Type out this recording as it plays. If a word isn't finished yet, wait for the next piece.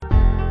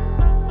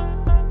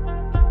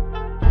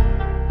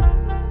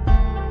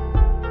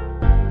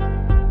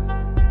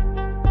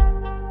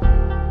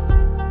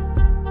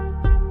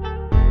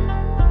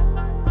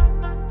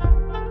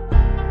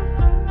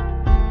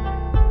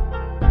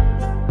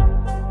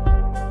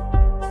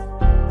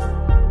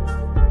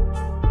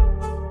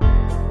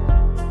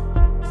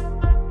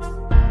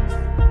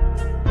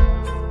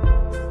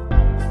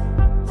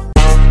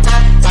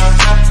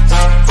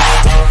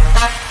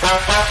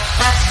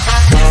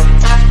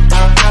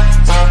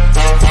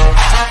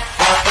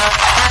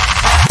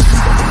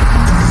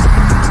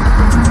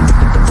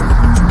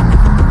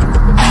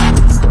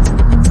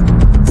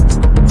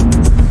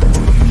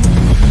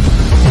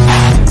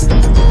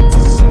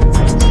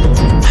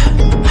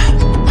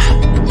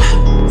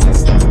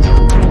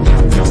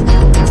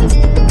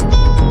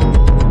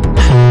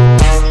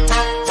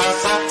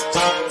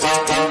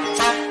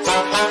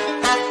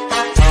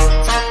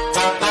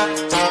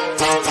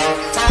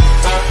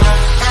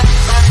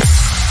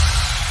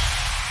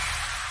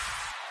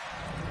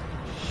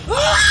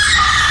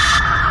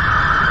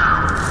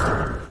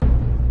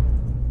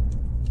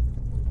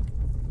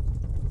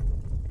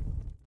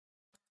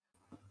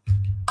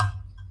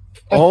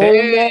Oh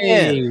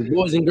Hey, man,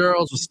 boys and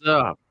girls, what's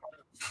up?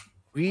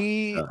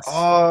 We Yes.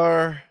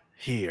 are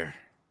here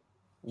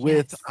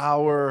with Yes.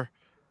 our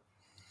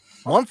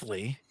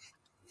monthly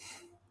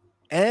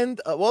and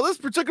well, this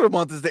particular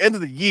month is the end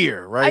of the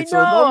year, right? I So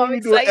know, normally I'm we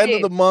do an end of the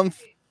excited.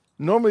 month.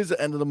 Normally it's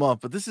the end of the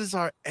month, but this is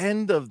our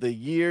end of the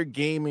year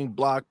gaming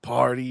block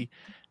party,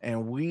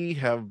 and we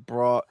have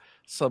brought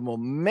some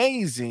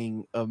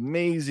amazing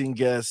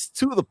guests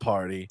to the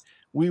party.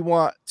 We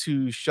want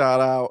to shout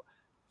out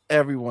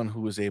everyone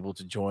who was able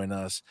to join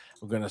us.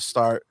 We're going to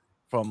start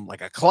from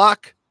like a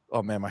clock.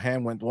 Oh man, my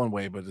hand went one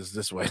way, but it's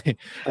this way.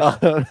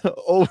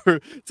 Over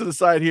to the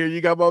side here, you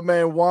got my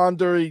man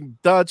Wandering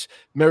Dutch.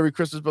 Merry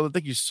Christmas, brother.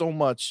 Thank you so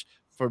much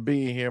for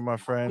being here, my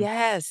friend.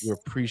 Yes. We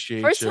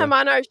appreciate First you. time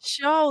on our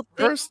show.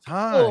 Thank First you.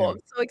 time. I'm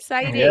so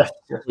excited. Yes.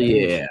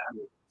 Yeah.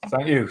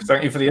 Thank you.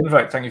 Thank you for the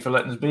invite. Thank you for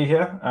letting us be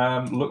here.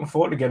 Looking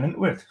forward to getting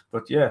into it.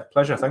 But yeah,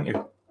 pleasure. Thank you.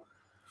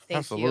 Thank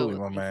Absolutely, you.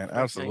 my Thank man. you for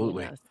joining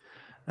Absolutely. us.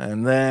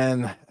 And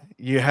then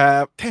you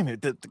have, damn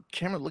it, the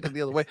camera looking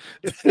the other way.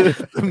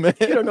 The man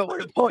You don't know where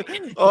to point.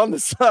 on the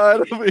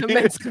side over The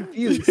here. man's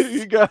confused.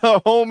 You got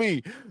our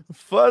homie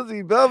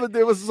Fuzzy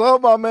Belvedere. What's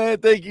up, my man?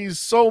 Thank you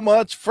so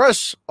much.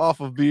 Fresh off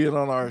of being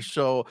on our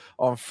show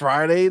on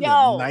Friday, the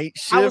Yo, night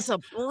that was shift.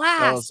 a That was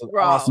blast, an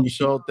bro. awesome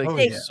show. Thank Oh,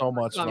 you yeah. so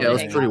much. Yeah, my Yeah, it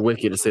was man. pretty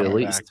wicked to say the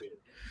Coming least. back.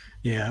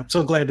 Yeah, I'm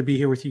so glad to be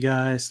here with you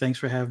guys. Thanks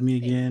for having me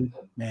again.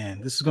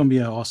 Man, this is going to be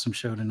an awesome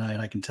show tonight,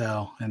 I can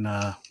tell. And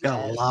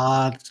got a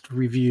lot to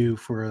review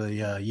for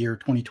the year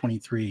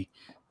 2023.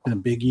 Been a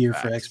big year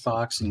for Facts.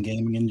 Xbox and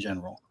gaming in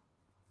general.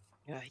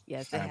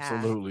 Yes, it has.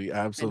 Absolutely, Been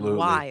absolutely.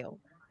 wild.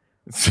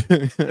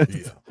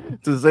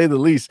 To say the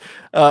least.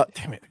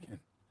 Damn it.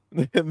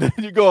 And then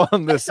you go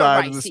on this That's all side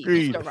right, of the see,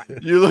 screen. that's all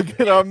right. You look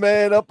at our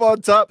man up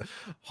on top,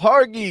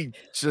 Hargi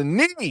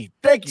Janini.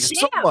 Thank you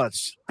so champ.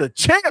 much. The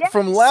champ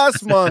from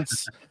last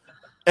month's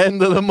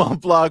end of the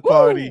month block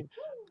party. Woo!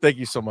 Thank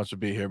you so much for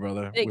being here,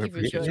 brother. Thank We you for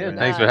appreciate joining man.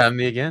 Thanks for us. having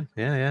me again.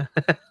 Yeah.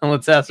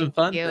 Let's have some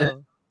fun.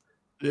 You.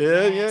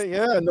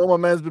 Yeah. I know my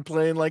man's been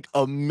playing like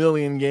a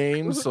million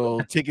games, so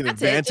taking That's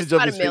it. advantage Just of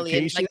about his a million,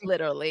 vacation. like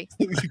literally.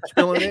 He's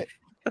killing it.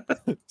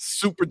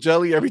 Super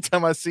jelly every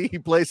time I see he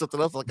plays something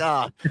else. Like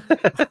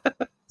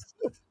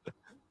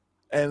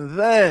And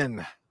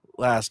then,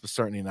 last but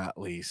certainly not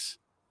least,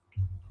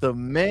 the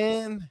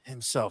man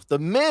himself, the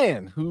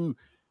man who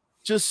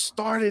just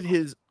started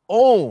his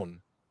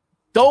own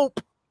dope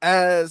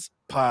ass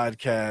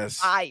podcast.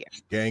 Fire.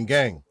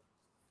 Gang.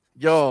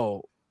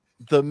 Yo,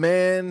 the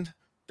man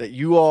that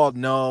you all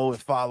know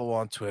and follow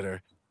on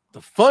Twitter,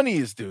 the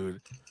funniest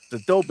dude, the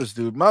dopest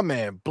dude, my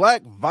man,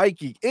 Black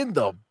Viking in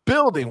the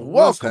building.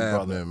 What's Welcome,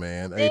 happening, brother.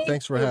 man? Hey,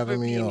 thanks for you having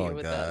for me being here on,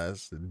 with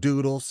us. guys.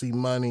 Doodle, see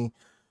money.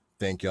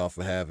 Thank y'all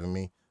for having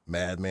me.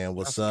 Madman,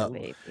 what's up?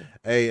 Baby.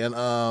 Hey, and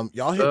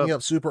y'all hit up? me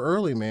up super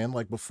early, man.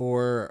 Like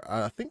before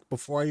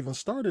I even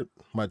started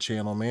my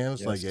channel, man.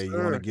 It's Yes, like, hey, you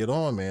want sir. to get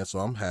on, man? So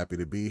I'm happy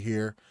to be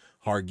here.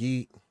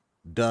 Hargeet,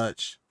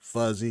 Dutch,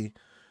 Fuzzy.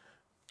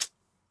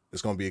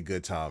 It's gonna be a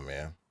good time,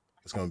 man.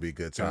 It's gonna be a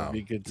good Gotta time. be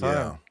a good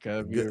time.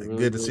 Gotta be a Good, really,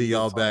 good to really see good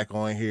y'all time. back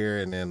on here,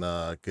 and then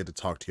good to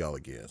talk to y'all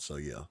again. So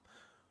yeah.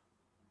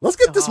 Let's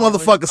get this Oh, we're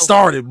motherfucker so-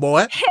 started,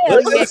 boy.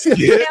 Hell yeah. Let's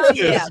get Hell this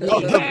yeah.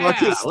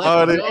 motherfucker Let's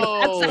started.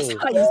 go. That's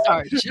how you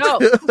start a show.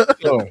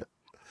 So,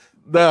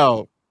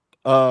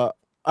 now,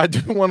 I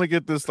do want to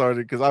get this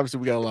started because obviously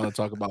we got a lot to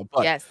talk about.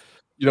 But Yes.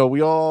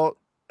 we all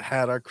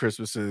had our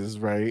Christmases,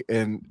 right?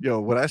 And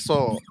when I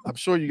saw, I'm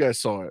sure you guys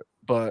saw it,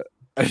 but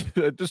I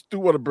just do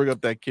want to bring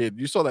up that kid.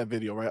 You saw that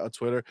video, right, on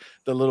Twitter?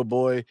 The little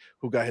boy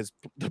who got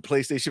the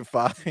PlayStation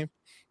 5,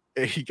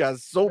 and he got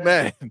so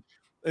mad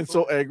and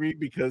so angry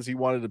because he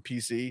wanted a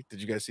PC.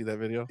 Did you guys see that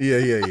video?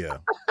 Yeah.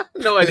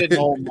 No, I didn't.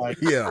 Oh my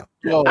Yeah.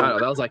 yo, Wow,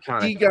 that was he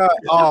iconic. got.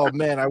 Oh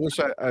man, I wish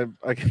I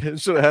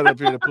should have had it up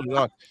here to put it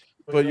on.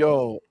 But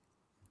yo,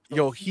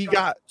 he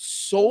got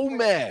so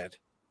mad,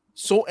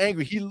 so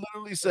angry. He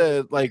literally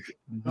said, like,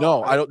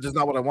 no, I don't. This is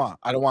not what I want.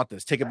 I don't want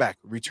this. Take it back.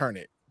 Return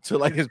it to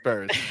like his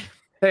parents.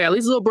 Hey, at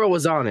least little bro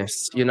was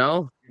honest, you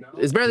know?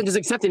 It's better than just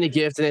accepting a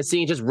gift and then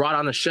seeing it just rot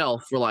on a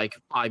shelf for like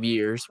 5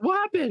 years. What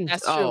happened?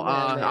 That's true,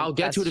 man. I'll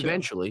get That's to it true.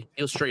 eventually.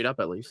 He'll straight up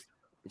at least.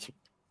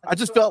 I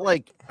just felt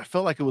like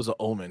it was an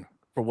omen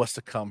for what's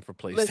to come for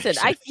PlayStation. Listen,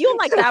 I feel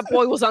like that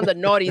boy was on the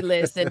naughty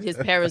list and his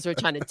parents were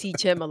trying to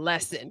teach him a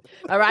lesson.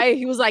 All right.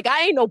 He was like,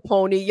 I ain't no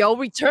pony. Yo,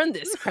 return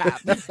this crap.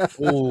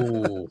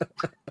 Ooh.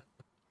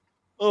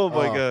 Oh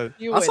my Oh. god.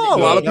 You I win saw a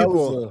it. lot of That people.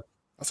 was,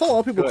 I saw a lot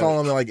of people Go ahead.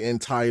 calling me like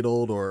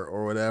entitled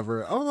or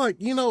whatever. I was like,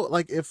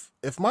 like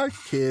if my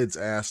kids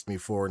asked me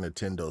for a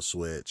Nintendo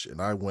Switch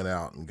and I went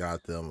out and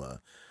got them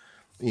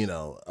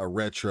a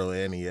retro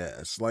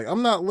NES, like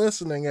I'm not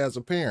listening as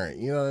a parent.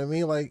 You know what I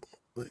mean? Like,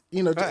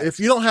 Facts. if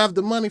you don't have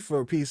the money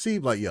for a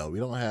PC, like, yo, we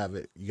don't have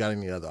it. You got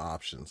any other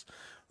options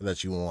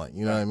that you want?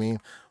 You know what I mean?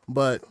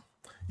 But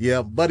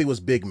yeah, Buddy was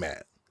big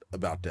mad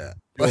about that.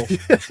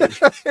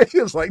 He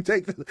was like,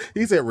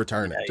 he said,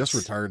 return it. Just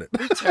return it.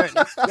 Return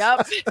it.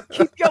 Yup.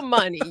 Keep your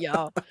money,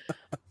 y'all.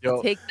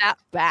 Yo, Take that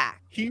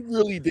back. he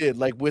really did.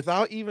 Like,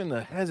 without even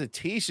a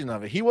hesitation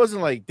of it. He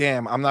wasn't like,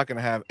 damn, I'm not going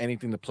to have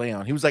anything to play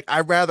on. He was like,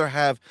 I'd rather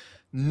have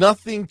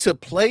nothing to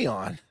play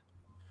on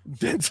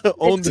than to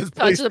own this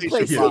touch the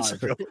PlayStation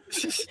 5.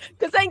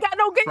 Because I ain't got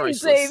no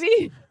games, Priceless.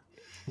 baby.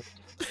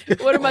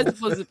 What am I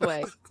supposed to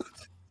play?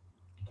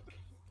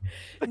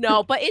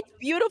 No, but it's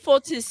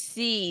beautiful to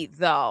see,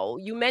 though.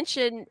 You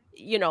mentioned,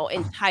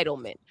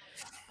 entitlement,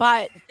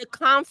 but the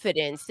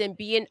confidence and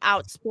being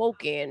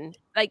outspoken,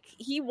 like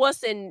he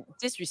wasn't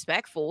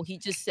disrespectful. He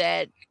just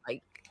said,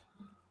 like,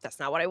 that's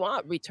not what I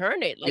want.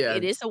 Return it. Like, Yeah.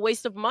 it is a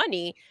waste of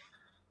money.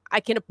 I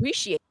can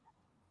appreciate.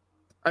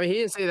 I mean, he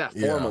didn't say that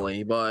Yeah.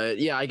 formally, but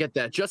yeah, I get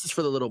that. Justice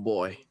for the little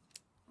boy.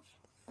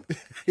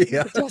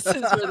 Yeah. Justice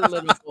for the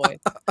little boy.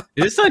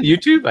 Is this on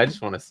YouTube? I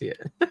just want to see it.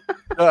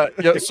 Yeah,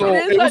 so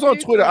It is it was on on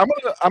Twitter.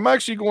 YouTube. I'm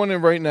actually going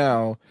in right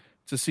now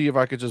to see if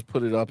I could just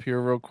put it up here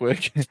real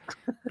quick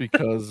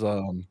because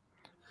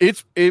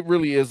it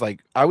really is,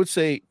 like, I would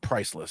say,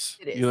 priceless.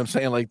 It is. You know what I'm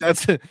saying? Like,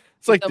 it's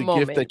like The the gift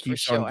moment, that for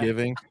keeps sure. on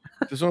giving.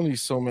 There's only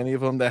so many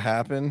of them that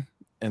happen,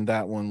 and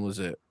that one was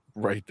it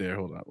right there.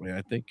 Hold on,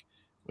 wait,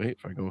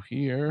 if I go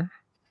here.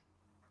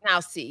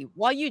 Now, see,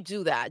 while you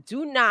do that,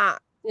 do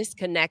not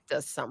disconnect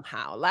us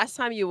somehow. Last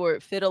time you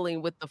were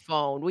fiddling with the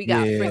phone, we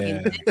got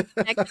freaking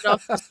disconnected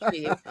off the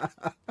stream.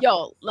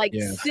 Yo, like,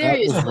 Yeah, that was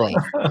seriously,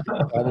 rough.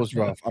 That was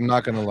rough. I'm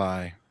not gonna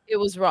lie. it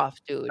was rough,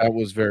 dude. That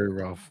was very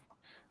rough.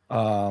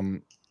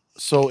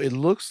 So it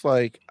looks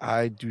like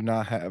I do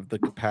not have the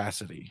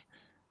capacity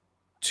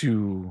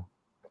to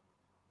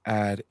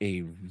add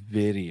a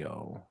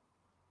video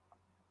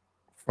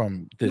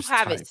from You this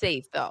have type. it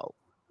safe, though.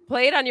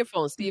 Play it on your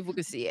phone. See if we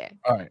can see it.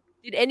 All right,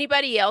 Did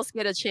anybody else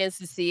get a chance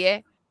to see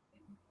it?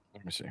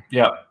 let me see.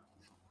 Yeah.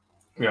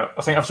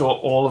 I think I've saw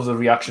all of the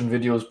reaction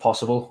videos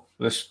possible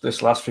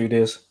this last few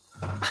days.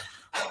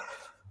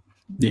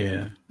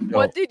 Yeah.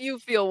 What did you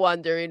feel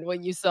wondering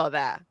when you saw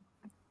that?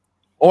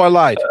 Oh, I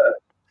lied.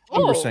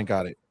 Oh, 100%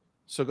 got it.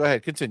 So go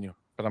ahead, continue.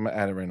 But I'm gonna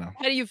add it right now.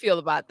 how do you feel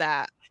about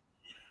that?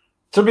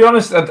 To be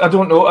honest, I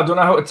don't know. I don't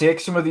know how to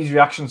take some of these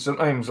reactions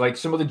sometimes. Like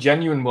some of the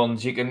genuine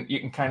ones you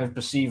can kind of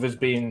perceive as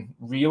being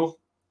real,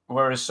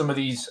 whereas some of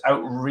these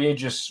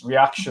outrageous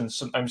reactions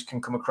sometimes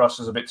can come across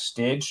as a bit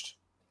staged.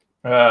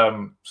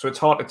 So it's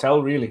hard to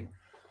tell, really.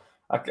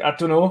 I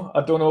don't know.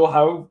 I don't know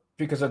how,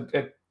 because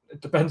it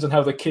depends on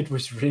how the kid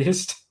was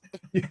raised.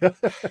 It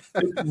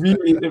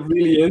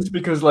really is,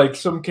 because like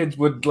some kids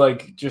would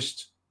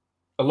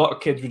a lot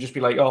of kids would just be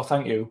like, oh,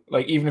 thank you.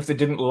 Like, even if they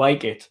didn't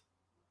like it,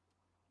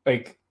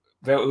 like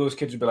those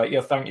kids would be like,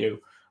 yeah, thank you.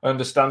 I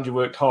understand you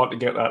worked hard to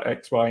get that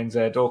X, Y, and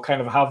Z, or kind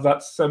of have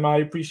that semi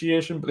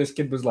appreciation. But this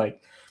kid was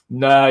like,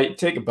 nah,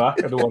 take it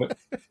back. I don't want it.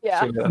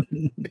 Yeah,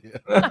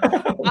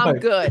 I'm I'm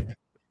good.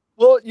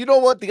 Well, you know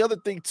what? The other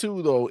thing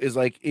too, though, is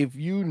like, if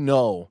you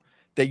know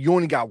that you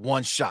only got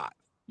one shot,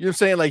 you know what I'm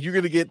saying? Like, you're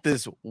gonna get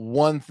this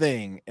one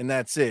thing and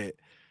that's it.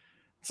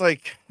 It's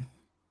like,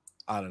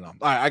 I don't know.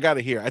 All right, I got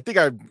it here. I think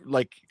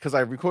because I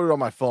recorded on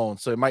my phone,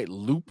 so it might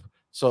loop.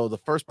 So the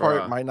first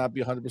part might not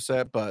be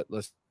 100%, but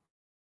let's.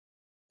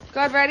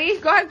 God, ready?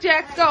 Go ahead,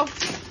 Jack. Go.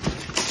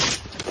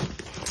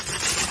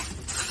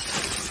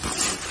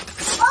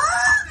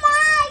 Oh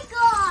my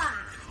god!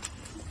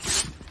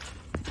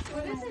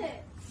 What is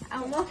it? I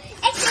don't know.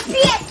 It's a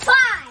PS5!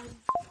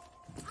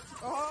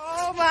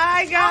 Oh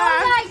my Oh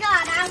God. my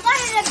god, I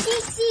wanted a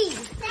PC!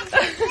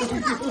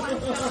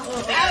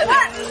 I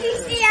want a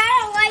PC, I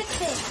don't like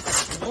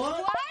this.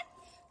 What?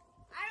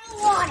 I don't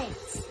want it.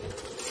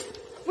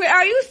 Wait,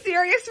 are you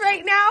serious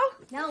right now?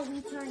 No,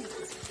 return it.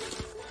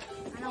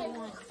 I don't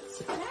want it.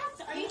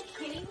 Are you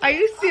kidding? Are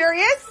you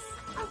serious?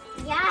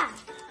 Yeah.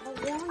 I want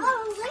it.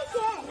 Oh,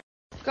 look it.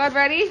 God,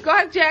 ready? Go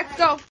ahead, Jack.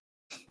 Go.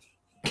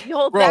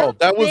 Yo, Bro,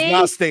 that was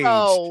not staged.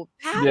 Though.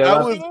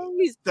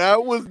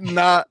 That was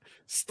not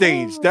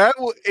staged.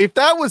 If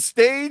that was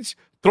staged,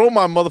 throw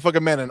my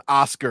motherfucking man an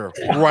Oscar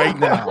right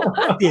now.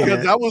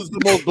 Because that was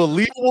the most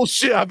believable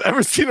shit I've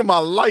ever seen in my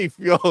life,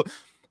 yo.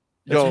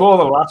 It's more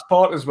the last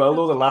part as well,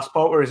 though. The last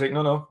part where he's like,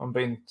 no, I'm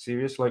being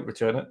serious, like,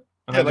 return it.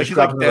 And Yeah, like he's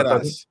like dead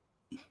ass.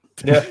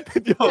 Yeah.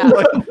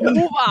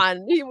 Move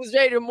on. He was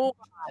ready to move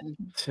on.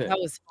 That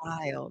was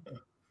wild.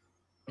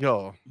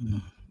 Yo,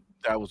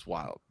 that was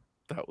wild.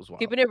 That was wild.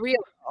 Keeping it real.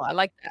 Oh, I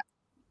like that.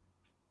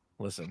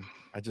 Listen,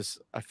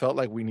 I felt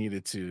like we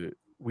needed to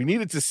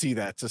see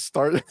that to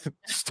start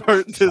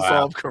this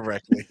off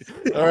correctly.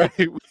 All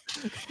right.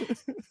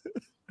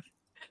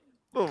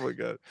 Oh my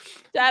god.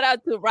 Shout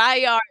out to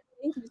Ryard.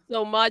 Thank you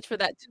so much for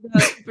that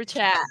 $2 super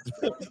chat.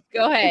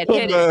 Go ahead,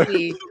 hit it,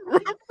 Steve.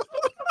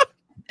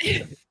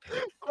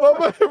 Oh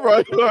my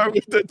right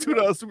with that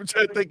 $2 super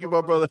chat. Thank you,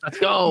 my brother.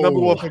 Go. Number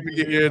one for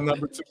being here,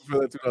 number two for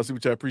that $2 super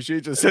chat.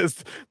 Appreciate you. It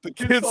says the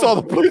kids saw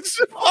the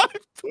PlayStation 5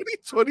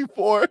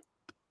 2024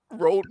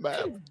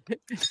 roadmap.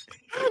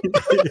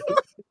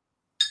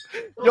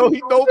 Yo,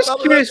 he knows. I'm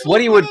just curious what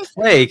he would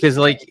play, because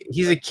like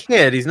he's a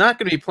kid. He's not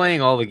going to be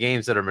playing all the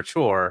games that are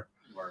mature.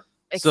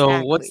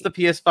 So what's the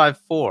PS5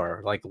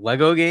 for? Like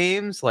Lego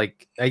games?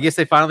 Like I guess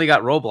they finally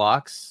got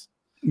Roblox.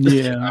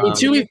 Yeah. I mean,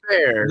 to be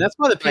fair, and that's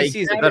why the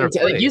PC is a better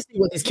play. you see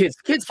what these kids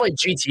play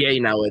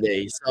GTA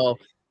nowadays, so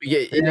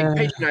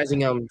patronizing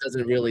them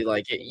doesn't really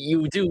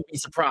you do be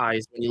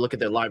surprised when you look at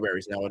their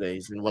libraries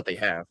nowadays and what they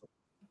have.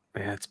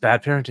 Yeah, it's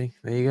bad parenting.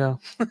 There you go.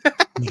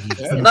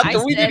 Listen, Not I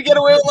that we said need to get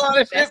away with a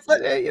lot of shit, best-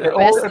 but you know.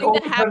 Best It thing all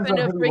that depends happened on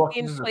to who he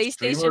watches freaking as a streamer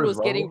PlayStation as was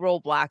getting well.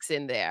 Roblox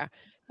in there,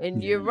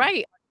 and you're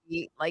right.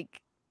 Like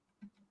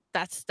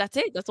that's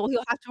it. That's all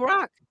he'll have to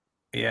rock.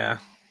 Yeah,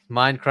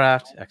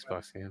 Minecraft,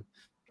 Xbox game.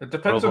 It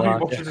depends on who he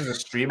Roblox. watches as a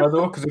streamer,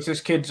 though, because if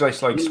this kid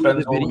just You spends need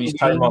a all of his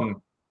video time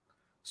game?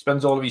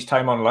 spends all of his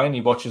time online,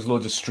 he watches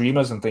loads of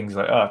streamers and things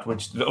like that,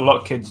 which a lot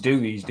of kids do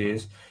these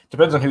days.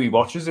 Depends on who he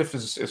watches. If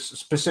it's a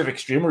specific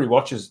streamer he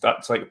watches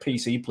that's like a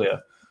PC player,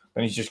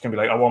 then he's just gonna be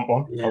like, I want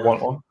one, Yeah. I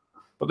want one.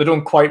 But they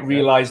don't quite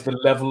realize the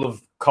level of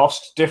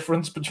cost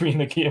difference between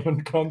a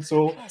gaming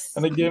console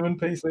and a gaming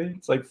PC.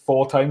 It's like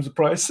 4 times the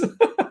price.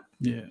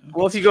 Yeah.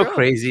 Well, if you go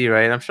crazy,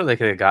 right? I'm sure they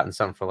could have gotten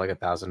something for like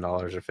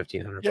 $1,000 or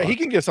 $1,500. Yeah, he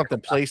can get something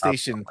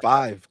PlayStation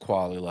 5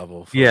 quality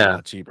level for a Yeah.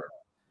 lot cheaper.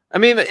 I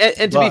mean,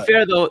 and to be But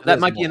fair though, that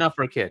is might be more. enough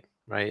for a kid,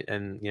 right?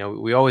 And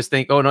we always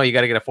think, oh no, you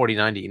got to get a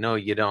 4090. No,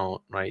 you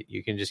don't, right?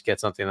 You can just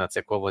get something that's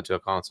equivalent to a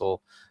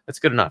console. That's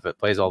good enough. It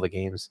plays all the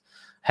games.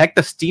 Heck,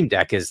 the Steam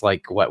Deck is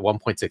like what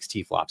 1.6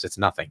 T-flops. It's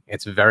nothing.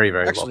 It's very,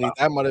 very Actually, low.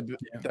 that might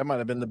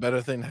have been the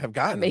better thing to have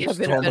gotten. May have Just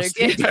been throw a him a better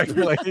Steam game. Deck.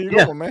 You're like, here you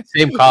Yeah, go, man.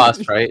 same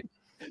cost, right?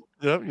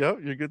 Yep,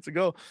 you're good to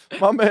go.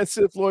 My man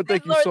Sith Lord,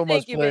 thank you Lord, so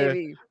much, thank you, player.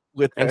 baby.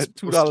 With Thanks, that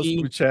 $2 Broski.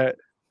 super chat,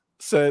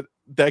 said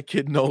that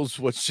kid knows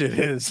what shit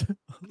is.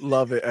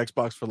 Love it,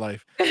 Xbox for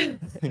life.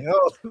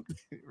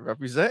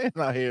 Representing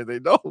out here, they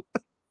know.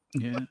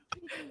 Yeah.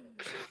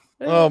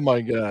 Oh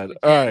my god!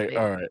 All right.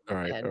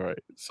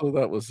 So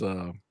that was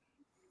I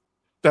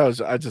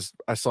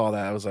saw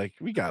that. I was like,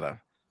 we gotta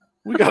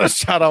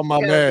shout out my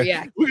Gotta man.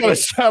 react We to gotta it.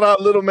 shout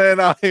out little man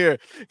out here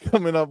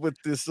coming up with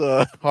this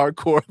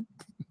hardcore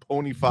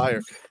pony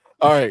fire.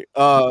 All right.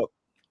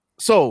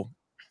 So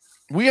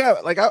we have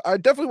I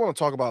definitely want to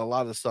talk about a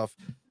lot of the stuff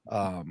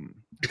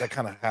that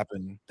kind of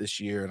happened this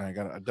year, and I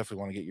definitely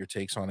want to get your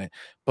takes on it.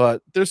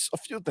 But there's a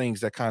few things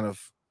that kind of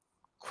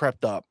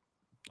crept up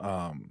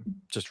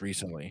just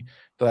recently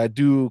that I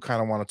do kind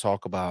of want to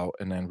talk about,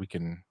 and then we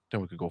could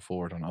go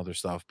forward on other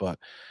stuff. But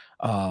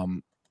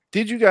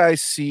did you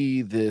guys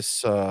see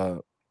this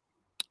the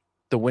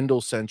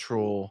Windows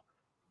Central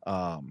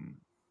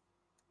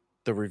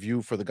the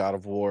review for the God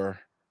of War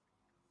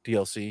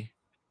DLC?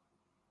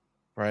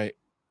 Right.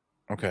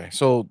 Okay,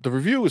 so the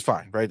review is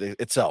fine, right?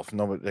 Itself,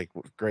 nobody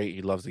great.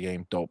 He loves the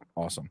game, dope,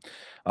 awesome.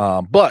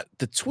 But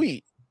the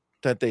tweet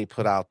that they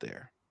put out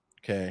there,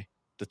 okay,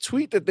 the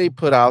tweet that they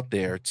put out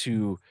there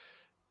to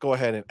go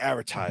ahead and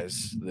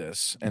advertise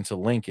this and to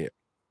link it,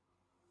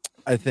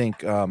 I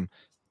think a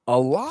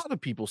lot of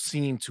people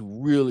seem to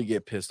really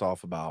get pissed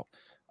off about.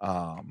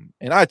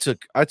 And I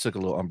took a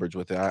little umbrage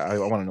with it. I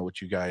want to know what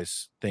you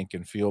guys think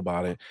and feel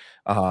about it.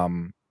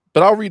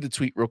 But I'll read the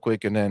tweet real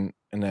quick and then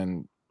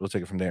we'll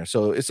take it from there.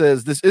 So it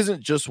says, "This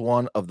isn't just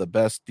one of the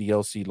best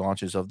DLC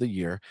launches of the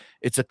year.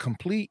 It's a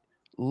complete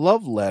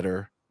love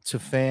letter to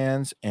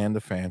fans and the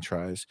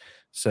franchise,"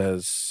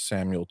 says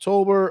Samuel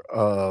Tolber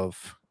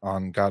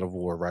on God of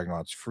War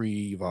Ragnarok's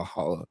free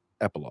Valhalla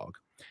epilogue.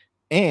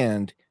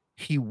 And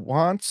he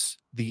wants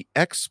the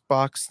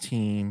Xbox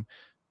team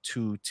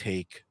to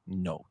take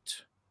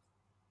note.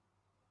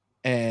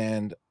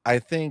 And I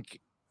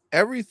think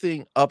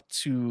everything up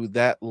to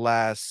that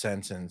last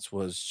sentence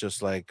was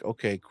just like,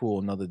 okay, cool,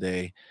 another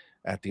day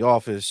at the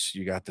office.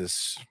 You got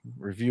this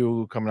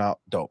review coming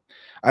out, dope.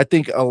 I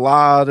think a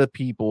lot of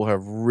people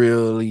have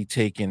really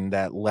taken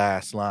that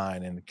last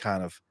line and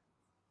kind of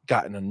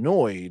gotten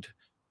annoyed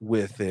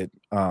with it,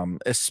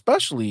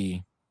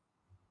 especially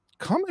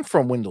coming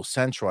from Windows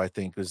Central. I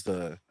think was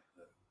the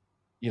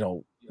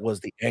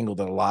angle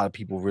that a lot of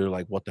people really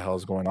like, what the hell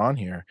is going on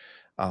here?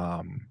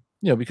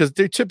 Because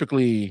they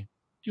typically,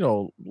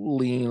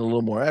 lean a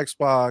little more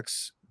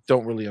Xbox,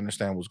 don't really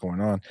understand what's going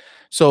on.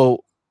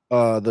 So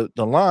the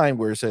line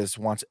where it says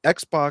wants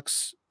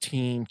Xbox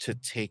team to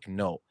take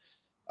note.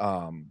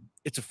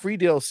 It's a free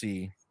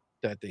DLC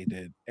that they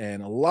did,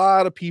 and a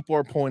lot of people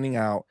are pointing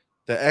out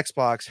that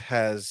Xbox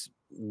has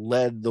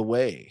led the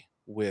way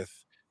with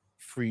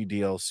free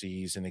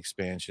DLCs and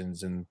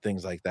expansions and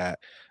things like that.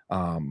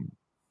 And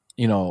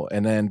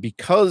then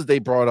because they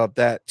brought up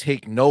that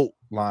take note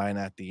line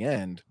at the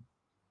end,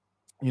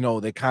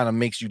 that kind of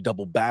makes you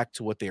double back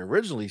to what they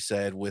originally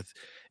said, with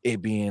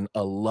it being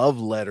a love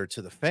letter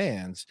to the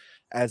fans,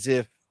 as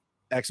if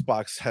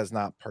Xbox has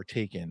not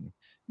partaken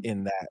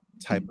in that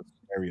type of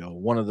scenario.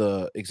 One of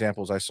the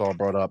examples I saw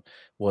brought up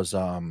was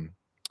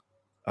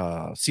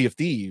Sea of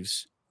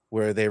Thieves,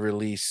 where they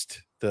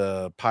released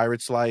the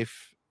Pirates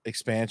Life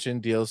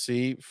expansion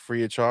DLC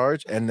free of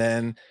charge, and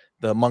then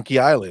the Monkey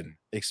Island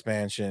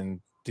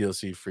expansion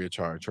DLC free of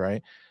charge,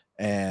 right?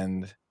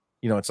 And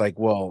it's like,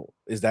 well,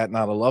 is that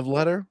not a love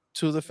letter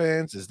to the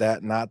fans? Is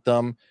that not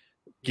them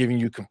giving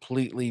you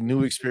completely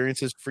new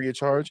experiences free of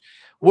charge?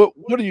 What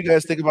do you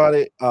guys think about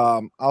it?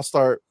 I'll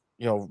start,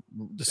 the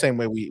same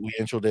way we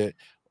introed it.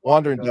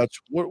 Wandering Dutch,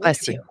 what do you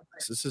Bless think?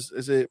 you.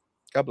 Is it?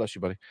 God bless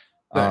you, buddy.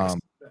 Thanks.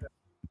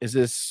 Is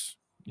this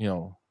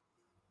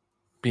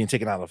being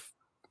taken out of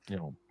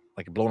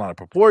like blown out of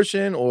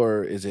proportion,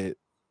 or is it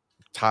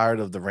tired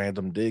of the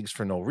random digs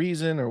for no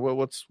reason, or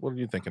what are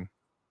you thinking?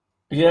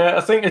 Yeah,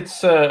 I think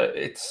it's.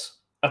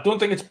 I don't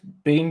think it's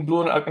being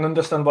blown. I can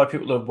understand why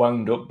people are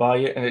wound up by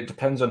it, and it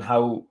depends on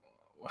how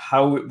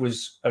it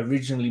was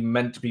originally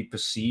meant to be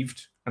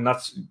perceived, and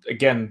that's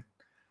again.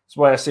 That's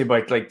why I say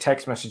like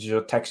text messages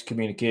or text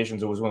communication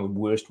is always one of the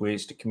worst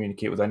ways to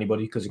communicate with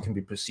anybody because it can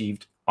be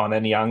perceived on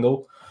any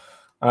angle.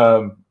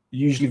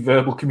 Usually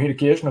verbal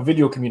communication or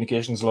video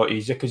communication is a lot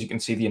easier because you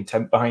can see the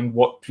intent behind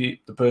what the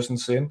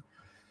person's saying.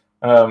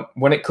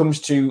 When it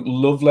comes to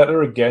love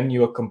letter, again,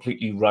 you are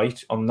completely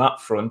right on that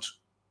front.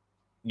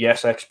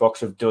 Yes, Xbox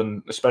have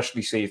done,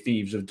 especially Sea of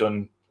Thieves, have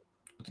done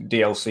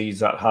DLCs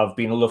that have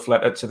been a love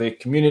letter to the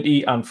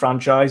community and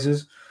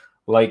franchises,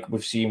 like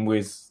we've seen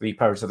with the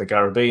Pirates of the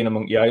Caribbean and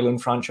Monkey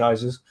Island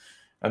franchises.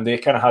 And they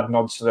kind of had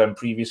nods to them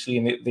previously,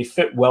 and they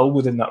fit well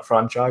within that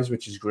franchise,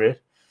 which is great.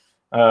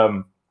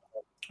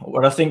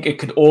 What I think it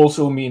could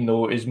also mean,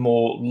 though, is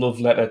more love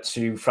letter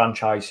to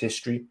franchise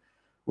history,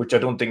 which I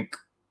don't think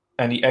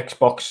any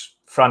Xbox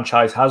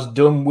franchise has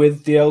done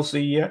with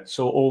DLC yet.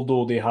 So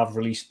although they have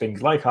released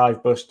things like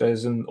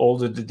Hivebusters and all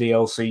the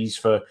DLCs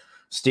for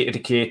State of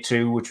Decay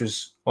 2, which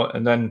was,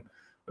 and then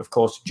of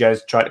course Jez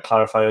tried to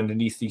clarify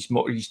underneath he's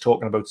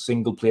talking about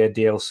single player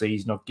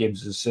DLCs, not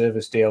games as a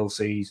service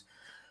DLCs.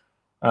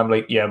 I'm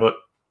like, yeah, but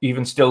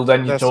even still,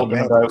 then you're talking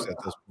about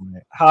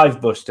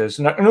Hivebusters,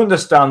 and I can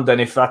understand then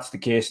if that's the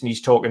case, and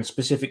he's talking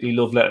specifically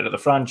love letter to the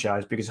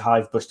franchise because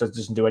Hivebusters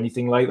doesn't do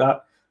anything like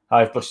that.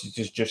 Hivebusters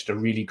is just a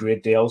really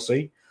great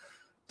DLC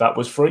that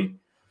was free.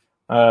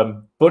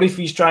 But if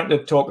he's trying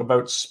to talk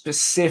about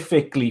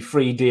specifically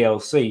free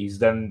DLCs,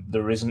 then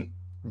there isn't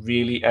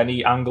really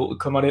any angle to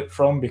come at it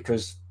from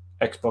because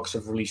Xbox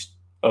have released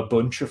a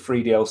bunch of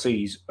free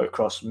DLCs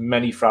across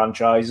many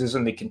franchises,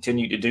 and they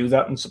continue to do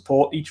that and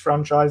support each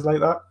franchise like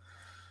that.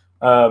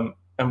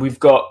 And we've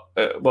got,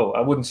 well,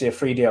 I wouldn't say a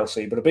free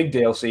DLC, but a big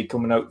DLC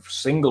coming out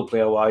single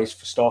player wise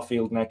for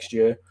Starfield next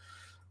year.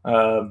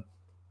 But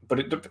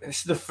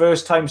it's the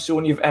first time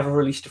Sony have ever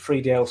released a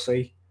free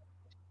DLC.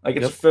 Like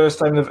it's the first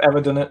time they've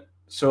ever done it.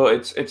 So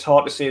it's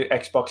hard to say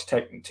Xbox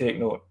take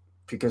note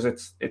because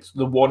it's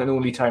the one and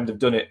only time they've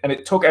done it. And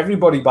it took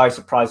everybody by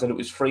surprise that it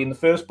was free in the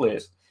first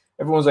place.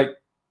 Everyone's like,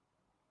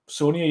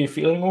 Sony, are you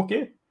feeling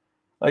okay?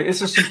 Like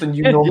this is something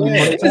you normally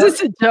Is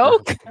this a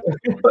joke?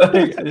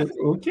 like,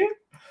 okay.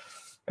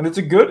 And it's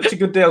a good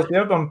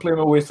DLC. I'm playing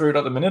my way through it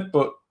at the minute,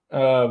 but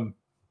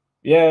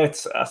yeah,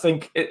 I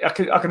think I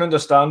can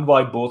understand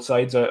why both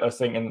sides are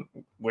thinking,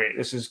 wait,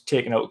 this is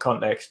taken out of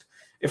context.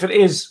 If it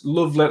is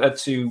love letter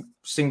to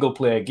single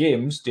player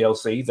games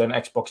DLC, then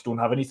Xbox don't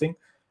have anything.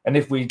 And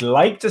if we'd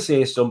like to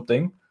say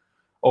something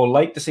or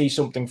like to see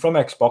something from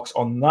Xbox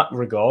on that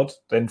regard,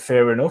 then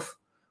fair enough.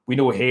 We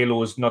know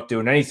Halo's not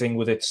doing anything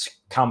with its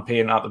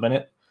campaign at the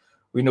minute.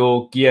 We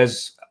know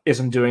Gears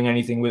isn't doing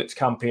anything with its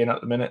campaign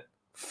at the minute.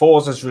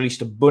 Forza's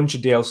released a bunch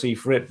of DLC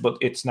for it, but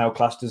it's now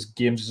classed as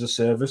games as a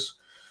service.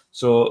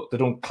 So they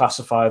don't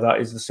classify that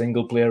as the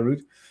single player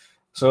route.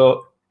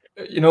 So,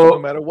 no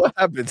matter what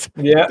happens,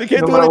 yeah, they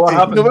can't do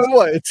anything. No matter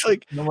what, it's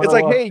like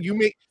hey, you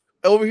make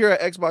over here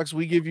at Xbox,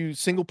 we give you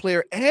single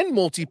player and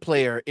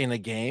multiplayer in a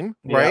game,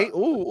 right?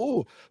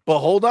 Ooh, but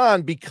hold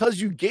on, because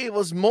you gave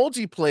us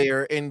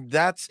multiplayer and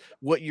that's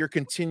what you're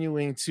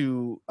continuing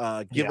to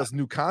give us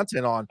new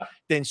content on,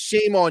 then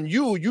shame on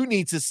you. You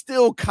need to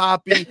still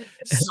copy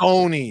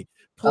Sony.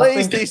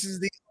 PlayStation's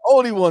the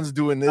only ones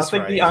doing this. I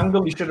think the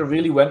angle we should have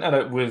really went at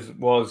it with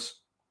was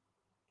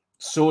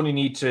Sony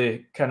need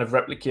to kind of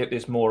replicate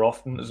this more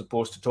often as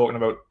opposed to talking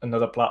about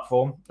another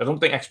platform. I don't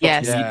think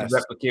Xbox need to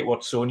replicate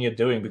what Sony are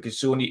doing because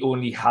Sony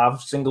only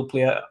have single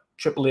player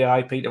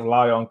AAA IP to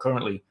rely on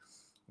currently,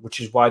 which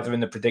is why they're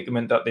in the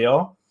predicament that they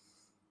are.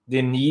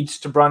 They need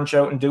to branch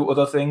out and do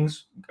other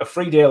things. A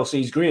free DLC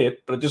is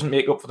great, but it doesn't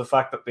make up for the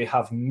fact that they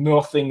have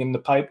nothing in the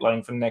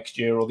pipeline for next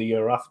year or the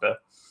year after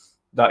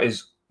that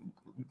is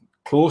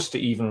close to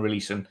even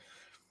releasing.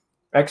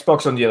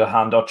 Xbox, on the other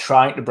hand, are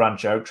trying to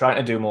branch out, trying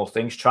to do more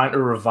things, trying to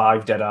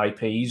revive dead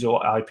IPs or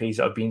IPs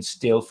that have been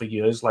still for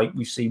years, like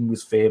we've seen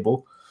with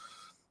Fable.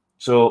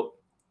 So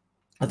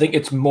I think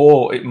it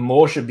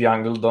more should be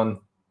angled on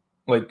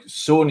like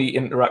Sony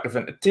Interactive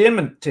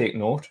Entertainment, take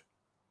note.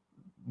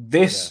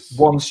 This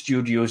one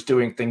studio is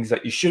doing things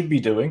that you should be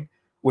doing,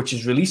 which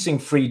is releasing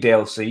free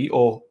DLC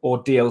or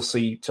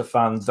DLC to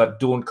fans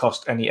that don't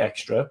cost any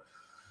extra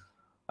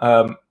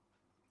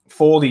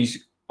for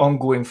these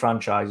ongoing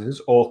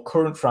franchises or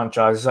current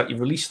franchises that you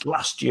released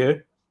last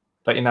year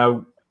that you're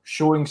now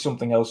showing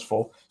something else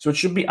for. So it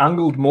should be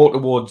angled more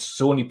towards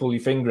Sony pull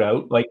your finger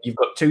out. Like you've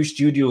got two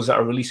studios that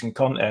are releasing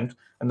content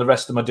and the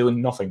rest of them are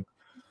doing nothing.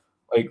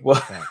 Like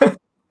what?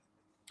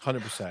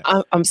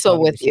 100%. I'm so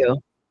 100%. With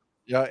you.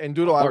 Yeah, and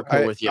Doodle,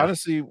 I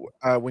honestly,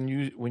 when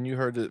you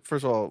heard it,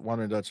 first of all,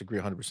 Wanda and Dutch agree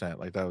 100%.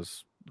 Like that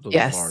was Those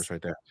Yes. are bars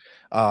right there.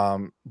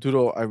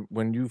 Doodle,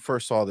 when you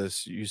first saw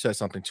this, you said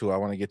something too. I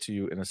want to get to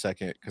you in a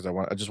second because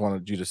I just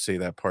wanted you to say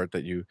that part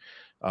that you,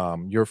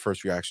 your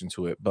first reaction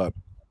to it. But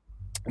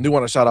I do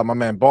want to shout out my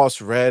man Boss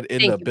Red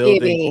in the Thank you, building.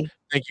 baby.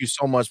 Thank you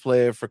so much,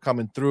 player, for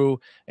coming through.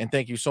 And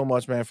thank you so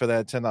much, man, for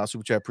that $10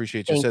 super chat.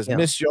 Appreciate you. Thank Says, you.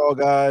 miss y'all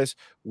guys.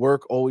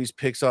 Work always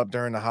picks up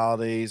during the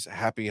holidays.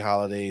 Happy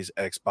holidays,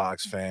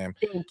 Xbox fam.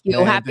 Thank you.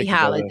 Man, Happy thank you,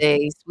 brother.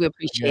 holidays. We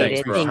appreciate Yeah, Thanks,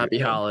 it. bro. Thank Happy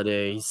you.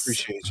 holidays.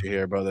 Appreciate you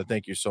here, brother.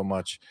 Thank you so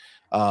much.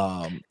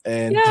 And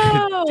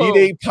Yo.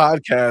 D-Day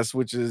Podcast,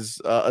 which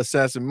is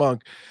Assassin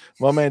Monk.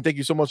 Well, man, thank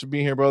you so much for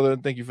being here, brother.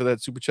 Thank you for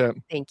that super chat.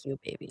 Thank you,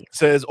 baby.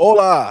 Says,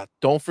 hola,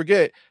 don't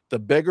forget, the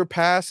beggar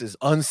pass is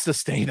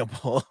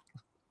unsustainable.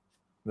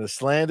 The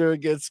slander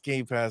against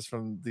Game Pass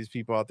from these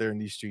people out there in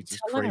these streets is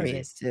crazy.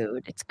 Hilarious,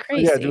 dude. It's But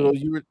crazy. yeah,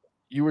 dude,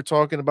 you were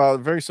talking about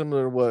very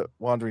similar to what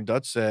Wandering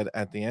Dutch said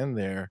at the end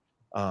there.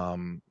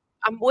 I'm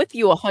with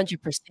you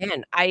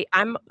 100%.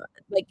 I'm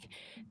like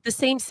the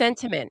same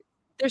sentiment.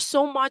 There's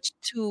so much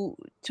to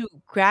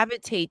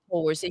gravitate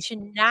towards. They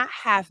should not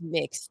have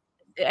mixed.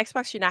 The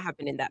Xbox should not have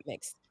been in that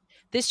mix.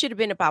 This should have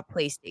been about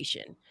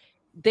PlayStation.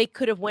 They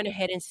could have went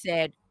ahead and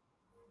said,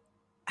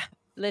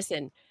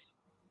 "Listen,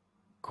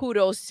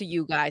 kudos to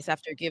you guys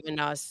after giving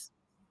us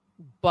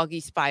Buggy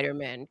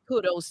Spider-Man.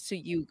 Kudos to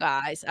you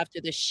guys after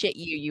the shit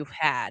year you've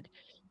had.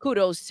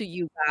 Kudos to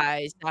you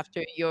guys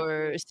after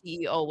your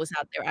CEO was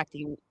out there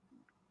acting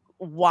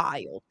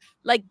wild."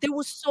 Like there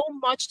was so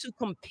much to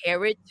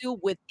compare it to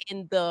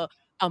within the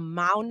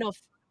amount of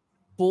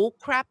bull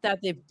crap that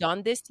they've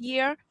done this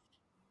year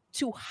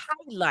to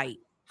highlight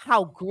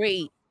how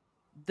great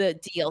the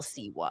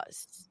DLC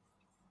was.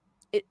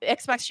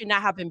 Xbox should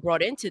not have been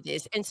brought into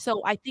this. And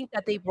so I think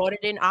that they brought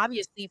it in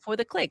obviously for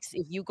the clicks.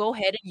 If you go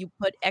ahead and you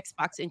put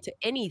Xbox into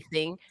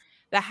anything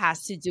that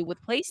has to do with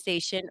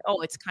PlayStation,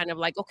 oh, it's kind of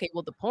like, okay,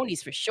 well, the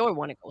ponies for sure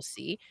want to go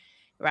see,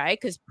 right?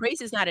 Because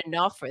praise is not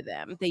enough for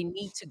them. They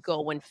need to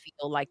go and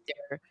feel like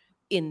they're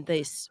in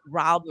this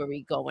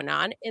rivalry going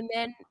on. And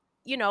then,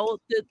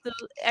 the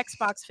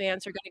Xbox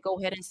fans are going to go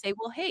ahead and say,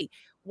 well, hey,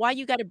 why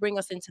you got to bring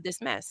us into this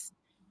mess?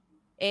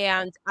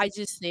 And I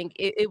just think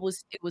it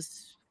was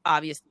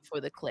obviously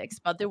for the clicks,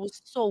 but there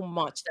was so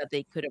much that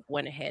they could have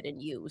went ahead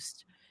and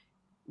used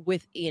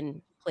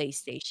within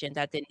PlayStation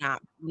that did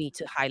not need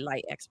to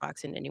highlight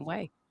Xbox in any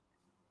way.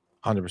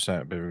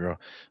 100%, baby girl.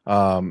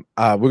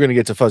 We're gonna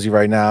get to Fuzzy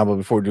right now, but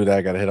before we do that,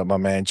 I gotta hit up my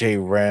man Jay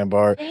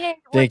Rambart. Hey,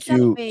 Thank what's up,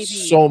 you baby?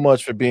 so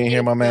much for being here,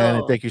 Thank my man,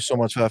 and you. thank you so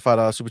much for that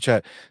 $5 super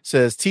chat.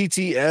 Says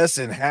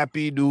TTS and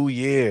Happy New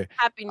Year.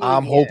 Happy New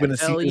I'm Year. hoping to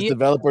see Hell this yeah.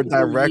 developer Happy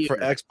New direct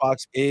for Year.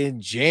 Xbox in I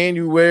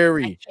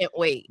January. can't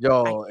wait.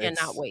 Yo, I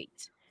cannot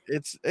wait.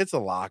 It's a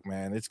lock,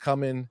 man. It's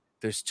coming.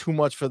 There's too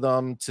much for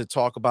them to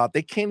talk about.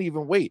 They can't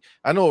even wait.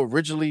 I know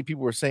originally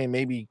people were saying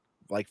maybe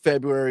like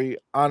February.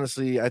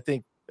 Honestly, I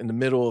think in the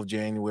middle of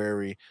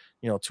January,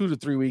 2 to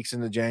 3 weeks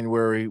into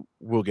January,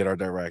 we'll get our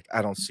direct.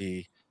 I don't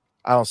see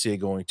it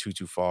going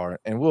too far,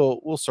 and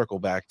we'll circle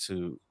back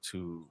to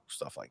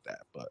stuff like that.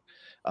 But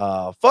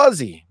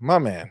Fuzzy, my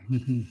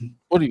man,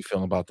 what are you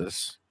feeling about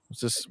this?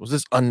 Was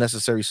this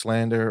unnecessary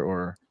slander,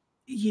 or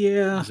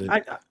Yeah, is it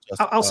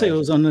I'll say it justified?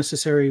 was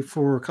unnecessary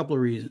for a couple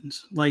of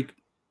reasons. Like,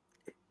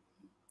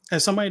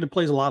 as somebody that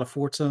plays a lot of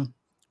Forza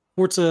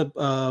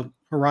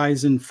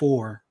Horizon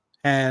 4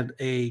 had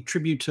a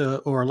tribute to,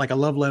 or like a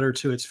love letter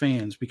to its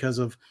fans because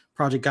of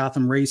Project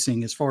Gotham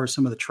Racing, as far as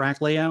some of the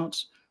track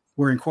layouts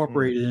were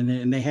incorporated in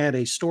it, and they had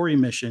a story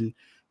mission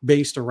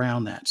based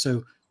around that.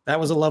 So that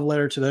was a love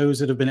letter to those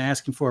that have been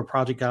asking for a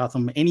Project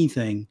Gotham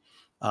anything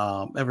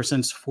ever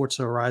since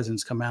Forza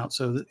Horizons come out.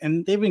 So,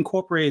 and they've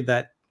incorporated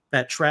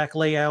that track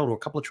layout or a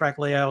couple of track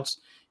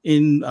layouts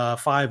in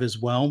 5 as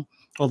well.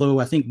 Although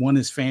I think one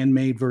is fan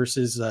made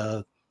versus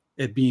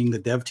it being the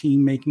dev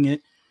team making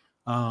it.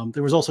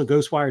 There was also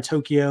Ghostwire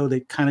Tokyo.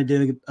 They kind of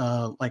did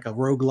like a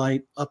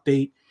roguelite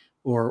update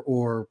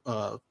or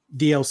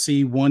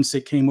DLC once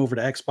it came over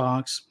to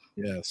Xbox.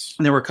 Yes.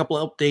 And there were a couple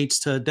of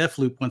updates to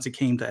Deathloop once it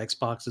came to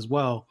Xbox as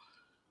well.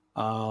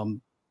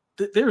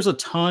 There's a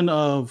ton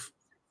of,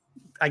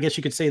 I guess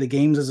you could say, the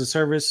games as a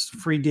service,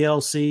 free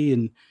DLC.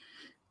 And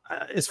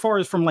as far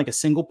as from like a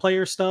single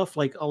player stuff,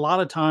 like a lot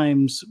of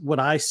times what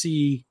I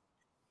see,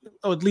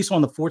 at least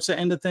on the Forza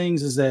end of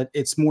things, is that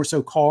it's more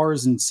so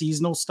cars and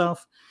seasonal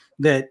stuff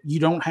that you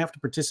don't have to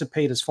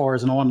participate as far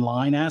as an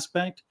online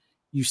aspect.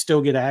 You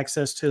still get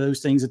access to those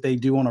things that they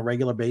do on a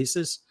regular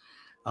basis.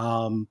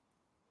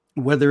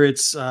 Whether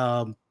it's,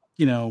 I'm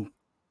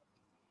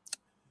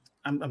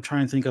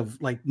trying to think of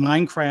like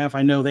Minecraft.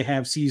 I know they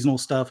have seasonal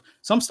stuff.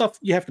 Some stuff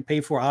you have to pay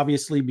for,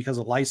 obviously, because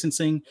of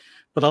licensing,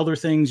 but other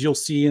things you'll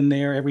see in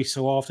there every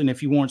so often.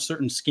 If you want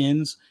certain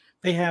skins,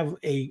 they have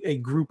a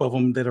group of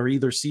them that are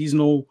either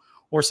seasonal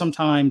or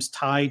sometimes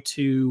tied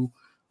to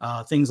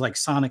things like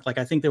Sonic. Like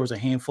I think there was a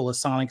handful of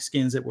Sonic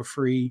skins that were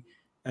free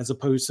as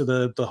opposed to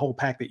the whole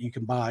pack that you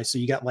can buy. So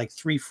you got like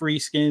 3 free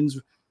skins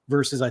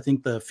versus I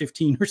think the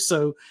 15 or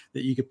so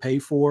that you could pay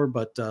for.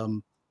 But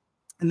and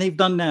they've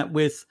done that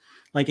with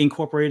like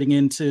incorporating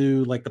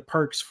into like the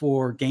perks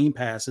for Game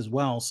Pass as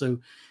well. So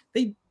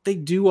they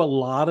do a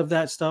lot of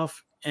that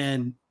stuff.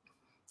 And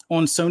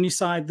on Sony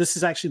side, this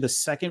is actually the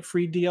second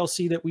free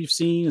DLC that we've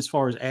seen as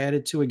far as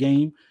added to a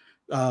game.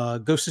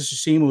 Ghost of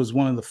Tsushima was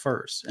one of the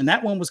first, and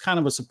that one was kind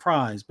of a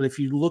surprise. But if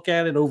you look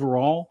at it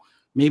overall,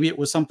 maybe it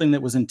was something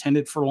that was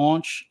intended for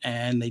launch,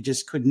 and they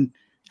just couldn't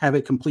have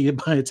it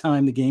completed by the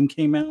time the game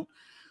came out.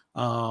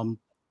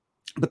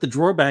 But the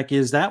drawback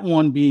is that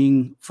one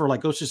being for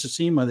like Ghost of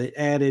Tsushima, they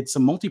added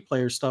some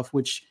multiplayer stuff,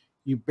 which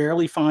you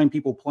barely find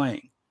people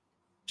playing.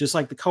 Just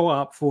like the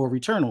co-op for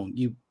Returnal,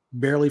 you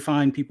barely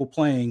find people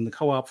playing the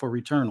co-op for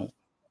Returnal.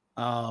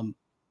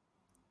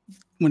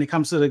 When it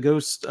comes to the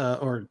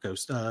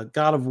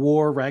God of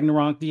War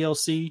Ragnarok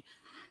DLC,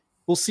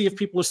 we'll see if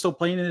people are still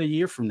playing it a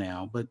year from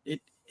now. But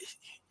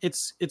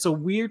it's a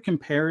weird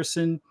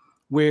comparison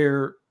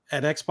where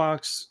at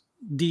Xbox,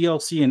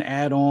 DLC and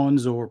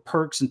add-ons or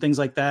perks and things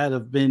like that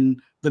have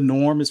been the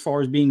norm as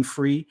far as being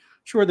free.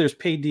 Sure, there's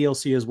paid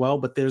DLC as well,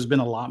 but there's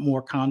been a lot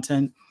more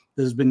content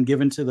that has been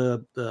given to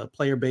the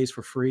player base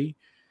for free.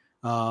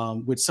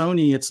 With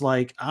Sony, it's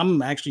like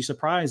I'm actually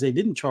surprised they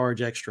didn't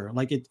charge extra.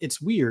 Like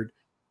it's weird.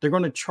 They're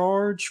going to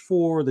charge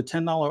for the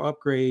 $10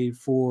 upgrade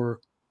for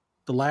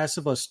The Last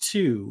of Us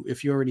 2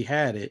 if you already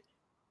had it,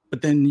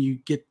 but then you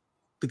get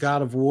the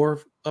God of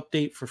War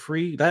update for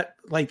free. That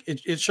like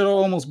it should have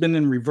almost been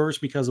in reverse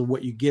because of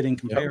what you get in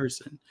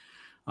comparison.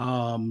 Yep.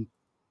 And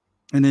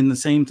then the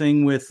same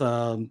thing with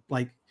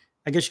like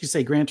I guess you could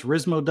say Gran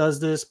Turismo does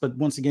this, but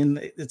once again,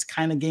 it's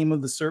kind of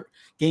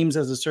games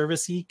as a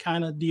service-y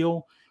kind of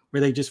deal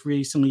where they just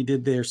recently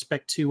did their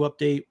Spec 2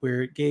 update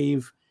where it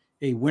gave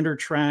a winter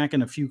track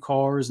and a few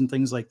cars and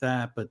things like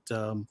that. But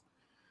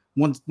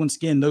once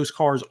again, those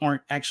cars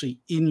aren't actually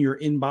in your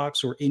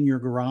inbox or in your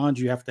garage.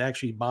 You have to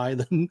actually buy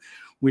them,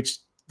 which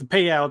the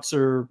payouts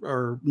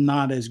are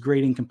not as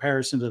great in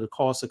comparison to the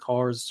cost of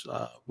cars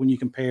when you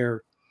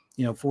compare,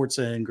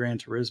 Forza and Gran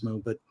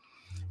Turismo. But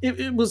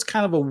it was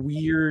kind of a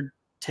weird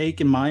take,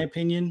 in my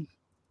opinion.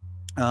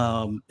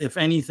 If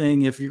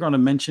anything, if you're going to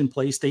mention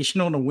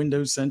PlayStation on a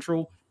Windows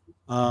Central,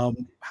 how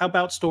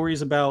about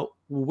stories about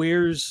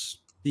where's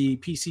the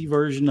PC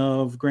version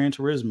of Gran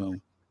Turismo?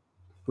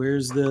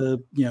 Where's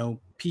the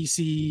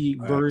PC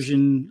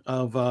version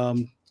of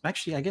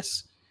actually I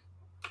guess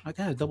I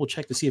gotta double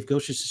check to see if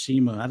Ghost of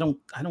Tsushima. I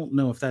don't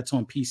know if that's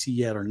on PC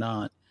yet or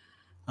not.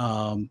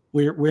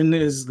 When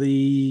is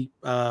the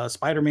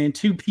Spider-Man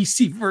 2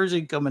 PC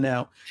version coming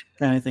out?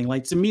 Kind of thing.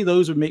 Like to me,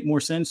 those would make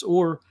more sense.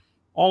 Or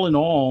all in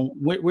all,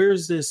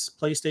 where's this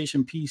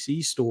PlayStation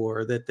PC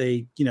store that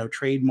they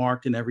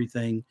trademarked and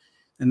everything?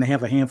 And they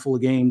have a handful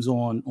of games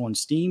on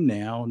Steam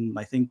now, and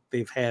I think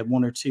they've had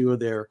one or two of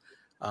their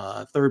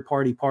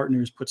third-party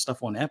partners put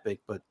stuff on Epic,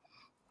 but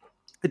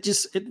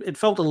it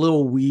felt a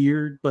little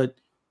weird. But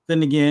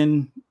then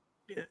again,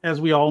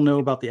 as we all know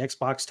about the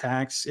Xbox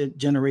tax, it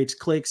generates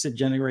clicks, it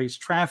generates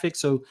traffic.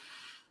 So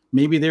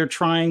maybe they're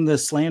trying the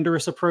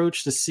slanderous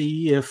approach to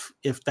see if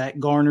that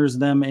garners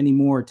them any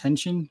more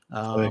attention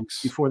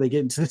before they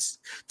get into this,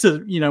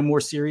 more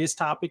serious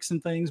topics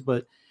and things.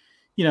 But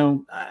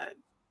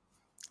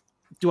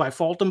do I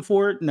fault them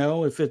for it?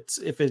 No. If it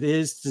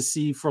is to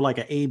see for like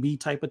an A/B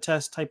type of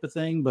test type of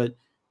thing, but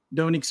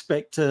don't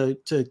expect to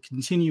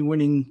continue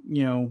winning,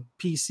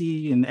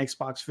 PC and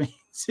Xbox fans.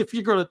 If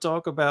you're going to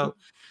talk about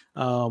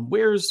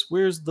where's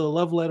the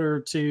love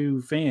letter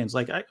to fans,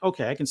 like I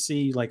can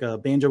see like a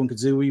Banjo and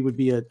Kazooie would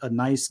be a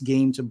nice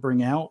game to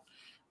bring out,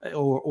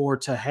 or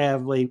to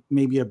have like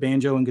maybe a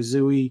Banjo and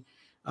Kazooie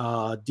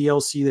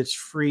DLC that's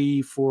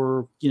free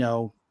for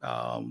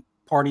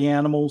party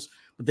animals.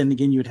 But then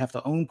again, you'd have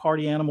to own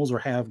party animals or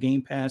have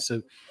Game Pass.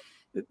 So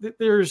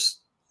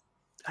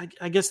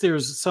I guess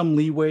there's some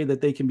leeway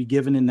that they can be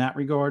given in that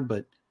regard,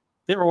 but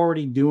they're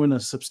already doing a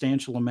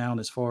substantial amount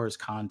as far as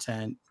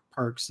content,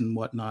 perks, and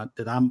whatnot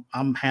that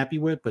I'm happy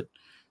with. But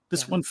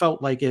this one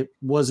felt like it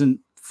wasn't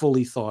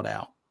fully thought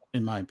out,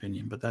 in my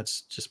opinion. But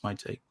that's just my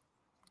take.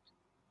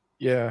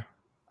 Yeah,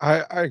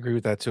 I agree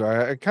with that too.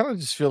 I kind of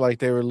just feel like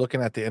they were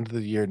looking at the end of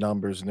the year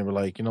numbers and they were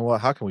like, you know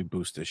what? How can we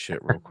boost this shit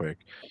real quick?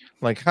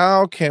 Like,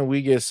 how can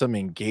we get some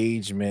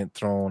engagement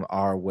thrown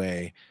our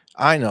way?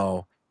 I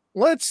know.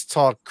 Let's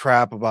talk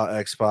crap about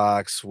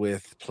Xbox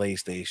with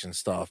PlayStation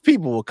stuff.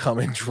 People will come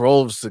in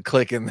droves to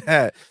click in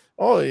that.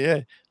 Oh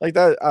yeah, like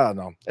that. I don't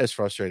know. It's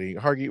frustrating.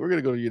 Hargy, we're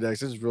gonna go to you next.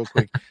 This is real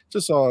quick.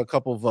 Just saw a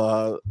couple of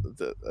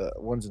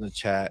ones in the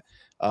chat.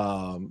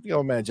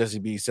 Man, Jesse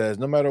B says,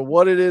 no matter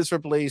what it is for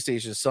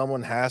PlayStation,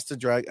 someone has to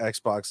drag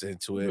Xbox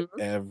into it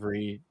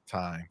every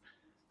time.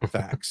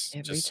 Facts.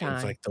 Every time.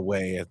 It's like the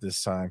way at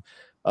this time.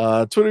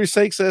 Twitter's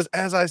sake says,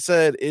 as I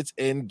said, it's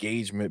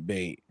engagement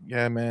bait.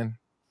 Yeah, man.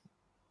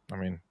 I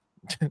mean,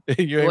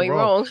 you ain't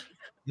wrong.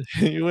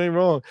 You ain't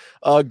wrong.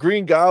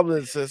 Green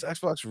Goblin says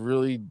Xbox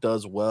really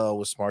does well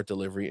with smart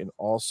delivery and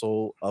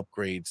also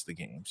upgrades the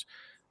games.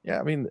 Yeah,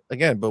 I mean,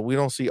 again, but we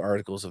don't see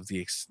articles of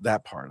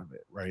that part of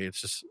it, right?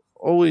 It's just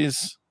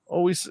always,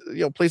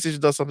 PlayStation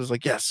does something. It's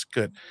like, yes,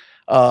 good.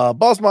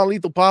 Bossman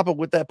Lethal Papa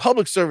with that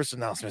public service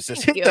announcement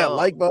says, Thank hit that you.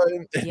 like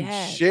button and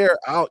Yes. share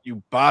out,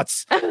 you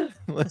bots.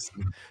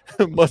 Listen,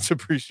 much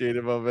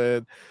appreciative of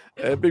it.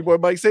 And Big Boy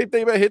Mike, same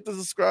thing, man. Hit the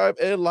subscribe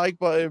and like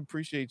button.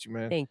 Appreciate you,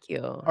 man. Thank you.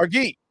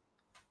 Argeet,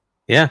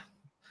 Yeah.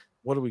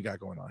 what do we got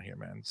going on here,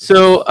 man?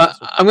 So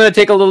I'm going to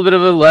take a little bit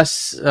of a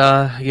less,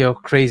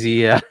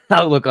 crazy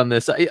outlook on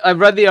this. I've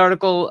read the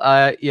article.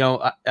 I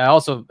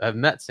also have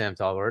met Sam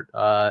Talbert.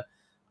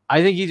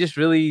 I think he just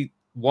really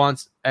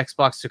wants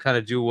Xbox to kind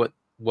of do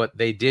what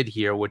they did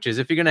here, which is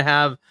if you're going to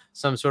have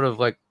some sort of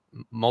like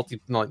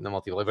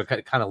multiplayer,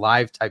 but kind of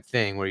live type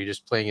thing where you're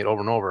just playing it over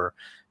and over,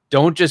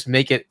 don't just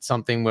make it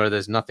something where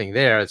there's nothing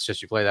there. It's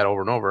just you play that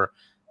over and over.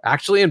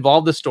 Actually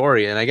involve the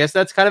story. And I guess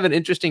that's kind of an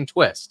interesting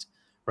twist,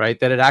 right?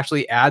 That it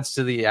actually adds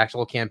to the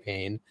actual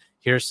campaign.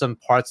 Here's some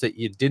parts that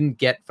you didn't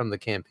get from the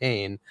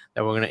campaign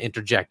that we're going to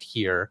interject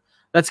here.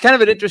 That's kind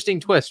of an interesting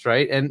twist,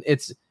 right? And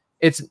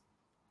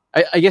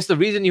I guess the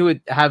reason you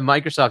would have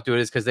Microsoft do it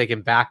is because they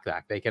can back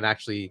that. They can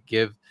actually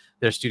give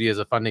their studios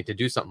the funding to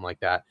do something like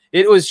that.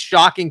 It was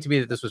shocking to me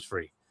that this was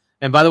free.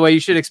 And by the way,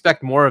 you should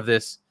expect more of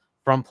this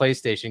from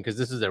PlayStation because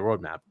this is their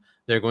roadmap.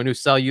 They're going to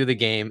sell you the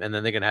game, and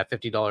then they're going to have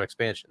 $50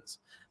 expansions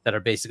that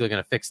are basically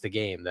going to fix the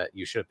game that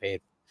you should have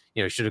paid.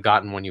 You should have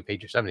gotten when you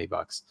paid your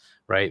 $70,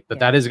 right? But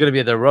that is going to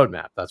be their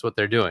roadmap. That's what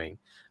they're doing,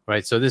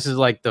 right? So this is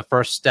like the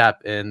first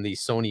step in the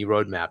Sony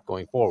roadmap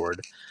going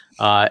forward.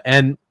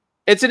 And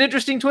it's an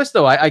interesting twist,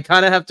 though. I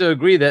kind of have to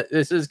agree that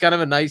this is kind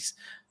of a nice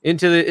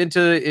into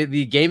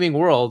the gaming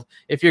world.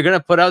 If you're going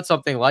to put out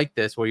something like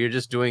this, where you're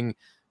just doing,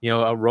 a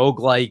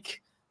roguelike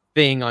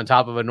thing on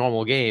top of a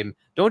normal game,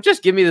 don't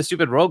just give me the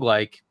stupid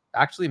roguelike.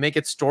 Actually make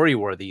it story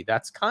worthy.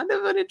 That's kind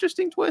of an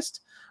interesting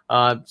twist.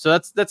 So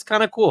that's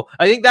kind of cool.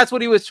 I think that's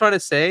what he was trying to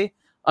say.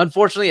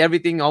 Unfortunately,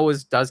 everything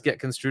always does get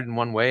construed in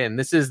one way, and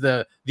this is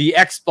the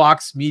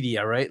Xbox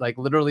media, right? Like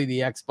literally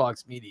the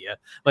Xbox media,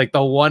 like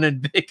the one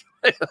and big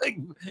like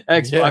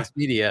Xbox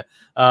media.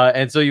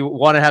 And so you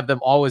want to have them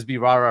always be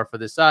rah-rah for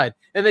this side,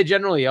 and they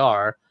generally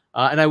are.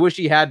 And I wish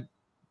he had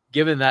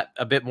given that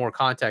a bit more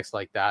context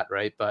like that,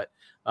 right? But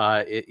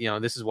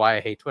this is why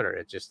I hate Twitter.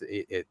 It just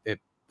it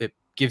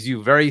gives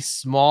you very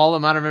small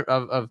amount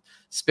of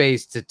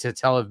space to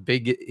tell a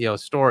big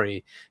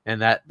story, and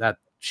that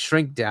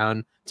shrink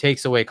down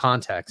takes away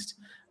context.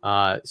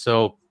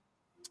 So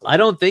I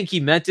don't think he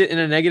meant it in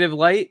a negative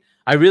light.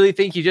 I really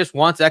think he just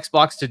wants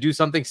Xbox to do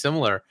something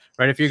similar,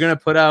 right? If you're going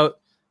to put out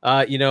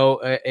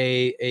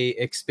a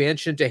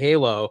expansion to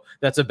Halo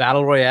that's a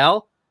battle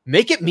royale,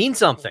 make it mean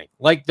something.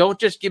 Like, don't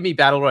just give me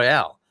battle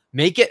royale.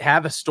 Make it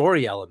have a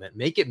story element.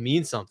 Make it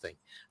mean something,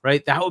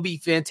 right? That would be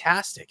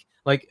fantastic.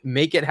 Like,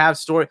 make it have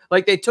story.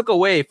 Like, they took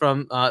away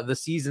from the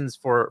seasons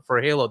for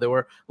Halo. There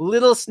were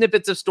little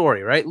snippets of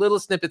story, right? Little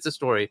snippets of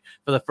story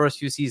for the first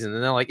few seasons.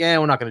 And they're like,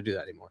 we're not going to do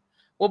that anymore.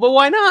 Well, but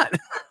why not?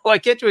 Why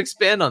can't you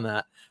expand on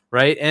that,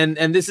 right? And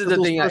this is the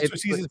thing. First 2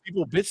 seasons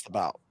people bitched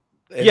about.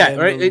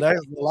 Right. The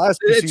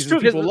last 2 it's seasons true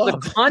because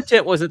the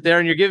content wasn't there,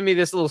 and you're giving me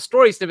this little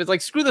story snippet. It's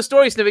like, screw the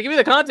story snippet. Give me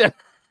the content.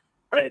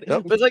 Right.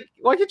 Yep. But it's like,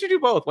 why can't you do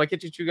both? Why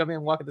can't you chew gum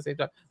and walk at the same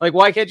time? Like,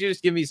 why can't you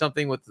just give me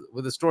something with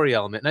a story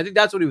element? And I think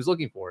that's what he was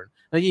looking for.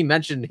 I think he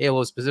mentioned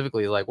Halo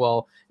specifically. Like,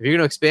 well, if you're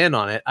going to expand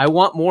on it, I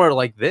want more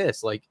like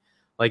this. Like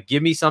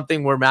give me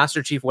something where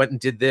Master Chief went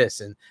and did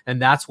this,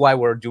 and that's why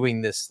we're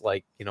doing this.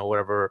 Like,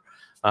 whatever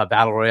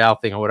battle royale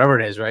thing or whatever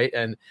it is, right?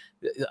 And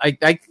I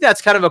think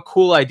that's kind of a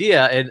cool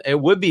idea, and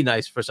it would be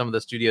nice for some of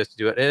the studios to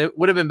do it. And it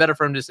would have been better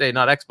for him to say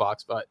not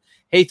Xbox, but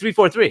hey,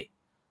 343.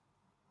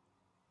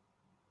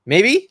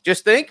 Maybe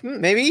just think,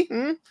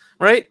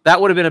 right?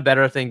 That would have been a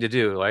better thing to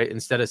do, right?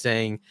 Instead of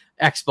saying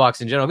Xbox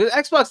in general, because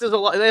Xbox does a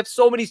lot. They have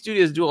so many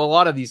studios do a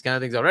lot of these kind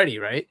of things already,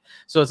 right?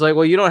 So it's like,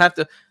 well, you don't have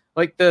to,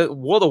 like the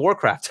World of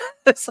Warcraft.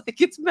 It's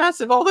like it's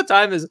massive all the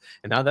time. And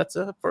now that's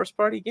a first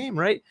party game,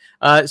 right?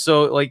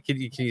 So like, can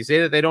you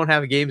say that they don't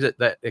have games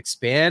that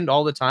expand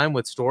all the time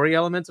with story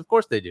elements? Of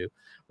course they do,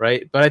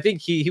 right? But I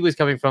think he was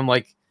coming from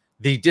like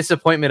the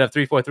disappointment of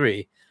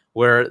 343.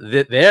 Where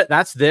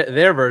that's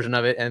their version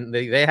of it, and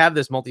they have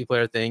this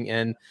multiplayer thing,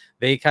 and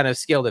they kind of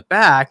scaled it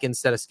back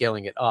instead of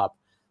scaling it up,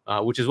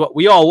 which is what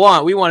we all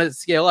want. We want it to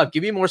scale up.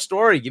 Give me more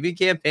story. Give me a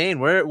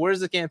campaign. Where's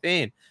the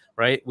campaign?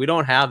 Right? We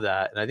don't have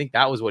that, and I think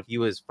that was what he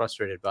was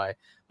frustrated by.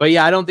 But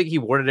yeah, I don't think he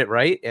worded it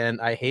right,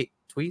 and I hate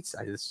tweets.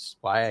 This is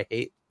why I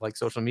hate like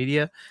social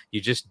media.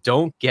 You just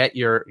don't get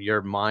your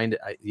mind,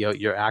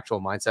 your actual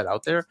mindset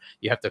out there.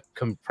 You have to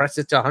compress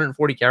it to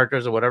 140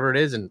 characters or whatever it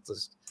is, and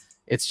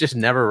it's just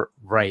never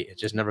right. It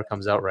just never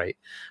comes out right.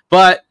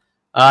 But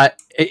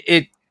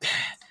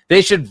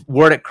they should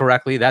word it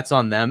correctly. That's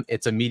on them.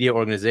 It's a media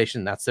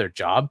organization. That's their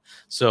job.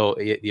 So,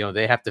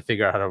 they have to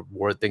figure out how to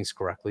word things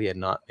correctly and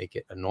not make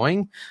it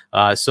annoying.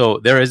 So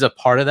there is a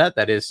part of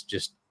that is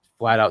just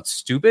flat out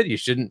stupid. You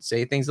shouldn't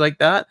say things like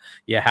that.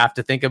 You have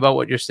to think about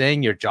what you're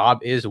saying. Your job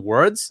is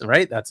words,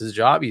 right? That's his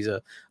job. He's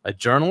a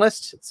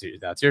journalist.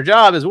 That's your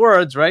job is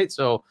words, right?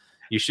 So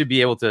you should be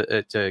able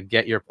to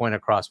get your point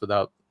across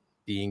without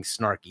being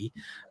snarky.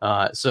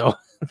 So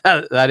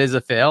that is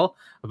a fail.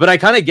 But I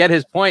kind of get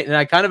his point, and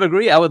I kind of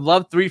agree. I would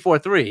love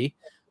 343.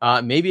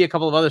 Maybe a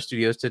couple of other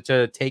studios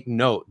to take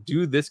note,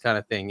 do this kind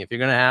of thing. If you're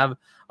going to have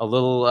a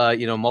little,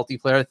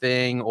 multiplayer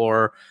thing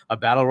or a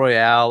battle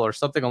royale or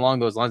something along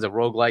those lines of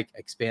roguelike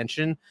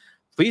expansion,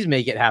 please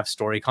make it have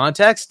story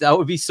context. That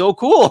would be so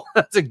cool.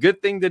 That's a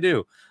good thing to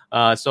do.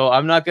 So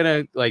I'm not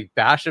going to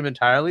bash him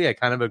entirely. I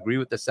kind of agree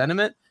with the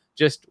sentiment.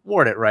 Just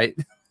word it right.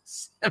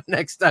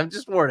 Next time,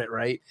 just word it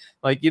right.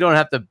 You don't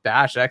have to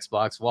bash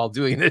Xbox while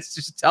doing this.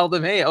 Just tell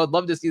them, hey, I would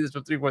love to see this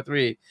from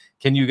 343.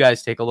 Can you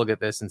guys take a look at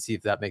this and see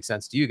if that makes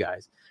sense to you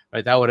guys?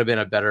 Right? That would have been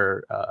a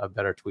better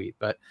tweet.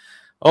 But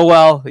oh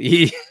well,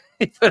 he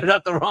put it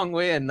up the wrong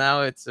way, and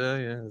now it's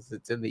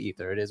in the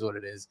ether. It is what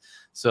it is.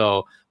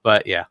 So,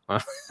 but yeah,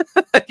 I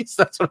guess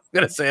that's what I'm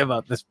gonna say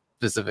about this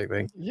specific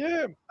thing.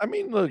 Yeah, I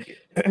mean, look,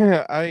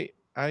 I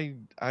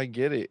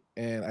get it,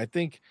 and I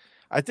think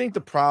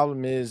the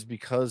problem is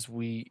because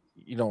we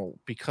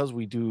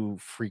do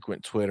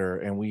frequent Twitter,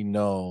 and we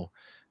know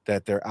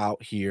that they're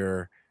out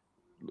here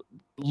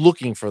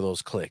looking for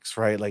those clicks,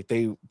 right?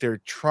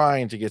 They're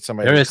trying to get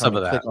somebody There to is come some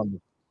and of click that.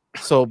 on.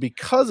 So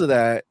because of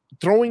that,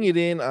 throwing it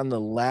in on the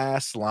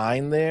last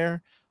line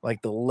there,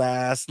 the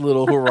last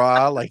little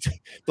hurrah,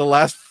 the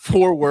last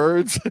 4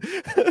 words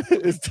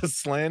is to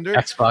slander.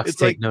 Xbox It's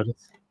take notice.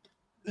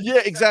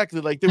 yeah,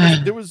 exactly.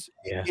 There was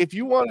Yeah. If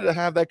you wanted to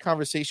have that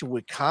conversation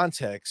with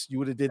context, you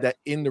would have did that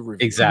in the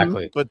review.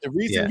 Exactly. But the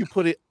reason Yeah. you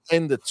put it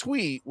in the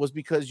tweet was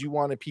because you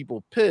wanted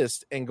people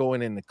pissed and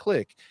going in to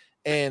click.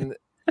 And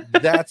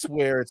that's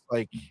where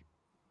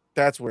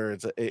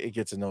it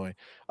gets annoying.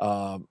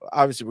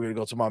 Obviously, we're gonna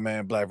go to my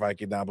man Black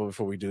Viking now, but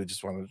before we do,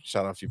 just want to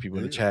shout out a few people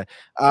in the chat.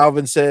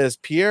 Alvin says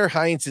Pierre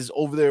Heinz is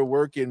over there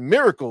working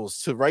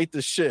miracles to right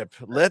the ship.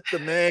 Let the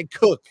man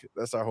cook.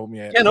 That's our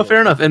homie. Yeah, no,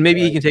 fair enough. And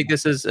maybe he can take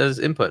this as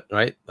input,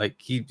 right?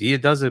 He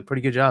does a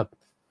pretty good job.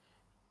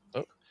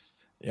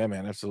 Yeah,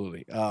 man,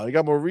 absolutely. We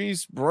got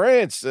Maurice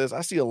Branch says,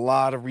 I see a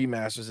lot of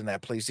remasters in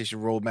that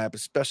PlayStation roadmap,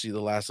 especially The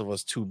Last of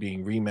Us 2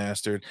 being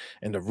remastered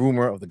and the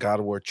rumor of the God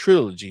of War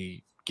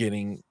trilogy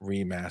getting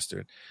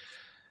remastered.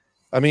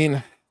 I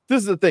mean, this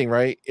is the thing,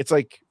 right? It's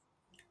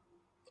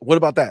what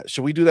about that?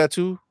 Should we do that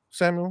too,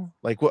 Samuel?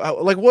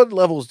 What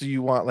levels do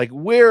you want?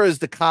 Where is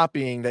the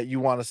copying that you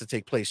want us to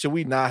take place? Should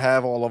we not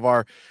have all of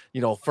our,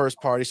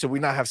 first party? Should we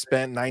not have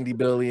spent $90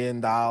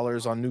 billion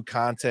on new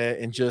content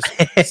and just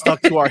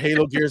stuck to our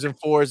Halo, Gears, and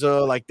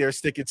Forza? They're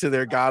sticking to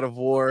their God of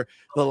War,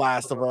 The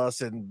Last of Us,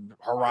 and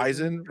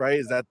Horizon, right?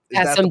 Is that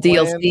some the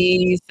plan?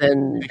 DLCs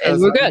and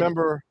we're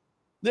good.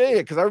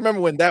 Because I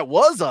remember when that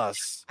was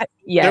us.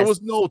 Yes. There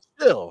was no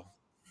chill.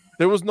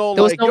 There was no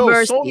There was no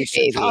mercy, Sony should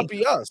baby.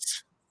 copy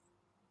us.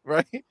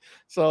 Right?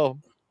 So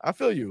I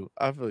feel you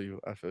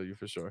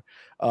for sure.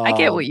 I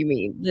get what you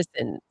mean.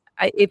 Listen,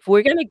 if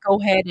we're gonna go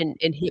ahead and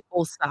hit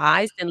both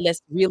sides, then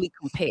let's really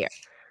compare.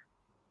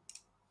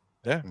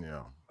 Yeah,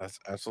 that's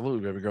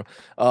absolutely, baby girl.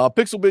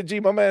 Pixelbit G,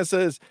 my man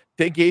says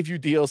they gave you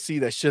DLC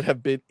that should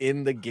have been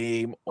in the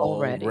game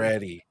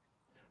already.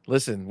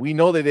 Listen, we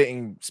know they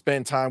didn't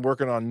spend time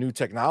working on new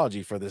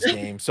technology for this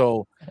game,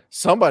 so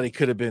somebody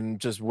could have been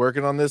just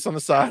working on this on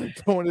the side and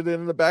throwing it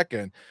in the back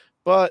end.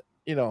 But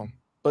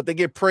but they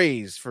get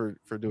praise for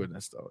doing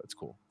this, though. It's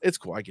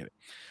cool. I get it.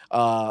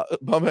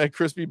 My man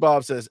Crispy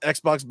Bob says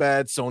Xbox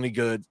bad, Sony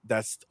good.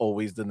 That's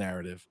always the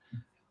narrative.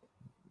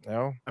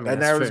 That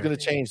narrative's going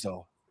to change,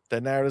 though.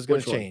 That narrative's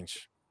going to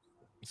change.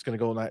 It's going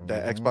to go that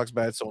Xbox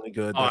bad, Sony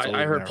good.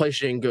 I heard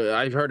PlayStation good.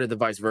 I've heard it the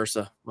vice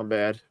versa. My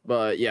bad.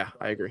 But yeah,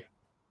 I agree.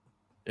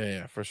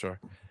 Yeah, for sure.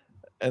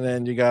 And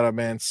then you got a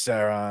man,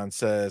 Saron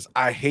says,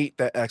 I hate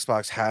that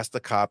Xbox has to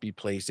copy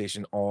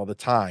PlayStation all the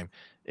time.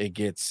 It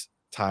gets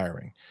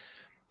tiring.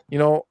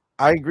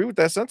 I agree with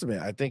that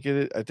sentiment. I think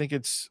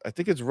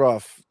it's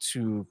rough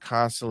to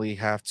constantly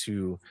have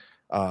to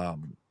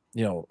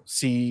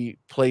see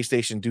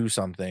PlayStation do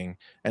something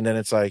and then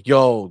it's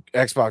yo,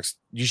 Xbox,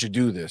 you should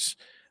do this.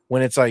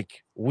 When it's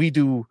we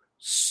do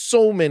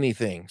so many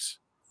things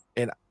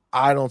and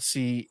I don't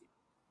see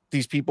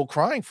these people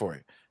crying for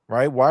it,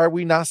 right? Why are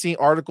we not seeing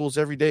articles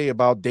every day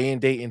about day and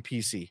date in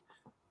PC?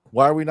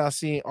 Why are we not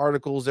seeing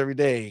articles every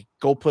day?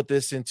 Go put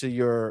this into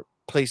your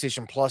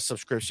PlayStation Plus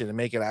subscription and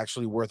make it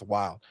actually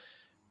worthwhile.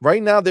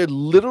 Right now, they're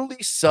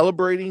literally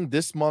celebrating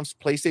this month's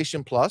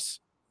PlayStation Plus.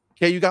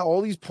 Okay, you got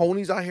all these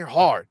ponies out here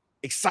hard,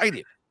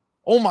 excited.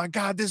 Oh my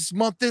God, this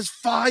month is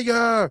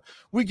fire.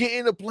 We get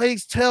into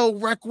Plague Tale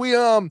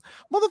Requiem.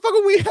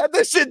 Motherfucker, we had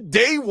that shit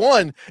day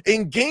one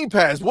in Game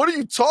Pass. What are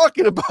you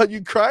talking about?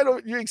 You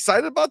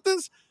excited about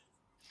this?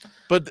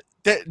 But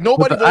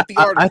nobody wrote the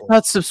article. I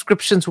thought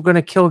subscriptions were going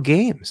to kill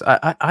games.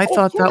 I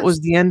thought that was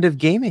the end of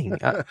gaming.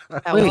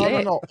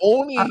 No.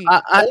 Only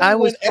I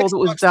was when told it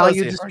was Xbox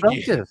value does it.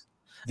 destructive.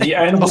 The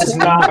end is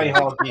nigh,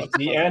 Hoggy.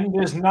 The end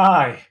is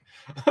nigh.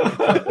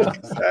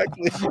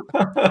 Exactly.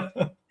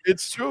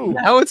 It's true.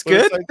 Now it's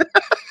good.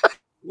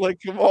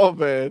 It's come on,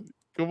 man.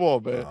 Oh,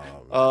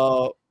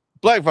 man.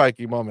 Black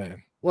Viking, my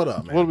man. What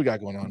up, man? What do we got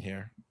going on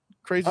here?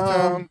 Crazy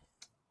Town.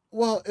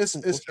 Well, it's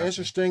We'll it's chat.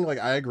 interesting. Like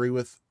I agree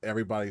with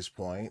everybody's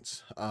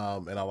points,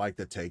 and I like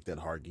the take that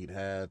Hargeet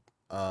had.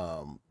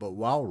 But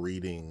while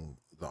reading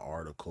the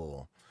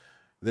article,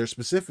 they're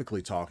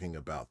specifically talking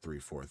about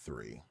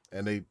 343,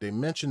 and they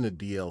mention the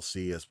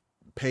DLC as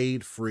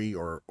paid, free,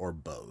 or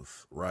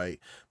both, right?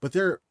 But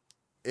they're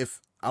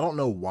if I don't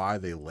know why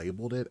they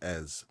labeled it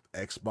as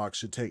Xbox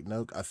should take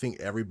note. I think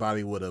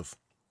everybody would have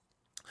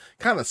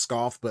kind of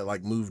scoffed, but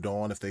like moved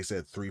on if they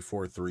said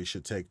 343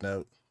 should take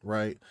note,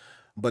 right?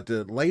 But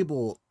the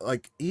label,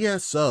 like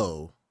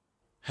ESO,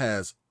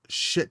 has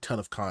shit ton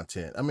of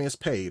content. I mean, it's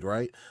paid,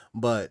 right?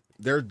 But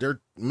they're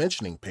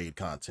mentioning paid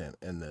content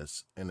in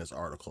this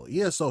article.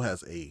 ESO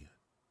has a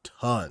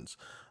tons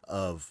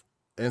of,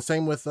 and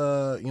same with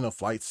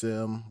Flight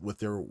Sim with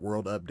their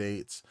world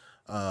updates,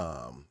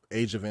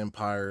 Age of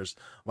Empires,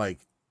 like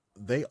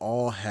they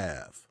all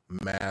have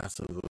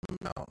massive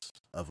amounts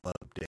of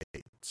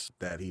updates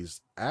that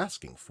he's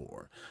asking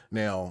for.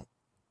 Now,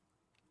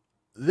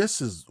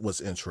 this is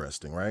what's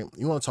interesting, right?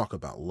 You want to talk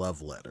about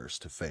love letters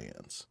to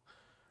fans.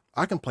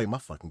 I can play my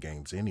fucking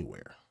games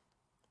anywhere.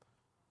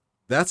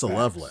 That's a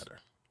love Facts. letter.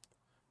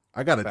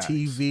 I got a Facts.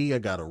 TV, I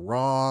got a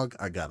ROG,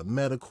 I got a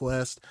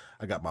MetaQuest,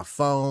 I got my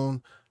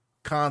phone,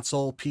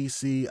 console,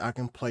 PC. I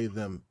can play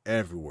them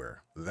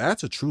everywhere.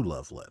 That's a true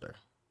love letter.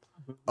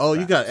 Oh,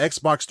 you got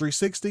Xbox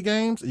 360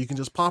 games? You can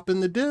just pop in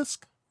the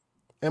disc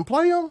and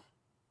play them?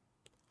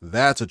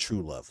 That's a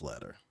true love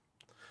letter.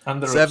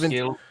 And they're Seven-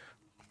 upscale.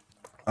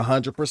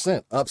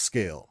 100%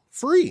 upscale.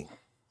 Free.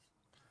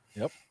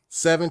 Yep.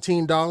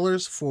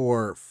 $17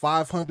 for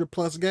 500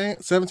 plus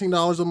games.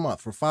 $17 a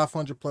month for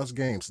 500 plus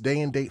games. Day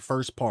and date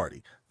first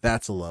party.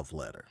 That's a love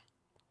letter.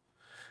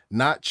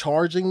 Not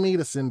charging me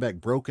to send back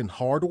broken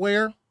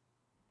hardware.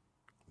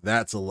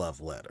 That's a love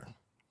letter.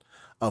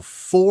 A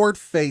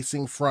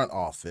forward-facing front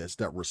office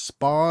that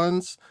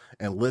responds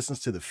and listens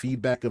to the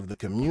feedback of the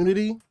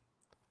community.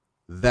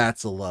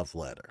 That's a love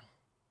letter.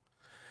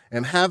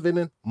 And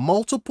having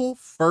multiple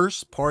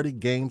first-party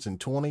games in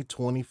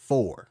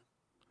 2024.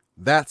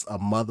 That's a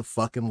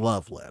motherfucking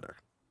love letter.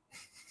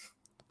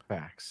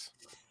 Facts.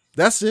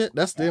 That's it.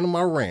 That's the end of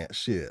my rant.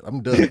 Shit,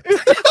 I'm done.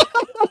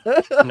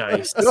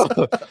 Nice.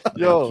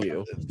 Yo, Thank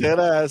you. dead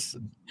ass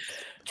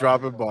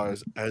dropping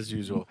bars as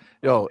usual.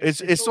 Yo,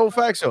 it's so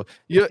facts.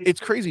 Yo, it's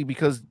crazy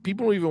because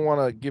people don't even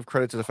want to give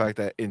credit to the fact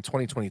that in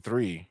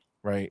 2023,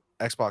 right,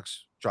 Xbox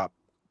dropped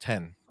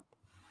 10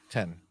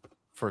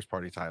 first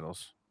party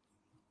titles.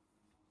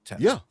 10.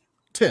 Yeah,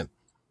 10.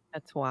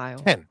 That's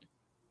wild. 10.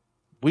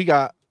 We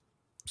got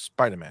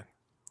Spider-Man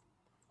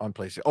on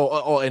PlayStation.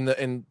 Oh,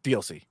 and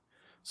DLC.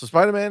 So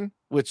Spider-Man,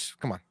 which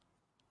come on,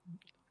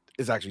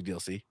 is actually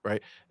DLC,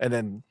 right? And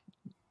then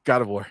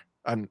God of War.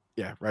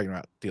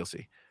 Ragnarok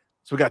DLC.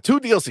 So we got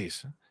 2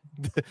 DLCs.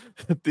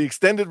 The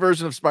extended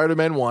version of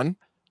Spider-Man 1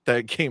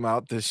 that came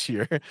out this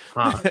year.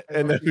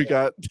 And then we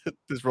got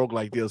this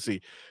roguelike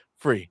DLC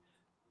free.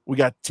 We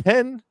got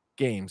 10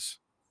 games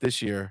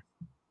this year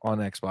on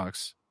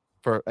Xbox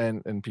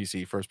and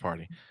PC first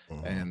party.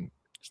 Mhm. And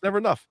it's never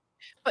enough.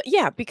 But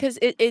yeah, because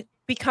it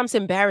becomes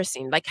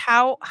embarrassing. Like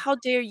how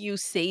dare you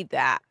say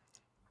that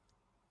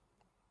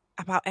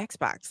about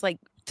Xbox? Like,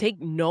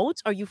 take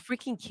notes? Are you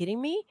freaking kidding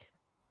me?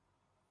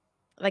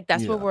 Like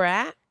that's where Yeah. we're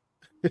at?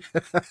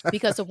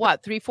 Because of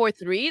what?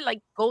 343?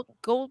 Like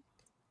go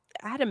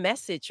add a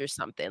message or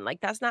something.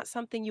 Like that's not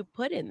something you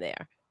put in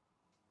there.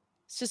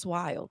 It's just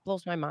wild.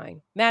 Blows my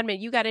mind. Madman,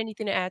 you got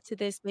anything to add to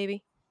this,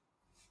 baby?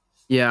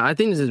 Yeah, I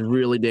think this is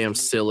really damn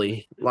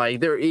silly. Like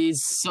there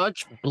is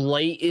such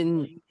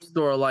blatant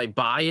sort of like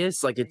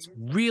bias. Like it's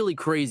really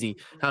crazy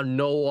how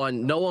no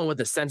one with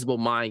a sensible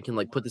mind can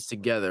like put this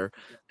together.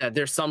 That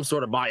there's some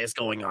sort of bias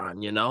going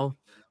on, you know?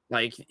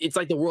 Like it's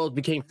like the world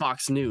became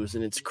Fox News,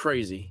 and it's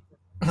crazy,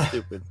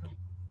 stupid.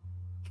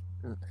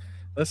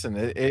 Listen,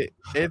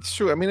 it's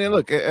true. I mean, and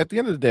look, at the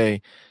end of the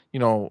day,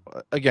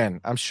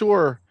 again, I'm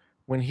sure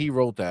when he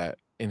wrote that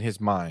in his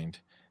mind,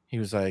 he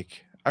was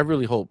like, I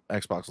really hope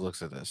Xbox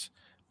looks at this.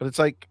 But it's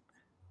like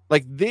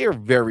they're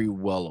very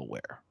well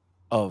aware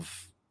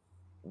of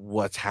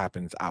what's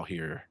happened out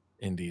here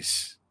in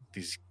these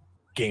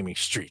gaming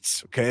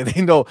streets. Okay,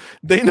 they know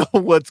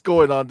what's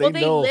going on. They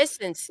know.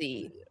 Listen,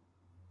 see,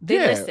 they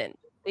Yeah, listen.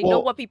 They know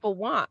well- what people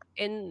want.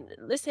 And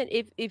listen,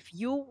 if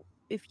you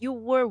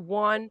were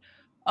one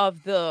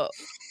of the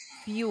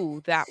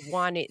few that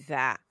wanted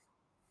that,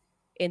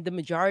 and the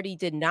majority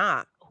did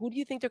not, who do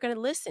you think they're going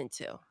to listen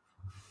to?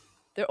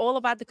 They're all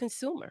about the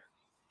consumer.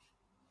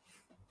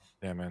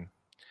 Yeah, man.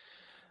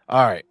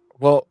 All right.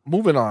 Well,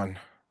 moving on.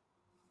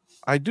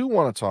 I do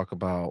want to talk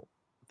about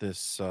this.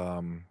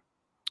 So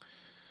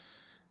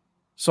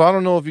I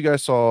don't know if you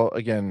guys saw,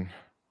 again,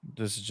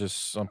 this is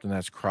just something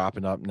that's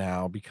cropping up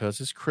now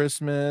because it's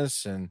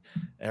Christmas and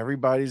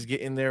everybody's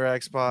getting their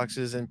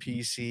Xboxes and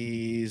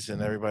PCs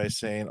and everybody's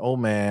saying, oh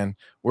man,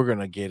 we're going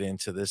to get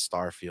into this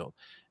Starfield.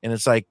 And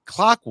it's like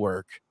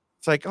clockwork.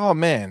 It's like, oh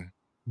man,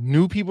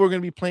 new people are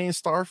going to be playing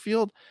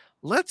Starfield.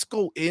 Let's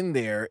go in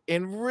there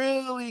and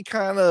really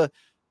kind of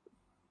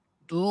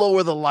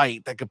lower the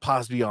light that could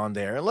possibly be on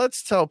there. And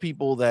let's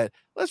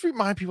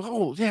remind people,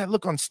 oh yeah,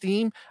 look on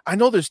Steam. I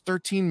know there's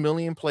 13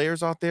 million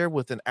players out there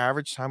with an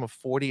average time of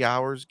 40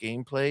 hours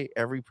gameplay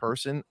every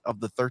person of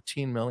the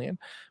 13 million.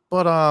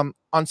 But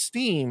on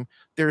Steam,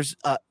 there's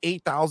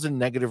 8,000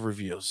 negative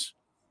reviews.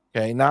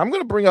 Okay, now I'm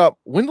going to bring up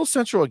Windows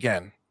Central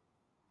again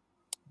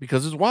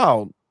because it's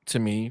wild to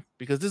me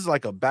because this is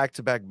like a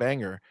back-to-back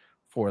banger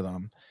for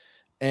them.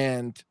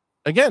 And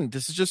again,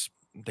 this is just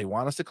they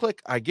want us to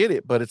click. I get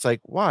it, but it's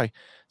like, why?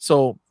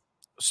 So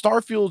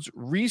Starfield's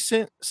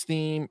recent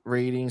Steam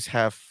ratings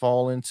have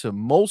fallen to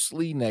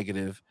mostly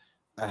negative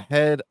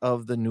ahead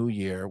of the new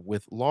year,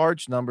 with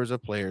large numbers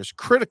of players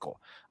critical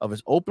of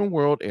its open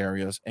world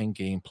areas and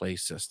gameplay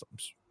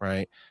systems,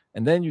 right?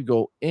 And then you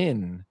go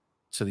in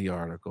to the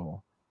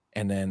article,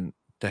 and then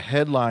the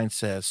headline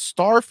says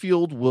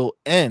Starfield will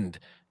end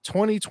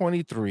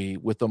 2023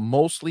 with a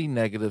mostly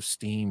negative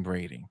Steam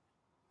rating,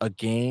 a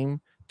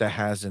game that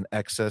has an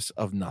excess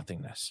of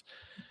nothingness.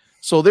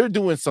 So they're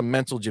doing some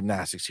mental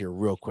gymnastics here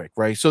real quick,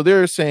 right? So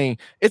they're saying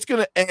it's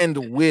going to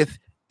end with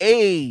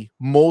a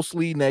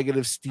mostly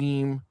negative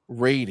Steam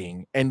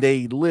rating, and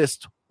they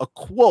list a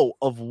quote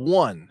of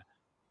 1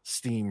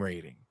 Steam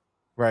rating,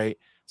 right?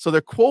 So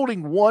they're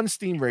quoting 1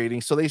 Steam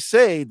rating. So they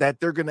say that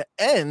they're going to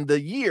end the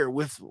year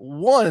with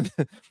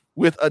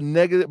with a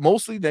negative,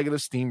 mostly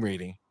negative Steam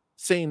rating,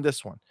 saying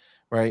this one,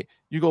 right?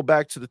 You go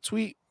back to the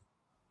tweet,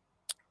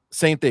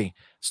 same thing.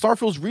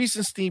 Starfield's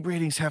recent Steam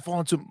ratings have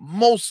fallen to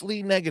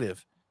mostly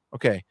negative.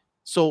 Okay,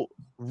 so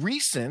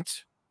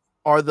recent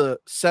are the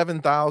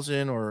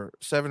 7,000 or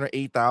 7 or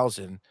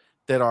 8,000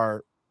 that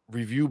are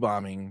review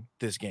bombing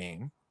this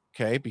game.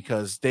 Okay,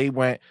 because they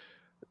went.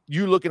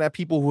 You looking at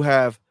people who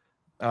have,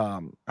 we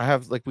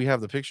have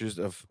the pictures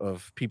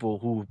of people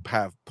who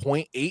have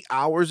 0.8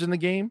 hours in the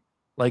game,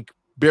 like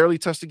barely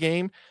touched the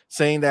game,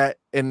 saying that,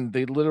 and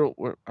they literally,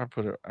 I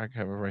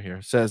have it right here.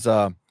 It says,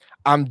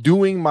 I'm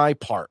doing my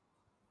part.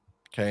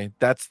 Okay,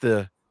 that's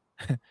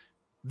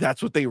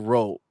what they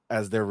wrote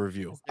as their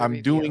review.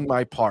 I'm doing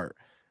my part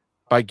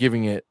by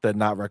giving it the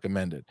not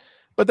recommended.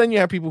 But then you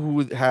have people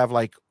who have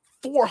like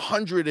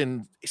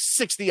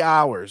 460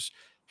 hours,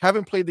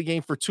 haven't played the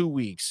game for 2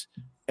 weeks,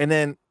 and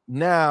then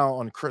now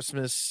on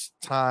Christmas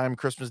time,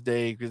 Christmas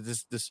Day,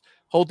 this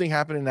whole thing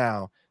happening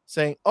now,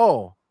 saying,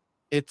 oh,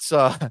 it's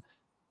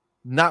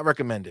not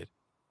recommended.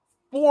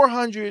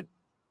 400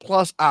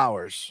 plus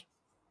hours,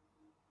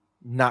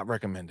 not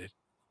recommended.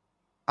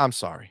 I'm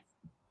sorry.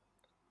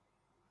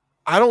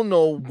 I don't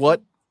know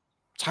what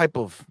type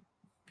of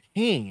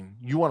pain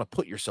you want to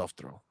put yourself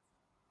through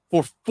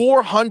for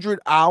 400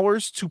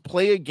 hours to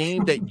play a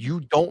game that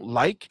you don't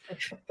like.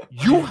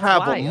 You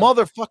have a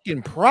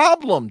motherfucking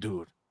problem,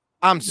 dude.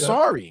 I'm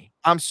sorry.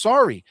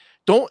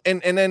 Don't.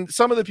 And then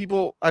some of the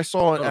people I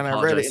saw and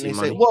I read it and they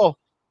say, well,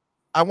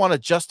 I want to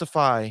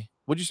justify.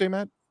 What'd you say,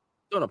 Matt?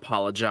 Don't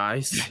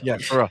apologize. Yeah,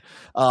 for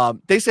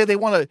real. They say they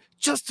want to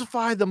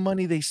justify the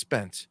money they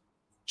spent.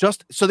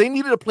 So they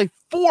needed to play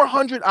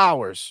 400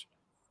 hours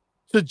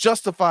to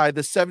justify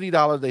the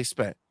 $70 they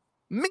spent.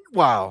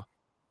 Meanwhile,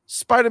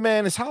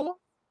 Spider-Man is how long?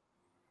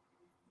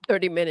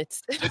 30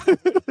 minutes.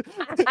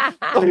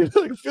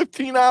 like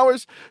 15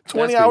 hours,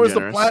 20 hours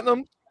of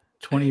platinum,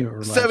 20 or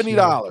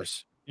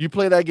 $70. You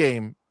play that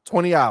game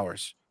 20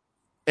 hours,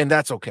 and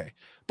that's okay.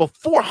 But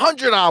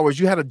 400 hours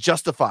you had to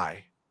justify.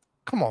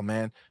 Come on,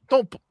 man.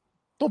 Don't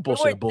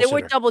bullshit. They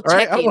were double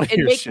checking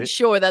and making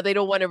sure that they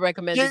don't want to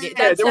recommend it.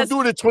 Yeah, they were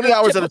doing it 20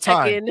 hours at a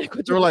time. They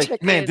were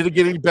like, man, did it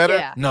get any better?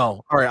 Yeah.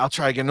 No. All right, I'll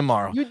try again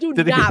tomorrow. You do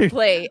not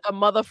play a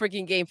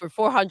motherfucking game for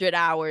 400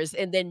 hours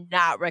and then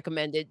not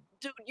recommend it.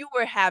 Dude, you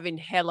were having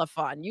hella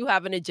fun. You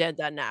have an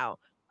agenda now.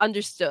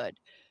 Understood.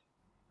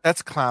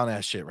 That's clown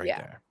ass shit right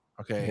there.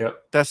 Okay.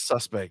 Yep. That's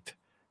suspect.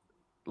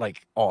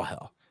 Like all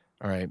hell.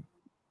 All right.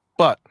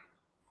 But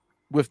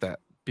with that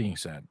being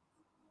said,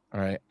 all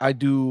right, I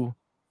do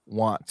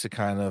want to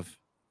kind of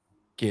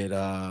get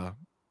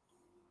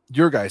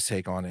your guys'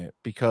 take on it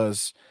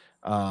because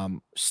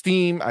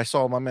Steam, I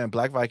saw my man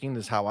Black Viking,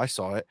 this is how I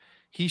saw it.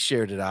 He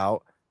shared it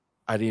out.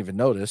 I didn't even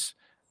notice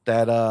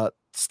that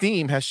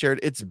Steam has shared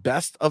its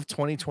best of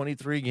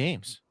 2023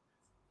 games.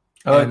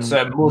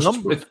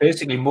 It's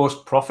basically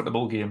most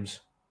profitable games.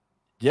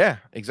 Yeah,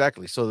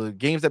 exactly. So the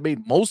games that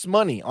made most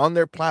money on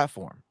their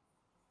platform.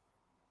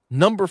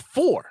 Number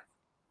 4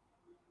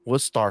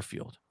 was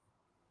Starfield.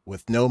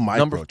 With no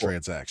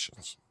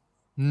microtransactions.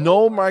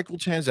 No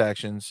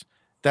microtransactions.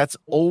 That's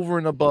over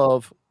and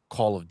above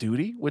Call of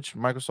Duty, which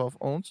Microsoft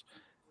owns,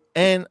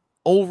 and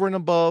over and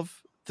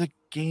above the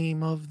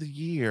game of the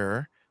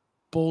year,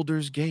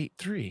 Baldur's Gate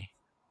 3.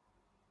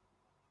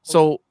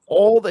 So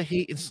all the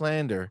hate and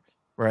slander,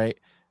 right?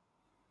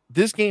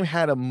 This game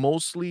had a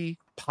mostly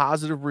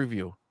positive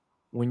review.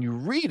 When you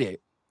read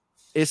it,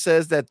 it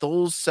says that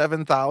those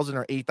 7,000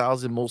 or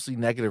 8,000 mostly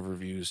negative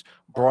reviews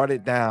brought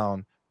it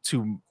down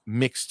to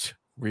mixed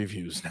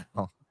reviews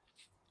now.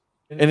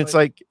 And it's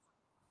like,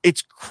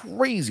 it's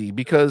crazy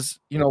because,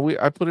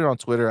 I put it on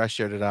Twitter. I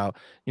shared it out,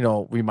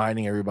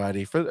 reminding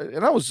everybody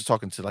and I was just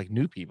talking to like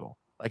new people.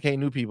 like, hey,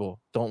 new people,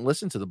 don't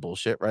listen to the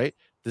bullshit, right?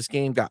 This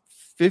game got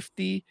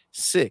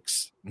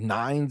 56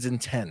 9s and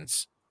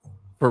 10s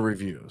for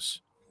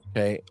reviews.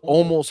 Okay,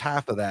 almost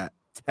half of that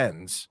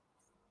 10s,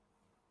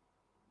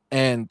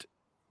 and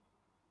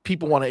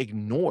people want to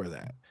ignore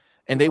that,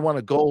 and they want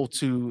to go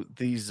to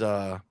these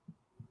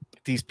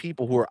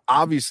people who are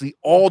obviously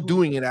all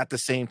doing it at the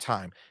same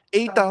time.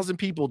 8,000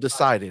 people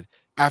decided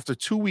after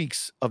 2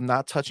 weeks of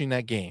not touching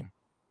that game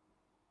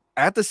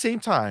at the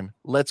same time,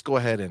 let's go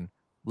ahead and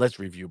let's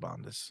review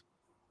bomb this.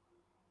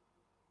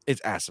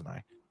 It's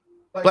asinine.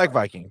 Black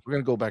Viking, we're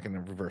gonna go back in the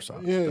reverse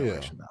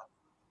direction now.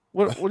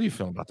 What are you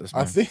feeling about this,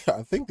 man?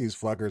 I think these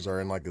fuckers are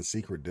in like a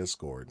secret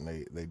Discord,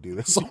 and they do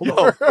this on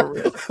for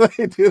real.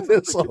 they do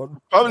this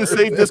on Probably the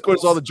same Discord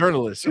as all the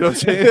journalists. You know what I'm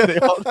saying? They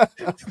all...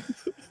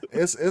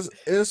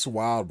 It's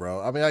wild,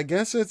 bro. I mean, I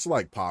guess it's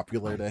like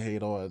popular to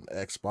hate on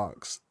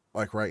Xbox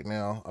like right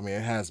now. I mean,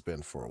 it has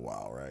been for a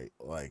while, right?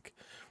 Like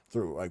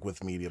through like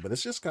with media, but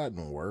it's just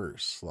gotten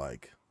worse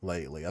like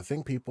lately. I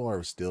think people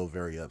are still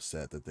very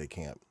upset that they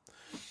can't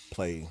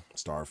play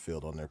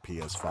Starfield on their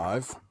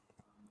PS5.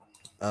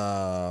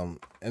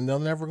 And they're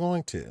never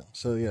going to.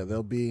 So yeah,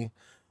 they'll be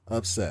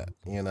upset,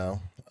 you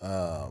know.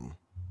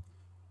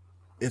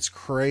 It's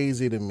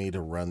crazy to me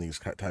to run these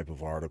type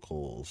of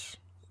articles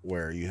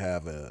where you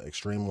have an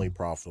extremely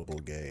profitable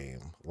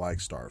game like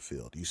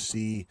Starfield. You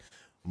see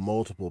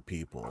multiple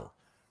people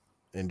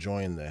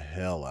enjoying the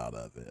hell out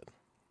of it,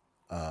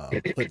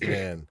 putting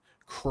in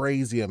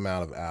crazy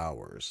amount of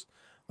hours.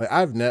 Like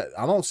I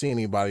don't see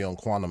anybody on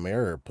Quantum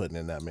Error putting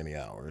in that many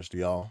hours. Do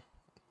y'all?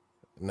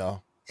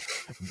 No.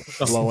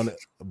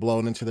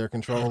 blowing into their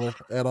controller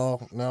at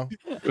all? No.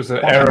 It was an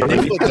error.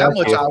 They put that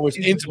much hours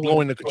into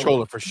blowing the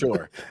controller for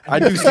sure. I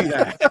do see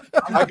that.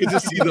 I could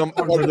just see them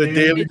on the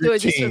daily do it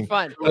just for routine.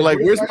 fun. They're like,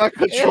 "Where's my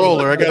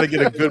controller? I got to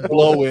get a good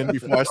blow in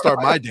before I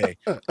start my day."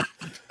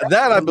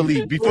 That I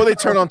believe before they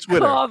turn on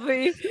Twitter.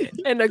 Coffee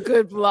and a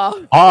good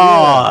blow.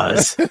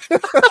 Pause.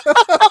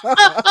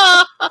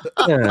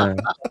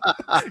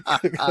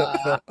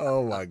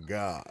 Oh my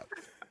god.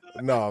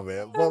 No,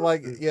 man. But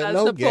like, yeah, That's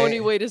no the pony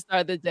game. way to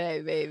start the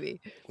day,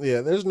 baby. Yeah,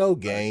 there's no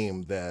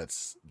game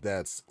that's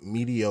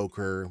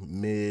mediocre,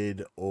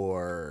 mid,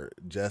 or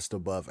just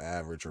above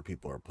average where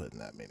people are putting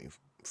that many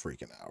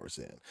freaking hours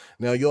in.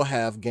 Now you'll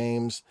have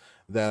games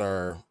that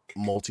are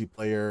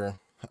multiplayer,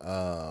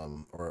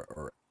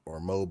 or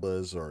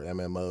MOBAs or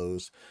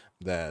MMOs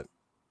that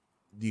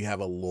you have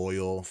a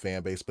loyal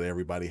fan base, but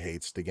everybody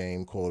hates the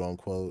game, quote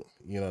unquote.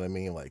 You know what I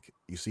mean? Like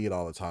you see it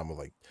all the time with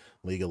like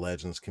League of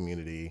Legends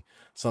community,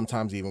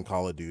 sometimes even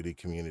Call of Duty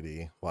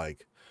community,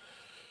 like,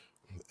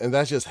 and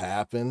that just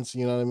happens,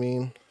 you know what I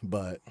mean?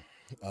 But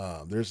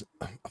there's,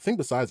 I think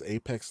besides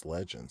Apex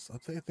Legends, I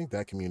think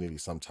that community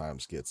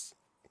sometimes gets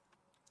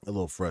a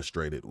little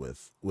frustrated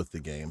with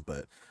the game.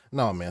 But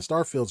no, man,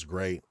 Starfield's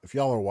great. If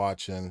y'all are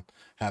watching,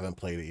 haven't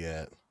played it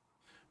yet,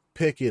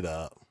 pick it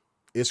up.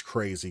 It's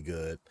crazy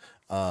good.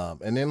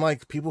 And then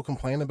like people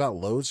complain about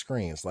load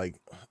screens. Like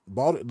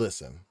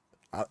listen,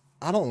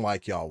 I don't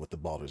like y'all with the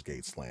Baldur's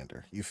Gate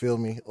slander. You feel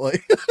me?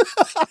 Like,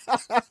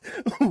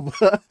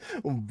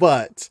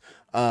 but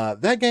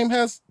that game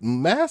has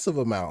massive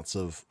amounts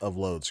of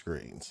load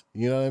screens.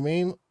 You know what I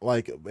mean?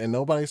 Like, and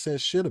nobody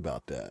says shit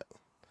about that.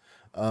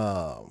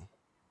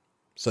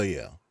 So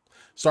yeah,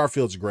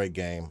 Starfield's a great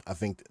game. I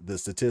think the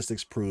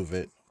statistics prove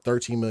it.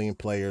 13 million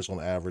players on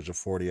average of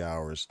 40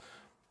 hours.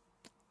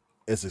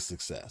 It's a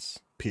success.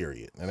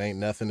 Period. And ain't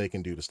nothing they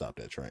can do to stop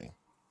that train.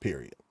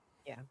 Period.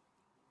 Yeah.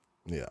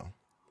 Yeah.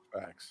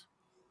 Facts.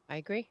 I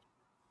agree.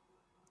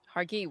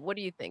 Hargy, what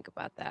do you think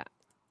about that?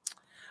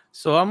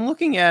 So I'm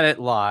looking at it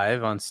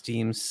live on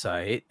Steam's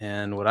site,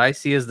 and what I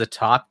see is the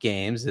top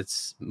games.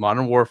 It's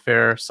Modern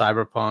Warfare,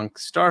 Cyberpunk,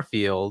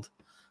 Starfield,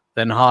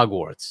 then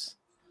Hogwarts.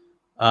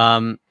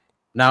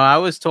 Now I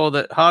was told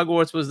that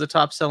Hogwarts was the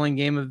top selling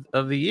game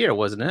of the year,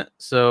 wasn't it?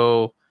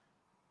 So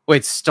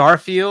wait,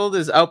 Starfield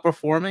is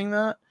outperforming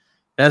that?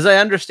 As I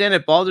understand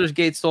it, Baldur's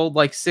Gate sold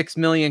like 6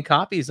 million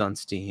copies on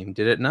Steam.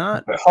 Did it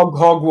not?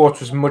 Hogwarts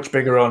was much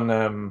bigger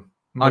on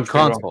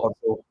console.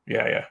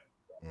 Yeah.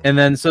 And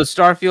then so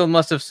Starfield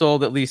must have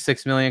sold at least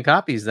 6 million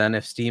copies then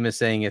if Steam is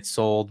saying it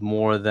sold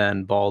more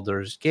than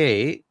Baldur's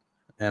Gate.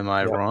 Am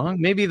I wrong?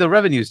 Maybe the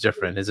revenue's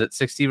different. Is it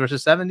 60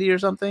 versus 70 or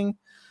something?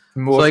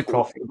 Most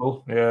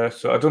profitable. Yeah.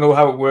 So I don't know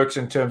how it works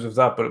in terms of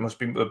that, but it must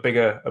be a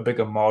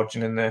bigger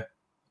margin in there.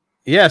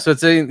 Yeah, so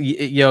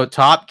it's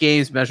top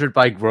games measured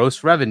by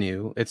gross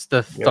revenue. It's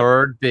the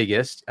third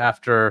biggest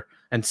after,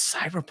 and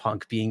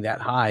Cyberpunk being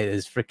that high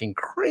is freaking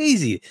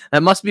crazy.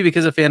 That must be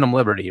because of Phantom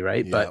Liberty,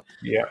 right?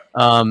 Yeah.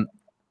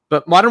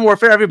 But Modern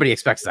Warfare, everybody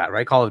expects that,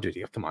 right? Call of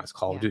Duty, come on, it's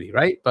Call of Duty,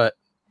 right? But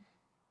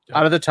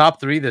out of the top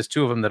three, there's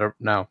two of them that are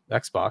now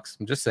Xbox.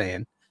 I'm just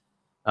saying.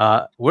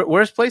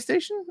 Where's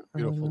PlayStation?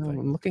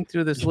 I'm looking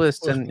through this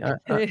list and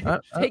take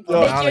your time.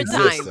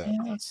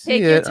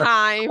 Take your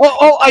time.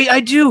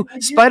 I do.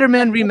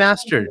 Spider-Man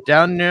Remastered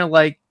down near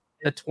like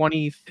the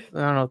 20, I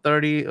don't know,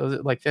 30, was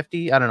it like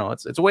 50? I don't know.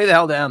 It's way the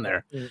hell down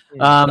there.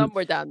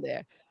 Somewhere down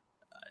there.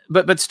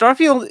 but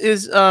Starfield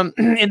is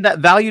in that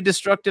value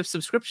destructive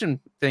subscription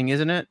thing,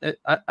 isn't it?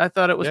 I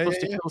thought it was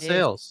supposed to kill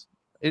sales.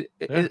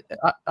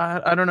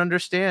 I don't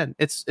understand.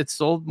 It's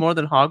sold more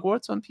than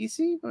Hogwarts on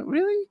PC.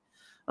 Really?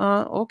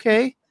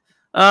 Okay.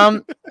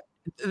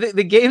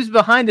 The games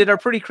behind it are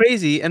pretty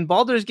crazy, and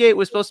Baldur's Gate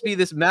was supposed to be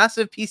this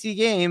massive PC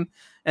game,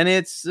 and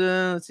it's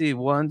let's see,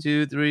 1,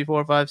 2, 3,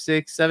 4, 5,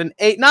 6, 7,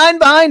 8, 9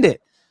 behind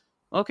it.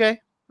 Okay,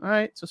 all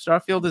right. So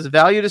Starfield is a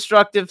value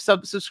destructive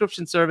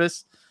subscription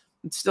service.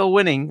 It's still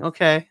winning.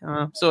 Okay,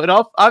 so it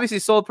obviously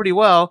sold pretty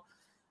well.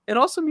 It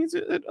also means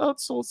it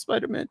outsold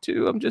Spider-Man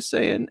 2. I'm just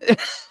saying.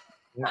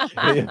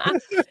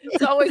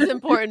 It's always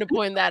important to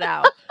point that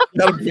out.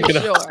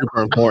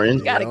 Super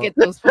important. Got to get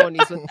those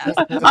ponies with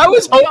that. I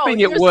was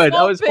hoping it would.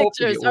 I was hoping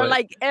pictures it would. are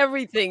like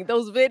everything.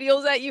 Those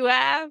videos that you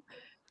have.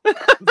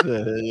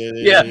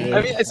 Yeah.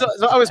 I mean, so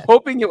I was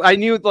hoping I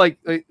knew like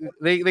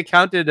they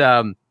counted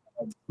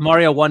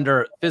Mario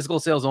Wonder physical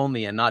sales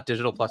only and not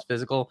digital plus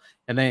physical,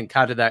 and then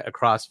counted that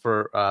across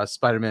for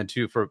Spider-Man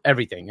 2 for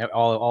everything,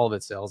 all of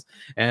its sales.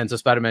 And so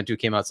Spider-Man 2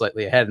 came out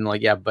slightly ahead, and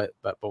like, yeah, but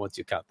once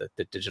you count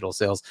the digital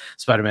sales,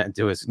 Spider-Man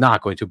 2 is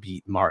not going to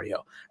beat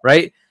Mario,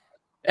 right?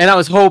 And I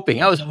was hoping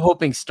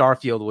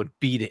Starfield would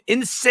beat it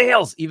in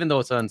sales, even though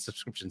it's on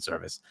subscription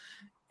service,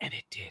 and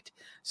it did.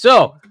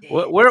 So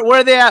where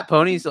are they at,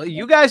 ponies?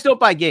 You guys don't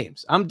buy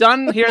games. I'm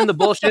done hearing the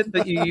bullshit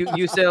that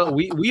you say.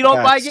 We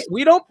don't buy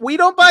we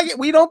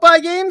don't buy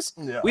games.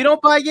 Yeah. We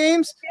don't buy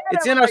games.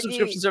 It's in our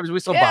subscription service. We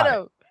still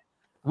buy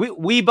it.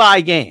 We buy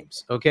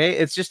games. Okay,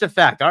 it's just a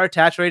fact. Our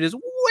attach rate is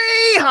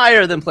way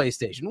higher than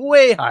PlayStation.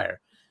 Way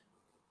higher.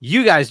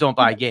 You guys don't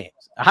buy games.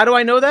 How do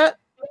I know that?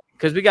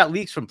 Because we got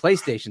leaks from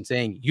PlayStation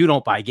saying you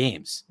don't buy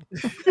games.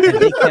 And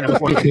they can't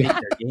afford to make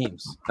their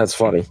games. That's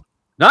funny.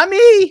 Not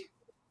me.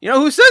 You know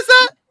who says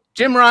that?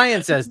 Jim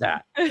Ryan says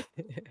that.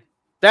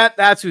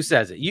 That's who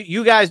says it.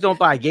 You guys don't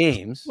buy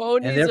games,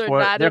 Ponies and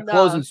therefore are they're not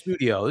closing enough.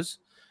 studios,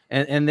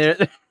 and they're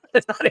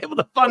not able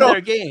to fund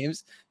their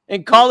games.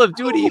 And Call of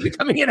Duty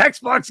becoming an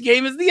Xbox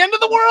game is the end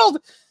of the world.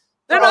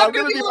 They're not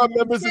going going to to need my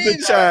members in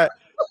the chat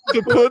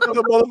to put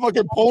the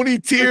motherfucking pony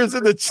tears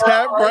in the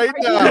chat right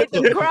now.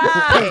 To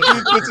cry.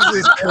 These bitches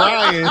is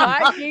crying.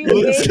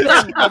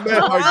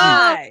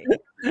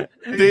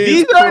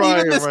 These aren't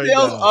even the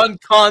sales on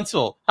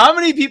console. How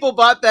many people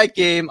bought that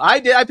game? I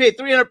did. I paid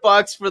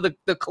 $300 for the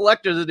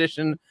collector's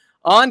edition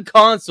on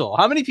console.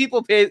 How many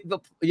people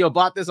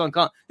bought this on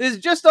console? This is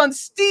just on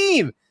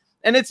Steam,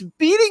 and it's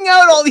beating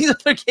out all these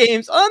other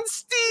games on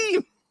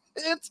Steam.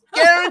 It's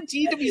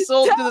guaranteed to be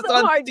sold because it's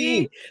on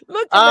Steam.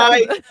 Look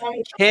I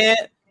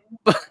can't.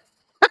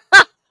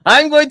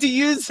 I'm going to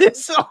use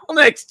this all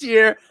next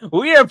year.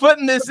 We are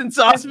putting this in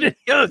Sauce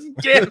Videos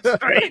damn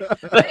straight.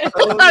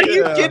 Are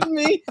you kidding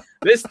me?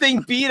 This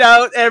thing beat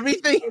out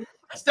everything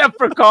except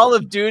for Call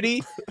of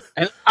Duty.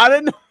 And I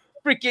don't know,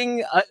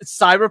 freaking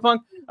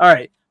Cyberpunk. All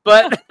right.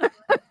 But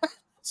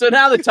so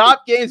now the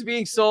top games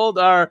being sold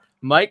are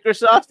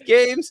Microsoft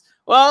games.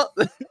 Well,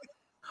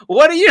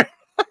 what are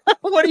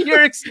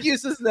your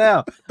excuses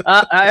now?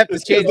 I have to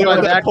change my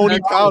back. Pony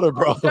powder,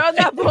 bro. Throw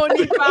that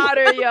pony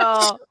powder,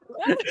 y'all.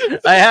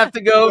 I have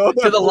to go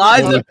to the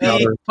lies of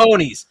the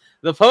ponies.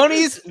 The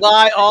ponies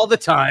lie all the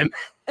time,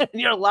 and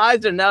your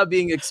lies are now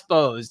being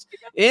exposed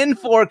in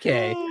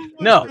 4K.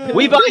 No,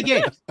 we buy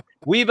games.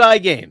 We buy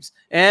games.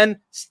 And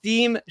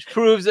Steam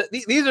proves that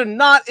these are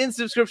not in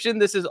subscription.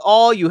 This is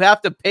all you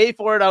have to pay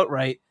for it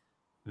outright.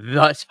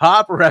 The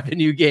top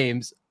revenue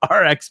games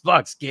are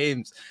Xbox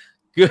games.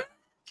 Good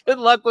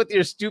luck with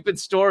your stupid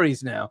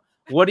stories now.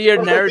 What are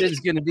your narratives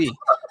going to be?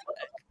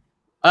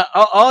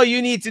 All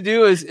you need to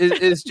do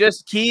is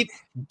just keep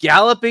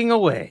galloping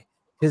away,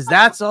 because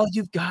that's all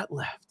you've got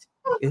left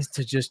is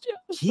to just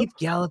keep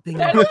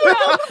galloping away.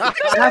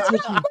 That's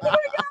what you've got.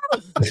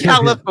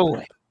 Gallop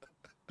away.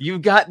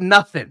 You've got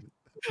nothing.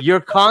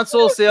 Your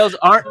console sales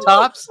aren't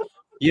tops.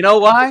 You know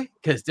why?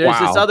 Because there's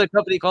this other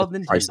company called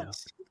Nintendo.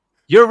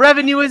 Your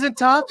revenue isn't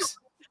tops,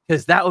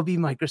 because that would be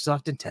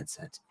Microsoft and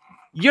Tencent.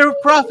 Your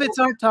profits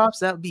aren't tops.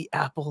 That would be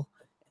Apple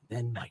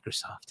and then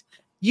Microsoft.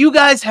 You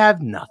guys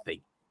have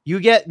nothing. You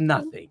get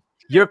nothing.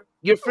 Your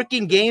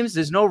freaking games,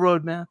 there's no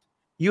roadmap.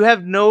 You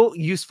have no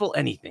useful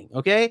anything,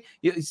 okay?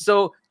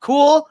 So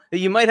cool that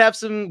you might have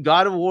some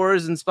God of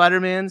Wars and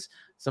Spider-Mans,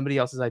 somebody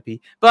else's IP,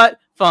 but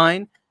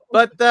fine.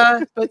 But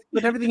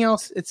everything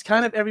else, it's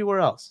kind of everywhere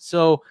else.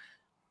 So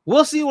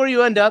we'll see where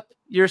you end up.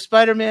 Your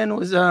Spider-Man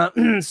was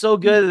so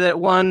good that it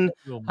won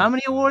how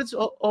many awards?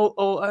 007,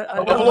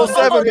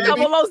 baby.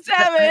 007.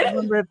 I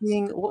remember it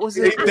being, what was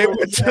it? They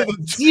went to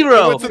the,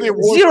 Zero. They went to the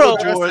awards Zero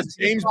dressed as awards.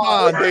 James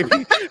Bond,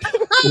 baby.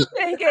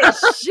 Ain't get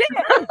shit.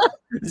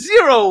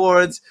 0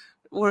 awards.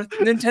 Where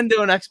Nintendo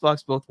and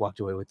Xbox both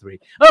walked away with 3.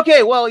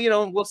 Okay, well,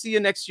 we'll see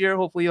you next year.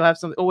 Hopefully you'll have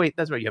something. Oh, wait,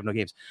 that's right. You have no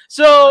games.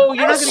 So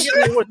you're not going to get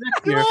any awards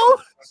next year.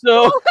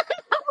 So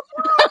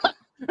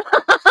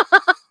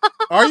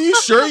Are you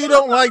sure you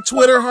don't like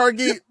Twitter,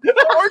 Hargeet?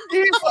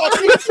 Hargeet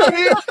fucking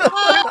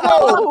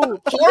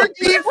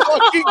Hargy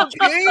fucking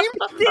game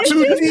to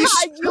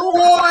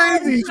destroy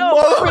these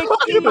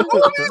motherfucking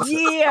ponies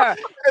year.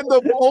 and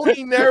the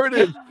pony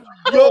narrative.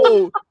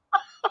 Yo,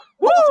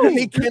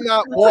 he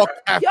cannot walk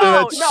after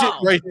that shit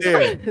right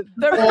there.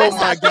 Oh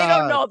my They don't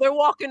God. know. They're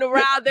walking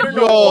around. They don't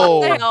know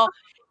what the hell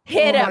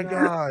hit Oh him. my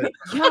God.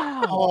 Yo,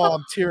 Oh,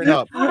 I'm tearing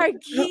up.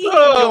 Hargy.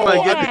 Oh my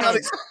I did goodness. not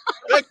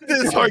expect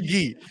this,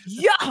 Hargy.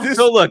 Yo.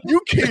 So look,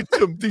 You came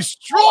to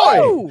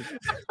destroy. Woo.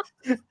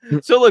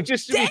 so look,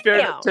 just to be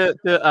fair Damn.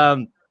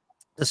 to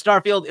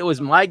Starfield, it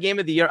was my game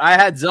of the year. I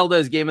had Zelda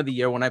as game of the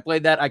year. When I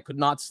played that, I could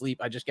not sleep.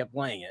 I just kept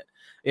playing it.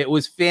 It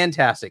was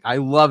fantastic. I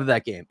loved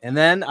that game. And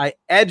then I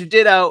edged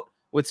it out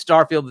with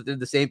Starfield that did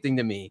the same thing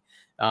to me.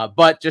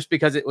 But just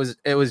because it was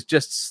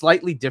just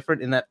slightly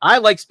different in that I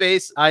like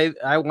space. I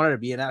wanted to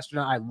be an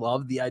astronaut. I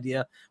love the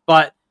idea,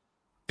 but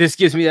this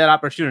gives me that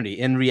opportunity.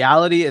 In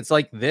reality, it's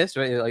like this,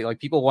 right? Like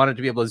people wanted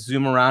to be able to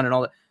zoom around and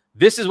all that.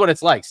 This is what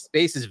it's like.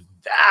 Space is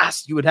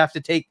vast. You would have to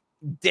take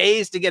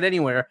days to get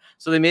anywhere.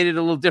 So they made it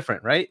a little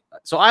different, right?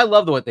 So I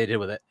love what they did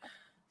with it.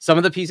 Some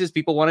of the pieces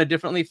people wanted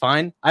differently.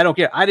 Fine. I don't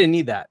care. I didn't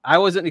need that. I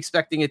wasn't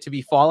expecting it to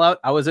be Fallout.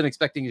 I wasn't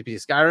expecting it to be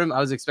Skyrim. I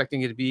was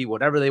expecting it to be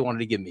whatever they wanted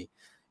to give me.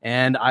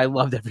 And I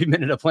loved every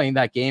minute of playing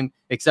that game,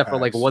 except for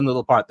like one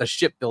little part, the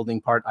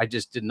shipbuilding part. I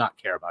just did not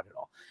care about it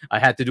all. I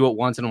had to do it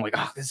once and I'm like,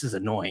 oh, this is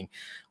annoying.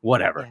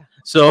 Whatever. Yeah.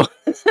 So,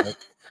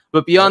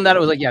 but beyond that, it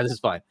was like, yeah, this is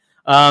fine.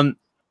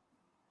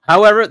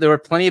 However, there were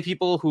plenty of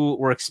people who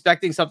were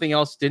expecting something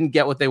else, didn't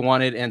get what they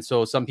wanted. And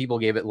so some people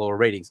gave it lower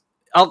ratings.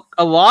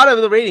 A lot of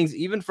the ratings,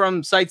 even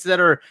from sites that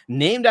are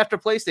named after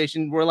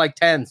PlayStation, were like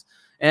 10s.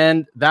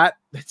 And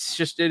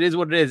it is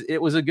what it is. It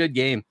was a good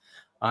game.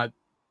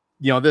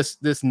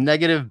 This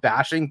negative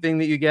bashing thing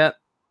that you get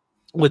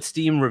with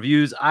Steam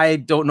reviews, I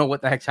don't know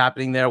what the heck's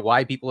happening there,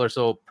 why people are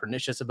so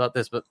pernicious about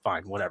this, but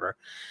fine, whatever.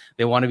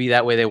 They want to be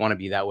that way. They want to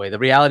be that way. The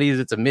reality is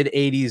it's a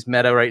mid-80s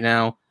meta right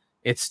now.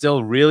 It's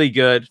still really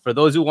good. For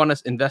those who want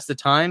to invest the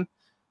time,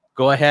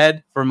 go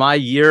ahead. For my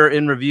year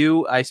in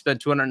review, I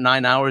spent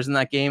 209 hours in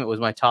that game. It was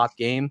my top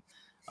game,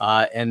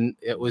 and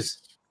it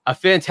was a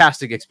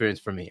fantastic experience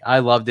for me. I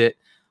loved it.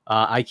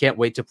 I can't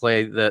wait to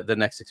play the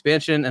next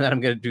expansion, and then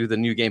I'm going to do the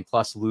New Game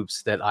Plus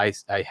loops that I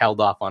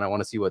held off on. I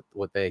want to see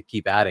what they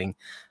keep adding.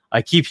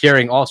 I keep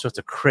hearing all sorts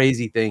of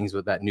crazy things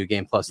with that New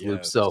Game Plus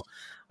loop. So,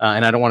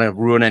 and I don't want to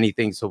ruin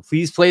anything. So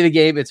please play the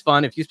game. It's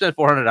fun. If you spend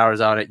 400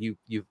 hours on it, you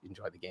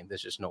enjoy the game.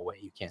 There's just no way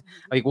you can't.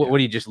 Like, what are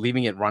you just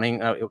leaving it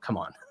running? Come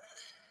on.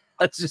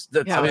 That's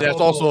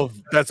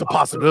a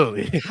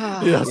possibility.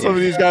 Some of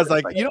these guys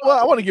like, you know what?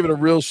 I want to give it a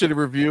real shitty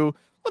review.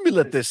 Let me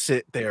let this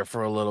sit there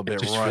for a little bit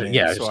running.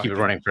 Just keep it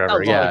running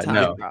forever.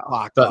 Time,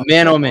 but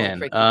man, oh man,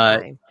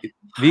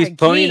 these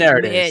pony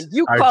narratives,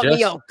 you caught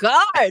me on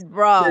guard,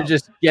 bro. They're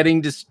just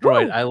getting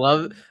destroyed. I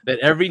love that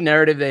every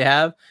narrative they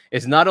have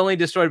is not only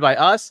destroyed by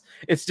us,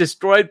 it's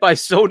destroyed by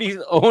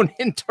Sony's own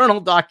internal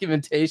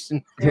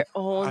documentation.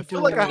 I feel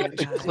like I have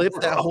to clip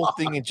that whole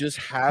thing and just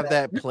have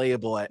that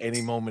playable at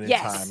any moment in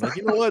time. Like,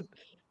 you know what?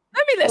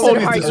 Let me listen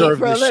to Ponies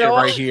deserve this shit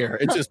right here.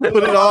 And just put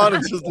it on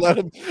and just let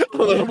them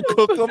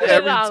cook them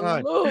every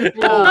time. Holy shit.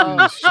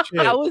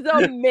 That was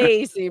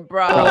amazing,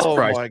 bro. Oh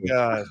my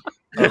God.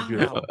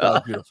 That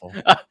was beautiful.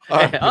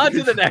 Right, on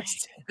to the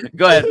next.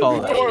 Go ahead,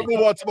 follow that. Before we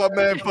move on to my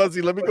man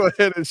Fuzzy, let me go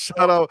ahead and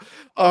shout out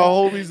our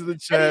homies in the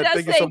chat.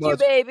 Thank you so much,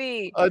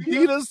 baby.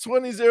 Adidas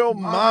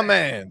 20, my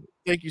man.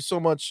 Thank you so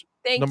much.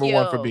 Number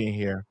one for being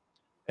here.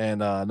 And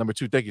number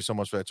two, thank you so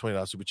much for that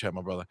 $20 super chat,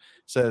 my brother.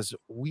 Says,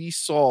 we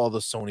saw the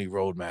Sony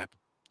roadmap.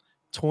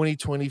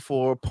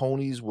 2024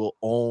 ponies will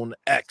own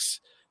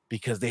X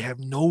because they have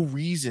no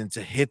reason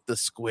to hit the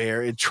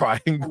square and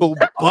triangle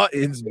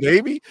buttons,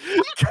 baby.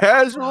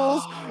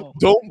 Casuals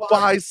don't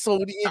buy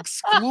Sony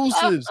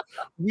exclusives.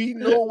 We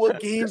know what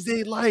games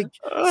they like.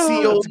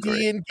 COD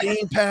and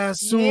Game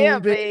Pass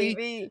soon,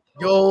 baby.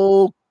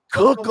 Yo,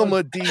 cook them,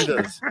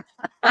 Adidas.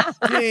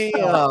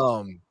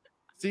 Damn.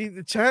 See,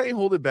 the chat ain't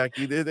holding back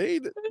either. They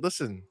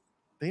listen.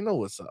 They know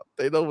what's up.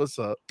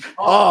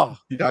 Oh,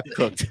 got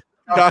cooked.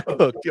 Got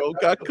cooked.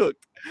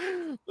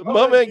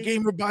 My man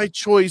Gamer by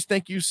Choice.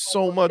 Thank you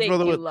so much,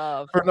 brother.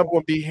 For number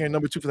one being here.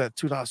 Number two for that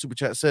 $2 super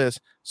chat says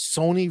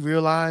Sony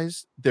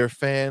realized their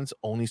fans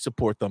only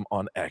support them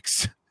on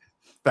X.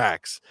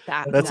 Facts.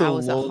 That's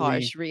a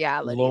harsh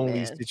reality.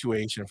 Lonely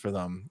situation for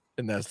them.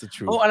 And that's the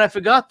truth. Oh, and I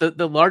forgot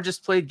the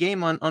largest played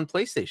game on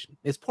PlayStation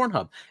is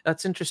Pornhub.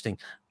 That's interesting.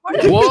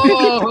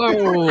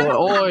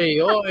 Whoa!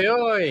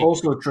 Oi!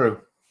 Also true.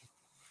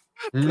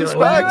 Wait,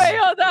 hold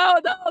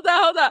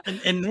on.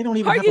 And they don't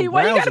even have a browser.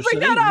 Why you gotta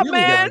bring that up,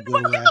 man? Why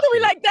you gotta do me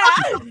like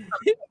that?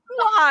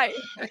 Why?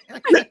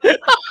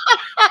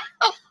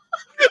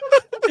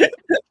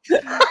 Yo,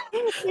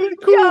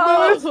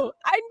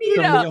 I need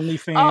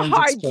a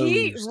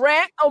Hargeet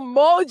rant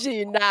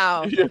emoji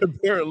now. Yeah,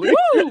 apparently.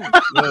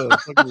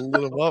 Fucking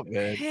lit him up,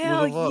 man.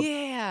 Hell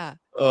yeah.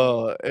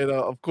 And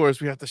of course,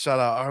 we have to shout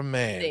out our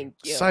man, Thank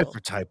you. Cypher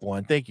Type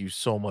 1. Thank you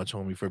so much,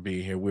 homie, for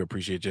being here. We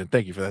appreciate you. And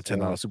thank you for that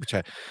 $10 super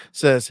chat.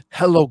 Says,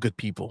 hello, good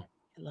people.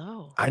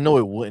 Hello. I know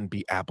it wouldn't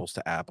be apples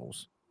to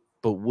apples,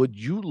 but would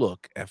you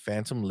look at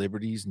Phantom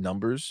Liberty's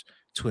numbers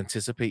to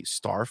anticipate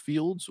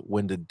Starfield's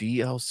when the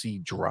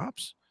DLC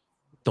drops?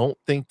 Don't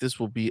think this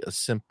will be a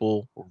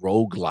simple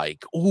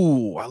roguelike.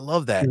 Ooh, I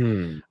love that.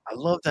 I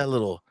love that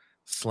little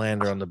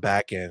slander on the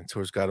back end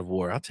towards God of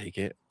War. I'll take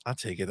it.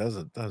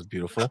 That was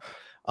beautiful.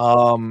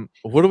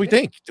 What do we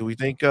think? Do we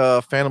think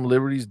Phantom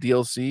Liberty's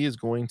DLC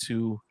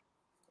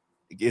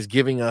is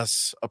giving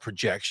us a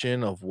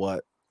projection of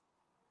what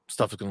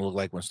stuff is going to look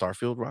like when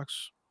Starfield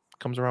Rocks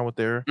comes around with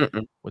their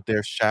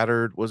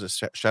shattered,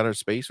 shattered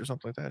space or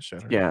something like that?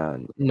 Shattered. Yeah,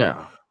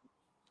 no.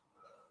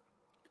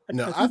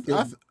 No, I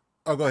think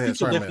oh, go ahead. you'll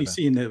Sorry, definitely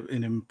see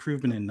an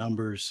improvement in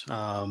numbers,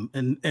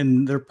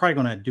 and they're probably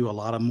going to do a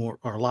lot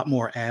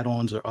more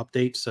add-ons or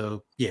updates.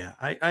 So yeah,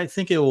 I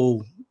think it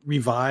will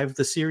revive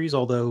the series.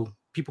 Although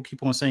people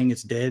keep on saying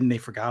it's dead and they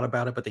forgot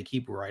about it, but they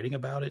keep writing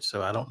about it.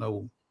 So I don't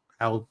know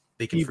how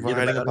they can Keep forget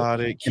writing about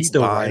it. Keep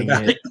still write buying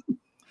about it.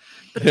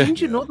 But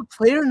didn't you know the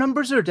player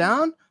numbers are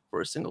down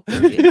for a single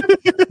player game?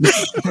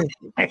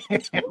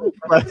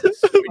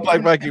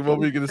 Black Mikey, what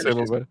were you going to say,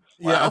 little bit?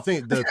 Yeah, I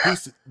think the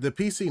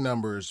PC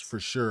numbers for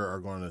sure are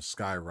going to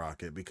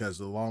skyrocket because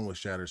along with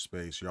Shattered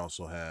Space, you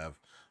also have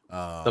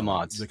the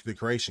mods, the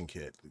creation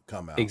kit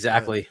come out.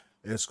 Exactly.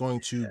 It's going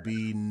to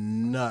be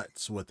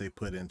nuts what they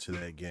put into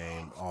that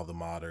game, all the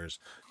modders.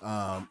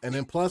 And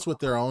then plus with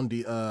their own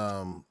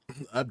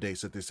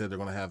updates that they said they're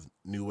going to have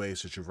new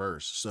ways to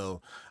traverse.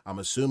 So I'm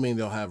assuming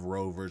they'll have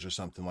rovers or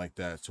something like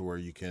that to where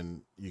you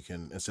can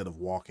instead of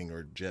walking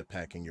or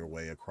jetpacking your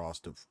way across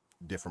the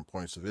different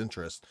points of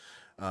interest,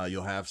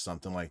 you'll have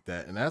something like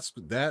that. And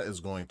that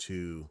is going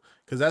to,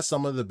 because that's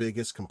some of the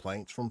biggest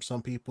complaints from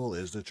some people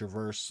is the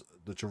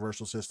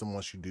traversal system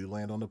once you do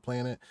land on the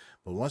planet.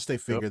 But once they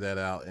figure that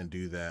out and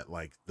do that,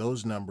 like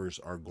those numbers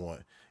are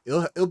going,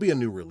 it'll be a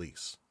new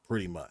release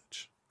pretty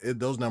much.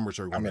 Those numbers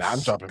are going to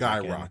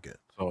skyrocket.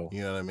 So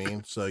you know what I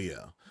mean? So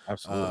yeah,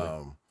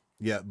 absolutely.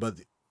 Yeah, but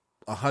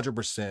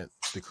 100%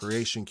 the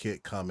creation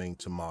kit coming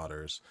to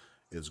modders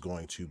is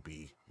going to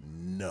be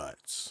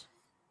nuts.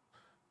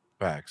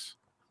 Facts.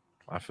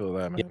 I feel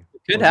that, man. Yeah,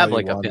 it could have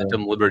like a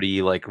Phantom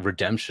Liberty like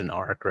redemption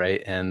arc,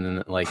 right? And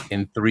then like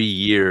in 3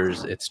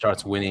 years, it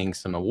starts winning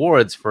some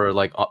awards for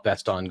like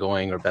best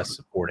ongoing or best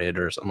supported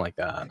or something like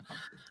that.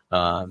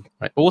 Right,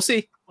 but we'll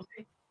see.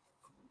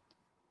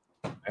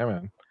 Yeah,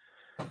 man.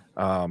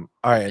 All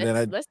right, and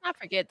then let's not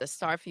forget the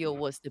Starfield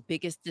was the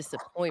biggest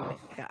disappointment,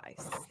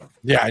 guys.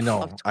 Yeah, I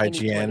know.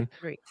 IGN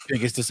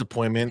biggest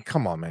disappointment.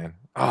 Come on, man.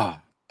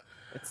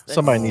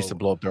 Somebody needs to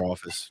blow up their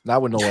office.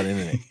 Not with no one in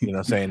it. You know what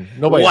I'm saying?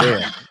 Nobody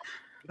there.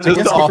 I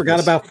guess I forgot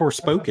about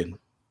Forspoken.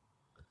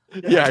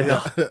 Yeah, I know.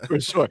 For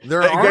sure.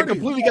 They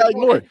completely got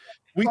ignored.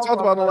 We talked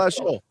about in the last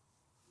show.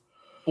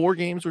 4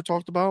 games were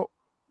talked about.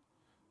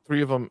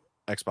 3 of them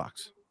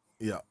Xbox.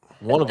 Yeah.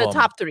 One of them. The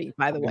top 3,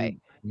 by the way.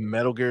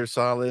 Metal Gear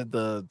Solid,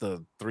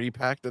 the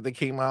 3-pack that they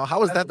came out.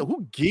 How was that?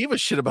 Who gave a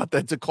shit about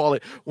that to call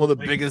it one of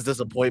the biggest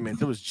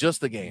disappointments? It was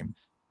just a game.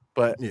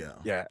 But yeah,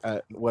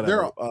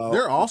 whatever.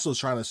 They're also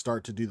trying to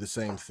start to do the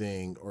same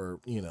thing, or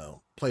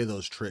play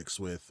those tricks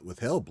with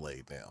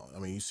Hellblade now. I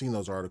mean, you've seen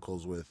those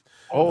articles with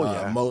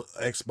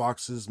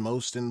Xbox's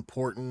most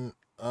important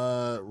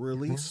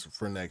release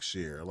for next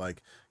year.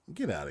 Like,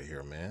 get out of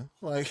here, man!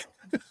 Like,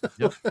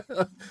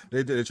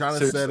 they're trying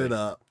to set it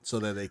up so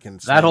that they can.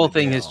 That whole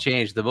thing has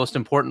changed. The most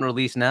important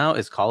release now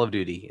is Call of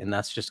Duty, and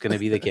that's just going to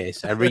be the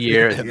case every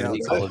year. It's going to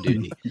be Call of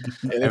Duty.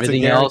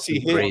 Everything else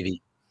is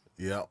gravy.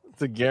 Yeah,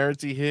 it's a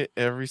guarantee hit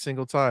every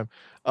single time.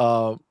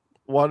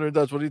 Wandering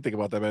Dutch, what do you think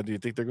about that, man? Do you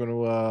think they're going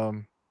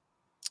to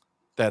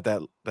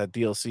that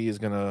DLC is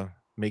going to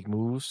make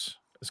moves?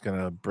 It's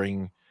going to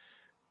bring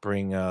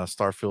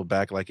Starfield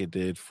back like it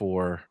did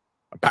for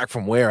back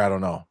from where I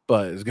don't know,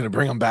 but it's going to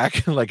bring them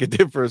back like it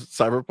did for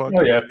Cyberpunk.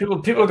 Oh yeah, people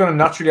are going to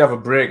naturally have a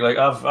break. Like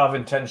I've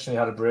intentionally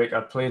had a break.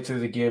 I played through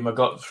the game. I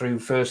got through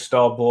first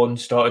Starborn,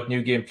 started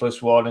New Game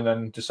 +1, and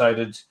then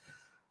decided,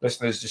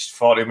 listen, there's just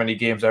far too many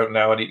games out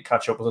now. I need to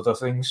catch up with other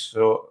things.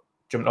 So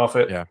jumped off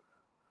it. Yeah.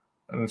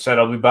 And said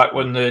I'll be back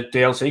when the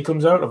DLC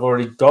comes out. I've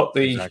already got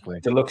the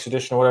deluxe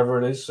edition or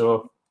whatever it is.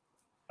 So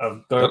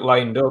I've got it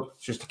lined up.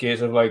 It's just a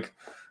case of like,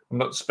 I'm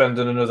not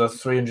spending another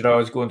 300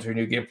 hours going through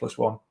New Game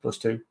 +1,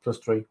 +2,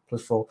 +3,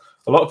 +4.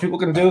 A lot of people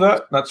can do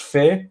that. That's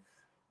fair.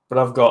 But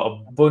I've got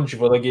a bunch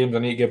of other games I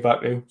need to get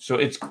back to. So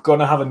it's going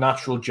to have a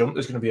natural jump.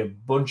 There's going to be a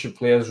bunch of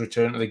players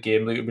return to the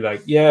game. They'll be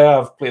like, yeah,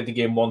 I've played the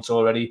game once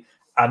already.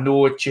 I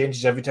know it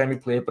changes every time you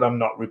play it, but I'm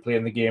not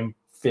replaying the game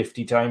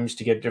 50 times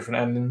to get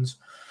different endings.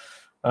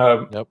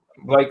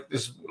 Like,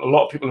 there's a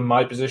lot of people in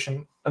my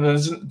position. And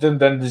then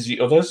there's the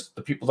others,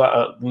 the people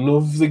that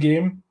love the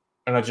game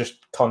and are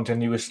just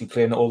continuously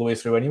playing it all the way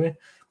through anyway.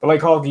 But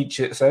like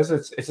Hargeet says,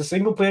 it's a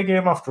single-player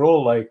game after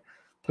all. Like,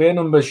 player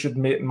numbers should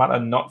matter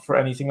not for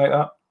anything like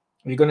that.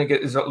 You're going to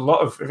get, there's a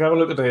lot of, if you have a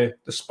look at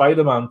the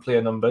Spider-Man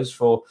player numbers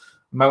for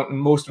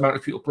most amount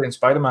of people playing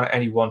Spider-Man at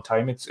any one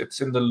time,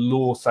 it's in the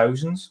low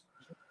thousands.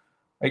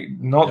 Like,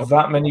 not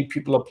that many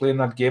people are playing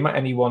that game at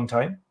any one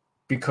time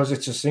because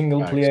it's a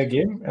single-player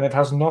game and it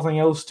has nothing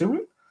else to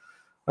it.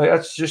 Like,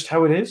 that's just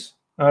how it is.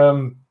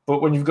 But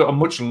But when you've got a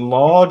much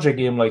larger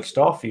game like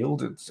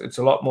Starfield, it's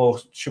a lot more,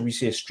 should we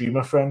say,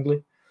 streamer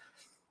friendly.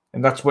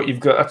 And that's what you've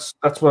got.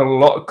 That's what a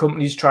lot of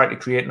companies try to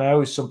create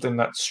now, is something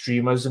that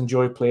streamers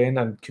enjoy playing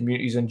and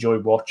communities enjoy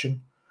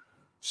watching.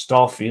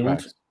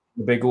 Starfield,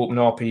 the big open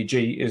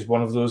RPG, is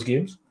one of those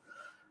games.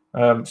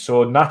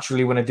 So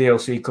naturally, when a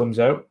DLC comes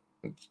out,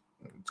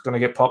 it's going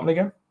to get popping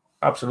again.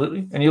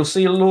 Absolutely. And you'll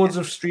see loads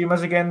of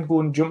streamers again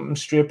going jumping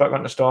straight back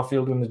onto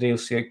Starfield when the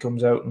DLC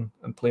comes out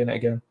and playing it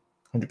again.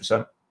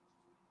 100%.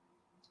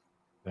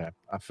 Yeah,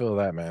 I feel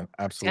that, man.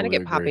 Absolutely. It's going to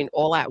get popping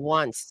all at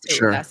once, too.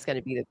 Sure. That's going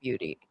to be the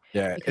beauty.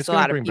 Yeah, Because it's a going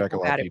lot to of bring back a people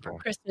lot got of it for people.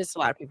 Christmas. A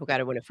lot of people got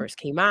it when it first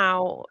came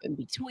out, in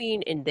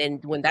between. And then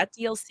when that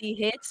DLC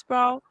hits,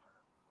 bro,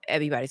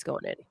 everybody's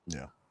going in.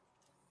 Yeah.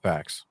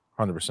 Facts.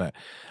 100%.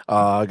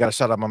 I got to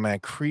shout out my man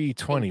Creed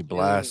 20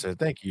 Blaster.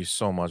 Thank you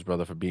so much,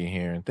 brother, for being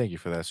here. And thank you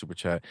for that super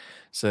chat.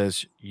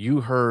 Says,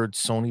 you heard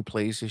Sony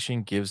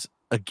PlayStation gives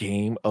a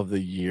game of the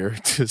year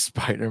to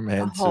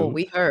Spider-Man 2. Oh,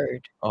 we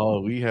heard.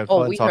 Oh, we had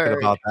fun talking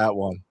about that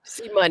one.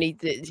 See, Money,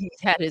 he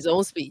had his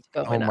own speech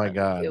going on. Oh, my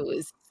God. It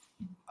was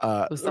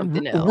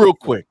something else.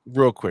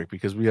 Real quick,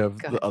 because we have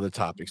the other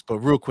topics. But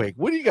real quick,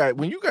 what do you guys,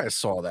 when you guys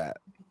saw that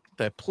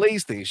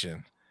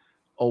PlayStation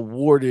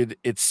awarded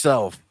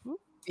itself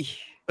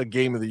a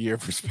game of the year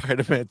for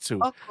Spider-Man 2.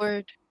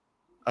 Awkward.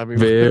 I mean,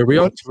 very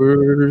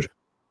awkward.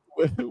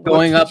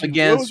 Going up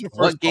against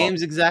what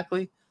games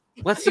exactly?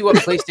 Let's see what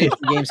PlayStation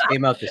games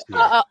came out this year.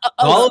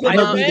 All of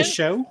MLB The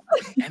Show,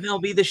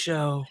 MLB The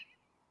Show,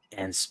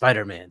 and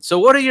Spider-Man. So,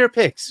 what are your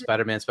picks?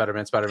 Spider-Man.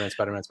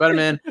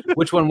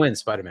 Which one wins?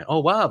 Spider-Man. Oh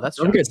wow, that's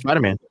good.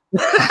 Spider-Man.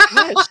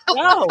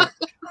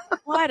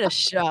 What a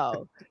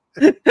show!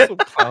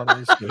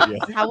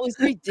 That was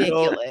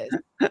ridiculous.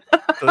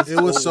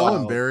 It was so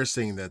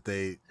embarrassing that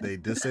they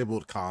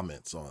disabled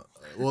comments on.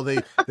 Well,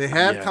 they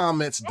had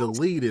comments,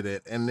 deleted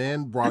it, and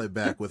then brought it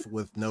back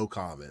with no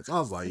comments. I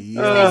was like,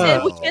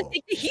 yo, we can't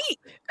take the heat.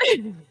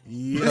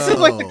 This is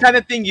like the kind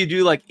of thing you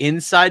do like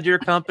inside your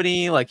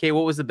company. Like, hey,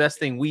 what was the best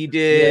thing we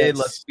did? Yes.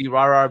 Let's be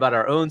rah-rah about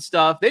our own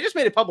stuff. They just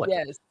made it public.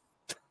 Yes.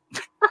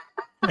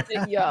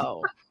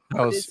 Yo,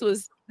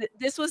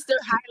 this was their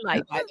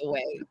highlight, by the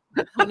way.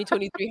 The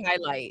 2023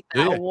 highlight.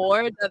 The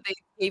award that they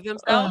gave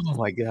themselves. Oh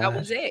my god. That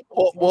was it.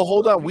 Well,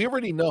 hold on. We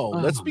already know.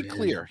 Let's be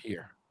clear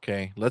here.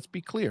 Okay. Let's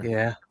be clear.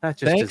 Yeah. That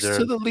just Thanks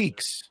to the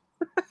leaks.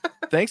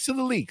 Thanks to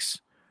the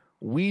leaks.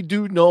 We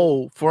do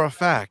know for a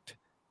fact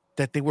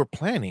that they were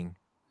planning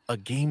a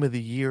Game of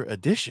the Year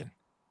edition.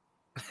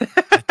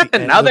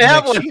 Now they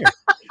have one.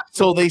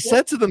 So they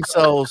said to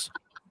themselves,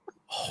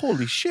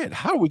 holy shit,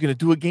 how are we going to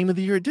do a Game of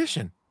the Year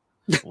edition?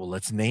 Well,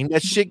 let's name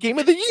that shit Game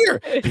of the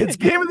Year. It's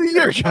Game of the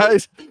Year,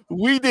 guys.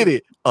 We did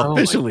it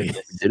officially.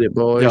 Did it,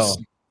 boys. Yo,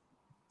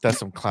 that's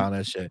some clown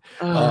ass shit.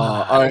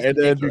 All right, and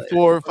then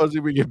before Fuzzy,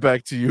 we get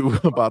back to you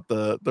about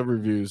the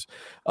reviews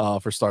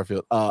for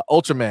Starfield.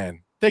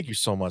 Ultraman, thank you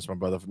so much, my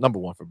brother. Number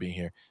one for being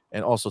here,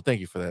 and also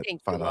thank you for that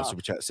 $5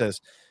 super chat. It says,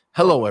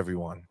 hello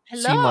everyone.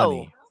 Hello. C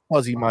Money,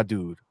 Fuzzy, my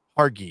dude,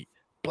 Hargeet,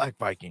 Black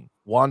Viking,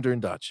 Wandering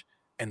Dutch,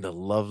 and the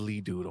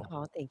lovely Doodle.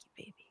 Oh, thank you,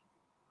 baby.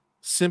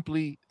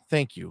 Simply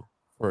thank you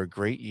for a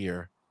great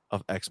year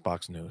of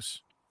Xbox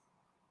news.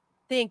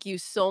 Thank you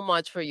so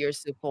much for your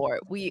support.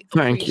 We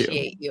Thank you.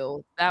 appreciate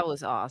you. That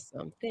was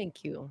awesome.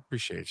 Thank you.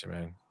 Appreciate you,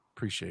 man.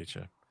 Appreciate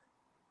you.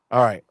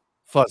 All right,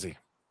 Fuzzy.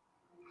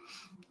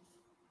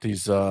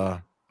 These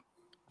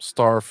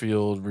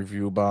Starfield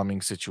review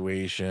bombing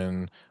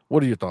situation.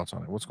 What are your thoughts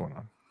on it? What's going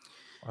on?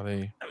 Are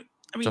they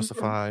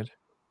justified?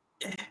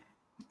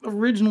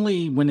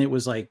 Originally, when it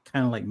was like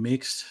kind of like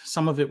mixed,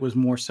 some of it was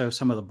more so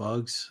some of the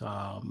bugs,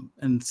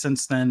 and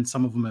since then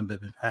some of them have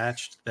been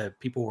patched that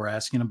people were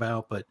asking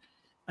about. But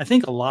I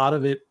think a lot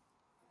of it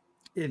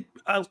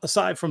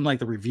aside from like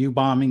the review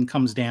bombing,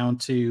 comes down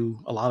to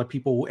a lot of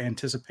people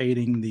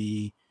anticipating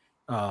the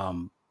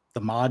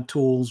mod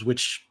tools,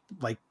 which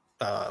like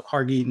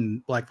Hargeet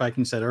and Black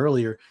Viking said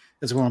earlier,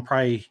 is going to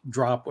probably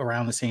drop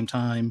around the same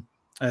time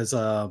as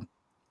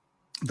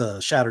the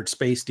Shattered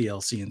Space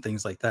DLC and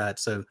things like that.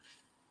 So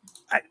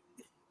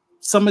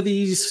some of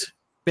these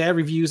bad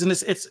reviews, and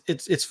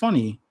it's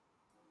funny.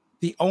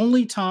 The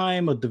only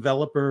time a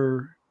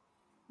developer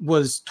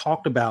was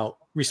talked about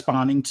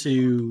responding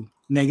to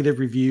negative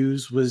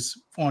reviews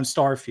was on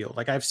Starfield.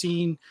 Like I've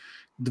seen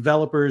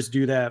developers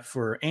do that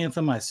for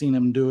Anthem. I've seen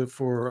them do it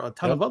for a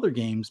ton of other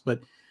games,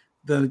 but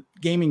the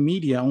gaming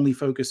media only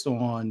focused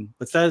on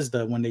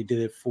Bethesda when they did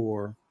it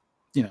for,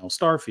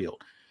 Starfield.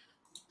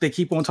 They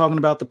keep on talking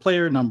about the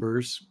player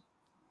numbers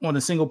on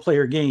a single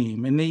player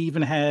game. And they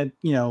even had,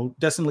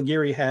 Destin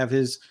Legary have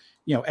his,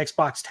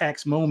 Xbox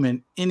tax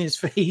moment in his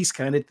face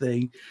kind of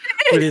thing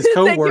with his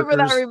coworkers. Thank you for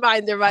that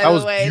reminder, by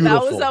the way. Beautiful.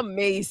 That was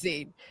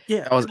amazing.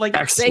 Yeah, that was like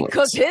excellent. They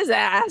cooked his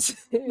ass.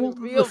 Well,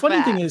 the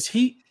funny thing is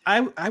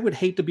I would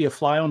hate to be a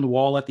fly on the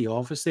wall at the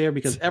office there,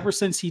 because ever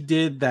since he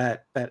did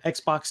that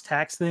Xbox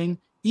tax thing,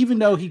 even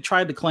though he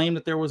tried to claim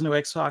that there was no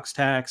Xbox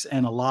tax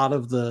and a lot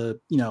of the,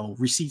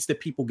 receipts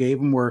that people gave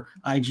him were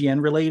IGN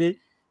related,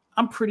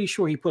 I'm pretty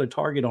sure he put a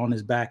target on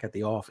his back at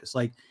the office.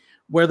 Like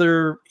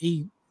whether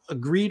he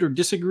agreed or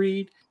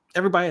disagreed,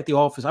 everybody at the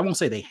office, I won't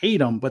say they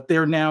hate him, but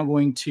they're now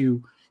going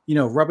to,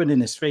 rub it in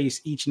his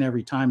face each and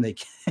every time they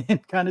can,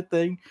 kind of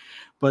thing.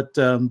 But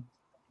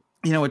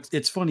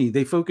it's funny.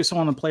 They focus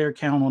on a player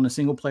count on a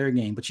single player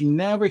game, but you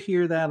never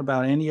hear that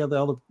about any of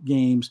the other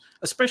games,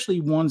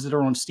 especially ones that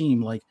are on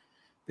Steam. Like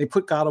they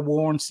put God of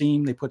War on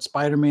Steam, they put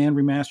Spider-Man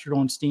Remastered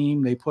on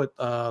Steam, they put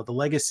the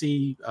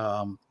Legacy,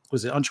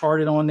 was it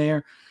Uncharted on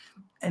there,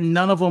 and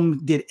none of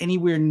them did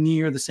anywhere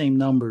near the same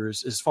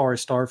numbers as far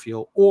as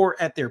Starfield, or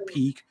at their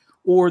peak,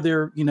 or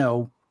their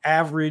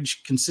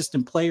average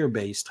consistent player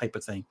base type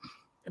of thing.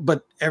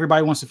 But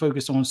everybody wants to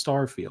focus on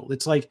Starfield.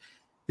 It's like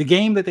the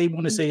game that they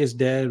want to say is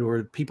dead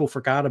or people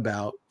forgot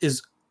about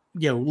is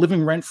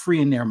living rent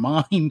free in their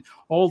mind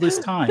all this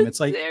time.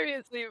 It's like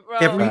seriously, bro.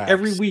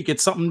 Every week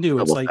it's something new.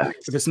 It's like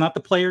if it's not the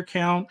player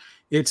count,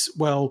 it's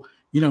No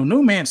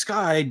Man's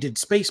Sky did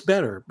space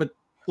better, but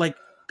like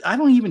I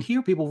don't even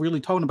hear people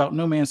really talking about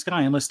No Man's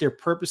Sky unless they're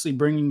purposely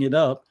bringing it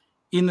up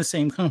in the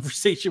same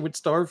conversation with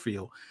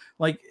Starfield.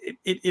 Like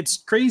it's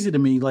crazy to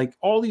me. Like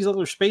all these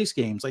other space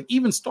games, like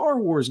even Star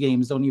Wars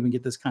games don't even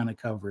get this kind of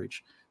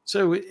coverage.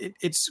 So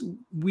it's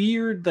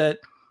weird that,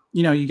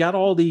 you got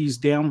all these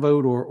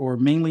downvote or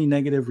mainly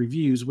negative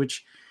reviews,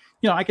 which,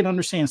 I can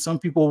understand some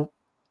people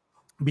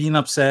being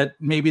upset.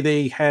 Maybe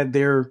they had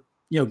their,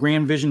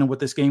 grand vision of what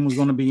this game was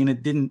going to be, and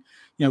it didn't,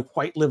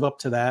 quite live up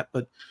to that.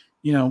 But,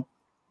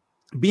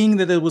 being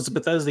that it was a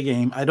Bethesda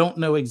game, I don't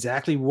know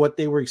exactly what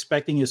they were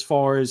expecting as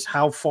far as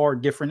how far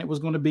different it was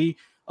going to be,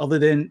 other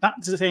than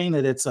not saying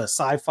that it's a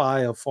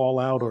sci-fi of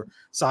Fallout or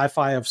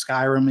sci-fi of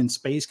Skyrim in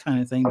space kind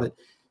of thing, but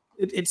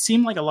it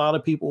seemed like a lot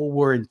of people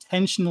were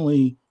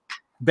intentionally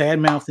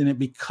bad-mouthing it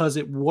because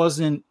it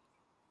wasn't,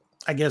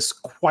 I guess,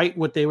 quite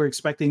what they were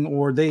expecting,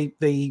 or they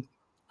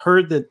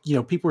heard that,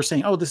 people were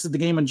saying, oh, this is the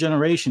game of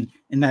generation,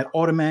 and that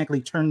automatically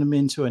turned them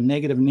into a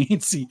negative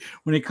Nancy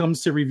when it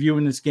comes to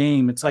reviewing this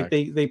game. It's like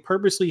they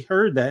purposely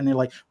heard that, and they're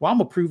like, well, I'm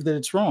going to prove that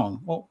it's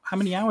wrong. Well, how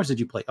many hours did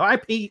you play? Oh, I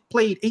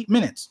played 8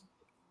 minutes.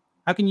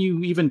 How can you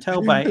even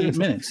tell by 8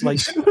 minutes? Like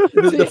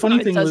the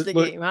funny thing was,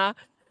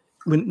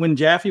 when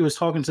Jaffe was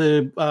talking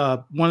to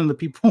one of the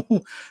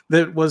people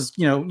that was,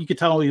 you could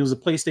tell he was a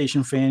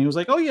PlayStation fan. He was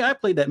like, oh yeah, I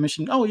played that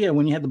mission. Oh yeah,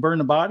 when you had to burn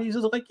the bodies. I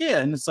was like, yeah.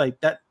 And it's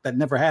like that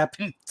never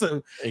happened.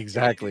 So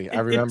exactly. I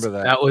remember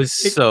that. That was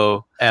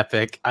so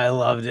epic. I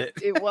loved it.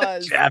 It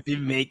was. Jaffe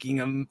making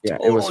him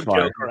it was fun.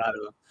 Joker out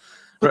of him.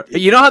 But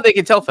you know how they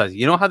can tell, Fez?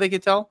 You know how they can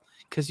tell?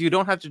 Because you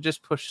don't have to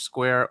just push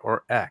square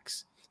or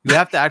X. You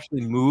have to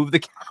actually move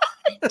the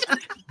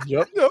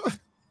Yep.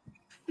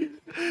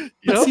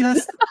 But see,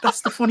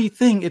 that's the funny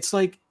thing. It's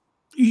like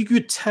you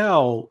could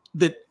tell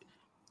that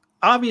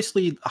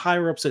obviously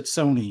higher ups at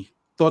Sony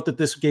thought that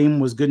this game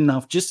was good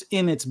enough just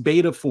in its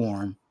beta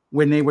form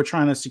when they were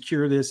trying to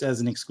secure this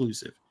as an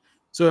exclusive.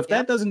 So if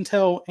that doesn't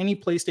tell any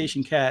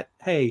PlayStation cat,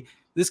 hey,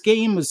 this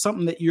game is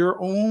something that your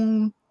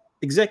own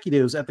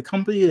executives at the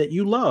company that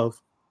you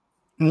love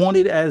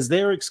wanted as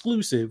their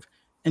exclusive,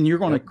 and you're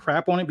going to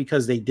crap on it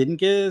because they didn't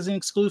get it as an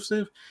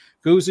exclusive,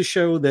 goes to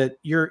show that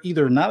you're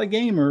either not a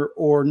gamer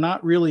or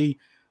not really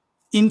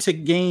into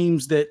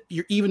games that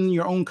even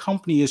your own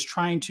company is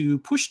trying to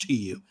push to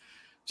you.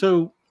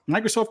 So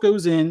Microsoft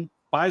goes in,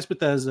 buys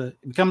Bethesda,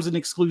 it becomes an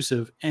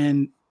exclusive,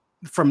 and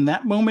from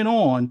that moment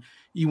on,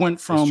 you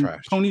went from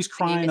Tony's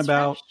crying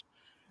about,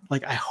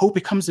 like, I hope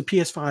it comes to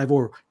PS5,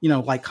 or,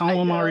 like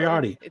Colin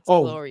Moriarty.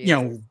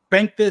 Glorious.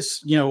 Bank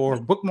this,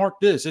 or bookmark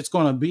this. It's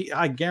going to be,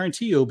 I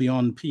guarantee it'll be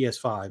on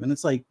PS5. And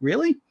it's like,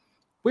 really?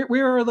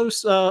 Where are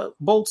those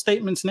bold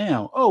statements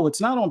now? Oh,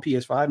 it's not on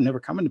PS5, never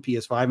coming to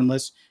PS5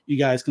 unless you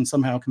guys can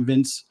somehow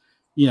convince,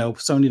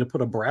 Sony to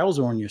put a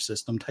browser on your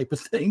system type of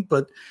thing.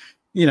 But,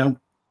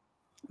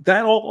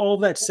 that all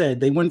that said,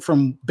 they went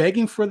from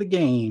begging for the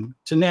game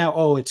to now,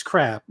 oh, it's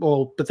crap.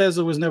 Well,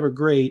 Bethesda was never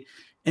great.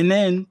 And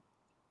then,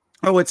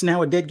 oh, it's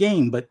now a dead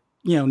game. But,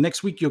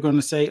 next week you're going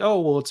to say,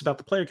 oh, well, it's about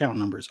the player count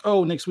numbers.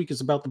 Oh, next week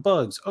it's about the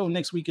bugs. Oh,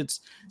 next week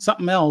it's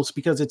something else,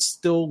 because it's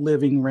still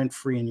living rent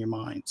free in your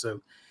mind. So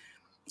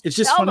it's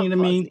just funny to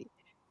me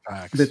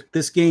that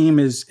this game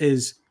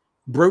is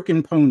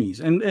broken ponies,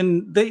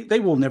 and they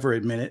will never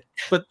admit it.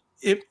 But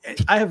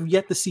I have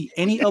yet to see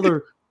any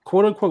other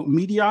quote unquote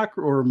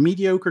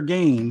mediocre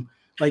game,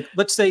 like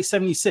let's say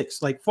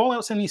 76, like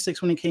Fallout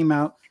 76 when it came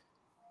out,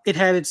 it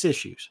had its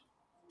issues,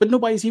 but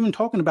nobody's even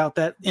talking about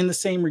that in the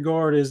same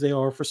regard as they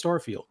are for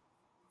Starfield.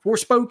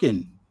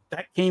 Forspoken,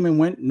 that came and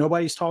went,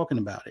 nobody's talking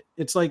about it.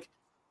 It's like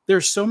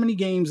there's so many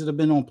games that have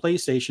been on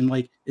PlayStation.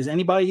 Like, is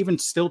anybody even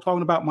still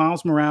talking about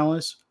Miles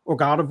Morales or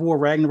God of War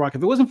Ragnarok?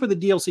 If it wasn't for the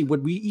DLC,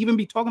 would we even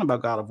be talking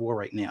about God of War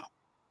right now?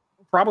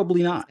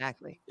 Probably not.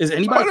 Exactly. Is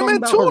anybody talking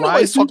about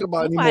Horizon? Talking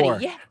about anymore?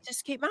 Yeah,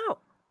 just came out.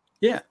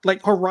 Yeah,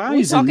 like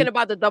Horizon. We're talking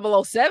about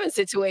the 007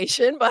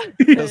 situation, but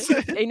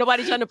ain't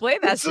nobody trying to play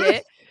that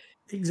shit.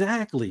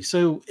 Exactly.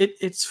 So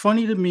it's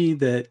funny to me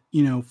that,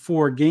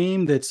 for a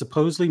game that's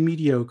supposedly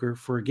mediocre,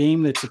 for a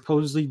game that's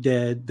supposedly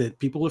dead, that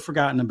people have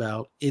forgotten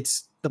about,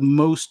 it's the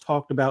most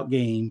talked about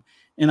game.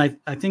 And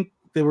I think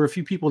there were a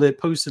few people that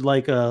posted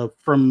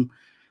from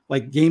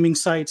like gaming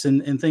sites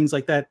and things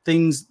like that.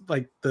 Things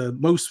like the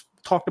most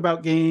talked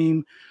about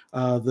game,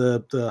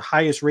 the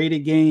highest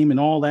rated game, and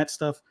all that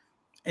stuff.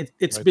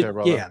 It's Right been there,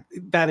 brother.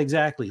 that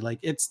exactly. Like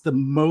it's the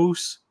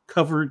most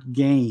covered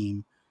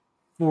game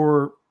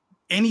for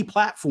any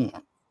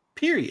platform.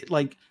 Period.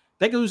 Like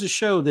that goes to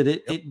show that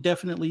it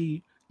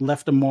definitely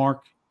left a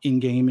mark in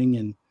gaming.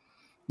 And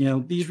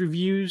these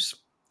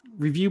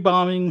review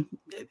bombing,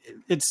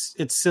 it's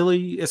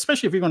silly,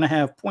 especially if you're going to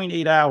have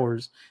 0.8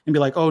 hours and be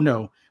like, oh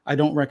no, I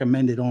don't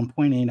recommend it on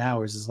 0.8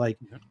 hours. It's like,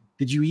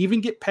 did you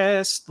even get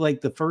past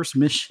like the first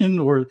mission,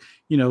 or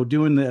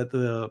doing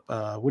the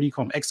what do you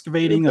call them,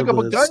 excavating of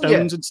the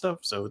stones and stuff?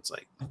 So it's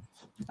like,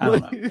 I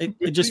don't know,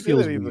 it just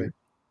feels weird.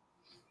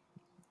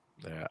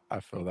 Yeah, I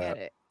feel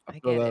that. I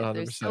get it.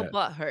 They're still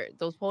butthurt.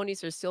 Those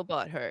ponies are still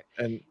butthurt.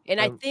 And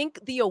I think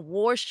the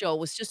award show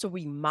was just a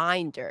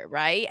reminder,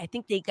 right? I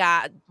think they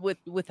got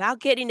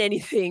without getting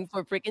anything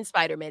for freaking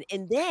Spider-Man,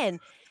 and then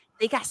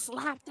they got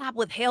slapped up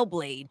with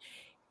Hellblade,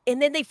 and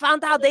then they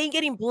found out they ain't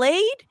getting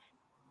Blade.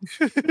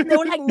 And they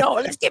were like, "No,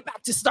 let's get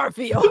back to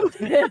Starfield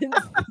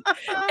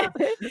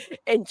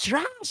and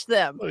trash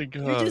them." They're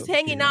just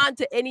hanging on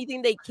to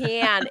anything they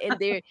can, and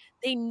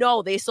they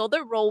know they saw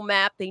their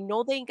roadmap. They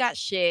know they ain't got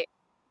shit.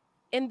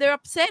 And they're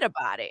upset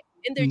about it.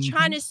 And they're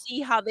trying to see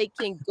how they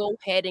can go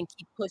ahead and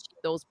keep pushing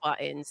those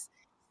buttons.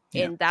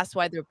 And that's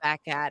why they're back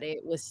at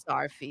it with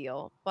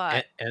Starfield.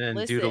 But and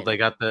then Doodle, they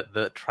got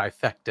the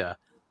trifecta.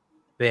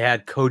 They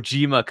had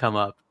Kojima come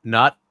up,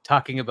 not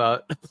talking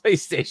about a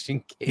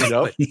PlayStation game,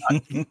 but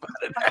talking about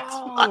an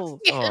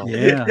Xbox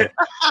game.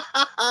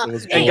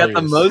 And got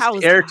the most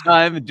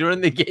airtime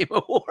during the Game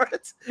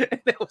Awards.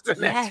 And it was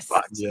an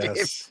Xbox game.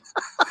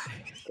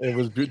 It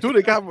was dude.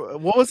 It got,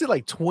 what was it,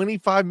 like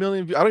 25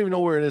 million? I don't even know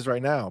where it is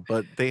right now,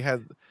 but they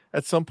had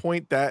at some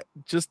point that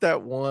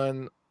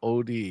one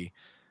OD,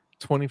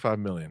 25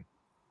 million.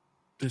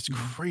 It's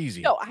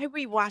crazy. No, I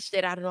rewatched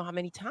it. I don't know how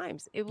many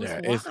times. It was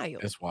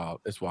wild. It's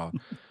wild. It's wild.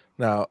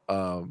 Now,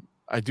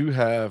 I do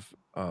have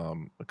a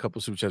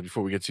couple super chats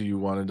before we get to you,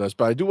 Juan and Dust,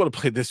 but I do want to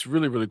play this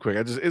really, really quick.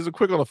 It's a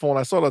quick on the phone.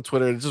 I saw it on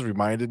Twitter. It just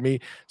reminded me.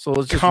 So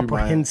let's just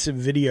comprehensive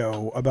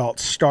video about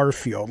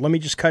Starfield. Let me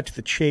just cut to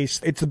the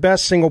chase. It's the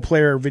best single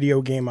player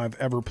video game I've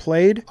ever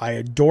played. I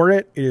adore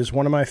it. It is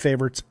one of my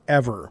favorites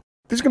ever.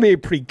 This is going to be a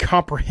pretty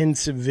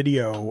comprehensive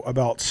video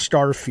about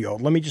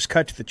Starfield. Let me just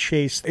cut to the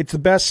chase. It's the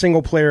best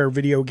single player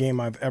video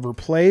game I've ever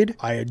played.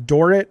 I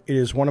adore it. It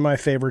is one of my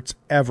favorites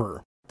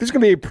ever. This is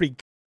going to be a pretty...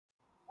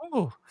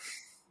 Oh,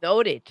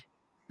 noted.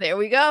 There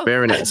we go.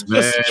 Very nice.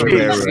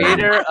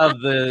 Creator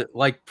of the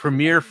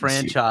premier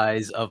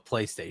franchise of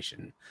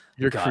PlayStation.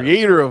 You're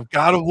creator of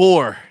God of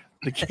War,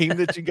 the game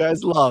that you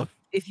guys love.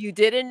 If you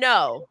didn't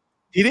know.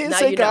 He didn't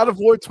say God of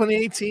War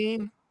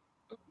 2018.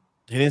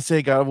 He didn't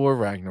say God of War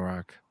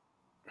Ragnarok.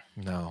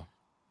 No,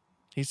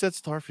 he said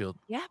Starfield.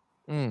 Yeah.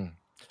 I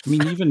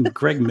mean, even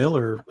Greg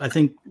Miller, I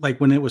think,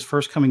 like when it was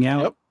first coming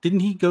out,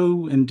 didn't he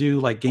go and do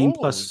like Game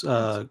Plus,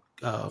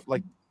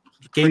 like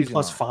Game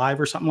Plus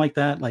 5 or something like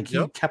that? Like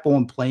he kept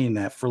on playing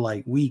that for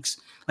like weeks.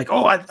 Like,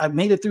 oh, I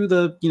made it through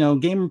the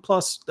Game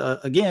Plus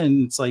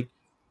again. It's like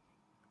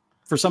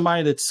for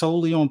somebody that's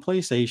solely on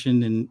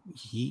PlayStation, and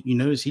you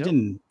notice he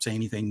didn't say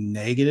anything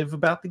negative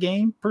about the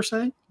game per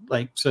se.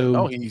 Like, so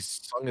no, he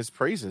sung his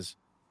praises.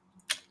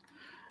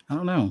 I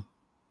don't know.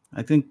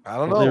 I think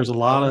There's there's a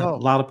lot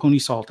of pony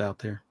salt out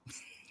there.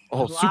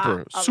 Oh,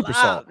 super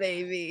salt,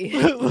 baby.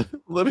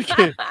 Let me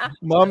get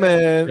my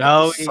man.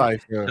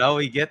 Shall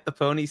we get the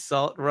pony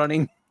salt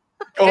running?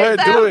 Go ahead,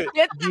 do it.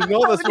 You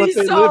know that's what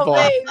they live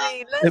on.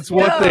 It's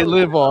what they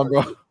live on,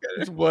 bro.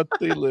 It's what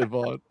they live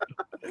on.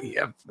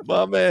 Yep.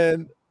 My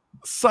man,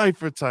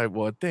 Cypher Type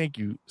 1, thank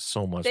you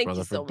so much,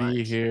 brother, for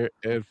being here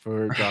and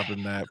for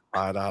dropping that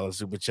 $5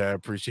 super chat.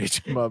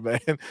 Appreciate you, my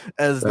man.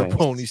 As the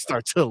ponies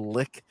start to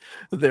lick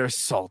their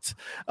salt.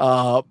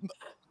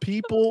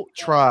 People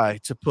try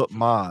to put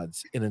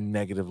mods in a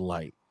negative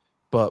light,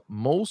 but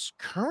most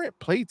current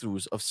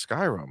playthroughs of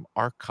Skyrim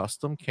are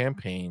custom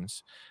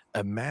campaigns.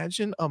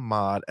 Imagine a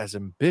mod as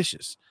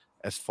ambitious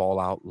as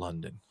Fallout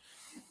London.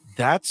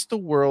 That's the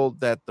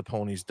world that the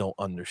ponies don't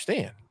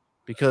understand,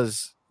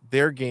 because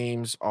their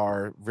games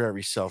are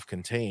very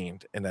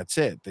self-contained, and that's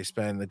it. They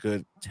spend a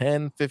good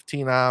 10,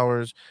 15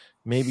 hours,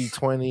 maybe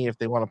 20 if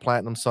they want to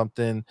platinum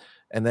something,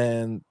 and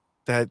then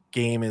that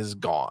game is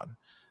gone.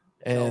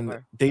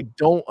 And they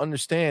don't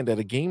understand that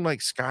a game like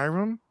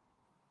Skyrim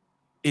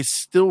is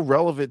still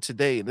relevant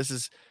today. This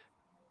is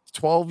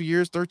 12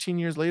 years, 13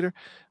 years later.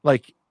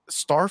 Like,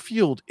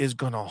 Starfield is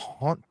going to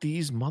haunt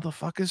these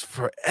motherfuckers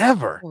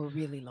forever. For a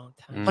really long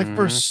time. Like,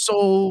 for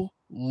so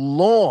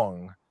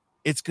long,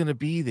 it's going to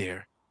be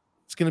there.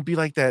 It's going to be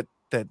like that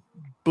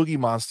boogie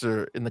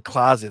monster in the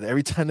closet.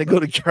 Every time they go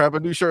to grab a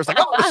new shirt, it's like,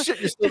 oh, shit,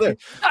 you're still there.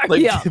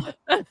 Like,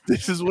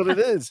 this is what it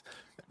is.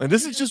 And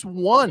this is just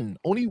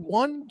only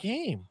one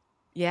game.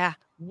 Yeah.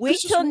 Wait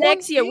till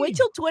next year. Wait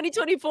till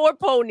 2024,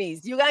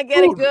 ponies. You gotta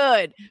get it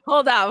good.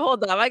 Hold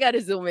on. I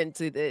gotta zoom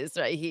into this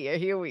right here.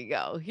 Here we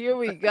go. Here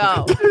we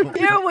go.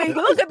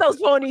 Look at those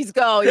ponies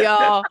go,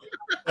 y'all.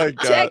 my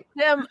God. Check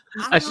them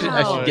I should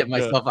out. get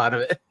myself out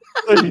of it.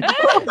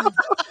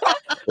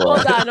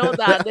 Hold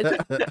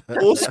on.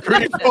 Full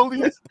screen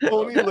pony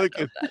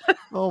licking.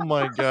 Oh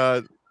my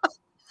God.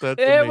 That's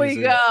There amazing.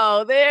 we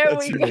go.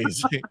 That's go.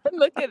 amazing.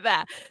 Look at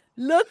that.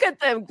 Look at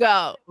them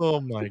go.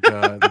 Oh my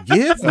God.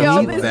 Give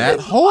Yo, me this that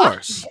is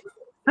horse.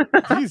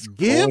 He's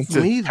Give going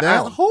to me that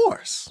town.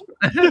 horse.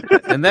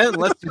 And then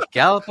let's just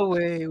gallop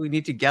away. We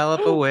need to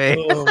gallop away.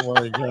 Oh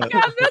my God.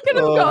 God, look at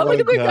them Oh go. my Look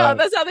at them go. God.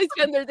 That's how they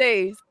spend their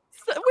days.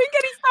 So we're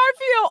getting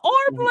Starfield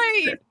or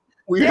Blade.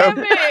 We Damn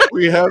have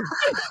it.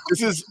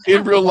 this is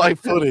in real life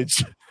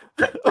footage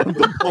of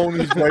the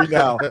ponies right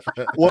now,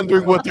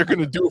 wondering what they're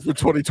gonna do for What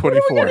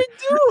 2024. are we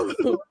gonna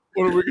do?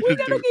 What are we We gonna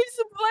gotta do? give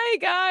some play,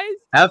 guys.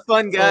 Have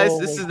fun, guys. Oh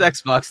This my is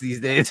Xbox these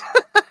days.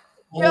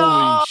 Holy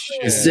Yo.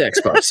 shit. This is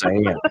Xbox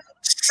saying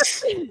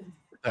it.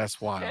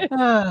 That's wild.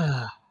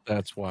 Ah.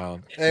 That's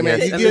wild. Hey man,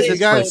 Yes, you and get this you is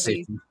guys.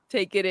 PlayStation.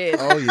 Take it in.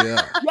 Oh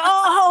yeah.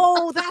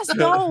 Yo, that's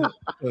dope.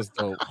 That's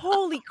dope.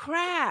 Holy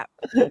crap.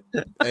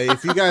 Hey,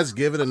 if you guys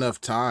give it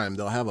enough time,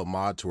 they'll have a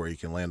mod to where you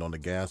can land on the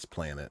gas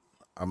planet.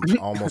 I'm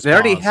almost. They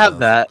already have positive.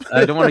 that.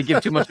 I don't want to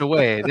give too much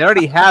away. They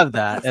already have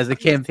that as a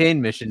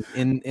campaign mission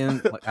in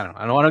I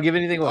don't want to give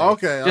anything away.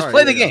 Okay, Just all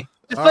play right, the yeah. game.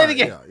 Just All play right, the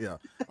game. Yeah.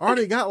 I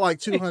already got like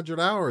 200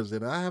 hours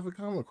in it. I haven't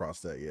come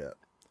across that yet.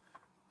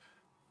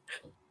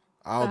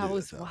 That do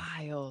was it, though.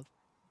 wild.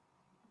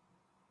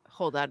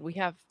 Hold on. We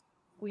have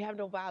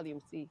no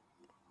volume. See.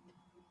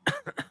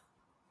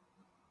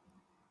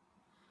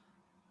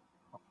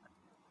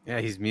 Yeah,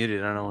 he's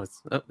muted. I don't know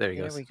what's. Oh, there he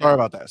There goes. we go. Sorry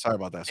about that. Sorry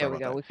about that. There Sorry we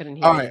go. about We couldn't that.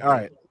 hear All right, you. all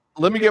right.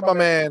 Let me get my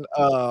man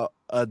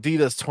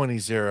Adidas 20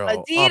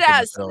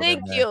 Adidas,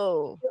 thank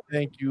you.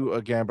 Thank you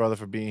again, brother,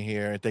 for being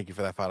here, and thank you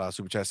for that $5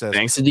 super chat. Says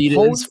Thanks,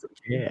 Adidas.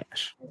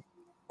 Cash.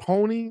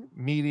 Pony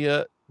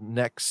Media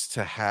next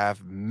to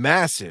have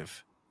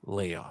massive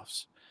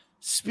layoffs.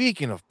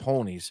 Speaking of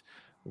ponies,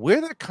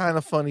 we're that kind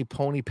of funny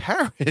pony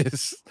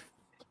Paris.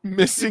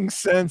 Missing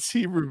since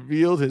he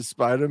revealed his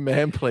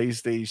Spider-Man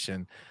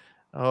PlayStation.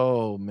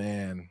 Oh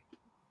man.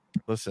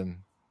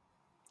 Listen.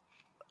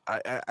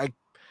 I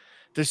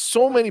there's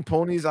so many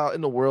ponies out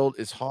in the world.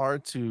 It's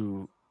hard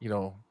to,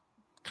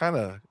 kind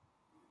of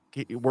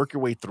work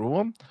your way through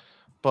them.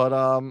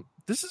 But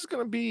this is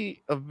going to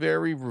be a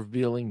very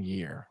revealing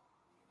year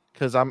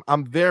because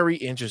I'm very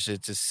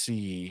interested to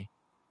see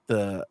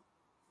the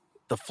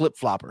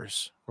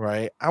flip-floppers,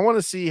 right? I want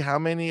to see how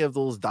many of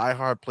those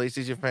diehard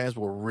PlayStation fans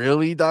were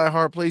really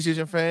diehard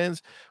PlayStation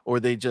fans, or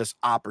they just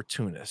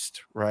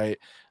opportunists, right?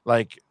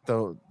 Like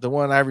the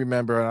one I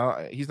remember,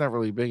 and he's not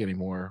really big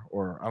anymore,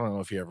 or I don't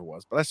know if he ever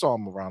was, but I saw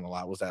him around a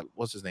lot.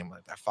 What's his name?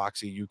 Like that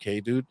Foxy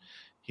UK dude.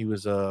 He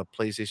was a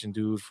PlayStation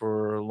dude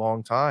for a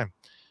long time.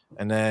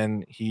 And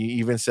then he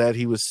even said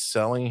he was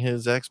selling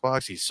his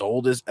Xbox. He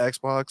sold his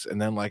Xbox. And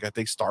then, like, I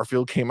think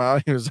Starfield came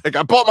out. He was like,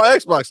 I bought my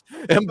Xbox.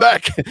 I'm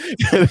back.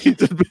 And he's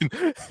just been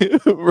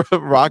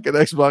rocking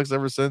Xbox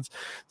ever since.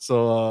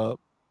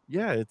 So,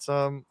 yeah, it's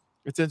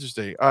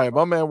interesting. All right,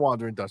 my man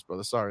Wandering Dutch,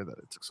 brother. Sorry that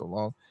it took so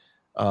long.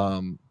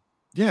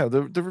 Yeah,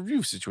 the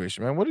review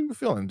situation, man. What are you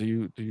feeling? Do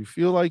you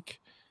feel like,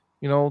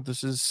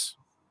 this is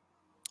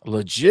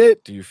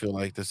legit? Do you feel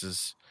like this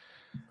is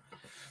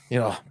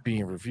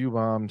being review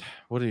bombed?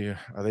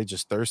 Are they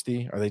just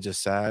thirsty? Are they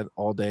just sad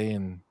all day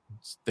and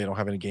they don't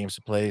have any games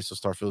to play? So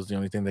Starfield is the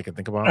only thing they can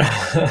think about.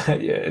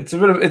 Yeah, it's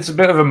a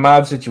bit of a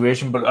mad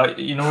situation, but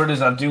you know what it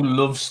is? I do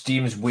love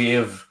Steam's way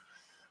of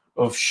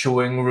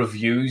showing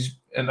reviews,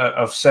 and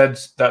I've said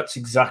that's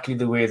exactly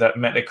the way that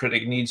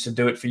Metacritic needs to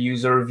do it for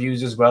user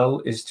reviews as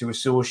well, is to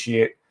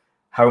associate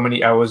how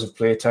many hours of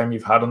playtime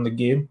you've had on the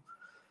game.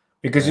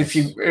 Because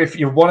Yes. if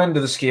you're one end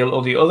of the scale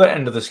or the other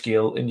end of the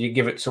scale and you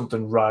give it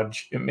something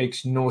raj, it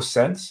makes no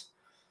sense.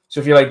 So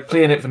if you're like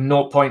playing it for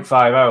 0.5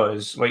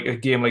 hours, like a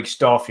game like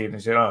Starfield,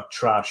 and say, oh,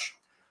 trash,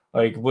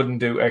 like wouldn't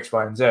do X,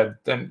 Y, and Z,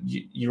 then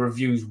your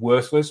review's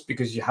worthless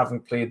because you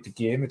haven't played the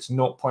game. It's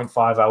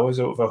 0.5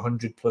 hours out of a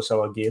 100+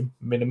 hour game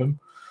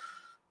minimum.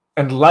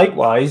 And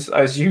likewise,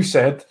 as you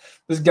said,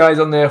 this guy's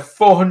on there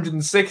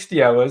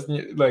 460 hours, and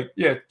you're like,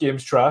 yeah,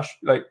 game's trash.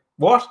 Like,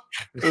 what?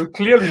 Well,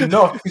 clearly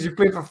not, because you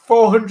played for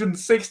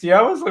 460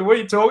 hours. Like, what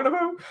are you talking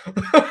about?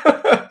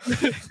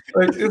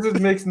 Like, this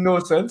makes no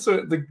sense. So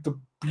the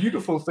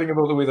beautiful thing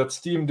about the way that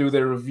Steam do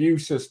their review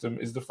system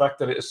is the fact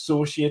that it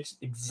associates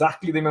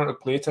exactly the amount of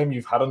playtime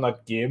you've had on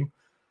that game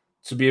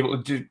to be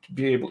able to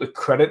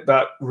credit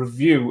that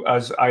review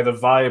as either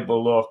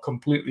viable or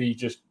completely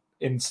just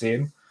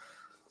insane.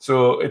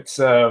 So it's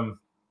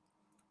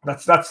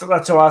that's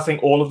how I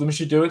think all of them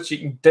should do it. So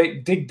you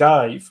can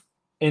dive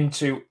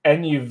into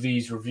any of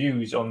these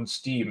reviews on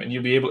Steam, and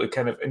you'll be able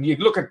to and you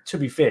look at, to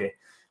be fair,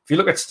 if you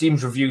look at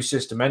Steam's review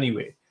system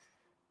anyway,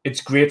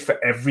 it's great for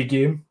every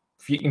game.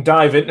 If you can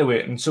dive into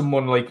it, and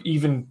someone like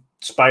even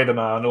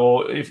Spider-Man,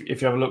 or if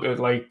you have a look at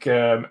like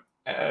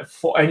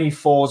for any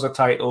Forza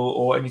title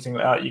or anything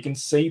like that, you can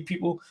see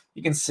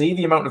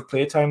the amount of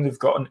playtime they've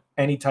got on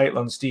any title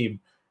on Steam,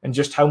 and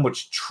just how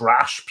much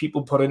trash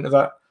people put into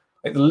that.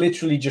 Like,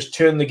 literally just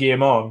turn the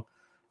game on,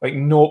 like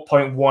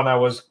 0.1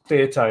 hours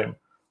playtime,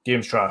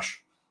 game's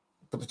trash.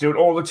 but they do it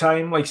all the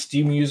time. Like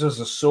Steam users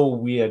are so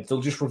weird;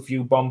 they'll just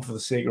review bomb for the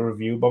sake of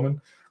review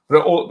bombing. But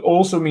it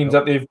also means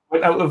that they've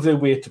went out of their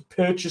way to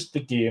purchase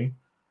the game,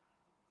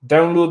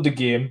 download the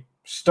game,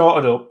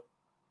 start it up,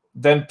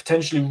 then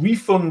potentially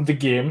refund the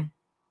game,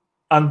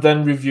 and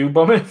then review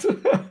bomb it.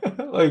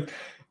 Like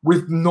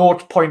with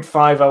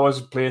 0.5 hours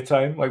of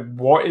playtime. Like,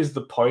 what is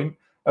the point?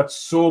 That's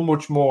so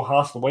much more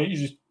hassle. Why don't you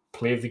just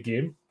play the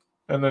game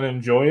and then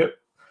enjoy it?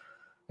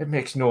 It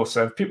makes no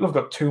sense. People have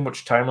got too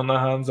much time on their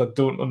hands. I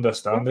don't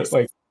understand it.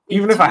 Like,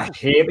 even if I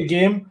hate a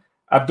game,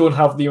 I don't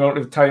have the amount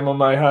of time on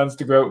my hands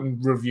to go out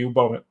and review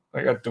bomb it.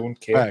 Like, I don't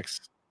care. Facts.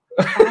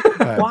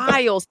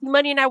 Wild.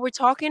 Money and I were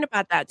talking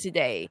about that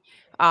today.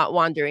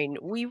 Wandering.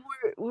 We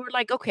were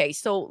like, okay,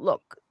 so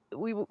look,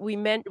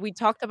 we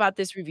talked about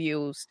this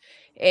reviews,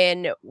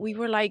 and we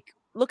were like,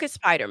 look at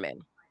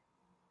Spider-Man,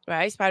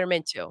 right?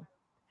 Spider-Man 2.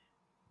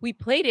 We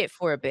played it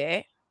for a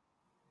bit.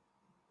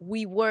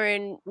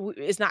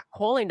 It's not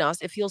calling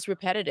us. It feels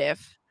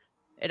repetitive.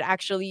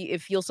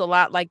 It feels a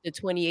lot like the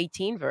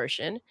 2018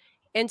 version.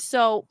 And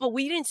so, but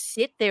we didn't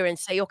sit there and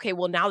say, okay,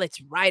 well, now let's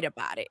write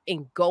about it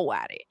and go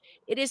at it.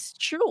 It is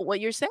true what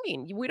you're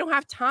saying. We don't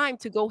have time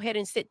to go ahead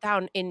and sit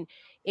down and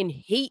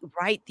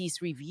write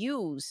these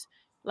reviews.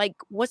 Like,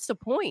 what's the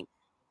point?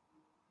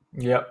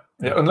 Yeah.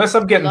 Unless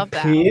I'm getting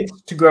paid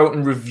to go out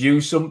and review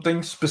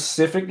something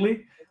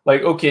specifically,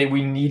 like, okay,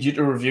 we need you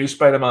to review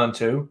Spider-Man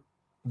 2,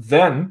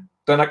 then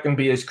I can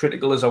be as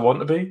critical as I want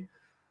to be.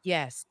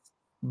 Yes.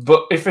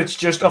 But if it's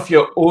just off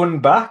your own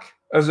back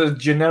as a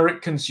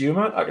generic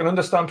consumer, I can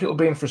understand people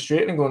being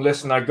frustrated and going,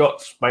 listen, I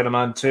got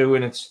Spider-Man 2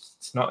 and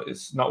it's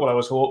not what I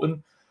was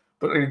hoping.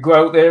 But like, go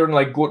out there and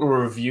like go to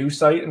a review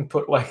site and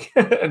put like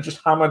and just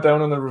hammer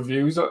down on the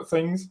reviews of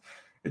things.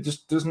 It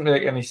just doesn't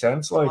make any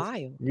sense. Like,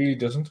 it really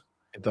doesn't.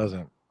 It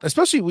doesn't.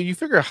 Especially when you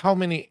figure how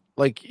many,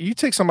 like, you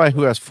take somebody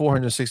who has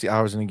 460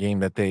 hours in a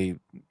game that they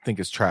think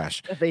is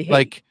trash.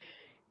 Like,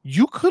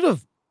 you could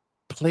have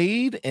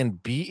played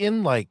and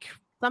beaten like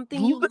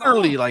something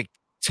literally like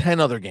 10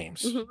 other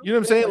games. Mm-hmm. You know what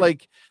I'm saying?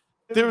 Like,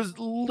 there's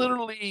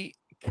literally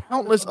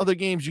countless other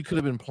games you could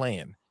have been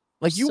playing.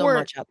 Like, you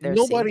weren't,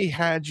 nobody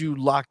had you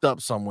locked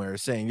up somewhere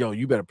saying, yo,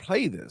 you better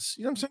play this.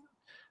 You know what I'm saying?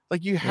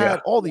 Like, you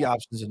had all the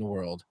options in the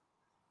world,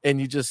 and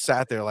you just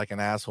sat there like an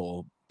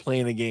asshole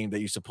playing a game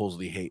that you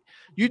supposedly hate.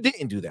 You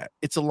didn't do that.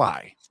 It's a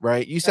lie,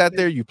 right? You sat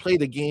there, you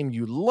played a game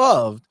you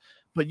loved,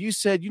 but you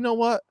said, you know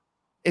what?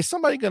 Is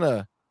somebody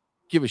gonna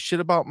give a shit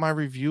about my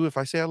review if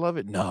I say I love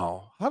it?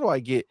 No. How do I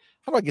get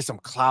some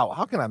clout?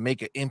 How can I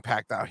make an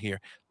impact out here?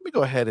 Let me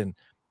go ahead and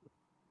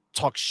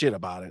talk shit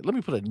about it. Let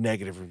me put a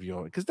negative review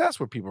on it, because that's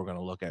where people are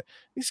gonna look at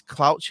these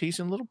clout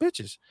chasing little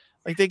bitches.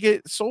 Like, they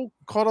get so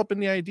caught up in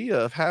the idea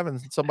of having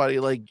somebody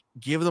like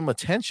give them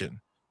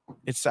attention.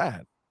 It's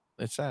sad.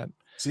 It's sad.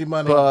 See,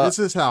 Money, this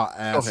is how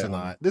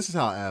asinine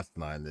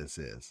this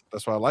is.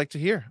 That's what I like to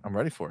hear. I'm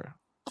ready for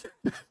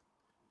it.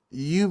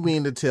 You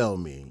mean to tell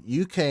me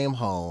you came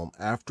home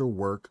after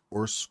work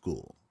or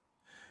school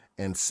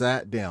and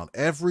sat down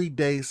every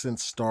day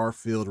since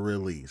Starfield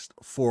released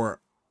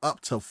for up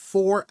to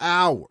 4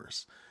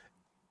 hours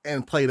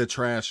and played a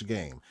trash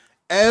game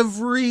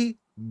every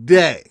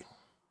day?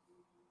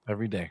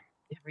 Every day.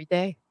 Every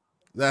day.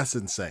 That's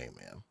insane,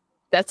 man.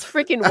 That's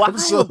freaking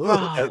wild,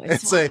 bro. And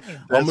say,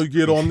 I'm going to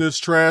get on this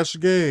trash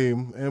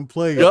game and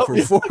play it for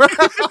 4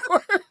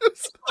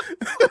 hours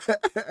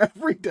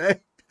every day.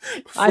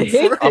 I hate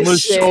this. I'm going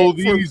to show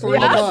these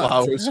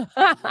flowers.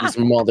 These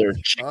mother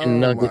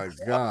chicken nuggets.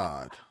 Oh, my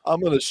God. I'm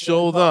going to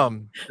show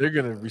them. They're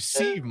going to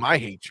receive my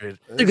hatred.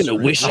 They're going to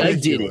wish I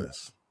did it.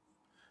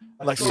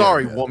 Like,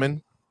 sorry,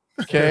 woman.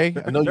 Okay?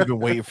 I know you've been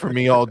waiting for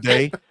me all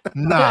day.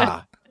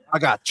 Nah. I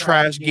got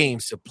trash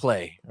games to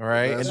play, all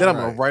right? That's and then I'm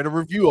going to write a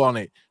review on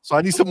it. So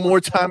I need some more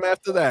time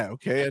after that,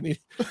 okay? I need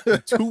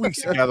 2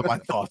 weeks to gather my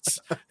thoughts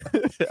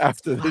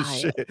after this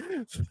shit.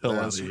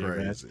 That's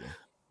crazy. Man.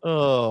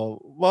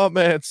 Oh, my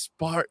man,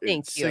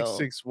 Spartan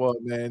 661,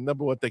 man.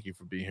 Number one, thank you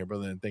for being here,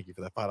 brother, and thank you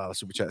for that $5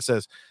 super chat. It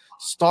says,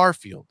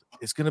 Starfield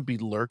is going to be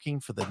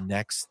lurking for the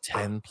next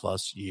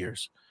 10+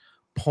 years.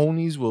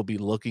 Ponies will be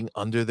looking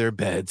under their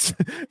beds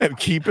and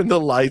keeping the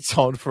lights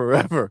on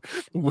forever,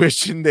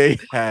 wishing they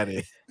had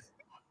it.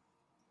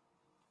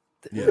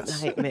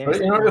 Yes. But,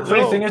 you know, the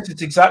funny thing is,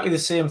 it's exactly the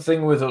same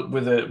thing with a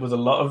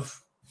lot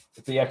of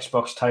the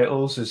Xbox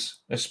titles, is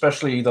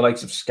especially the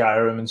likes of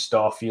Skyrim and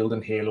Starfield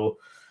and Halo.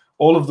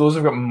 All of those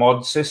have got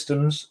mod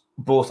systems,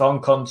 both on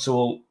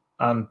console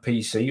and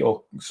PC,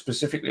 or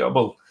specifically,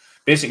 well,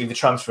 basically the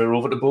transfer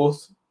over to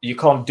both. You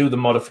can't do the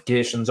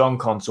modifications on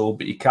console,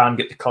 but you can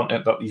get the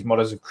content that these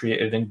modders have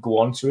created and go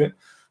onto it.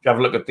 If you have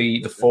a look at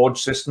the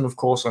Forge system, of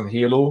course, on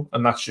Halo,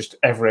 and that's just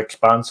ever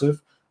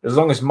expansive. As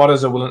long as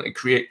modders are willing to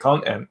create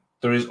content,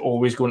 there is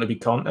always going to be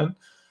content.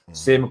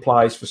 Same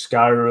applies for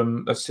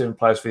Skyrim. That same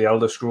applies for the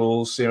Elder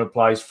Scrolls. Same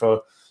applies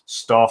for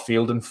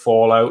Starfield and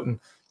Fallout, and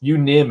you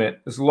name it.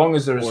 As long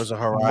as there's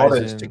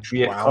modders to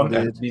create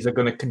content, these are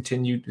going to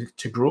continue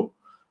to grow.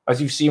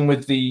 As you've seen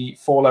with the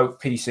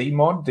Fallout PC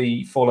mod,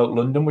 the Fallout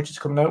London, which is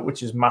coming out,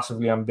 which is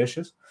massively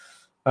ambitious.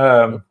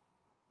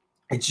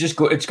 it's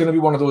going to be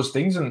one of those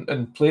things, and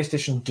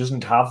PlayStation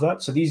doesn't have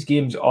that. So these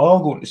games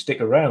are going to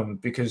stick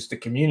around because the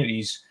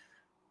communities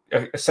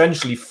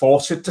essentially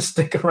force it to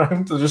stick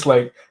around. They're just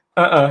like,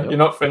 you're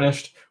not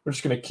finished. We're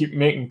just going to keep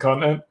making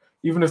content.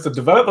 Even if the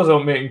developers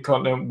aren't making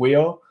content, we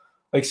are.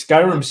 Like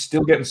Skyrim's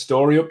still getting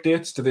story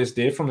updates to this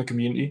day from the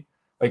community.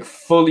 Like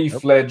fully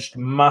fledged,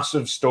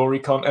 massive story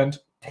content,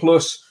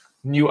 plus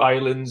new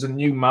islands and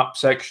new map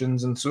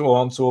sections and so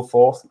on and so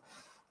forth.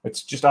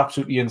 It's just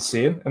absolutely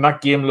insane. And that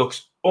game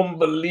looks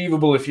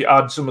unbelievable if you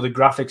add some of the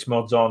graphics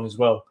mods on as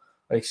well.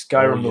 Like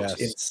Skyrim looks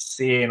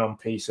insane on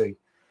PC.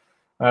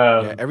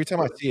 Every time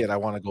I see it, I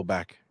want to go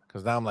back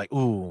because now I'm like,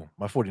 ooh,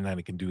 my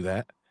 4090 can do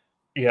that.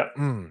 Yeah.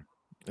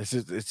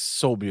 It's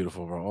so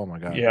beautiful, bro. Oh my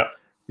god. Yeah.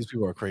 These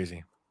people are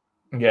crazy.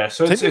 Yeah,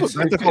 so it's going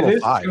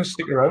to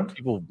stick around.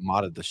 People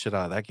modded the shit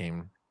out of that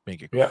game,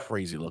 make it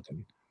crazy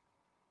looking.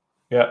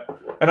 Yeah,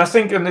 and I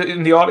think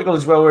in the article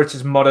as well, where it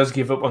says modders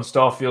give up on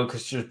Starfield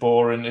because it's just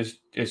boring,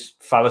 is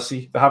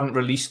fallacy. They haven't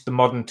released the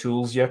modern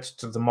tools yet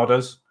to the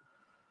modders.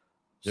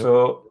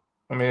 So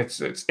I mean,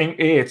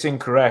 it's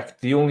incorrect.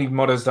 The only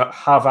modders that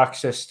have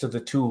access to the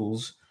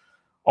tools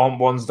aren't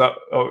ones that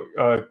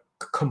are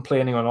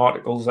complaining on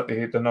articles that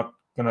they're not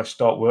going to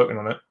start working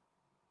on it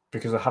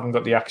because they haven't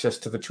got the access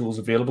to the tools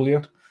available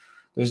yet.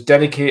 There's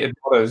dedicated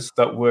modders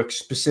that work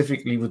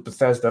specifically with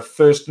Bethesda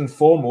first and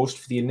foremost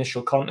for the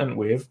initial content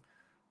wave,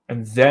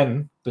 and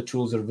then the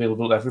tools are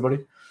available to everybody.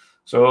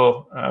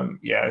 So,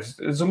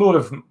 there's a lot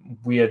of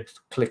weird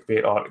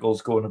clickbait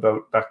articles going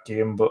about that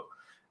game, but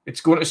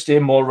it's going to stay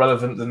more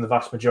relevant than the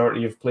vast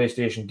majority of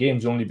PlayStation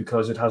games only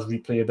because it has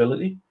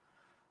replayability.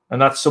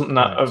 And that's something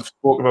that I've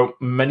spoken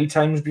about many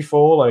times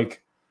before,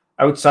 like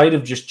outside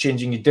of just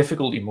changing your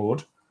difficulty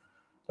mode.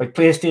 Like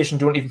PlayStation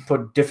don't even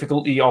put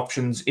difficulty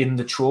options in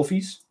the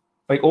trophies.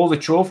 Like all the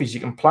trophies,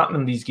 you can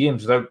platinum these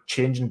games without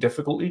changing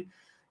difficulty.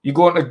 You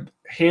go into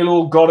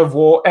Halo, God of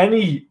War,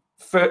 any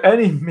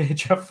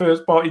major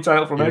first-party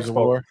title from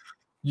Xbox,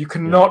 you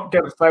cannot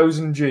get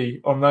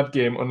 1000G on that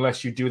game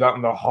unless you do that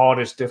on the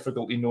hardest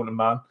difficulty known to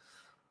man.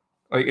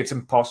 Like it's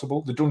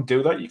impossible. They don't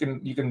do that. You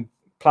can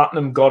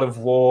platinum God of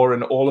War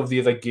and all of the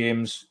other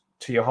games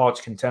to your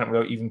heart's content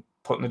without even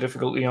putting the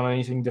difficulty on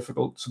anything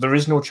difficult. So there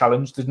is no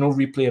challenge. There's no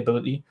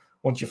replayability.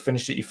 Once you've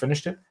finished it, you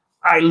finished it.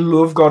 I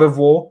love God of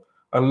War.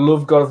 I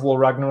love God of War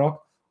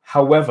Ragnarok.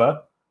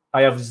 However,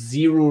 I have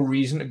zero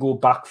reason to go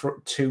back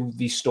to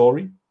the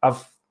story.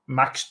 I've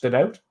maxed it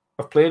out.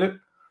 I've played it.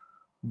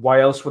 Why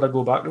else would I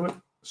go back to it?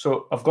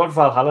 So I've got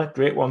Valhalla.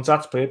 Great. Once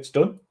that's played, it's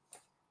done.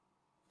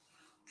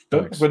 It's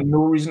done. I've got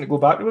no reason to go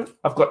back to it.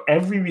 I've got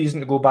every reason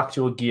to go back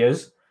to a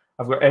Gears.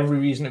 I've got every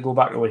reason to go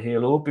back to a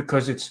Halo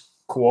because it's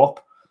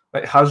co-op.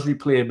 It has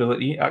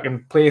replayability. I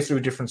can play through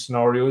different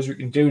scenarios. We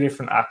can do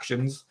different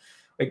actions.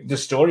 Like the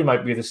story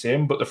might be the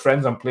same, but the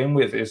friends I'm playing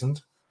with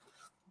isn't.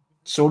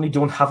 Sony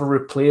don't have a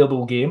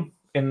replayable game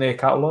in their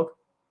catalog.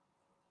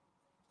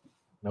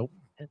 Nope.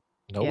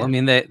 Well, I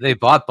mean, they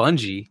bought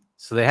Bungie,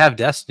 so they have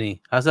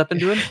Destiny. How's that been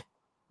doing?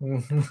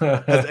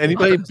 Has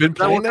anybody been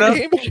playing that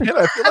game again?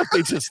 I feel like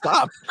they just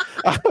stopped.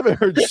 I haven't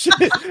heard shit.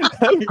 I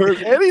haven't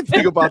heard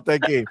anything about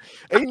that game.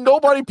 Ain't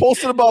nobody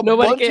posted about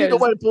Bungie.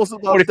 Nobody posted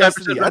about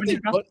Destiny. I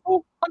think,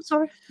 I'm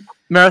sorry.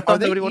 Marathon,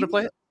 nobody want to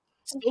play it?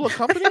 Still a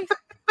company?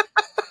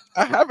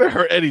 I haven't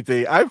heard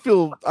anything. I'm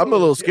a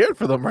little scared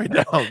for them right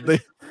now.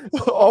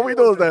 All we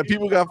know is that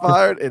people got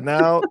fired and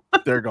now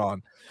they're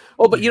gone.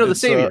 Oh, but the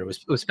savior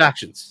was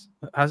factions.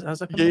 How's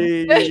that?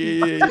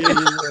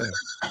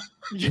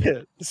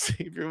 Yeah, the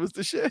savior was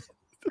the shit.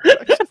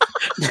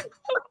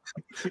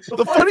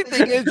 The funny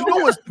thing is, you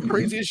know what's the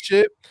craziest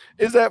shit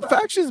is that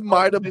factions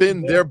might have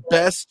been their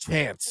best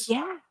chance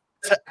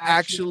to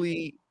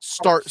actually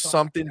start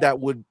something that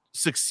would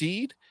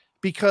succeed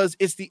because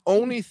it's the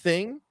only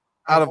thing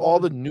out of all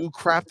the new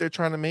crap they're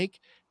trying to make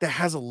that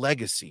has a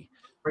legacy,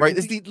 right?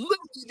 It's literally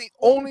the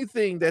only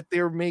thing that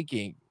they're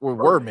making or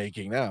we're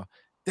making now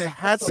that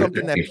had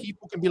something that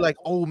people can be like,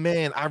 oh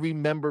man, I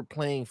remember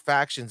playing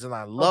factions and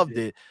I loved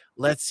it.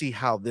 Let's see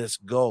how this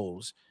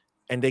goes.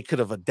 And they could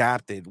have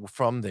adapted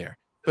from there.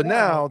 But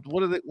now,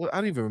 what are they? I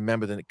don't even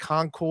remember that.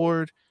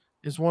 Concord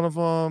is one of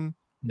them,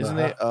 isn't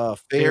it?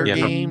 Fair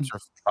Games or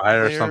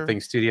Fire or something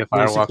Studio,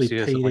 Firewalk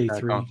Studio, something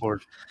like that.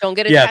 Concord. Don't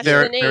get attached to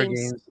the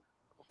names.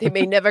 They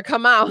may never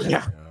come out.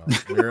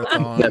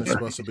 Marathon is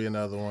supposed to be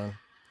another one.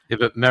 Yeah,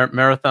 but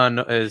Marathon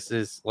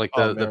is like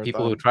the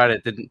people who tried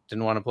it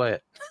didn't want to play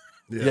it.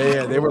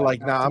 Yeah, they were like,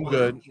 "Nah, I'm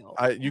good.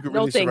 You can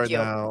release it right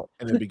now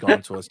and it'll be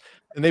gone to us."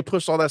 And they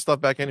pushed all that stuff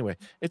back anyway.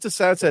 It's a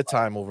sad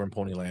time over in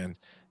Ponyland.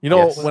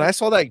 When I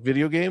saw that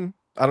video game,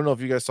 I don't know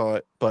if you guys saw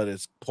it, but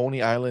it's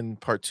Pony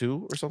Island Part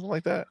 2 or something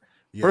like that.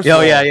 Yeah.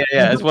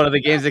 It's one of the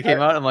games that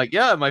came out. I'm like,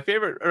 my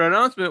favorite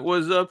announcement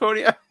was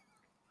Pony Island.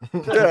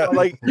 Yeah,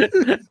 like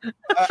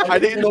I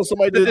didn't know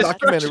somebody did a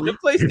documentary.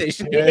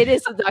 PlayStation. It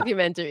is a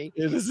documentary.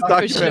 It is a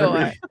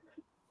documentary.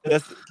 For sure.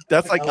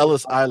 That's like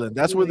Ellis Island.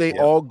 That's where they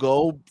all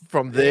go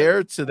from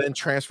there to then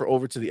transfer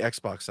over to the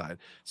Xbox side.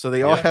 So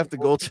they all have to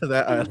go to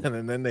that island,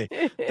 and then they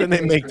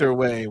make their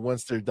way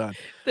once they're done.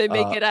 They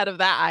make it out of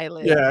that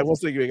island. Yeah, once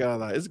they get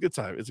out of that, it's a good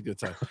time. It's a good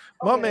time.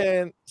 My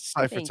man,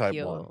 Cypher Thank Type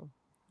you. 1.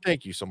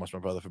 Thank you so much, my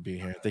brother, for being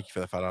here. Thank you for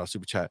that $5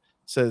 super chat.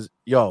 Says,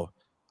 yo,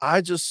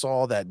 I just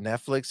saw that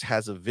Netflix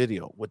has a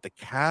video with the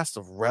cast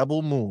of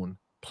Rebel Moon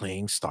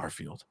playing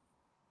Starfield.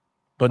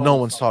 But no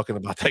one's talking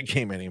about that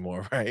game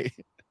anymore, right?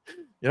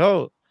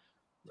 Yo,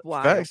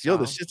 Wow. facts. Yo,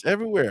 the shit's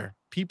everywhere.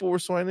 People were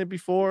sweating it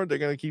before. They're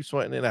going to keep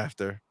sweating it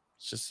after.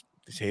 It's just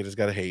these haters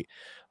got to hate.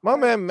 My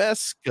man,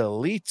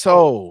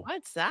 Mescalito.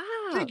 What's up?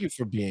 Thank you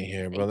for being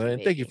here, Thank brother. you,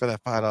 And thank you baby. for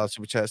that $5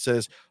 super chat. It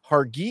says,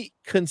 Hargeet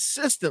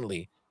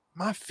consistently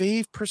my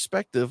fave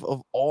perspective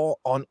of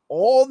on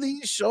all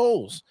these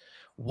shows.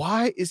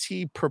 Why is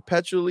he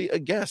perpetually a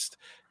guest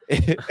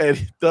and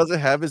he doesn't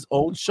have his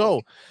own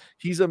show?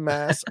 He's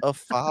amassed a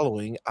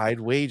following, I'd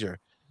wager.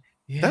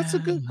 That's a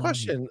good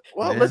question.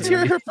 Well, let's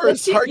hear her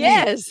first. Hargeet,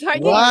 Yes,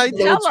 Hargeet, why don't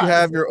tell you us.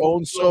 have your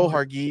own show,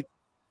 Hargeet?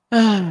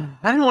 I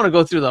didn't want to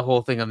go through the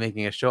whole thing of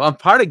making a show. I'm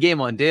part of Game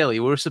On Daily.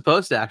 We were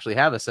supposed to actually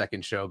have a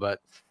second show,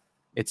 but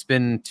it's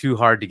been too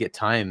hard to get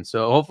time.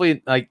 So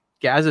hopefully, like,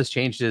 Gaz has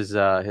changed his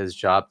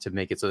job to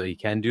make it so that he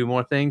can do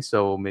more things.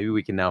 So maybe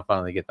we can now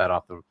finally get that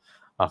off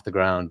the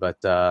ground. But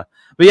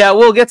yeah,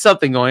 we'll get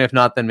something going. If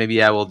not, then maybe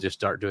we'll just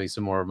start doing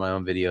some more of my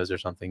own videos or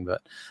something.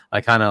 But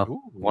I kind of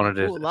wanted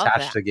to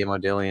attach to Game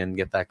On Daily and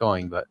get that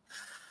going, but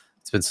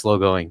it's been slow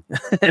going.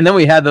 And then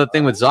we had the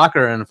thing with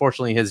Zocker, and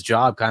unfortunately his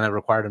job kind of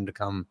required him to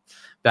come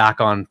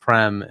back on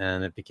Prem,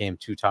 and it became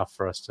too tough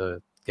for us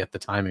to get the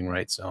timing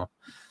right. So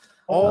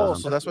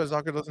so that's why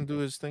Zocker doesn't do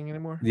his thing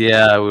anymore?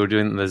 yeah, we were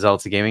doing the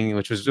Zelda gaming,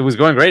 which was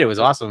going great. It was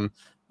awesome.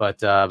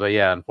 But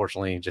yeah,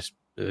 unfortunately, just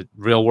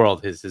real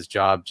world, his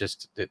job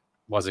it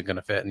wasn't going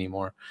to fit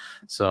anymore.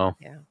 So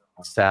yeah,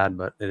 sad,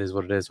 but it is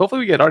what it is. Hopefully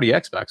we get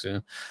RDX back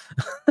soon.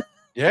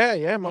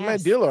 Yeah, my man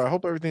Dealer. I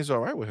hope everything's all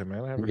right with him,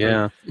 man. I haven't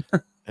heard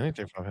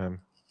anything from him.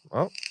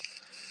 Well,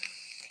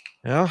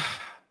 yeah.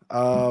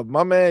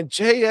 My man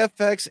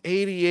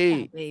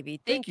JFX88.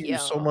 Baby, Thank you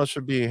so much for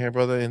being here,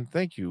 brother, and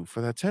thank you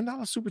for that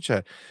 $10 super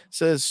chat.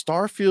 Says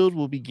Starfield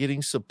will be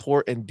getting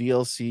support and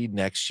DLC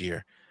next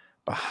year,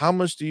 but how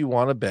much do you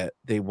want to bet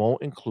they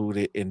won't include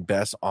it in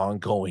best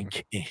ongoing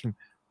game?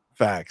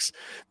 Facts.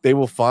 They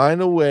will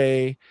find a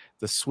way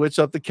to switch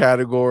up the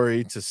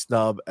category to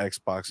snub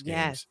Xbox games.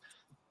 Yes.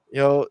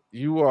 Yo,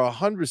 you are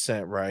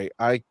 100% right.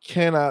 I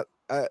cannot.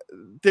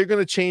 They're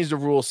gonna change the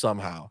rules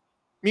somehow.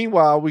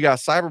 Meanwhile, we got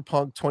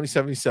Cyberpunk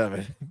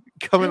 2077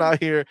 coming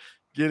out here,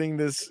 getting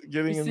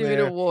in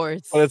there.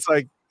 Awards. But it's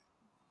like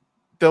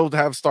they'll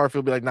have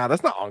Starfield be like, nah,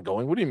 that's not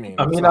ongoing. What do you mean?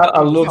 I mean,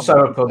 I love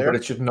Cyberpunk, but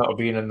it should not have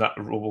been in that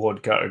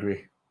reward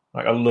category.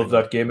 Like, I love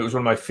that game. It was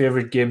one of my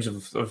favorite games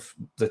of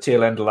the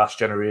tail end of last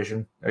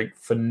generation. Like,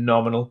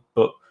 phenomenal,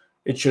 but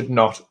it should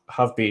not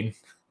have been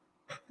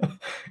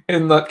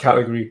in that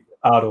category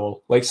at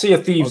all. Like, Sea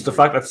of Thieves, the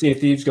fact that Sea of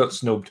Thieves got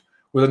snubbed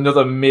with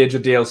another major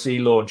DLC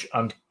launch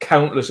and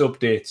countless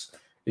updates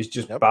is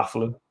just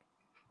baffling.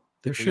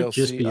 There should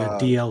just be a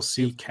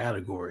DLC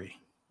category.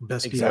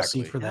 Best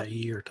DLC for that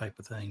year type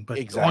of thing. But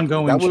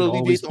ongoing that should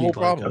always be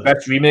like a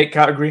best remake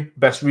category,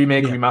 best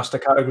remake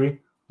remaster category.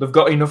 They've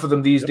got enough of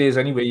them these days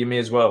anyway, you may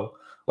as well.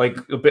 Like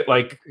a bit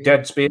like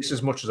Dead Space,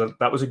 as much as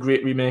that was a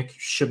great remake,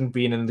 shouldn't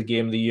be in the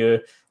game of the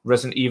year.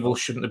 Resident Evil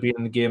shouldn't have been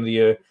in the game of the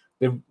year.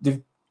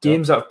 They've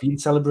games that have been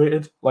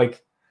celebrated.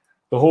 Like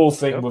the whole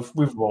thing,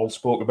 we've all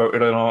spoke about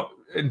it on our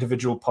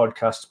individual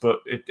podcasts, but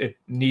it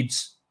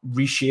needs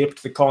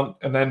reshaped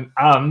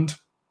and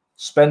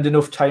spend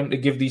enough time to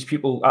give these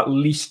people at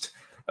least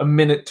a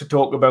minute to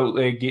talk about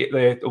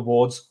their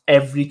awards,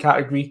 every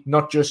category,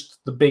 not just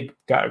the big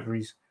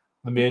categories,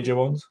 the major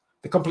ones.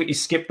 They completely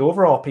skipped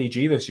over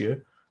RPG this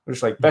year. They're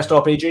just like, best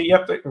RPG,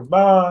 yep,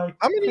 bye.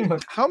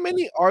 How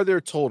many are there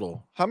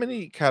total? How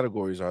many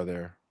categories are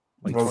there?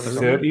 Like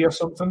 30 or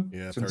something?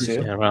 Yeah, 30.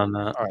 Yeah, around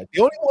that. All right.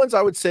 The only ones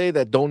I would say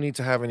that don't need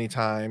to have any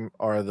time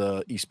are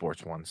the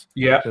esports ones.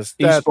 Yeah,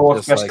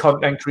 esports, best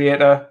content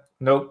creator.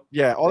 Nope.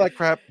 Yeah, all that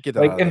crap. Get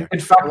that like out of there. In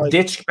fact,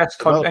 ditch best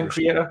content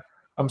creator.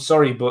 I'm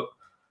sorry, but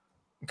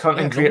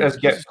content creators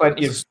get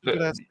plenty of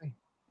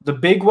the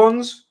big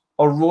ones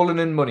are rolling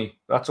in money.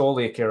 That's all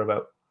they care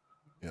about.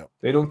 Yeah,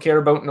 they don't care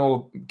about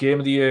no game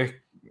of the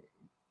year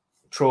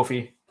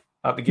trophy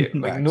at the game.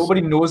 Like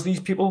nobody knows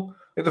these people.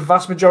 Like, the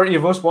vast majority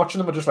of us watching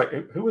them are just like,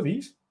 who are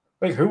these?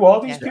 Like, who are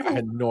these people? I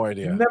had no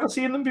idea. Never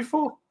seen them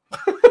before.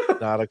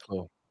 Not a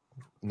clue.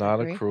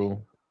 Not a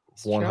clue.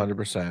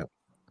 100%.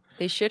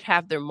 They should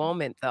have their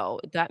moment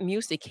though. That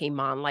music came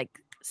on like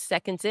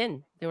seconds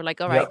in. They were like,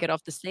 "All right, get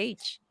off the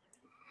stage."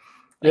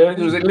 Like, yeah, it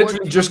was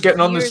literally just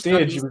getting on the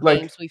stage. It was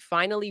like, we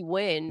finally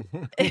win.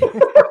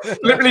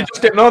 Literally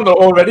just getting on, they're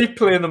already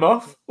playing them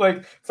off.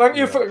 Like, thank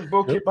you for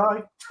okay,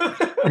 bye.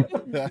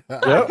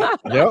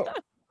 Yep.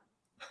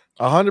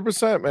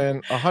 100%,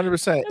 man.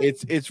 100%.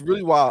 It's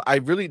really wild.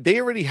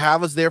 They already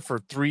have us there for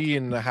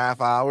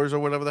 3.5 hours or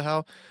whatever the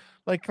hell.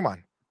 Like, come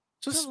on.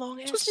 Just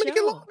make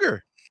it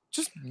longer.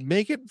 just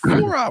make it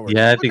 4 hours.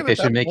 Yeah, I Look think at they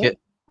that should make point. it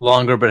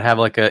longer, but have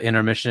like an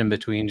intermission in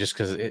between, just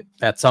because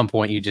at some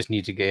point you just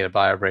need to get a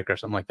bio break or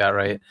something like that,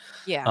 right?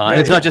 Yeah. And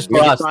it's not just for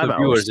Make it us, 5 the hours.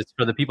 viewers; it's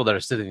for the people that are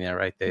sitting there,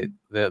 right?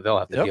 They'll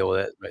have to Yep. deal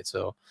with it, right?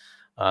 So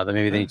then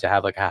maybe they need to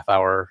have like a half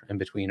hour in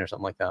between or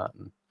something like that,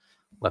 and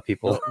let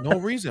people. No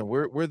reason.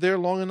 We're there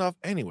long enough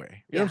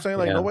anyway. You know what I'm saying?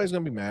 Like Yeah. nobody's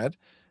gonna be mad.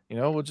 You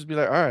know, we'll just be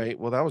like, all right,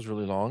 well, that was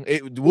really long.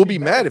 We'll be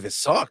mad if it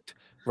sucked,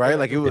 right?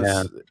 Like it was.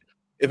 Yeah.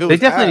 If it They was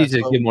definitely ass,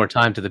 need to give more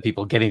time to the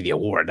people getting the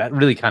award. That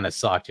really kind of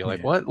sucked. You're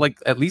like, Yeah. what? Like,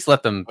 at least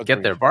let them get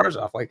Agreed. their bars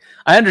off. Like,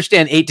 I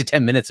understand 8 to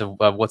 10 minutes of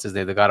what's his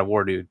name, the God of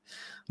War dude,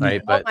 right? Yeah.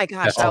 But Oh my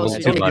gosh, that's that a was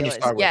little too ridiculous.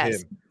 much.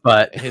 Yes.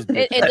 But His And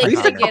big they At least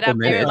a couldn't get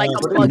couple up there like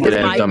minutes. unplug his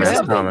Yeah, mic.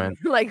 dumbass comment.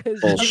 Like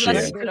just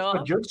Bullshit. let it off.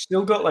 The judge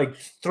still got like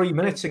 3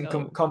 minutes in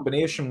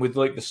combination with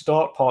like the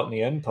start part and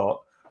the end part.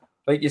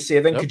 Like you say,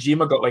 then Yep.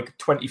 Kojima got like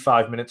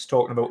 25 minutes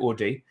talking about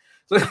OD.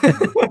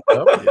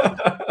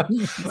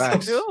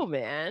 Facts. True,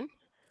 man.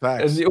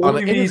 Facts. And the On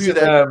only an interview reason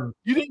that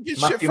you didn't get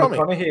shit Matthew from it.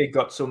 McConaughey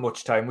got so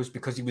much time was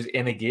because he was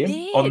in a game.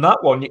 Did. On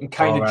that one, you can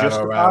kind of All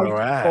justify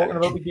right. talking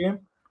about the game.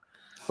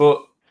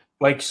 But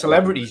like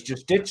celebrities,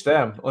 just ditch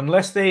them.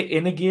 Unless they're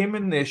in a game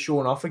and they're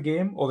showing off a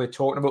game or they're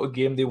talking about a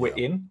game they were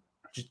in,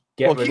 just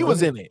get Well, rid he of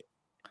was them. in it.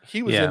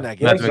 He was Yeah. in that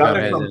game. Yeah, Matthew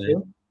exactly. McConaughey's That's what I'm in it.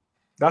 saying.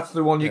 That's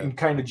the one you Yeah. can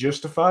kind of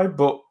justify.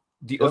 But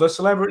the other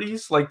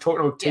celebrities, like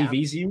talking about Yeah.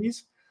 TV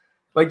series,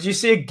 like do you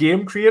see a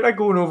game creator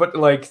going over to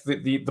like the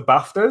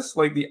BAFTAs,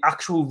 like the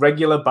actual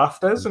regular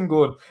BAFTAs, and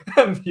going,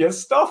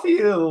 "Yes,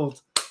 Starfield."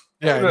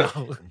 Yeah, I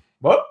know.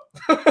 What?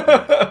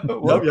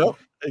 What? Yep.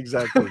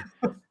 Exactly.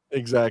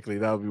 Exactly.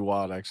 That would be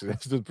wild, actually.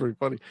 That's just pretty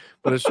funny.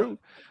 But it's true.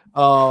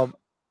 All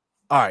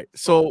right.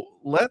 So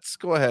let's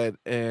go ahead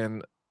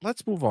and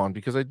let's move on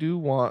because I do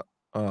want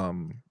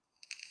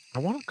I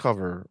want to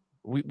cover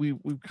we've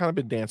kind of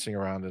been dancing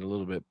around it a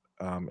little bit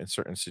in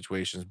certain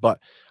situations,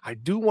 but I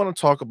do want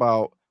to talk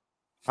about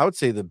I would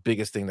say the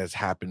biggest thing that's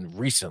happened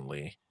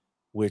recently,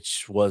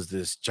 which was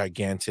this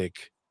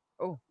gigantic,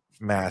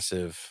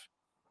 massive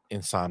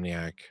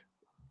Insomniac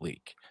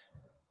leak.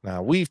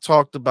 Now we've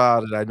talked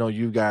about it. I know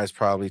you guys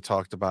probably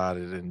talked about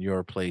it in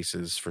your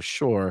places for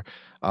sure.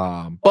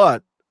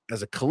 But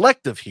as a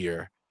collective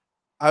here,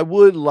 I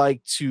would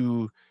like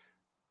to,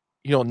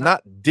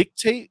 not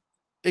dictate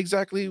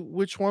exactly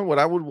which one. What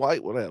I'd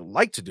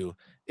like to do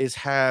is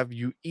have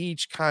you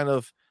each kind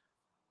of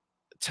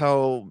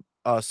tell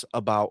us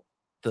about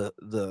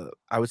the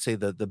I would say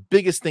the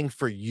biggest thing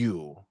for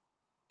you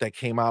that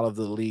came out of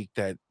the leak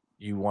that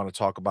you want to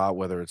talk about,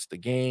 whether it's the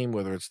game,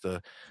 whether it's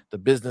the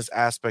business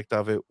aspect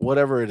of it,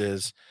 whatever it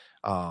is,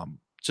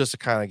 just to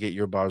kind of get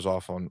your bars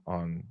off on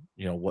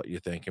what you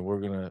think. And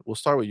we'll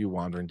start with you,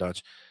 Wandering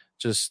Dutch.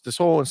 Just this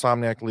whole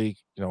Insomniac leak,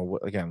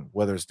 again,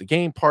 whether it's the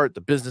game part,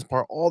 the business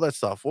part, all that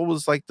stuff. What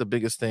was like the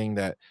biggest thing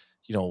that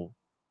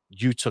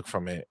you took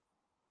from it,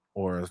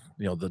 or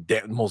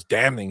the most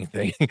damning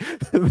thing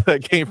that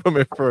came from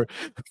it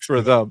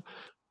for them?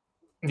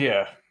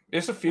 Yeah,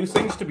 there's a few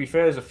things. To be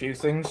fair, there's a few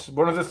things.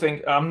 One of the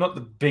things, I'm not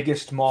the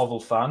biggest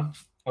Marvel fan.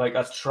 Like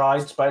I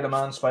tried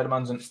Spider-Man.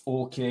 Spider-Man's an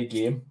okay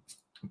game,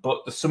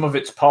 but the sum of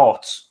its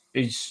parts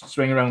is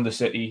swinging around the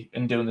city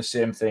and doing the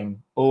same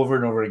thing over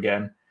and over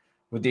again,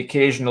 with the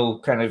occasional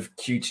kind of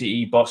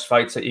QTE boss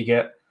fights that you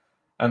get,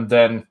 and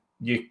then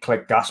you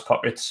collect gas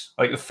pockets.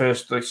 Like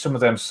some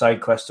of them side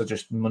quests are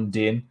just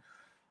mundane.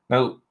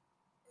 Now,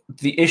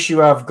 the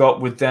issue I've got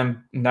with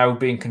them now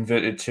being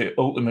converted to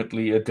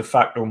ultimately a de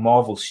facto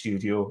Marvel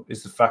studio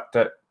is the fact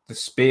that the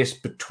space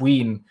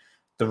between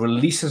the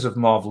releases of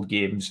Marvel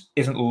games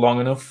isn't long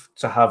enough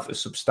to have a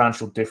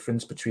substantial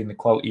difference between the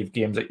quality of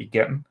games that you're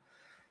getting.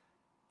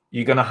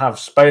 You're going to have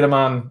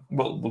Spider-Man.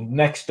 Well,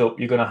 next up,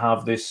 you're going to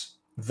have this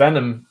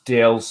Venom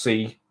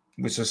DLC,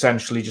 which is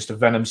essentially just a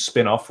Venom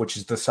spin-off, which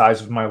is the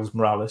size of Miles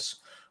Morales,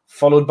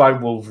 followed by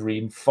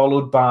Wolverine,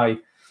 followed by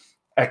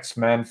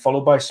X-Men,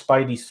 followed by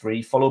Spidey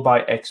 3, followed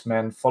by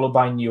X-Men, followed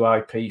by new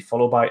IP,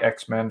 followed by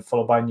X-Men,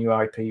 followed by new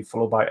IP,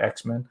 followed by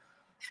X-Men.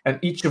 And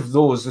each of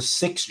those are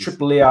 6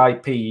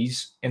 AAA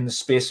IPs in the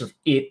space of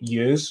 8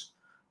 years.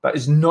 That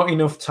is not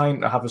enough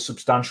time to have a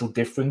substantial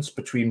difference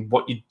between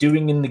what you're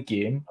doing in the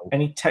game,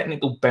 any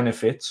technical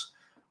benefits,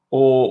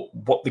 or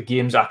what the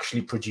games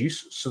actually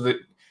produce. So that,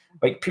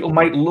 like, people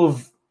might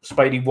love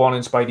Spidey 1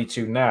 and Spidey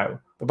 2 now,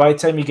 but by the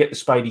time you get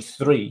to Spidey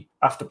 3,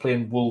 after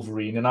playing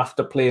Wolverine and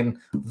after playing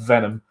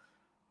Venom,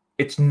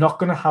 it's not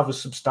going to have a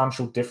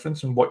substantial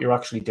difference in what you're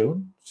actually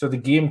doing. So the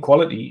game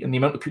quality and the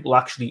amount of people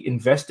actually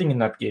investing in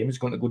that game is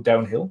going to go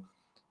downhill.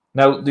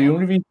 Now, the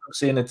only reason I'm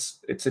saying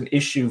it's an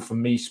issue for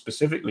me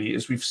specifically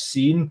is we've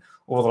seen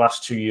over the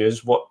last 2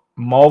 years what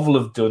Marvel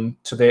have done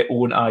to their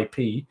own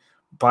IP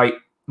by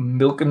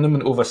milking them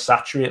and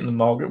oversaturating the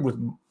market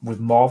with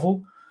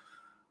Marvel.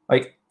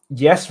 Like,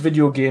 yes,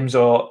 video games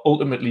are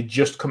ultimately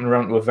just coming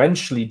around to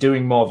eventually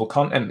doing Marvel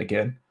content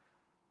again,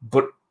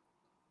 but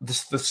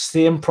the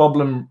same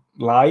problem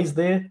lies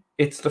there.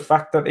 It's the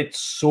fact that it's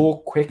so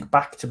quick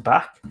back to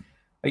back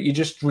Like, you're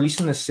just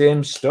releasing the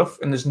same stuff,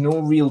 and there's no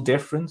real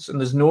difference, and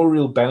there's no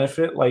real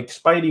benefit. Like,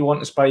 Spidey 1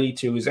 to Spidey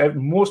 2 is,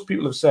 most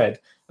people have said,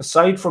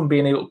 aside from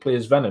being able to play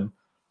as Venom,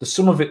 the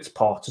sum of its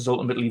parts is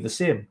ultimately the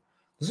same.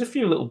 There's a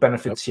few little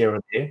benefits here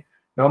and there.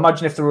 Now,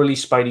 imagine if they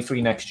release Spidey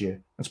 3 next year,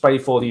 and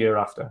Spidey 4 the year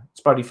after,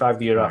 Spidey 5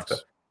 the year after.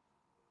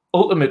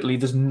 Ultimately,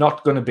 there's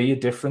not going to be a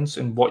difference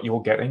in what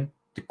you're getting.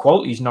 The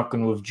quality is not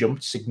going to have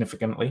jumped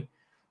significantly.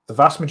 The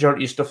vast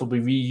majority of stuff will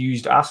be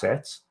reused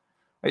assets.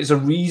 There's a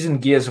reason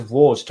Gears of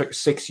War took a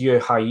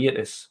 6-year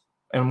hiatus,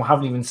 and we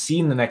haven't even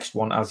seen the next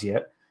one as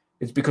yet.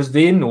 It's because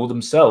they know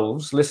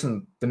themselves,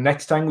 listen, the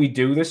next time we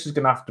do this is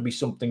going to have to be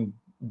something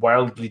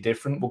wildly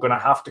different. We're going to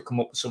have to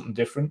come up with something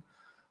different.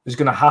 There's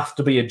going to have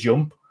to be a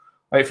jump.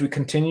 Like, if we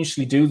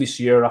continuously do this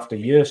year after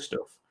year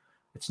stuff,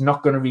 it's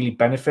not going to really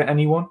benefit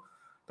anyone.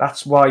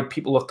 That's why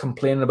people are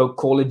complaining about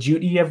Call of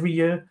Duty every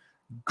year.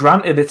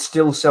 Granted, it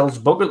still sells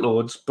bucket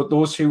loads, but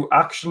those who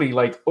actually,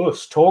 like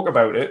us, talk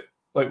about it,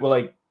 like, we're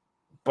like,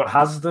 but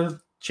has the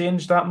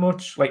changed that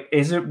much? Like,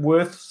 is it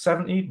worth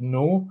 70?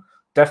 No,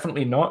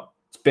 definitely not.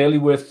 It's barely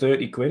worth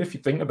 30 quid if you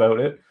think about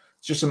it.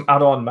 It's just some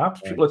add-on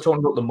maps. People are talking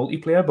about the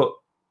multiplayer, but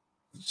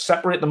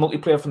separate the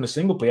multiplayer from the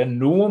single player.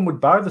 No one would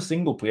buy the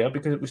single player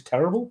because it was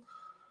terrible.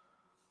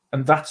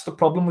 And that's the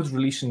problem with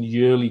releasing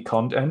yearly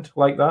content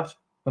like that.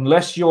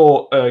 Unless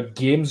you're a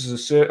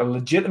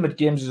legitimate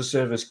games as a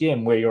service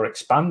game where you're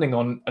expanding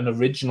on an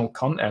original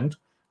content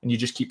and you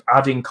just keep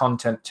adding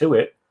content to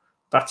it,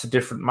 that's a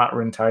different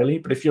matter entirely.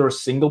 But if you're a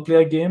single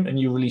player game and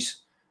you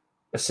release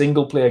a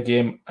single player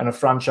game and a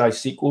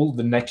franchise sequel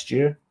the next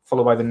year,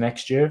 followed by the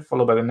next year,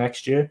 followed by the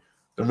next year,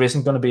 there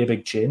isn't going to be a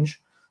big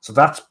change. So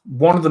that's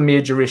one of the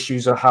major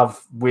issues I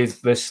have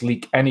with this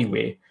leak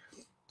anyway.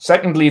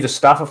 Secondly, the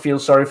staff, I feel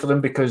sorry for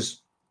them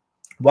because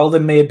while they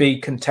may be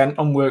content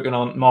on working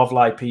on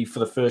Marvel IP for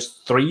the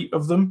first 3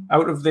 of them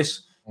out of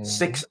this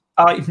 6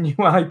 new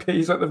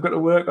IPs that they've got to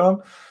work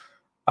on,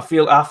 I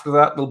feel after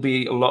that there'll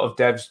be a lot of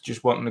devs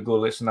just wanting to go,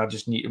 listen, I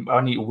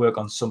need to work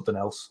on something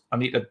else. I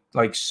need to,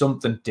 like,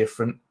 something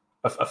different.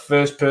 A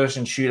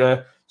first-person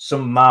shooter,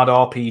 some mad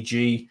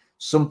RPG,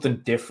 something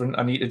different.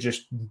 I need to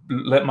just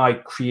let my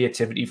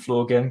creativity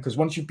flow again, because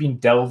once you've been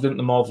delved into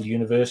the Marvel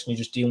Universe and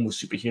you're just dealing with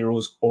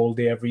superheroes all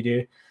day, every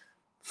day,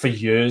 for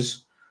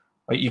years,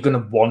 like, you're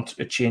going to want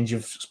a change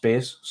of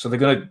space. So they're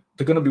going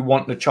to be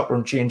wanting to chop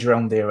and change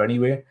around there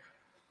anyway.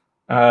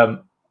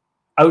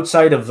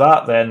 Outside of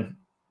that, then,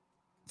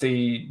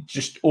 the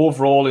just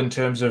overall in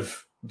terms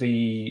of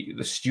the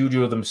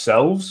studio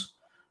themselves,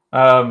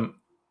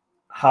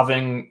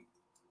 having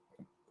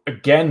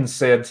again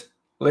said,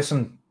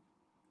 listen,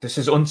 this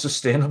is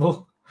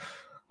unsustainable.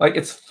 Like,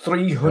 it's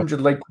 300,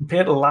 like,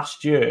 compared to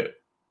last year,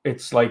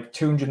 it's like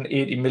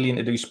 280 million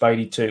to do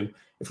Spidey 2.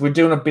 If we're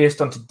doing it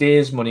based on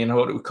today's money and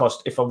what it would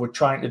cost, if I were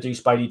trying to do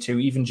Spidey 2,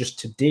 even just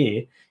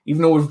today,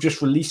 even though we've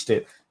just released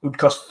it, it would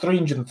cost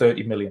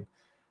 330 million.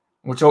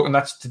 We're talking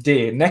that's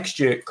today. Next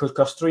year, it could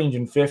cost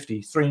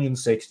 350,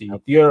 360.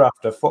 The year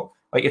after,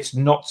 like, it's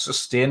not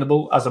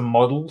sustainable as a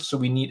model, so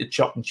we need to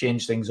chop and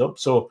change things up.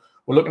 So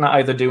we're looking at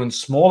either doing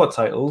smaller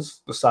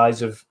titles, the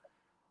size of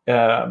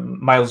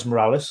Miles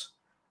Morales,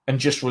 and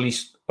just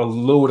release a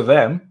load of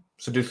them.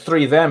 So do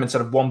 3 of them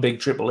instead of one big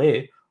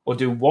AAA, or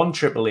do 1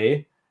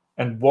 AAA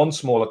and 1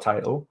 smaller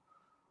title,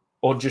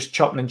 or just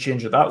chopping and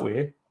change it that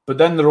way. But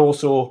then they're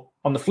also,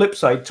 on the flip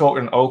side,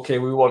 talking, okay,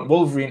 we want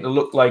Wolverine to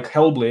look like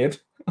Hellblade.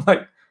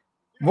 Like,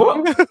 what?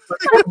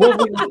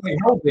 Wolverine look like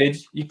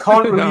Hellblade? You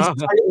can't release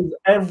titles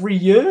every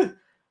year.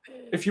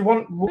 If you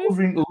want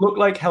Wolverine to look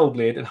like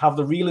Hellblade and have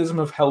the realism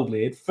of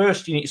Hellblade,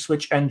 first you need to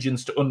switch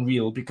engines to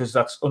Unreal, because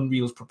that's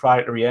Unreal's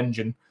proprietary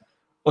engine.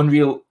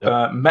 Unreal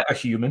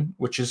MetaHuman,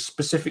 which is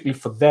specifically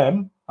for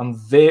them and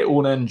their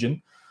own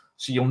engine.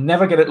 So you'll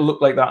never get it to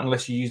look like that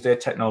unless you use their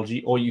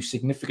technology, or you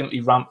significantly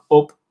ramp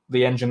up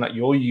the engine that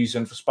you're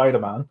using for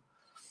Spider-Man,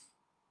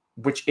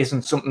 which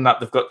isn't something that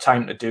they've got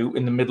time to do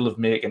in the middle of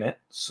making it.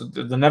 So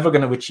they're never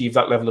going to achieve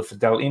that level of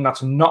fidelity. And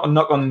that's not a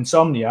knock on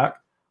Insomniac,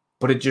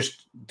 but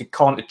they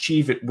can't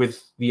achieve it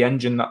with the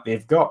engine that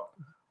they've got.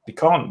 They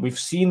can't. We've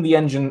seen the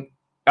engine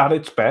at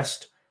its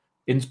best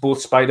in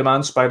both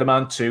Spider-Man,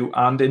 Spider-Man 2,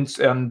 and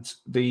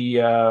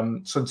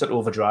the Sunset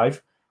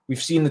Overdrive.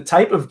 We've seen the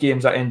type of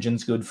games that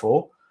engine's good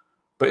for,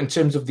 but in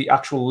terms of the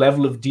actual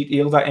level of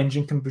detail that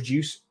engine can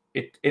produce,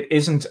 it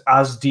isn't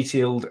as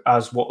detailed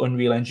as what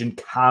Unreal Engine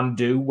can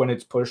do when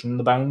it's pushing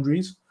the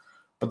boundaries.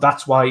 But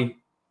that's why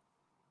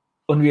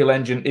Unreal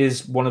Engine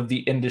is one of the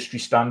industry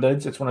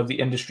standards. It's one of the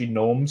industry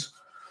norms.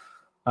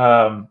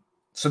 So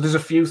there's a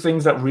few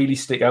things that really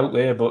stick out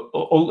there, but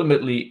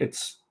ultimately,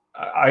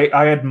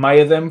 I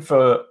admire them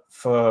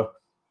for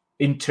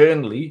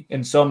internally,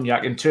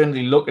 Insomniac,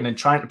 internally looking and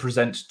trying to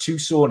present to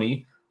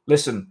Sony,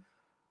 listen,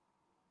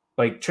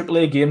 like,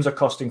 AAA games are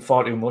costing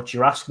far too much.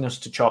 You're asking us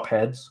to chop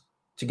heads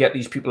to get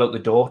these people out the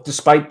door,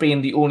 despite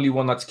being the only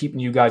one that's keeping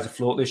you guys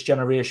afloat this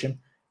generation.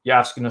 You're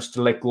asking us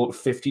to let go of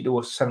 50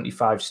 to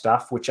 75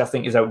 staff, which I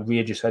think is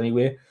outrageous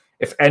anyway.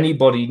 If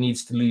anybody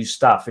needs to lose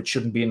staff, it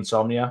shouldn't be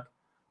Insomniac.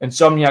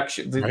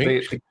 Insomniac,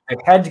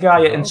 The head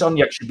guy at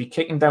Insomniac should be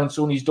kicking down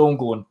Sony's door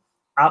going,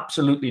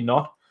 absolutely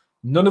not.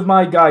 None of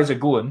my guys are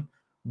going.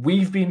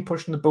 We've been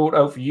pushing the boat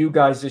out for you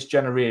guys this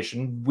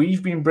generation.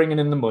 We've been bringing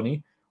in the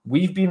money.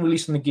 We've been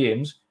releasing the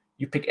games.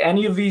 You pick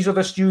any of these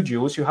other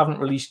studios who haven't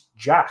released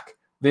jack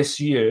this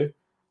year,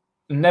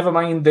 never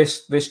mind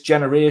this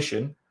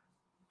generation,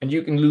 and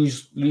you can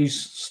lose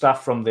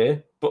staff from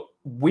there. But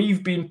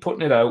we've been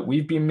putting it out.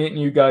 We've been making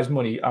you guys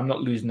money. I'm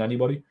not losing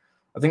anybody.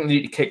 I think they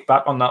need to kick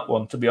back on that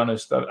one, to be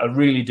honest. I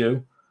really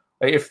do.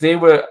 Like, if they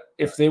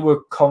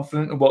were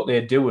confident in what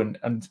they're doing,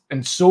 and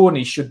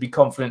Sony should be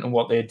confident in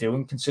what they're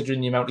doing,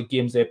 considering the amount of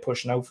games they're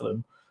pushing out for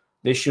them,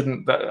 they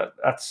shouldn't.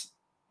 That's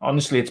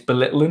honestly, it's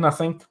belittling. I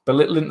think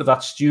belittling to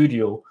that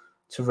studio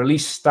to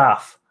release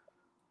staff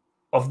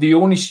of the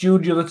only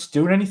studio that's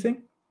doing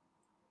anything.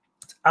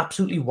 It's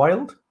absolutely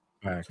wild.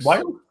 It's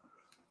wild.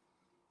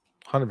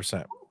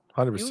 100%.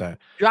 100%.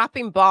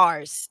 Dropping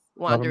bars,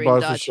 Wandering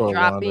bars for Dutch. sure,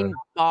 Dropping Wandering.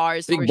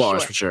 bars Big for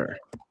bars sure. for sure.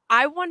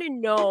 I want to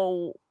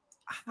know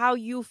how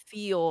you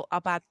feel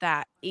about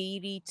that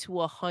 $80 to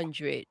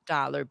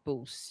 $100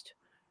 boost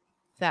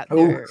that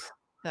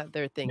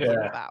they're thinking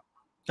about.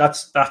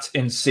 That's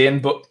insane,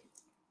 but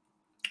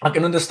I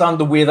can understand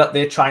the way that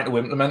they're trying to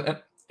implement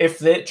it. If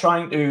they're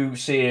trying to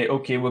say,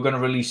 okay, we're going to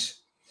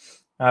release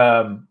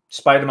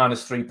Spider-Man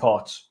as 3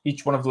 parts,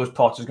 each one of those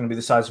parts is going to be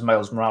the size of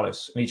Miles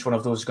Morales, and each one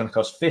of those is going to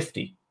cost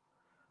 $50,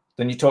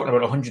 then you're talking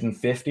about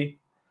 $150.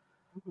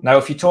 Now,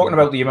 if you're talking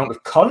about the amount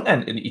of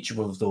content in each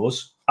of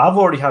those, I've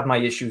already had my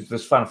issues with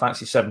this Final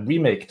Fantasy VII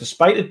remake.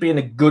 Despite it being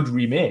a good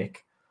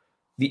remake,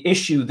 the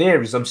issue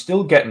there is I'm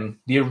still getting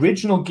the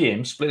original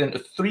game split into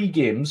 3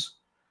 games,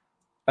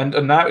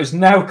 and that is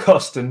now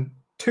costing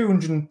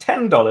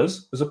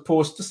 $210 as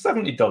opposed to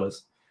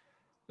 $70.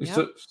 Yep.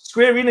 So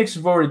Square Enix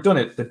have already done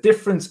it. The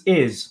difference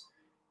is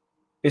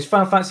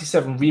Final Fantasy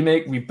VII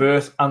Remake,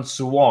 Rebirth, and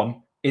so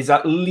on is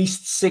at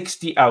least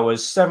 60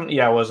 hours,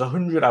 70 hours,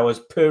 100 hours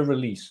per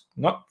release.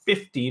 Not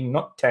 15,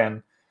 not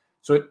 10.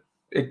 So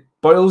it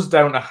boils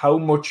down to how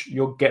much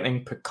you're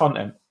getting per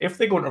content. If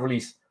they're going to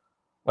release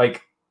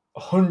like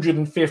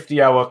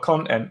 150-hour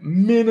content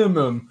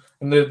minimum,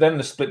 and then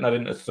they're splitting that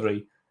into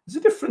 3, it's a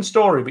different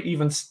story. But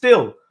even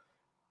still,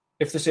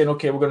 if they're saying,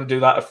 okay, we're going to do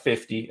that at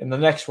 50, and the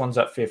next one's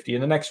at 50,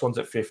 and the next one's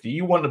at 50,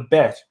 you want to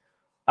bet,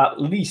 at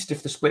least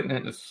if they're splitting it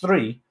into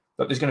 3,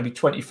 that there's going to be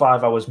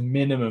 25 hours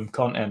minimum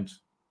content,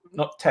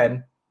 not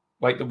 10,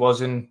 like there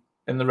was in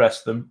the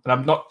rest of them. And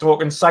I'm not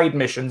talking side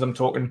missions, I'm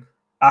talking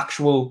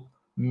actual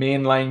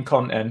mainline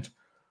content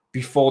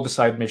before the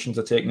side missions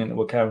are taken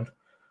into account.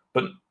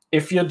 But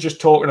if you're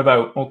just talking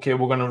about, okay,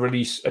 we're going to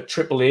release a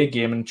AAA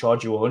game and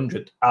charge you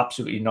 100,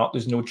 absolutely not.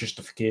 There's no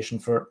justification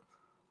for it.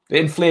 The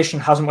inflation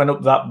hasn't went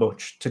up that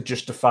much to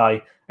justify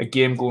a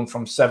game going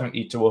from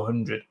 70 to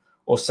 100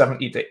 or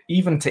 70 to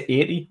even to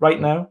 80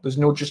 right now. There's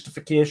no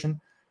justification.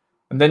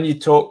 And then you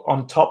talk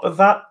on top of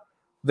that,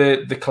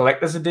 the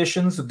collector's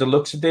editions, the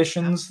deluxe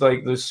editions,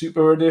 like the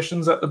super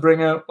editions that they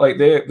bring out, like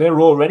they're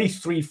already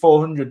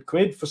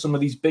 $300-400 for some of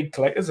these big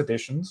collector's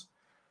editions.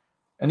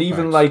 And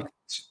even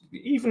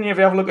even if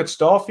you have a look at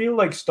Starfield,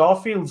 like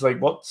Starfield's like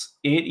what's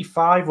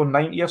 85 or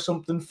 90 or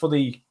something for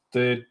the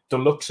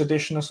deluxe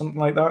edition or something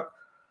like that.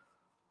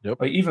 Yep.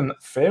 Like even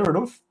fair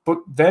enough, but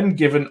then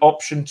give an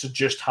option to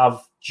just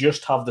have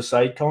the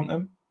side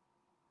content.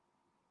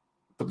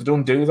 But they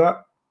don't do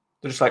that.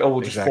 They're just like, oh,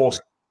 we'll just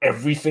force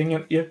everything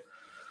at you.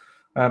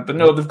 But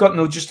no, they've got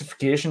no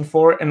justification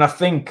for it. And I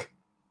think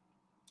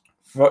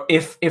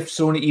if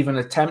Sony even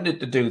attempted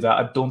to do that,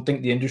 I don't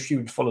think the industry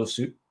would follow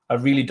suit. I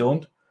really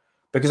don't.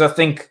 Because I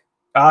think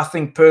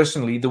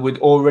personally they would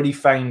already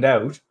find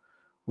out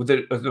with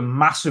a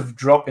massive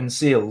drop in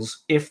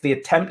sales if they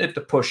attempted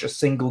to push a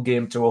single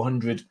game to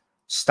 100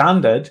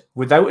 standard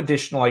without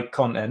additional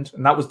content,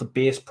 and that was the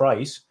base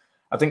price.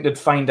 I think they'd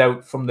find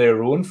out from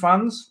their own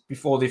fans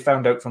before they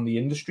found out from the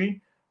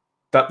industry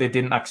that they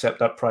didn't accept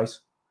that price.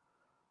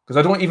 Because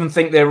I don't even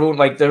think their own,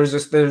 like there's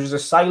a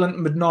silent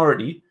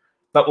minority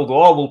that will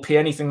go, oh, we'll pay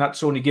anything that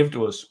Sony give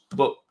to us.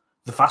 But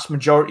the vast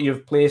majority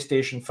of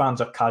PlayStation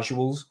fans are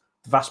casuals.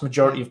 The vast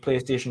majority of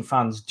PlayStation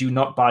fans do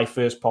not buy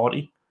first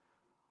party.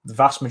 The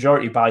vast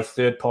majority buy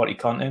third party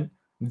content.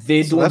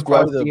 They don't. That's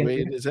probably the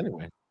way it is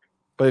anyway.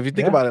 But if you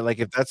think about it, like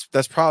if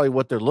that's probably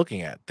what they're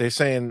looking at. They're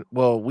saying,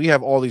 well, we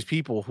have all these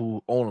people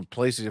who own a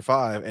PlayStation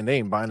 5 and they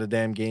ain't buying the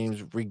damn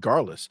games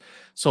regardless.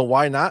 So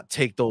why not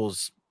take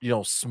those,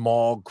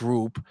 small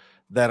group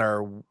that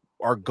are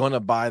gonna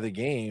buy the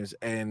games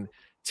and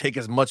take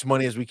as much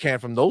money as we can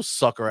from those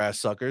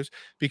suckers,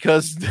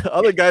 because the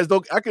other guys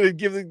don't. I could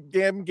give the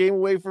game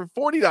away for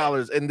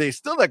 $40 and they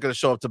still not going to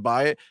show up to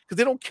buy it because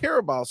they don't care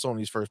about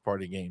Sony's first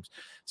party games.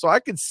 So I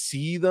could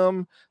see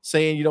them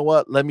saying, you know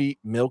what, let me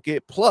milk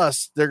it.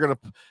 Plus they're going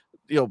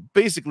to,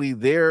 basically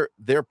their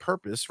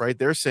purpose, right?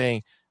 They're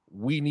saying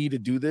we need to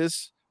do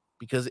this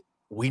because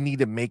we need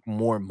to make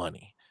more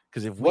money.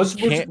 Because if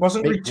wasn't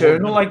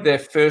Returnal like their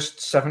first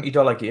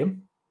 $70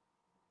 game?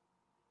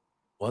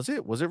 Was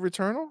it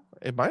Returnal?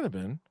 It might have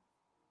been.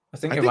 I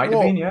think it might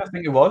have been. Yeah, I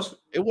think it was.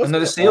 It was. And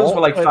the sales were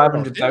like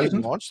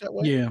 500,000. Launched that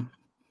way. Yeah.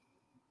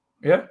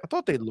 Yeah. I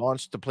thought they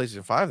launched the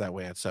PlayStation 5 that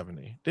way at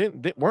 70.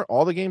 Weren't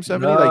all the games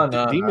 70?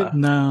 No,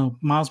 No,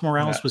 Miles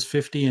Morales Yeah. was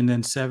 50 and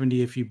then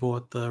 70 if you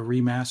bought the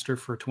remaster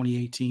for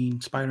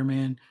 2018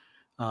 Spider-Man.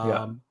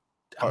 I'm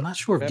not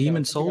sure if Batman,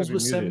 Demon I think you might Souls be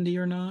was muted. 70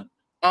 or not.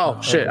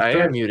 Oh shit! The I am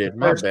first- muted. the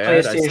My first bad.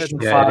 I said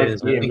PlayStation Yeah, 5 it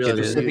is. I game think it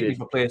is. specifically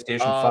for PlayStation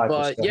 5 was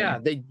but 70.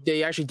 yeah,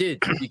 they actually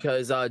did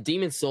because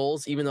Demon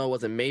Souls, even though it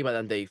wasn't made by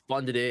them, they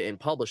funded it and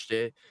published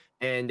it,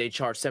 and they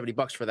charged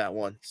 $70 for that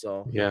one.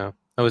 So Yeah,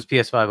 that was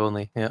PS5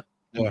 only. Yeah.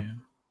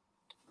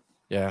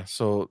 Yeah.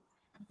 So,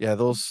 yeah,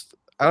 those.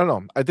 I don't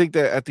know. I think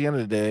that at the end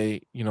of the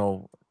day,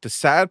 the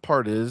sad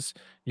part is,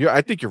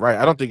 I think you're right.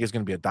 I don't think it's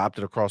going to be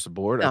adopted across the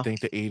board. I No. think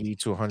the $80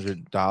 to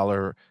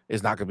 $100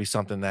 is not going to be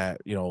something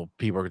that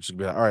people are just going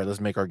to be like, all right, let's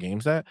make our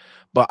games that.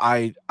 But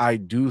I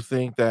do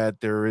think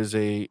that there is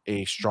a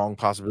strong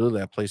possibility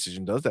that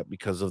PlayStation does that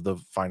because of the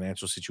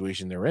financial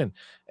situation they're in,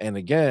 and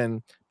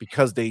again,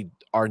 because they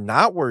are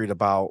not worried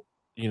about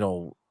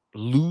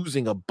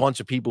losing a bunch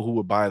of people who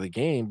would buy the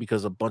game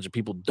because a bunch of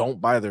people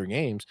don't buy their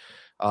games.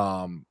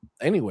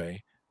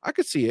 Anyway, I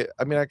could see it.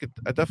 I mean, I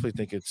definitely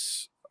think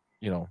it's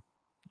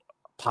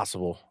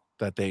possible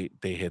that they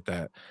hit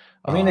that.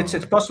 I mean, it's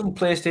possible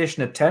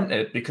PlayStation attempt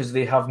it because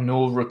they have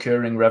no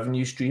recurring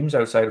revenue streams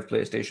outside of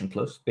PlayStation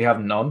Plus. They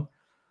have none.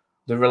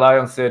 They rely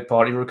on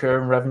third-party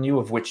recurring revenue,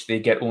 of which they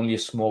get only a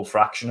small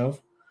fraction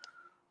of.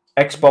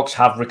 Xbox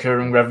have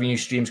recurring revenue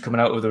streams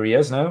coming out of their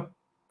ears now,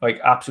 like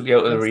absolutely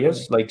out of their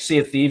ears. Like Sea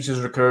of Thieves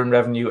is recurring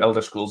revenue,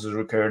 Elder Scrolls is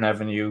recurring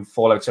revenue,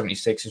 Fallout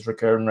 76 is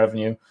recurring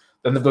revenue.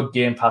 Then they've got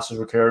Game Pass as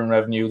recurring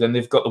revenue. Then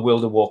they've got the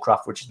World of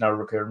Warcraft, which is now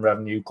recurring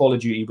revenue. Call of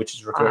Duty, which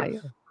is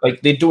recurring.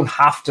 Like they don't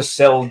have to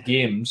sell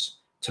games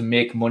to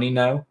make money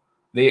now.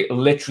 They're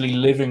literally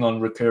living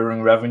on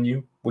recurring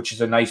revenue, which is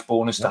a nice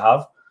bonus to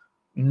have.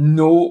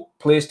 No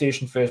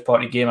PlayStation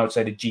first-party game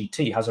outside of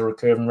GT has a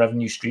recurring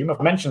revenue stream. I've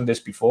mentioned this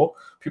before.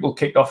 People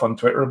kicked off on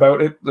Twitter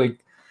about it,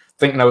 like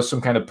thinking I was some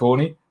kind of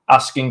pony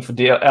asking for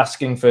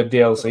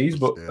DLCs,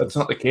 but that's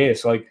not the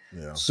case. Like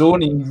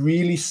Sony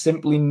really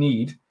simply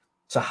need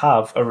to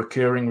have a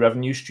recurring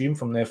revenue stream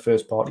from their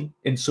first party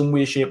in some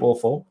way, shape, or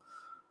form,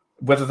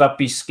 whether that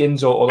be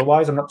skins or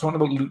otherwise. I'm not talking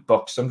about loot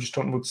boxes. I'm just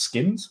talking about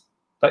skins.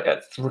 Like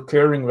it's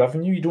recurring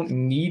revenue. You don't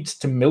need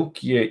to milk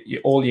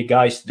all your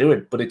guys to do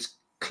it, but it's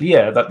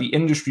clear that the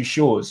industry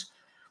shows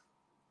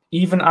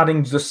even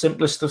adding the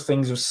simplest of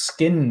things of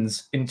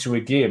skins into a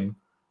game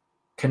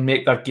can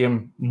make that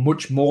game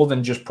much more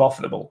than just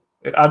profitable.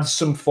 It adds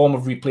some form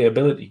of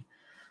replayability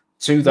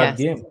to that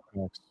game.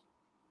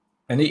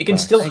 And you can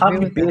still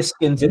have your base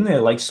skins in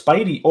there. Like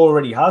Spidey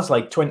already has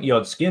like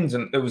 20-odd skins,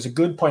 and there was a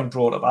good point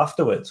brought up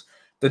afterwards.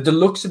 The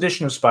deluxe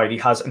edition of Spidey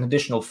has an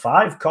additional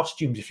 5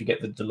 costumes if you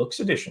get the deluxe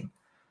edition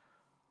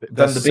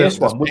than the base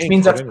one, which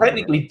means that's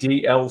technically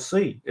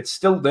DLC. It's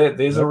still there.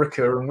 There's a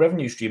recurring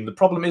revenue stream. The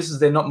problem is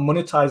they're not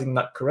monetizing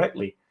that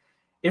correctly.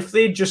 If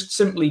they just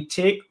simply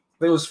take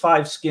those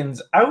 5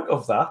 skins out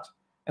of that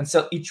and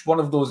sell each one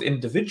of those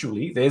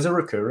individually, there's a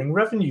recurring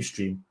revenue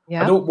stream.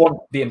 I don't want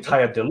the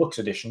entire deluxe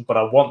edition, but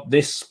I want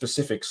this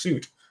specific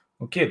suit.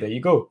 Okay, there you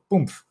go.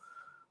 Boom.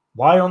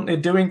 Why aren't they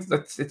doing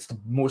that? It's the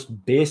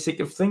most basic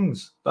of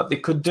things that they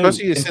could do.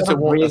 Especially since it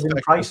won't raising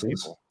affect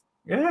prices. people.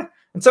 Yeah.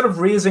 Instead of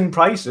raising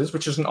prices,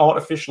 which is an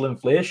artificial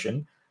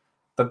inflation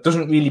that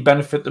doesn't really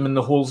benefit them in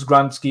the whole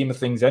grand scheme of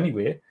things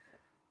anyway,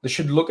 they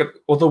should look at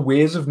other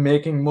ways of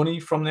making money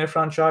from their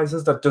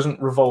franchises that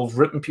doesn't revolve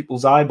ripping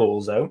people's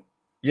eyeballs out.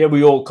 Yeah,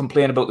 we all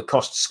complain about the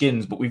cost of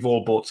skins, but we've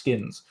all bought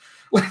skins.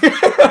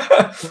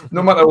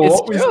 No matter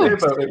what we say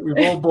about it,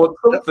 we've all bought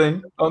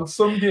something on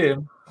some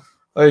game.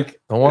 Like,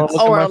 don't want to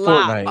look at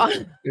my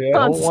Fortnite.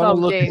 Don't want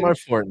to look at my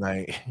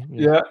Fortnite.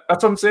 Yeah,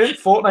 that's what I'm saying.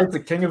 Fortnite's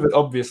the king of it,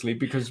 obviously,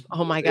 because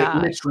oh my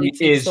god, it literally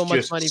is so much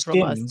just money skins.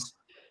 from us.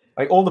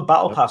 Like all the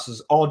battle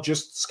passes are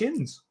just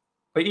skins.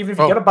 Like even if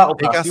you get a battle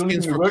they pass, got the only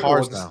skins thing for you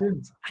cars is now.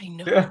 skins. I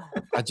know. Yeah.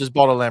 I just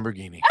bought a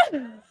Lamborghini.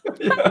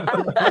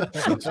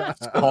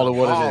 Call it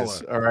what it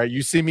is. All right.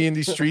 You see me in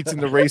these streets in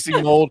the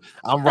racing mode,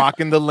 I'm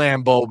rocking the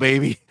Lambo,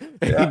 baby.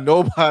 Ain't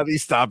nobody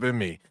stopping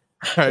me.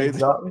 All right.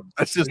 Exactly.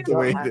 That's just the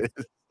way it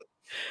is.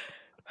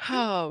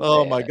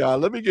 Oh my god.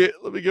 Let me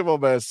give my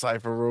man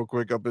Cypher real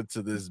quick up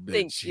into this bitch.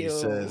 Thank He you.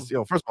 says,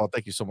 first of all,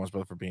 thank you so much,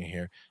 brother, for being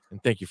here.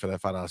 And thank you for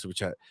that $5 super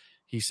chat.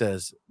 He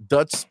says,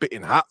 Dutch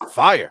spitting hot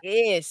fire.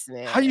 Yes,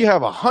 man. How you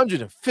have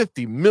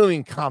 150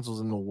 million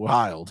consoles in the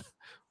wild,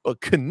 but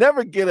could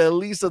never get at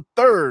least a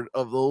third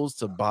of those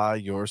to buy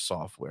your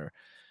software?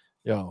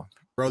 Yo,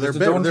 bro, they're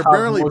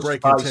barely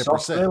breaking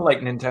 10%, like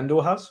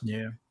Nintendo has.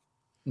 Yeah.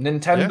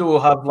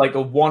 Nintendo have like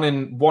a 1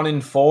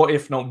 in 4,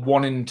 if not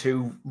 1 in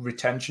 2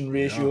 retention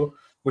ratio,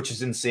 which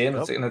is insane.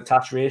 It's an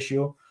attach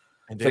ratio,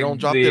 and they don't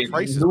drop their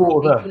prices. They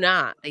do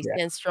not. They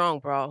stand strong,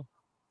 bro.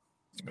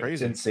 It's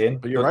crazy. It's insane.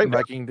 But you're right,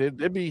 Viking.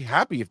 They'd be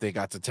happy if they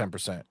got to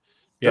 10%.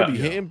 They'd be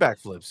hitting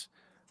backflips,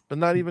 but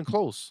not even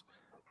close.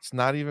 It's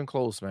not even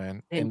close,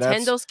 man.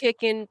 Nintendo's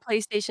kicking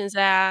PlayStation's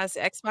ass.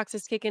 Xbox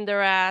is kicking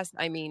their ass.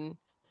 I mean,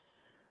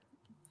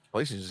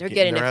 PlayStation's they're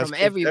getting it from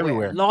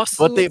everywhere.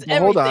 Lawsuits, but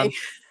hold on.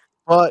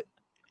 But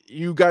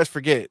you guys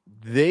forget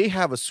they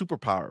have a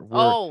superpower where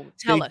Oh, they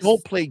tell us.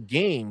 don't play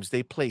games,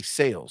 they play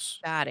sales.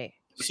 Got it.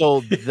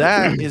 So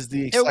that is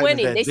the They're excitement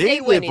winning. that They they stay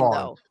live winning, on.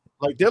 though.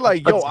 Like they're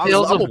like, yo, But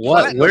sales I'm of a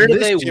what? platinum Where do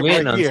this they shit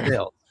win right on here.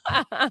 sales?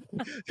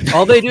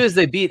 All they do is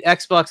they beat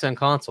Xbox and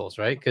consoles,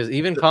 right? Because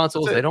even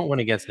consoles, it. they don't win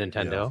against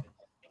Nintendo.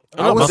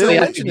 I know, but they Monthly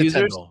don't active mention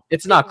users, Nintendo.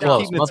 it's not They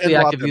close. keep Monthly Nintendo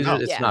out active their users,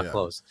 mouth. it's Yeah. not Yeah.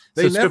 close.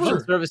 They Subscription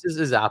never- services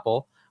is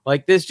Apple.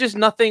 Like, there's just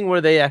nothing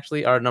where they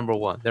actually are number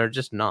one. They're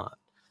just not.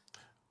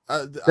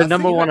 They're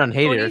number one on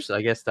haters.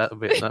 I guess that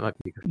might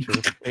be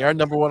true. They are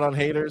number one on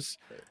haters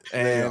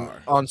and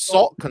are. on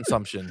salt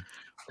consumption.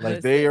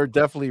 Like they Listen. are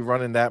definitely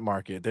running that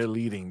market. They're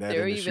leading that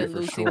They're industry even for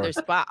losing sure. their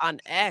spot on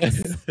X,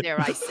 dare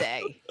I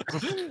say.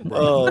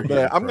 Oh they're man,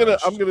 getting I'm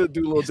gonna crushed.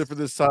 do a little different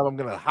this time. I'm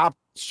gonna hop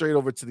straight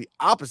over to the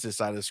opposite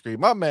side of the screen.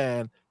 My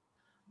man,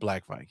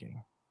 Black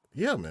Viking.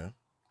 Yeah, man.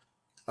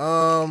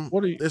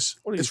 What are you? It's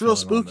what are you it's real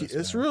feeling on spooky. this,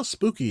 It's man? real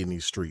spooky in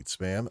these streets,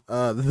 man.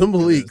 Them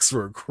leaks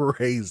were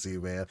crazy,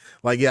 man.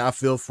 Like, yeah, I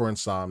feel for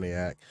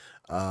Insomniac,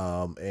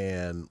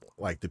 and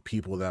like the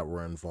people that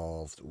were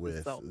involved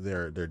with So-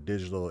 their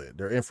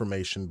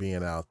information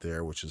being out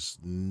there, which is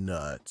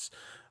nuts.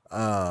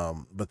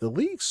 But the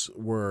leaks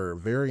were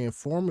very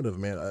informative,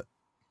 man.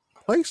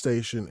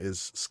 PlayStation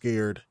is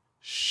scared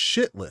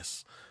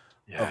shitless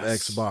of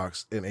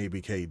Xbox and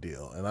ABK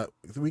deal, and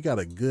we got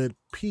a good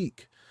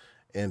peek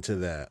into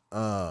that.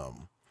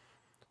 I'm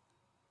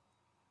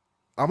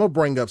gonna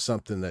bring up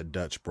something that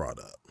Dutch brought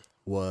up.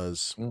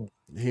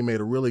 He made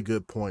a really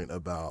good point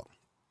about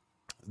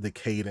the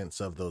cadence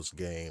of those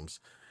games,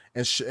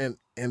 and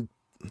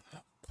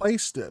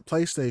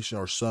PlayStation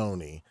or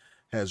Sony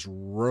has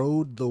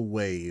rode the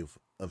wave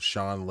of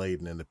Sean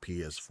Layden in the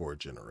PS4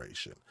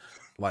 generation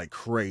like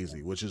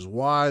crazy, which is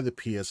why the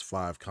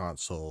PS5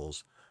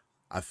 consoles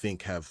I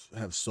think have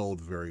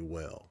sold very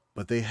well,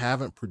 but they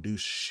haven't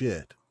produced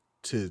shit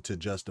to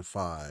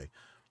justify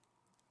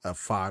a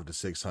 $500 to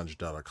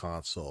 $600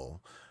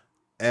 console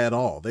at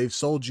all. They've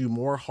sold you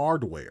more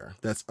hardware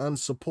that's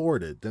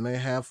unsupported than they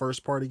have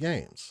first party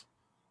games.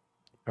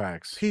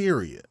 Facts.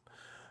 Period.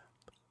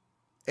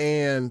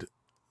 And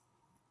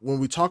when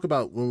we saw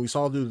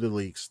through the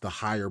leaks, the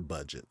higher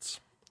budgets,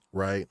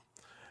 right?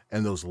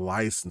 And those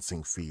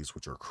licensing fees,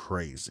 which are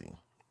crazy.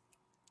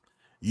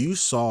 You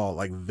saw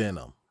like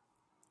Venom,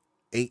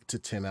 8 to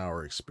 10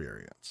 hour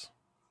experience.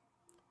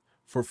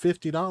 For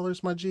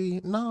 $50, my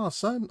G, nah,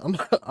 son,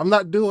 I'm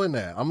not doing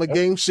that. I'm a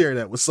game share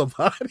that with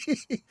somebody.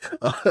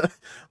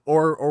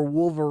 Or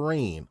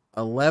Wolverine,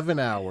 11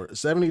 hours,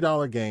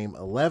 $70 game,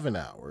 11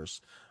 hours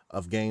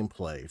of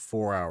gameplay,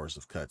 4 hours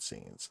of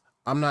cutscenes.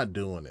 I'm not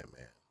doing it,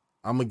 man.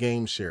 I'm a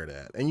game share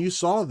that. And you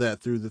saw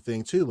that through the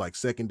thing too. Like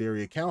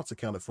secondary accounts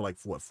accounted for like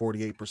what,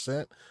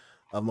 48%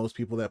 of most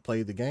people that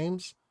played the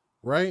games,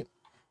 right?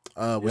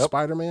 With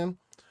Spider-Man.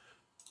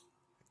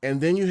 And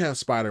then you have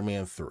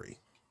Spider-Man 3,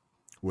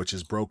 which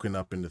is broken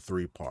up into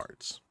 3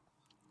 parts.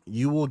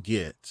 You will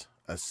get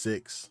a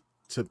 6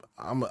 to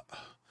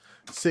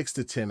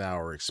 10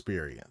 hour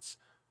experience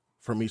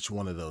from each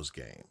one of those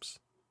games.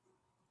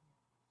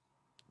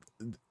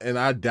 And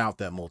I doubt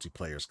that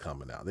multiplayer is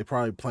coming out. They're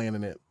probably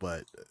planning it,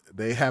 but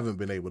they haven't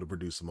been able to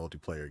produce a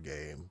multiplayer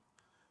game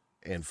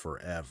in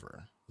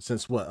forever.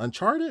 Since what?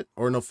 Uncharted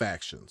or no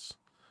Factions?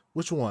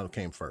 Which one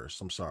came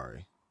first? I'm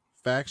sorry.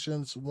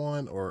 Factions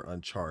 1 or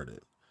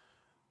Uncharted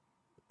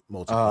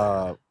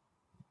multiplayer?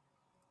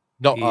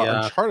 No,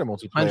 Uncharted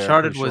multiplayer.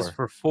 Uncharted was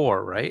for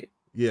 4, right?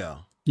 Yeah.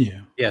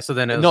 Yeah. So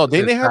then No,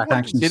 they didn't have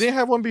one. They didn't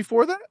have one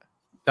before that.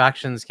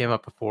 Factions came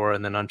up before,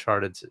 and then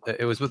Uncharted.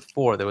 It was with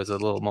 4. There was a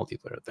little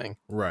multiplayer thing.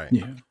 Right.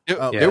 Yeah.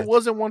 There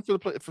wasn't one for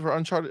for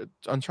Uncharted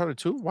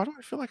 2. Why do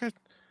I feel like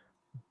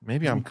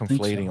maybe I'm don't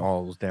think conflating so.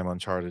 all those damn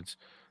Uncharteds.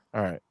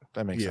 All right,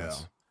 that makes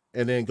sense.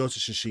 And then Ghost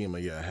of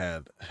Tsushima,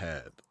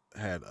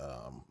 had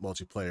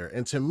multiplayer,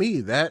 and to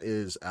me that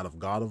is out of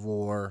God of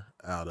War,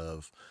 out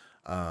of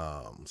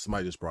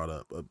somebody just brought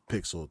up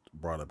Pixel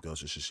brought up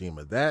Ghost of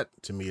Tsushima. That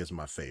to me is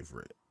my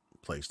favorite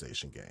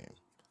PlayStation game.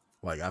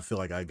 Like, I feel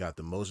like I got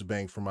the most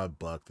bang for my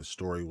buck. The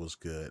story was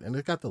good, and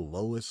it got the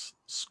lowest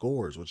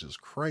scores, which is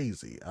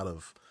crazy, out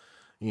of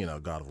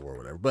God of War or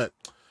whatever. But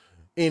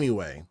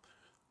anyway,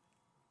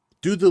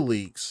 due to the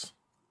leaks,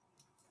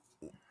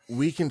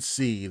 we can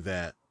see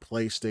that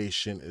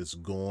PlayStation is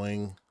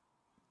going.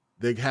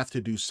 They have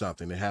to do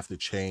something. They have to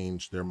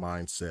change their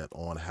mindset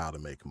on how to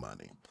make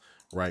money,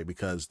 right?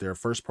 Because their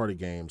first party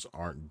games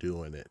aren't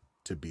doing it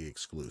to be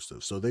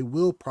exclusive. So they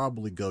will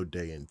probably go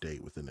day and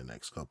date within the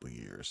next couple of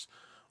years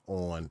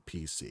on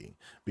PC,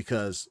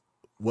 because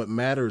what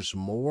matters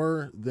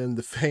more than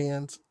the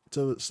fans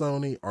to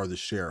Sony are the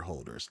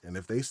shareholders. And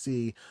if they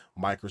see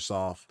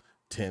Microsoft,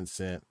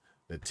 Tencent,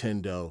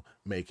 Nintendo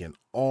making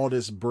all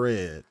this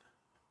bread,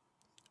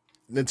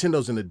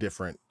 Nintendo's in a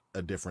different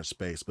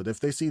space, but if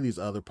they see these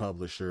other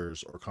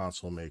publishers or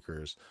console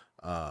makers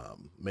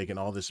making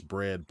all this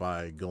bread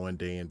by going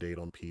day and date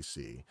on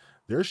PC,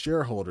 their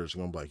shareholders are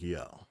gonna be like,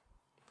 yo,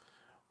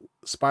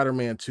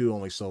 Spider-Man 2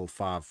 only sold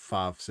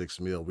 6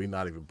 mil. We're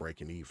not even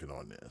breaking even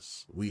on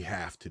this. We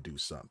have to do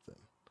something.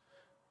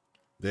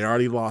 They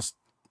already lost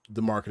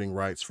the marketing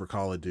rights for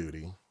Call of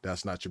Duty.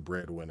 That's not your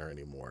breadwinner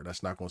anymore.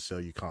 That's not going to sell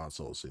you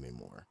consoles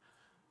anymore.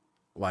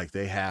 Like,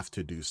 they have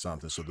to do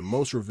something. So the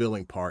most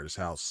revealing part is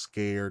how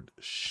scared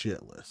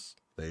shitless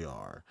they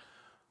are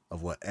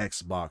of what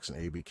Xbox and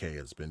ABK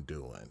has been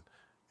doing.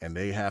 And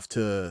they have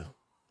to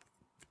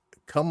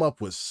come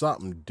up with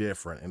something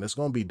different, and it's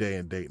going to be day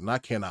and date, and I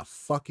cannot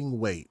fucking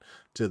wait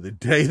till the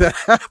day that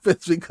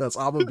happens, because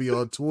I'm going to be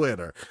on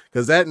Twitter,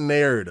 because that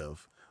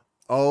narrative,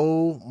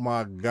 oh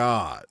my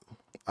God,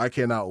 I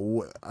cannot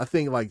I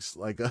think like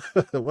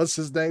what's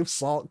his name,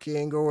 Salt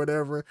King or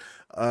whatever,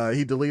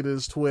 he deleted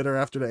his Twitter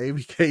after the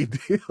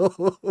ABK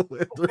deal.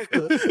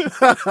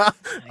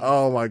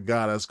 Oh my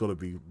God, that's going to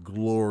be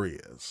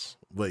glorious.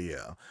 But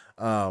yeah,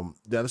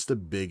 that's the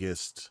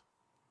biggest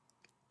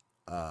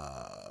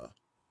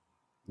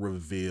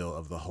reveal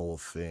of the whole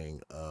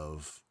thing.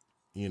 Of,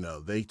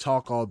 they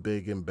talk all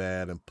big and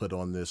bad and put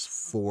on this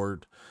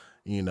Ford,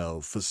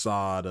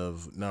 facade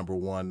of number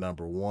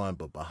one,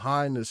 but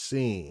behind the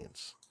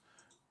scenes,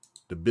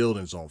 the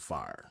building's on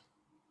fire.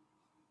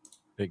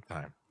 Big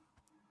time.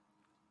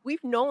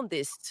 We've known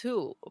this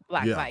too,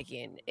 Black Yeah.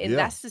 Viking, and Yeah.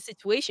 that's the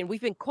situation.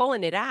 We've been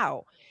calling it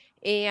out,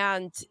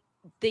 and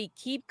they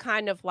keep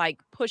kind of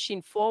like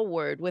pushing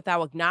forward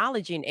without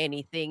acknowledging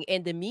anything,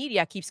 and the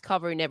media keeps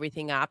covering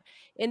everything up,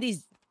 and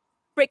these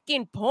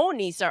freaking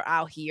ponies are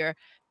out here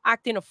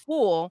acting a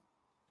fool,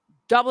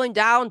 doubling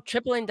down,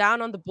 tripling down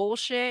on the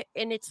bullshit,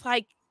 and it's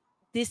like,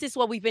 this is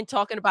what we've been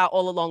talking about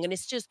all along, and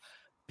it's just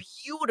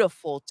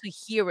beautiful to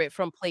hear it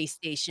from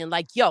PlayStation.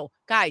 Like, yo,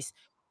 guys,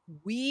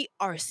 we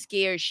are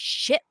scared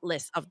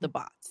shitless of the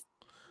bots.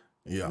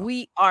 Yeah.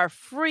 We are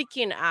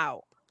freaking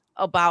out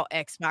about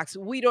Xbox.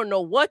 We don't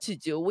know what to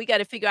do. We got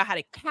to figure out how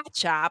to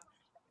catch up,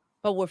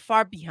 but we're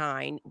far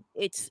behind.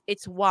 It's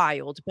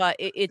wild, but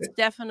it's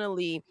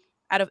definitely,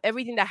 out of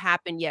everything that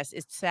happened, yes,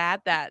 it's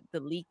sad that the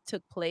leak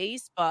took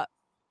place, but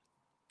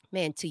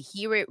man, to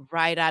hear it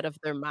right out of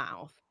their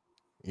mouth,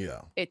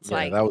 Yeah. it's Yeah,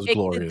 like that was the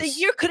glorious.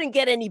 year couldn't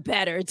get any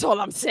better. It's all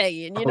I'm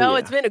saying. You Oh, know, yeah.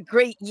 it's been a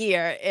great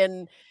year,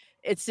 and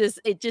it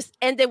just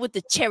ended with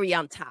the cherry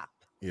on top.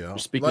 Yeah. You're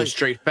speaking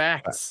straight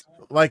facts.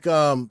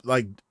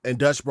 And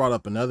Dutch brought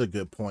up another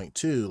good point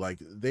too. Like,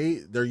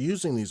 they're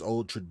using these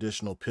old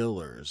traditional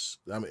pillars.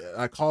 I mean,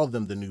 I call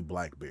them the new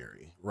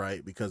BlackBerry,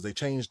 right? Because they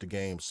changed the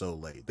game so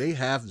late. They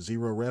have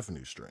zero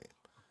revenue stream.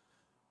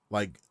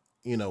 Like,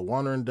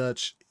 Warner and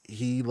Dutch,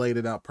 he laid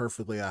it out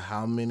perfectly on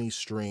how many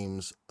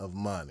streams of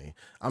money.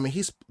 I mean,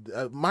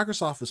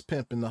 Microsoft is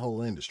pimping the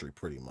whole industry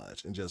pretty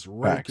much and just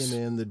raking Facts.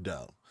 in the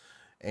dough.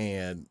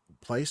 And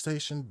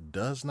PlayStation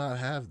does not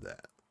have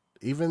that.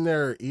 Even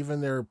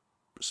their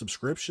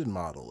subscription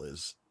model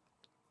is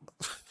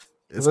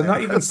they're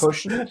not even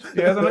pushing it.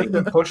 Yeah, they're not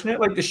even pushing it.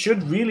 Like, they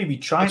should really be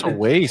trying That's a to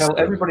waste, tell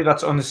though. everybody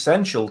that's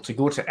unessential to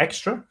go to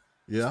extra.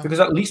 Yeah. Because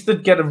at least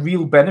they'd get a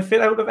real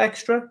benefit out of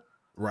extra.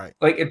 Right.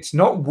 Like, it's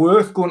not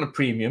worth going to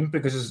premium,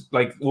 because it's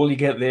like all you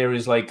get there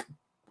is like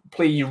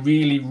play your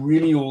really,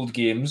 really old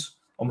games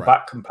on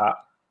back compat.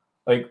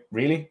 Like,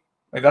 really?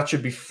 Like, that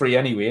should be free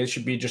anyway. It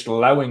should be just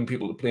allowing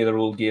people to play their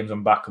old games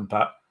on back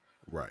compat.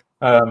 Right.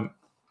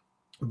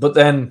 But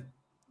then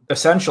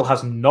Essential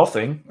has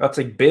nothing. That's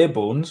like bare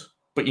bones.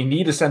 But you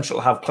need Essential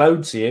to have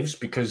cloud saves,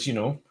 because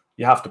you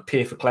have to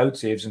pay for cloud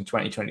saves in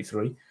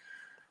 2023.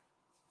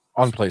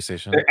 On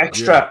PlayStation. The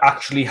extra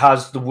actually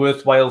has the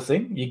worthwhile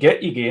thing. You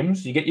get your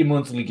games, you get your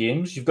monthly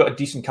games, you've got a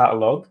decent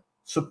catalog.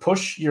 So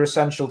push your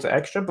Essential to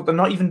extra, but they're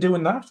not even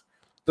doing that.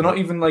 They're not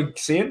even like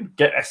saying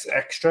get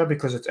extra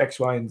because it's X,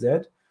 Y, and Z.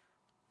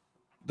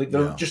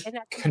 They're just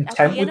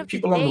content with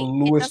people on the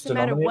lowest it doesn't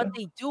matter what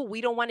denominator. they do.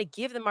 We don't want to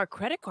give them our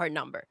credit card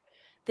number.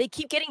 They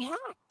keep getting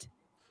hacked.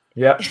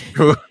 Yeah.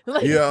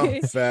 Like, Yeah,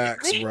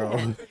 facts,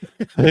 bro.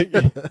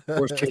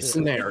 Worst case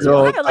scenario.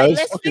 No, right, like, that's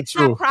let's fucking fix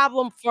true. that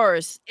problem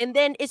first, and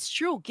then it's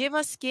true. Give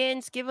us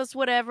skins, give us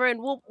whatever, and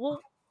we'll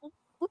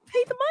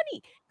pay the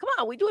money. Come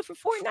on, we do it for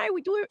Fortnite.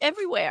 We do it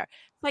everywhere.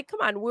 Like,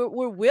 come on,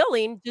 we're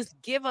willing. Just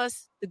give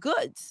us the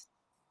goods.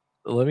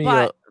 Let me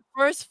But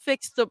first,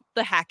 fix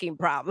the hacking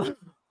problem.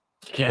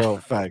 Yeah. Well,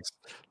 facts.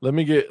 Let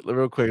me get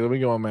real quick. Let me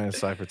get my man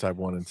Cypher Type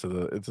 1 into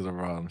the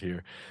round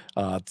here.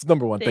 It's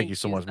number one. Thank you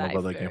so much, my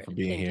brother, again, for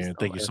being here. And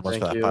thank you so much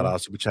for that $5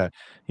 super chat.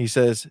 He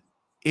says,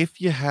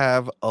 if you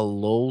have a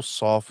low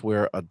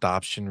software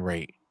adoption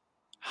rate,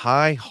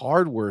 high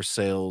hardware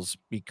sales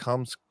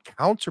becomes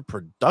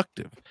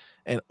counterproductive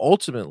and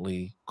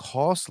ultimately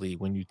costly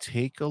when you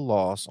take a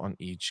loss on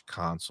each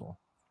console.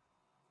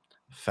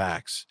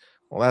 Facts.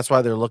 Well, that's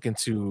why they're looking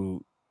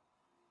to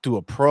do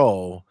a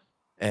pro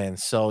and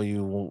sell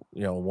you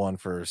one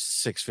for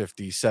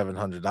 $650,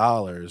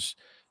 $700,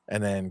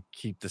 and then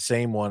keep the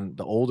same one,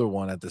 the older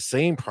one, at the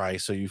same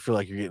price, so you feel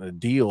like you're getting a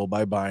deal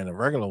by buying a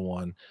regular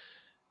one.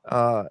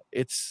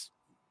 It's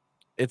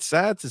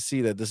sad to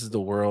see that this is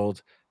the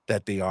world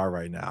that they are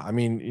right now. I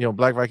mean,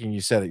 Black Viking, you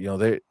said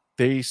it.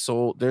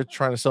 They're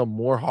trying to sell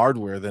more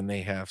hardware than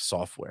they have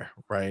software,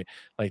 right?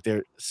 Like,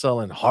 they're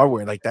selling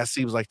hardware, like that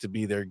seems like to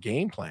be their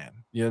game plan.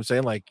 You know what I'm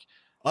saying? Like,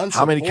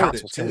 how many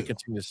Unsupported, consoles can we too.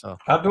 continue to sell?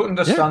 I don't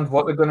understand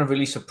what they're going to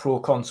release a pro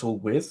console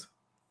with.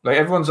 Like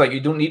everyone's like,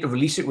 you don't need to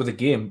release it with a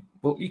game.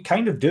 Well, you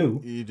kind of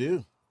do. You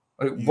do.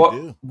 Like, You what?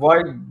 do.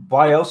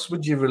 Why else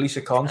would you release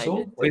a console?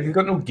 Kinda Like, if do. you've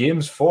got no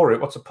games for it,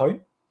 what's the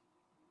point?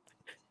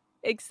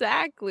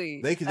 Exactly.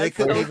 They That's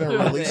couldn't so even true,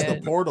 release the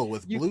man. Portal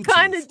with You Bluetooth.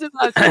 kind of do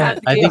have to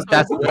have the I game think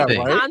that's on the Yeah, thing,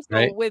 right? console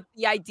right? with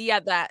the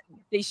idea that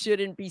they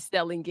shouldn't be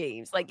selling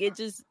games. Like it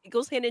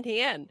goes hand in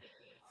hand.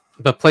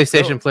 But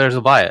PlayStation players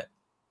will buy it.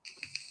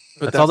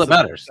 But That's all that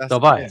matters. that's They'll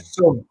the buy thing.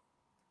 it.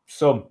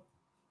 Some.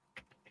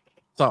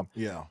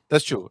 Yeah.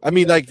 That's true. I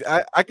mean, like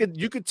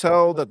you could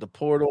tell that the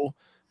Portal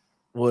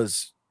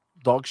was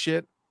dog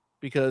shit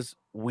because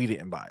we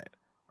didn't buy it.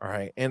 All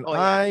right. And Oh, yeah.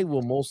 I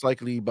will most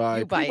likely buy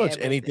You pretty buy much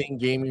everything. anything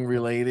gaming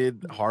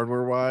related,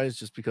 hardware wise,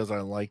 just because I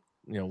like,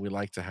 we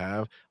like to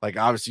have. Like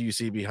obviously you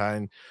see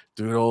behind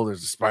Doodle,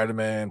 there's a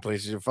Spider-Man,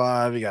 PlayStation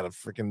 5, you got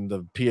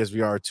the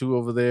PSVR 2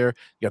 over there,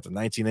 you got the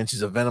 19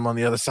 inches of Venom on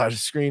the other side of the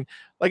screen.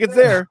 Like it's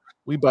there.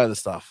 We buy the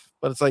stuff.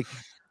 But it's like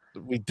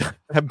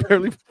I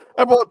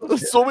bought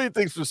so many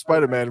things for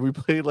Spider-Man. We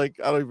played like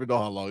I don't even know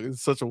how long.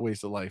 It's such a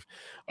waste of life.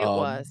 It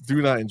was.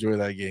 Do not enjoy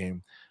that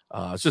game.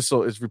 It's just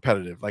it's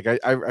repetitive. Like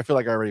I feel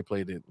like I already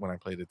played it when I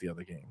played it the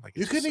other game. Like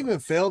You it's couldn't just even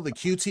fail the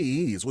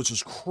QTEs, which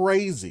is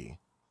crazy.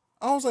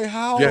 I was like,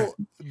 how Yeah.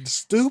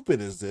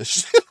 stupid is this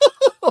shit?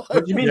 What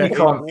do you mean you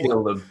can't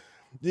feel them?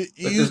 You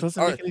doesn't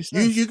make any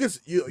sense. you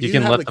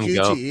can have let the them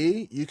go.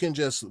 QTE. You can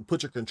just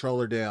put your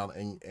controller down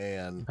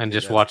and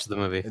just watch the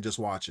movie. and just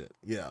watch it.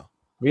 Yeah.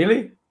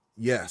 Really?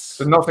 Yes.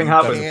 So nothing You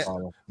happens? can't-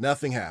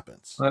 Nothing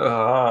happens.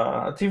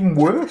 It's even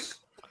worse.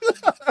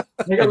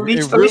 Like, at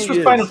least really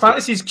with Final is.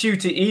 Fantasy's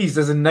QTEs,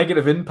 there's a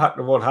negative impact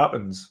of what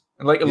happens.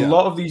 And like a Yeah.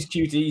 lot of these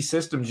QTE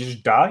systems, you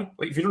just die.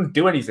 Like if you don't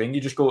do anything,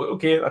 you just go,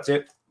 okay, that's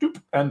it. Doop,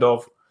 end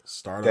of.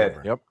 Start Dead.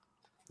 over. Yep.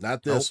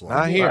 Not this one.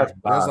 Not here. That's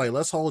I was bad. like,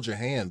 let's hold your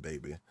hand,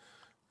 baby.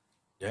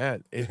 Yeah.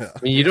 Yeah. I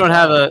mean, you don't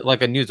have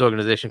a news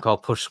organization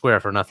called Push Square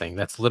for nothing.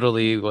 That's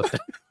literally what.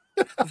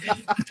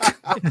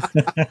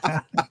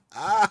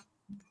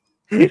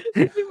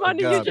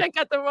 Money you God. drank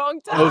at the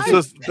wrong time. I was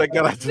just thank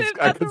God I At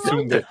the wrong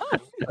consumed it. time.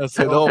 I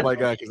said, "Oh my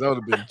God," because that would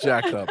have been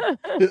jacked up.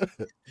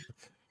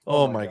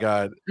 Oh my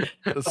God.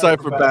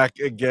 Cypher back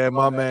again,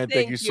 my man.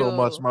 Thank you so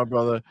much, you. my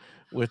brother,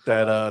 with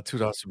that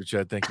 $2 super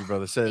chat. Thank you,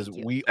 brother. Says Thank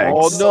you. we Thanks.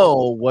 all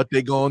know what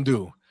they gonna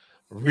do: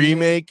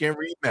 remake and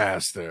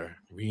remaster,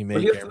 But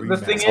remake the, and the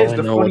thing remaster. is, I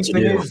the know funny what to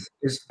thing do.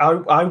 is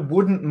I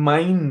wouldn't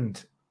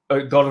mind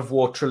a God of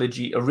War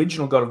trilogy,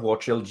 original God of War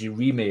trilogy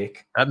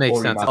remake. That makes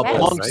or sense. remaster. Yes.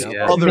 Amongst Right?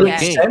 Yeah. It other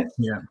makes games. sense,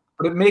 Yeah.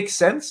 but it makes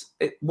sense.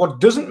 What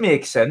doesn't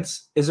make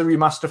sense is a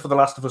remaster for The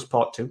Last of Us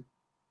Part 2.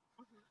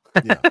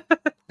 Yeah.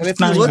 And if It's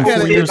not you look even at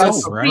 4 it, years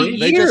that's- old, right?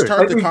 they just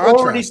turned the We've already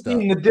contrast up.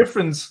 seen the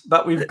difference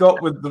that we've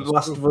got with The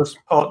Last of Us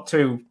Part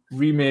 2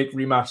 remake,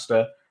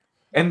 remaster,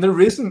 and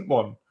there isn't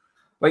one.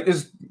 Like,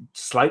 there's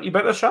slightly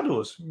better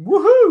shadows.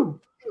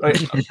 Woohoo! Like,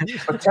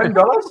 for $10?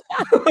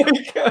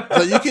 Like,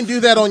 So you can do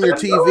that on your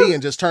TV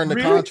and just turn the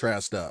Really?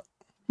 contrast up.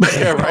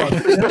 Yeah, right.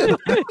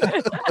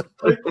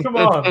 like, come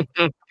on.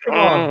 Come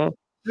on.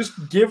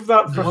 Just give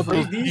that for Want free.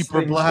 those These deeper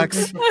things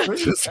blacks? should be for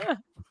free. Just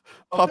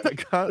pop that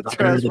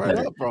contrast right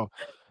up, bro.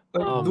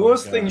 Like, Oh my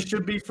those God. things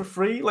should be for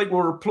free. Like,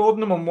 we're applauding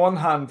them on one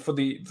hand for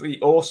the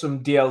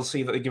awesome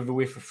DLC that they give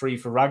away for free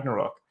for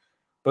Ragnarok,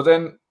 but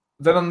then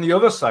on the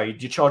other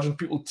side, you're charging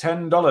people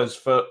 $10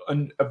 for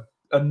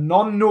a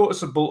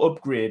non-noticeable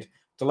upgrade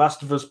to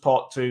Last of Us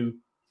Part 2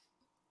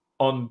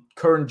 on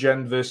current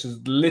gen versus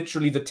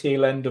literally the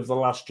tail end of the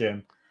last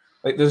gen.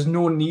 Like, there's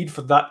no need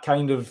for that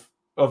kind of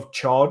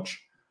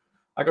charge.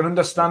 I can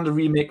understand a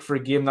remake for a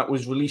game that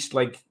was released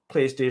like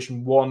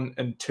PlayStation 1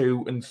 and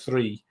 2 and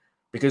 3,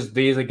 because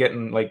these are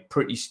getting like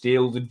pretty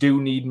stale. They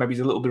do need maybe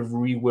a little bit of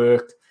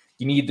rework.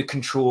 You need the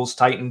controls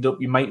tightened up.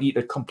 You might need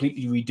to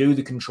completely redo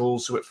the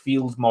controls so it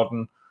feels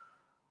modern.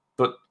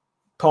 But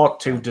Part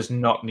 2 does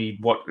not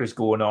need what is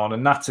going on,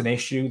 and that's an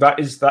issue. That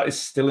is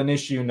still an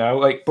issue now.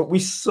 Like, but we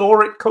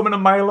saw it coming a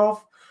mile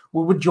off.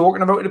 We were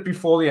joking about it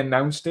before they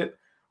announced it.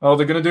 Oh,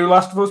 they're going to do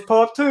Last of Us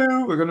Part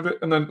 2. We're going to be,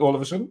 and then all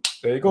of a sudden,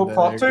 there you go, And then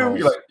Part 2. there it You're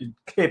goes. like, you're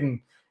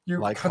kidding. You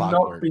Like cannot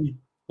clockwork. be.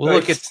 Well,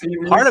 like, look, it's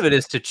serious. part of it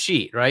is to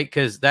cheat, right?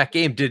 Because that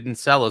game didn't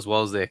sell as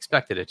well as they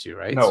expected it to,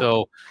 right? No.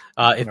 So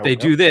if No, they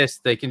no. do this,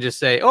 they can just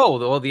say, "Oh,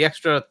 well, the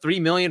extra 3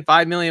 million,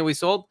 5 million we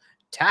sold,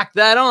 tack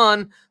that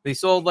on. They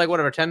sold like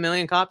whatever 10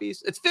 million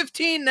copies. It's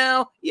 15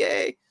 now,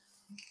 yay!"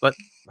 But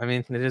I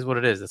mean, it is what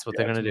it is. That's what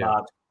they're it's gonna do.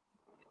 mad.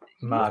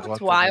 Mad.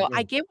 That's wild.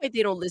 I get why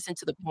they don't listen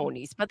to the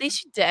ponies, but they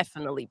should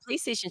definitely.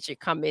 PlayStation should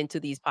come into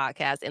these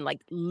podcasts and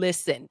like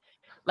listen,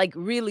 like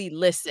really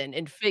listen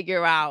and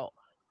figure out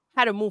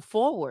how to move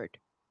forward.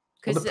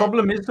 Well, the Because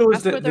problem is though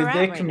is that's that where they're at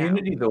their right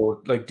community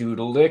though, like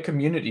Doodle, their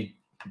community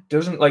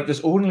doesn't like.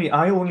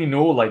 I only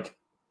know like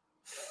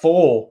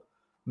 4,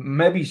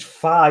 maybe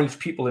 5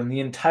 people in the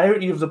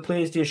entirety of the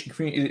PlayStation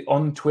community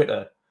on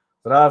Twitter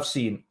that I've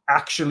seen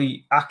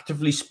actually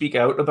actively speak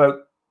out about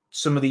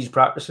some of these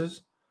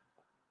practices.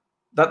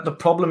 that the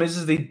problem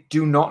is they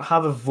do not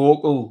have a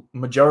vocal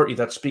majority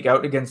that speak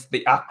out against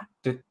the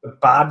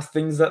bad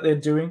things that they're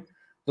doing.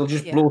 They'll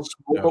just blow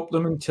smoke up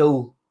them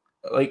until,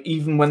 like,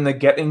 even when they're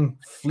getting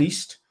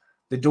fleeced,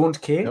 they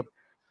don't care. Yep.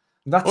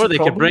 That's or the they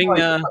problem. could bring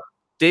Like,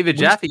 David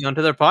Jaffe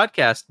onto their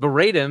podcast,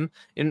 berate him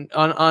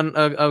on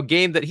a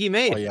game that he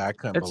made. Oh yeah, I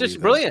couldn't. It's believe just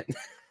that. brilliant.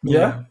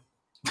 Yeah.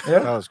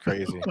 That was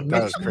crazy.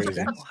 That was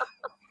crazy.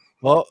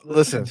 Well,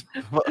 listen,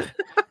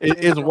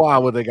 it's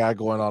wild what they got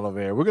going on over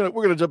there. We're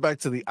gonna jump back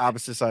to the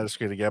opposite side of the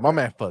screen again. My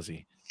man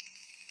Fuzzy,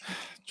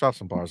 drop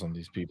some bars on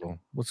these people.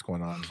 What's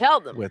going on Tell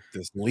them. with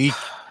this leak?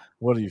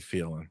 What are you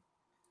feeling?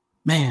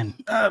 Man,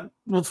 well,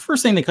 the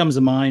first thing that comes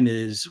to mind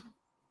is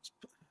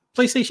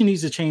PlayStation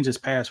needs to change its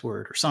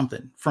password or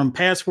something from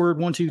password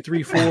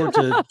 1234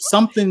 to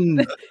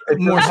something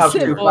more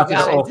secure.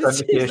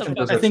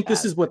 I think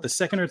this is what the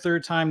second or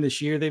third time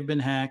this year they've been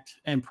hacked,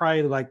 and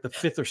probably like the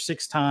fifth or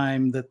sixth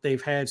time that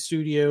they've had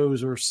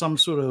studios or some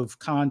sort of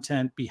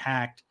content be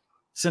hacked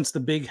since the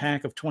big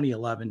hack of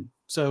 2011.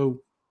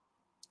 So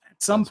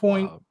at some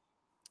point, wild.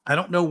 I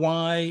don't know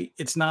why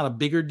it's not a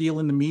bigger deal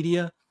in the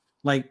media.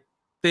 Like,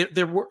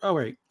 there were, all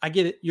right, I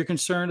get it. You're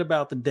concerned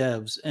about the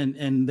devs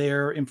and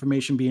their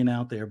information being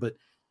out there, but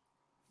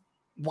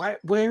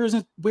where is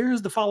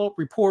the follow-up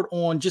report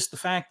on just the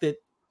fact that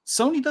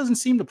Sony doesn't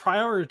seem to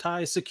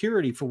prioritize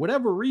security for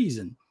whatever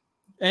reason?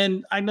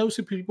 And I know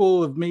some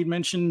people have made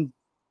mention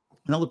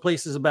in other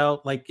places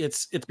about, like,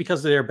 it's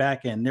because of their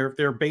back end.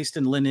 They're based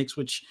in Linux,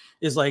 which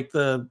is like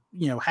the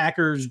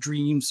hacker's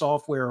dream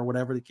software or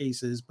whatever the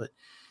case is. But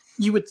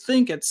you would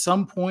think at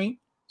some point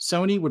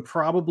Sony would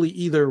probably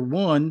either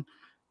one,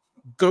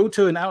 go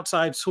to an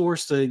outside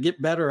source to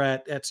get better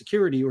at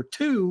security, or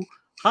two,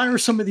 hire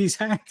some of these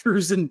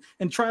hackers and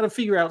try to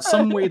figure out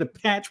some way to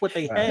patch what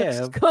they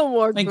have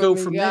and go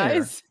from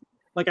there.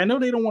 Like, I know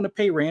they don't want to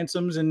pay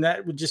ransoms, and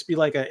that would just be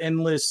like an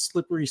endless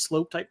slippery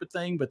slope type of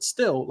thing, but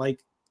still,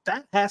 like,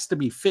 that has to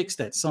be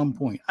fixed at some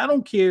point. I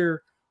don't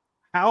care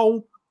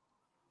how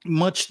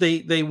much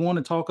they want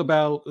to talk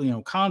about,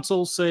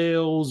 console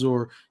sales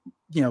or,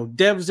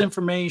 devs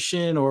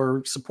information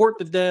or support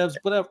the devs,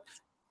 whatever.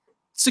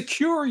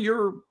 Secure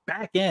your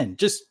back end.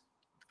 Just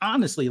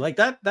honestly, like,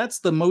 that's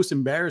the most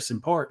embarrassing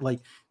part. Like,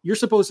 you're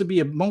supposed to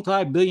be a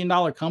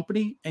multi-billion-dollar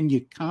company and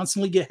you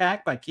constantly get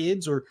hacked by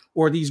kids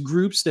or these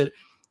groups that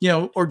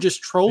are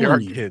just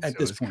trolling you kids, at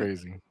this point.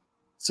 Crazy.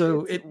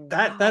 So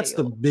that's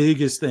the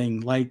biggest thing.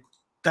 Like,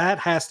 that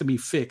has to be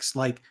fixed.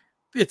 Like,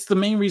 it's the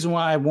main reason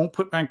why I won't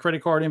put my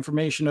credit card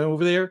information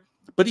over there.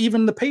 But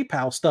even the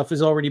PayPal stuff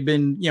has already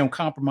been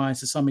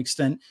compromised to some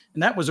extent,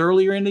 and that was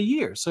earlier in the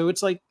year. So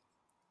it's like,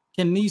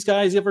 can these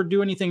guys ever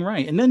do anything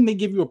right? And then they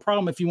give you a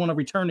problem if you want to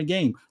return a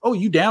game. Oh,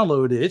 you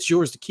downloaded it. It's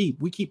yours to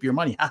keep. We keep your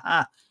money.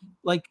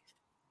 Like,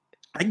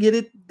 I get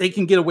it. They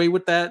can get away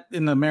with that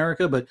in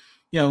America, but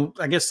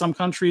I guess some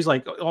countries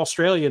like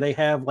Australia, they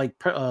have like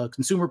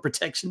consumer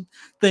protection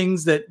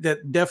things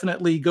that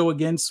definitely go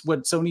against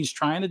what Sony's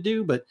trying to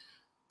do. But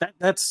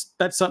that's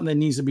something that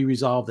needs to be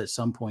resolved at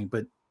some point.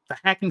 But the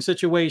hacking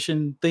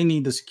situation, they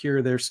need to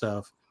secure their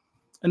stuff.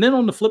 And then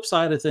on the flip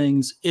side of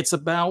things, it's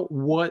about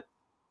what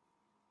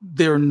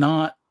they're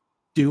not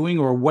doing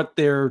or what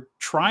they're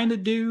trying to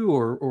do,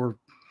 or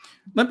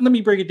let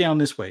me break it down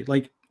this way.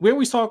 Like, we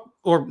always talk,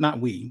 or not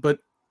we, but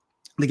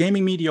the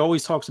gaming media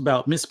always talks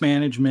about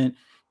mismanagement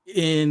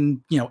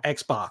in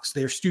Xbox,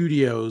 their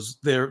studios,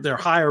 their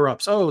higher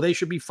ups. Oh, they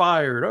should be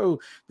fired.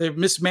 Oh, they've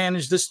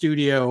mismanaged this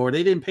studio, or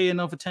they didn't pay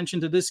enough attention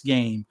to this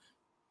game.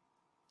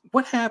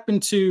 What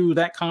happened to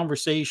that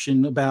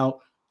conversation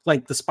about,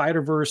 like, the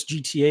Spider-Verse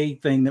GTA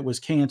thing that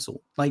was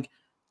canceled? Like,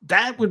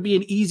 that would be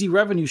an easy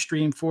revenue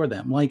stream for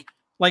them. Like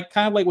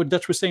kind of like what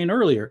Dutch was saying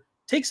earlier.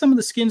 Take some of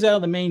the skins out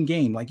of the main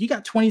game. Like, you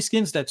got 20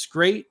 skins, that's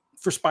great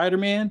for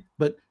Spider-Man,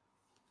 but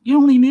you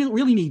only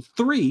really need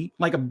 3,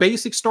 like a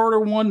basic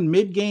starter one,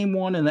 mid-game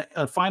one, and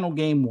a final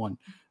game one.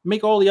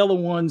 Make all the other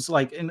ones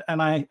like, and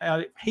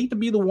I hate to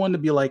be the one to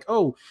be like,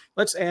 oh,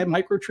 let's add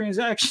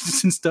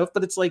microtransactions and stuff,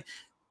 but it's like,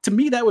 to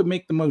me, that would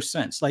make the most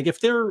sense. Like, if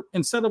they're,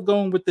 instead of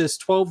going with this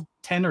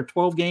 10 or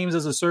 12 games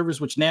as a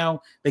service, which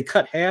now they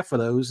cut half of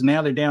those,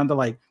 now they're down to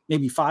like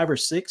maybe 5 or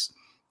 6,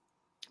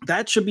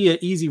 that should be an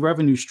easy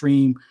revenue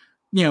stream.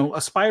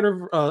 A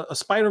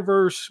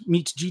Spider-Verse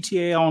meets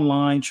GTA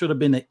Online should have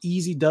been an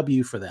easy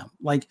W for them.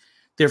 Like,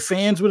 their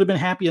fans would have been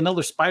happy,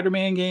 another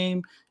Spider-Man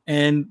game,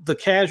 and the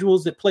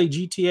casuals that play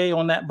GTA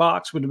on that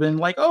box would have been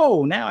like,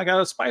 oh, now I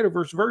got a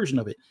Spider-Verse version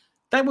of it.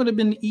 That would have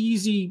been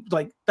easy.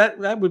 Like,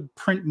 that would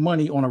print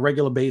money on a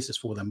regular basis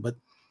for them. But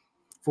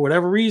for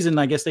whatever reason,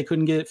 I guess they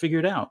couldn't get it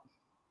figured out.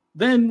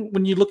 Then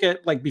when you look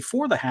at, like,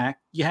 before the hack,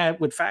 you had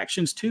with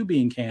Factions 2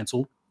 being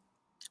canceled.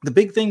 The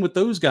big thing with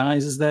those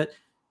guys is that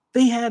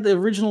they had the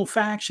original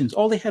Factions.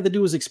 All they had to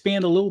do was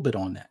expand a little bit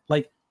on that.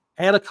 Like,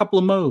 add a couple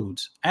of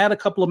modes, add a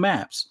couple of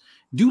maps.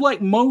 Do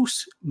like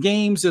most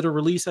games that are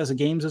released as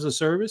games as a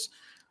service.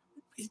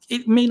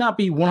 It may not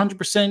be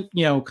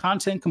 100%,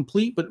 content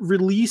complete, but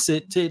release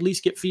it to at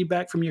least get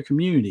feedback from your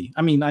community.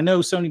 I mean, I know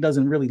Sony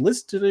doesn't really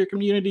listen to their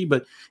community,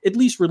 but at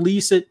least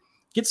release it,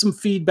 get some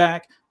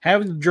feedback,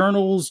 have the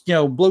journals,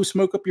 blow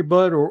smoke up your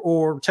butt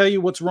or tell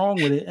you what's wrong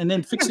with it and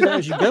then fix it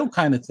as you go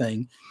kind of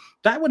thing.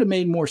 That would have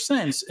made more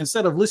sense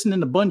instead of listening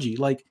to Bungie.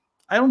 Like,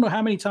 I don't know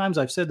how many times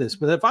I've said this,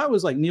 but if I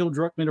was like Neil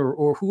Druckmann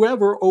or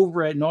whoever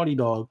over at Naughty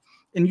Dog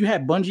and you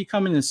had Bungie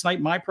come in and snipe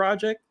my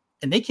project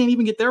and they can't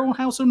even get their own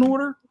house in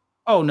order,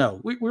 oh no,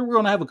 we're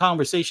going to have a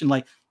conversation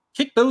like,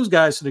 kick those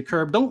guys to the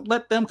curb. Don't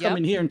let them come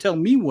in here and tell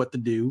me what to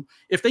do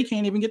if they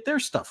can't even get their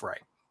stuff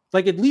right.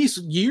 Like, at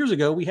least years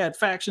ago, we had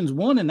Factions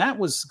 1, and that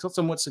was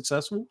somewhat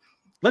successful.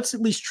 Let's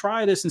at least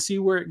try this and see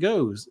where it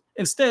goes.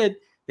 Instead,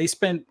 they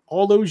spent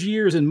all those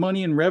years and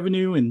money and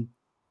revenue and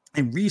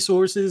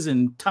resources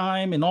and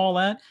time and all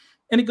that,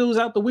 and it goes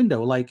out the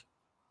window. Like,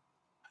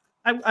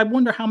 I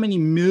wonder how many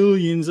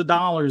millions of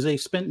dollars they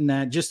spent in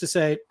that just to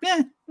say,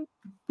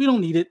 we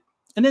don't need it.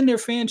 And then their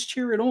fans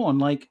cheer it on.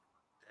 Like,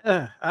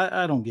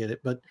 I don't get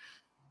it. But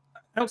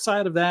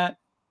outside of that,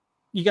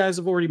 you guys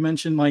have already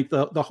mentioned like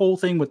the whole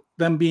thing with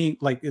them being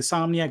like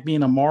Insomniac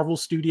being a Marvel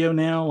studio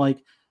now. Like,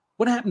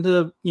 what happened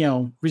to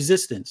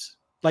Resistance?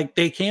 Like,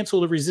 they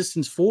canceled the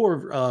Resistance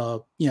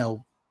 4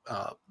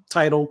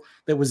 title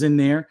that was in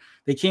there.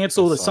 They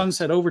canceled the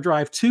Sunset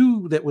Overdrive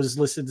 2 that was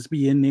listed to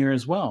be in there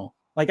as well.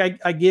 Like,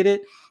 I get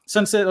it.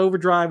 Sunset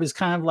Overdrive is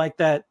kind of like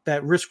that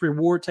risk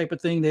reward type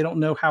of thing. They don't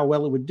know how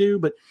well it would do,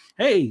 but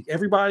hey,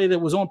 everybody that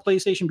was on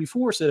PlayStation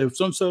before said if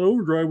Sunset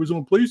Overdrive was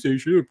on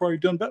PlayStation, it would probably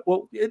done better.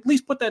 Well, at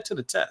least put that to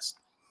the test.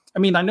 I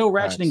mean, I know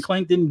Ratchet and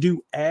Clank didn't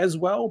do as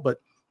well,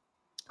 but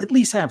at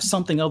least have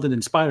something other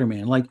than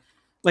Spider-Man. Like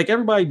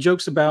everybody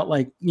jokes about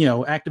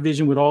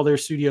Activision with all their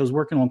studios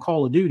working on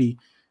Call of Duty.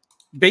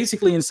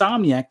 Basically,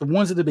 Insomniac, the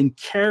ones that have been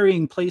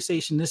carrying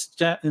PlayStation this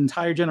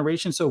entire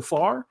generation so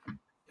far,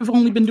 have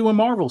only been doing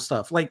Marvel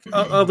stuff, like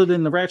other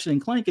than the Ratchet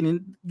and Clank,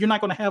 and you're not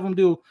going to have them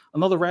do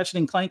another Ratchet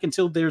and Clank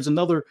until there's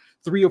another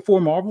 3 or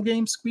 4 Marvel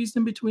games squeezed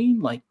in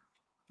between.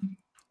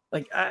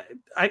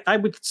 I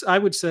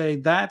would say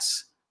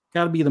that's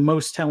got to be the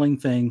most telling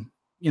thing.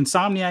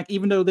 Insomniac,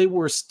 even though they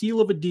were a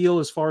steal of a deal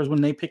as far as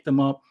when they picked them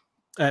up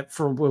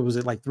for what was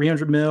it, like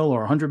 300 mil or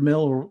 100 mil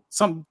or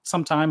some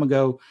time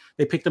ago,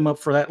 they picked them up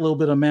for that little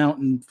bit of amount,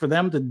 and for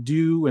them to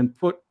do and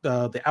put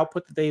the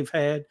output that they've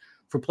had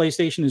for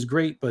PlayStation is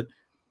great, but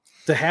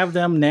to have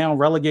them now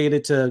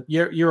relegated to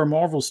you're a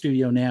Marvel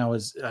studio now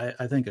is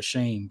I think a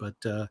shame. But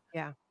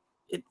yeah,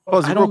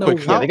 I don't know.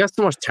 They got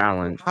so much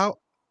talent.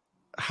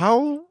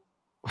 How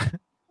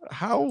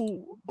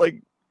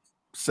like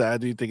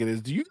sad do you think it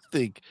is? Do you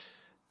think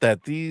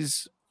that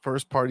these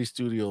first party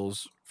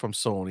studios from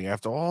Sony,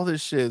 after all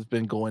this shit has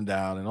been going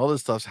down and all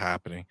this stuff's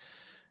happening,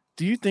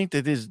 do you think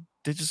that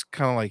they just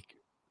kind of like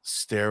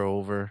stare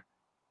over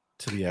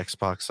to the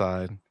Xbox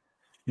side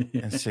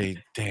and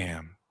say,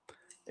 damn,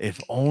 if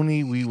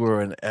only we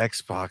were an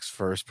Xbox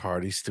first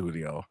party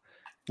studio,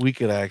 we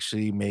could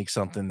actually make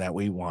something that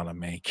we want to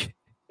make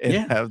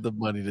and have the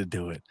money to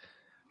do it.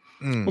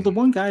 Well, the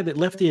one guy that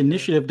left the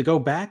initiative to go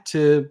back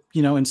to,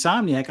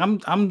 Insomniac,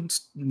 I'm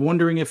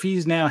wondering if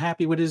he's now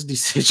happy with his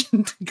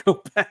decision to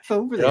go back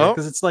over there,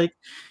 because it's like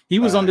he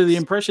was under the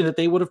impression that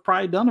they would have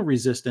probably done a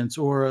Resistance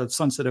or a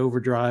Sunset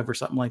Overdrive or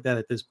something like that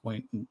at this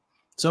point. And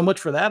so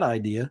much for that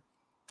idea,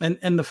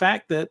 and the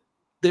fact that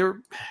they're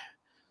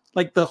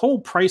like, the whole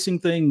pricing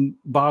thing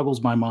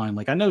boggles my mind.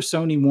 Like, I know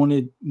Sony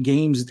wanted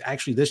games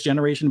actually this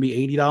generation to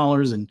be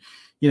 $80, and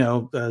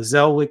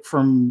Zelwick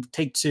from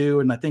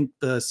Take-Two, and I think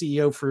the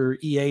CEO for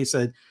EA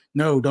said,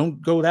 no,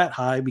 don't go that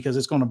high because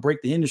it's going to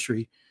break the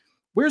industry.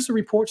 Where's the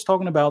reports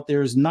talking about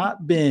there's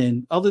not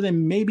been, other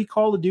than maybe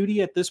Call of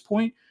Duty at this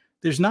point,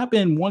 there's not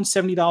been one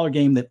 $70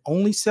 game that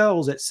only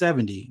sells at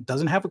 70,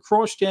 doesn't have a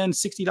cross-gen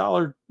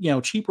 $60,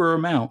 cheaper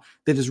amount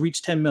that has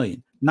reached 10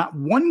 million. Not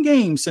one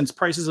game since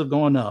prices have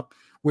gone up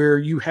where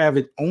you have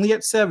it only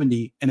at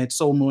 70 and it's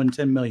sold more than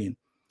 10 million.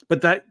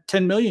 But that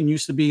 10 million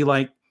used to be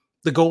like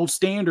the gold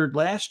standard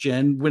last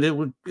gen,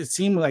 when it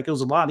seemed like it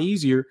was a lot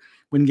easier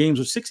when games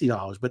were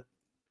 $60. But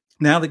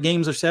now that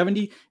games are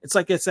 70, it's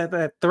like it's at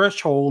that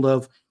threshold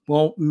of,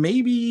 well,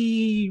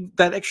 maybe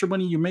that extra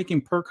money you're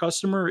making per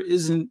customer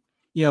isn't,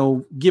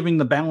 giving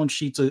the balance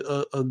sheets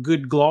a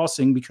good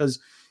glossing, because,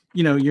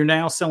 you're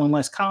now selling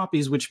less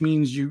copies, which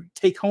means you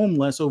take home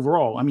less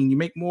overall. I mean, you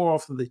make more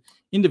off of the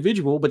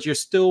individual, but you're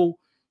still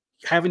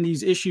having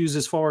these issues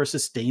as far as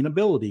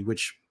sustainability,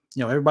 which,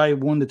 everybody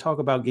wanted to talk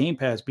about Game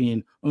Pass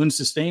being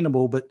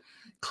unsustainable, but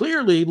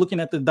clearly looking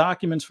at the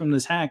documents from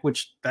this hack,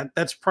 which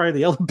that's probably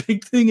the other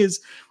big thing, is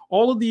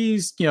all of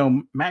these,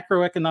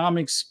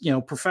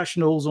 macroeconomics,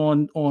 professionals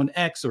on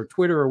X or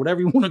Twitter or whatever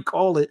you want to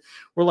call it,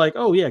 were like,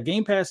 oh yeah,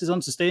 Game Pass is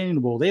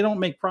unsustainable. They don't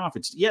make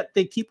profits. Yet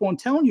they keep on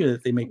telling you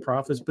that they make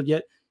profits, but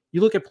yet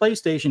you look at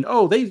PlayStation,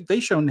 oh, they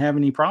shouldn't have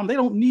any problem. They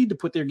don't need to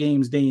put their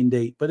games day and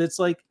date. But it's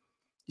like,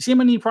 you see how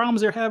many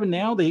problems they're having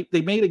now? They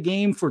made a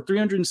game for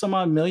 300 and some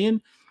odd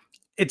million.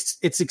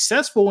 It's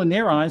successful in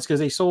their eyes because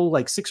they sold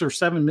like 6 or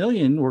 7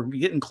 million, or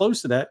getting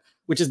close to that,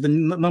 which is the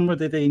number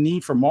that they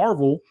need for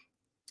Marvel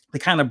to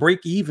kind of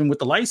break even with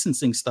the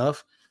licensing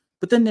stuff.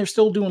 But then they're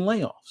still doing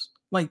layoffs.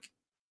 Like,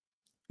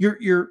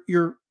 you're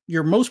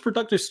your most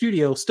productive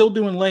studio still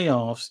doing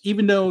layoffs,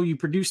 even though you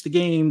produced the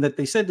game that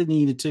they said they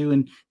needed to,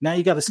 and now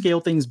you got to scale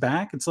things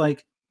back. It's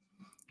like,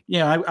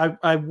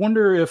 I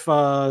wonder if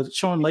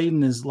Sean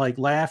Layden is like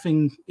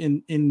laughing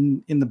in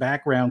the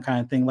background kind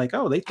of thing, like,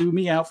 oh, they threw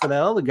me out for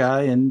that other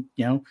guy, and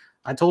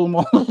I told them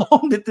all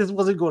along that this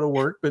wasn't going to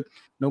work, but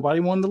nobody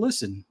wanted to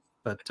listen.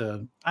 But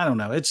I don't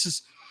know. It's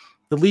just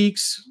the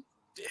leaks.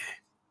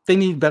 They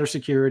need better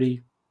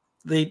security.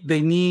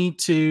 They need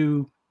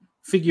to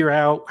figure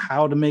out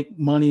how to make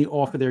money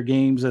off of their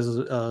games as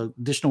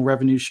additional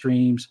revenue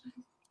streams.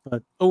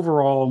 But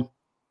overall,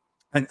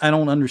 I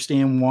don't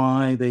understand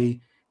why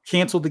they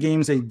canceled the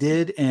games they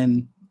did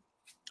and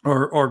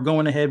are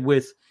going ahead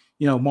with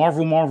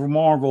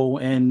Marvel,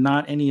 and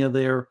not any of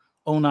their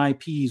own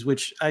IPs,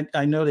 which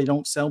I know they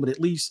don't sell, but at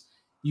least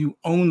you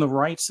own the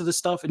rights to the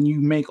stuff and you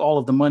make all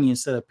of the money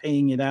instead of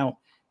paying it out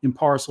in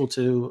parcel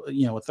to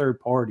a third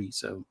party.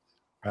 So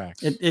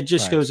it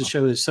just goes to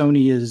show that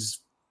Sony is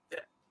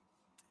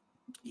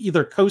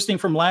either coasting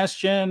from last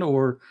gen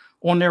or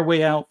on their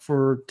way out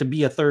to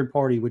be a third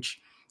party, which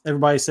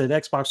everybody said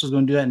Xbox was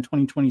going to do that in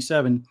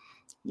 2027.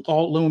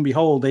 Lo and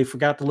behold, they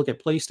forgot to look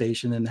at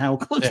PlayStation and how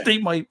close they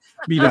might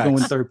be to going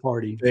third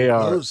party. They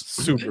are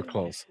super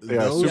close. They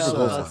are super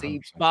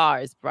close.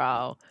 Bars,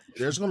 bro.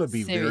 There's going to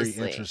be Seriously.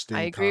 very interesting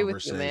I agree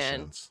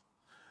conversations.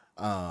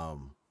 With you,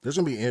 man. There's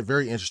going to be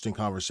very interesting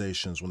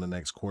conversations when the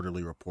next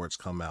quarterly reports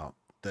come out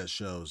that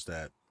shows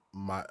that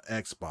my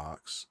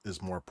Xbox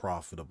is more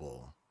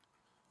profitable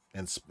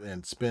and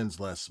spends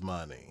less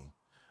money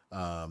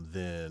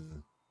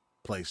than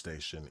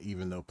PlayStation,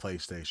 even though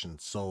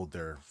PlayStation sold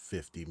their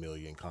 50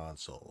 million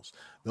consoles.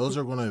 Those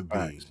are going to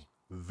be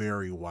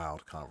very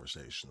wild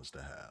conversations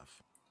to have.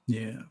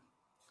 Yeah,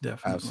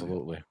 definitely.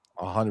 Absolutely.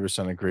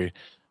 100% agree.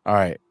 All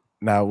right.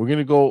 Now we're going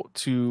to go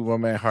to my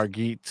man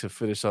Hargeet to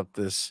finish up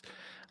this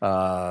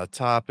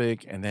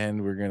topic, and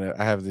then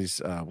I have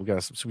these we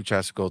got some super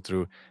chats to go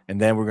through,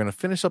 and then we're going to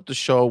finish up the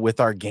show with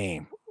our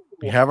game.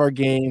 We have our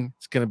game.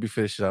 It's going to be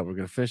finished up. We're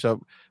going to finish up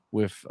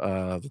with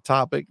the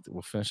topic.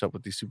 We'll finish up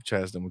with these super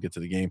chats, then we'll get to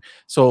the game.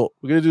 So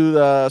we're going to do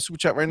the super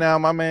chat right now.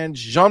 My man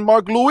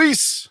Jean-Marc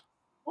Luis.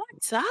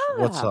 What's up?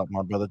 What's up,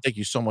 my brother? Thank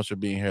you so much for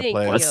being here, Thank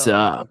player. you. What's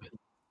up?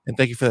 And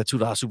thank you for that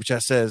 $2 super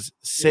chat. Says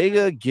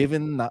Sega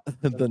giving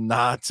the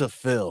nod to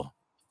Phil.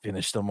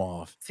 Finish them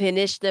off.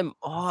 Finish them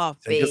off,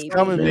 Sega's baby.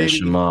 coming, Finish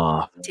baby. them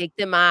off. Take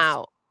them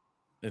out.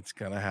 It's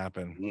gonna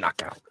happen.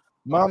 Knockout.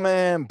 My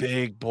man,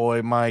 big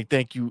boy Mike.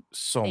 Thank you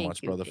so Thank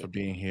much, you, brother, baby. for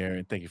being here,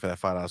 and thank you for that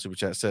 $5 super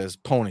chat. Says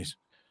ponies.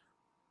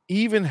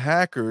 Even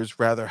hackers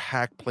rather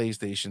hack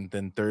PlayStation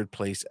than third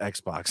place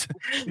Xbox.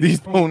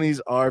 These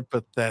ponies are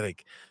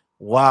pathetic.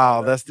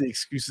 Wow, that's the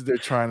excuses they're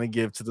trying to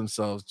give to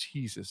themselves.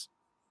 Jesus.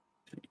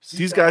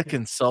 These guys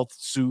can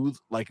self-soothe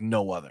like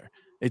no other.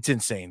 It's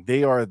insane.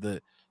 They are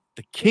the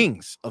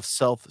kings of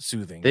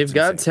self-soothing. They've It's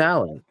got insane.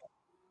 talent.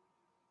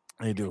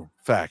 They do.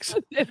 Facts.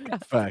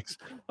 Facts.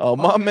 Oh,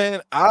 my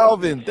man,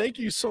 Alvin, thank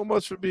you so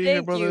much for being here,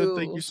 Thank brother. you.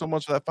 Thank you so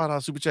much for that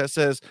 $5 super chat.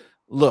 Says,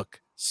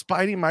 look,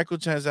 Spidey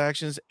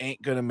microtransactions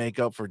ain't going to make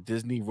up for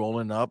Disney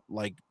rolling up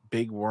like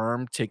Big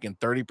Worm, taking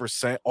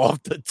 30%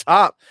 off the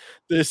top.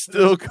 They're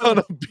still going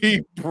to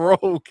be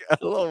broke.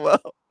 LOL.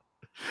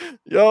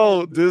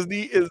 Yo,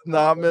 Disney is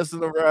not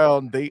messing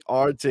around. They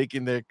are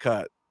taking their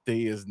cut.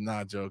 They is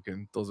not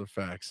joking. Those are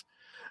facts.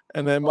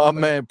 And then my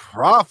man,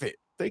 Prophet.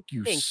 Thank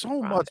you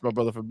so much, my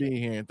brother, for being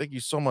here. And thank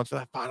you so much for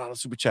that $5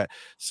 super chat.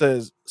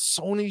 Says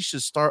Sony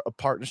should start a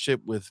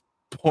partnership with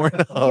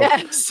Pornhub.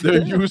 Yes.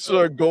 Their users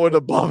are going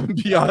above and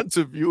beyond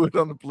to view it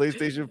on the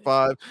PlayStation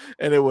 5,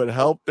 and it would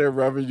help their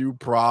revenue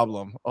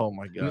problem. Oh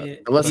my god!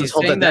 Unless He's he's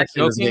hoping saying that that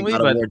jokingly,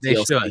 but they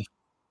should.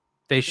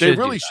 They They should.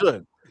 really do that.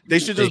 should. They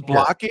should They just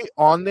block it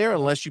on there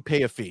unless you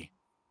pay a fee.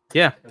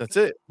 Yeah, That's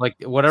it. like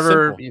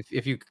whatever. Simple.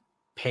 If you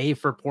pay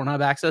for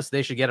Pornhub access,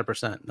 they should get a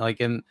percent.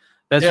 Like, and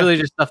that's Yeah. really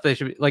just stuff they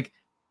should be like.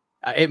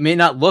 It may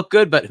not look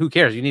good, but who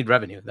cares? You need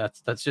revenue.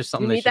 That's just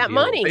something You they need should that be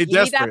able to- money. They You need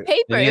that desperate.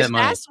 paper. They need If that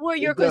money. that's where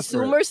your They desperate.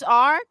 consumers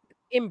are,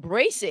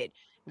 embrace it.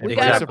 We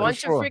Exactly. got a bunch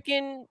For sure. of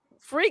freaking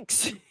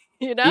freaks. You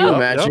Can you know?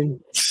 imagine?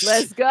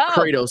 Let's go.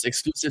 Kratos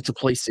exclusive to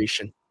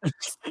PlayStation.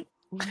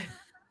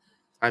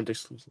 I'm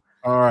exclusive.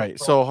 All right.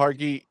 So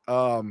Hargi,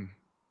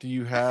 do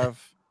you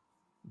have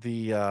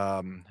the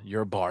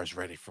your bars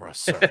ready for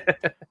us, sir?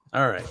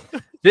 All right.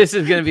 This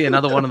is going to be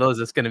another one of those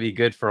that's going to be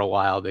good for a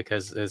while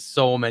because there's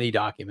so many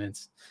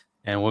documents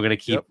and we're going to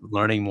keep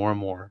learning more and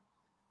more.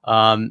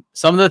 Some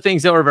of the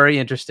things that were very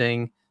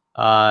interesting,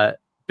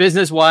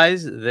 business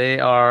wise, they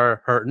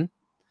are hurting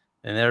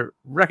and they're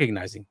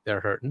recognizing they're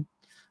hurting,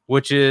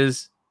 which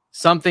is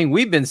something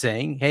we've been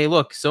saying. Hey,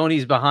 look,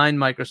 Sony's behind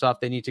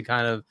Microsoft. They need to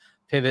kind of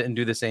pivot and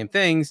do the same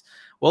things.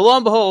 Well, lo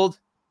and behold,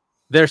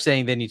 they're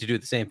saying they need to do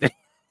the same thing.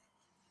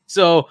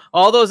 So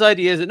all those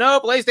ideas that no,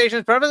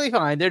 PlayStation's perfectly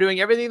fine. They're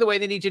doing everything the way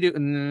they need to do.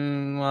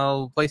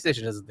 Well,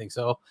 PlayStation doesn't think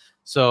so.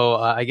 So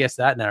I guess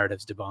that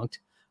narrative's debunked.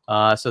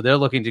 So they're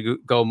looking to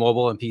go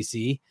mobile and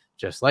PC,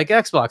 just like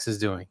Xbox is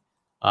doing.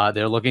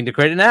 They're looking to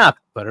create an app,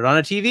 put it on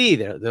a TV.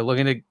 They're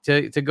looking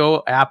to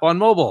go app on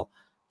mobile,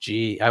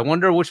 Gee, I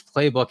wonder which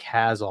playbook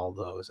has all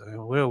those. I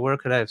mean, where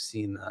could I have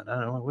seen that? I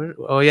don't know.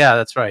 Oh, yeah,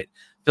 that's right.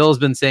 Phil's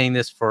been saying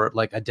this for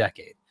like a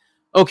decade.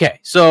 Okay,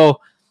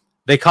 so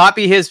they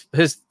copy his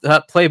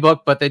playbook,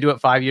 but they do it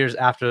 5 years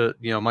after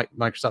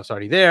Microsoft's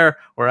already there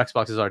or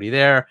Xbox is already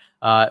there,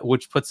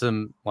 which puts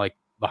them like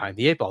behind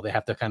the eight ball. They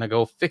have to kind of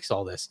go fix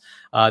all this.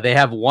 They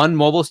have one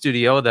mobile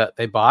studio that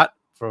they bought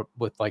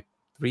with like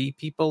 3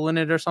 people in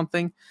it or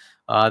something.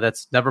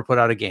 That's never put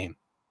out a game.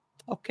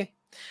 Okay.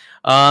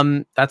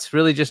 That's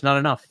really just not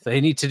enough.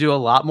 They need to do a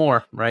lot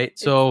more, right?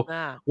 So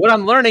what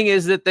I'm learning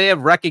is that they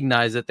have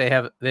recognized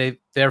that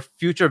their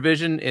future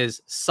vision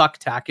is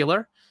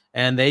sucktacular,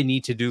 and they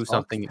need to do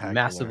something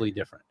massively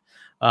different.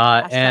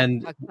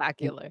 And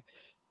spectacular.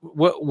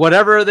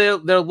 Whatever they're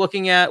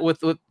looking at with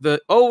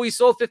the we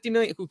sold 50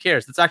 million. Who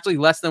cares? It's actually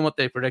less than what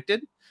they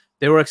predicted.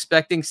 They were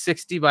expecting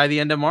 60 by the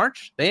end of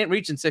March. They ain't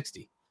reaching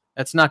 60.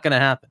 That's not going to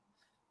happen.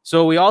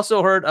 So we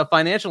also heard a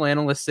financial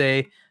analyst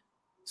say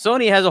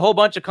Sony has a whole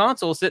bunch of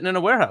consoles sitting in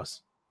a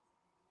warehouse.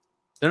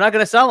 They're not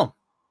going to sell them.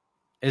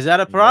 Is that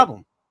a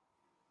problem?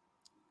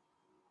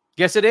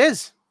 Guess it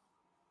is,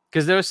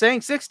 because they were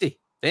saying 60.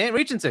 They ain't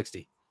reaching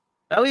 60.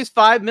 At least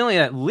 5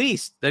 million. At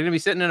least they're going to be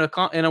sitting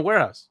in a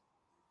warehouse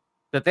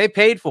that they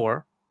paid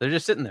for. They're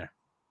just sitting there,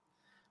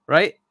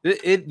 right?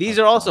 These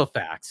are also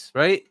facts,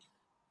 right?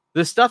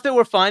 The stuff that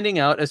we're finding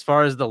out as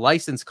far as the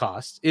license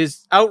cost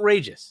is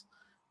outrageous,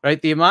 right?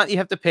 The amount you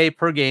have to pay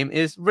per game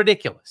is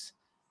ridiculous.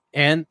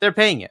 And they're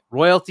paying it.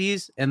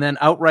 Royalties and then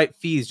outright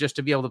fees just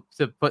to be able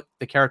to put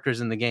the characters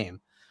in the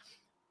game.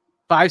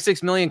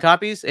 5-6 million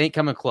copies ain't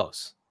coming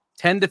close.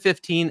 10 to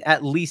 15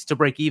 at least to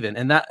break even.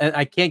 And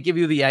I can't give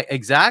you the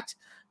exact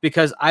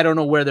because I don't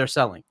know where they're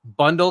selling.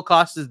 Bundle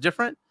cost is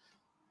different.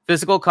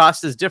 Physical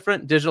cost is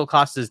different. Digital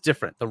cost is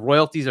different. The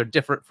royalties are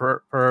different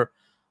per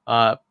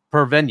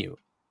venue.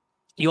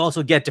 You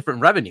also get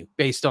different revenue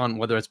based on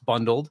whether it's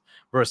bundled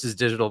versus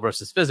digital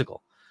versus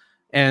physical.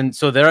 And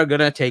so they're going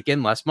to take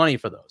in less money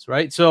for those,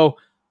 right? So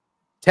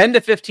 10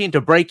 to 15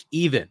 to break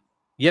even.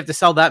 You have to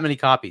sell that many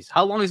copies.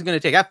 How long is it going to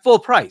take? At full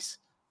price.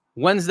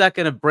 When's that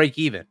going to break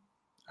even?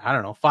 I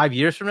don't know, 5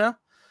 years from now?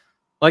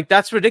 Like,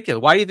 that's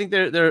ridiculous. Why do you think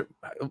they're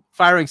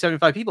firing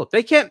 75 people?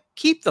 They can't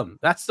keep them.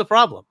 That's the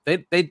problem.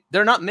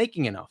 They're not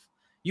making enough.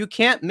 You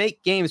can't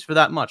make games for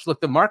that much.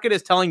 Look, the market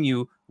is telling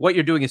you what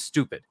you're doing is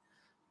stupid.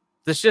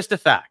 That's just a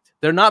fact.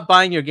 They're not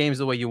buying your games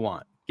the way you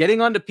want.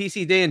 Getting onto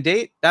PC day and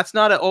date, that's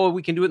not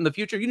we can do it in the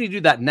future. You need to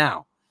do that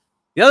now.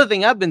 The other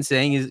thing I've been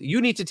saying is you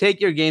need to take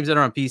your games that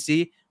are on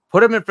PC, put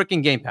them in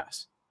freaking Game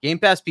Pass. Game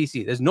Pass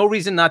PC. There's no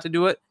reason not to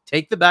do it.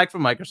 Take the bag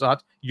from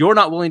Microsoft. You're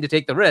not willing to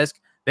take the risk.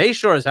 They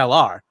sure as hell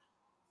are.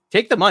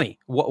 Take the money.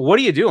 What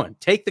are you doing?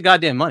 Take the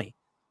goddamn money.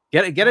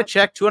 Get a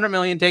check, 200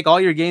 million, take all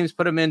your games,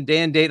 put them in day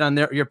and date on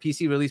your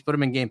PC release, put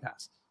them in Game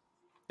Pass.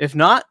 If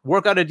not,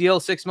 work out a deal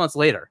 6 months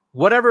later.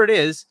 Whatever it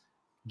is,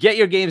 get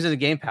your games into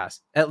Game Pass.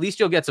 At least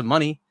you'll get some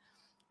money,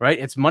 right?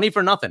 It's money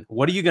for nothing.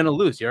 What are you going to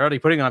lose? You're already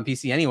putting it on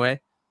PC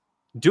anyway.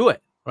 Do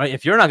it, right?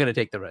 If you're not going to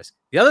take the risk.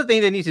 The other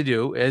thing they need to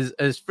do is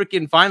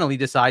freaking finally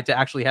decide to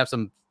actually have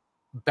some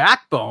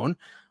backbone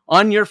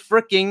on your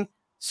freaking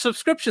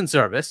subscription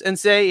service and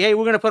say, hey,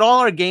 we're going to put all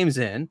our games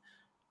in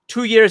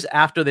 2 years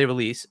after they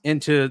release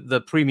into the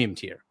premium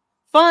tier.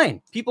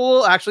 Fine. People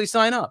will actually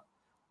sign up.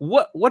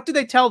 What do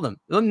they tell them?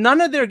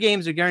 None of their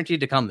games are guaranteed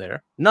to come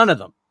there. None of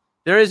them.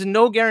 There is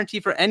no guarantee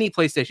for any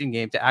PlayStation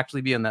game to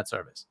actually be on that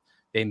service.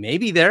 They may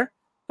be there,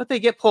 but they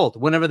get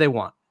pulled whenever they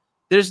want.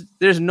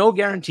 There's no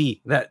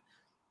guarantee that,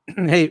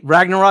 hey,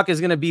 Ragnarok is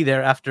going to be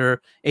there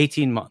after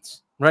 18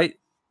 months, right?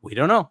 We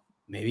don't know.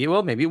 Maybe it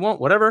will, maybe it won't,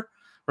 whatever,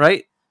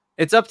 right?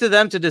 It's up to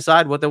them to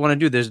decide what they want to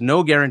do. There's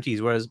no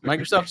guarantees, whereas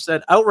Microsoft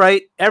said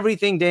outright,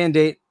 everything day and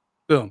date,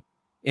 boom,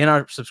 in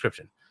our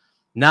subscription.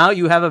 Now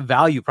you have a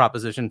value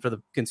proposition for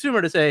the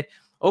consumer to say,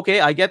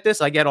 okay, I get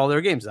this. I get all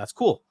their games. That's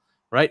cool,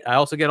 right? I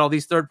also get all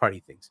these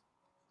third-party things.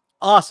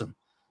 Awesome.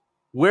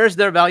 Where's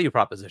their value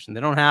proposition?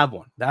 They don't have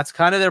one. That's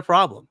kind of their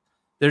problem.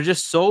 They're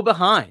just so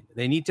behind.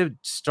 They need to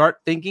start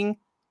thinking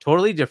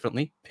totally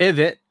differently,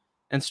 pivot,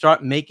 and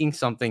start making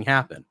something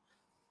happen.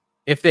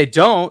 If they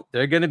don't,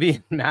 they're going to be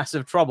in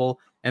massive trouble,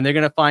 and they're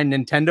going to find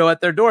Nintendo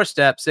at their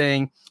doorstep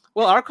saying,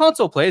 well, our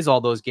console plays all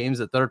those games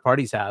that third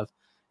parties have,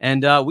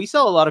 and we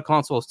sell a lot of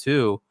consoles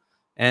too.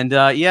 And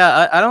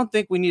I don't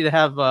think we need to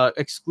have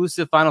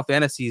exclusive Final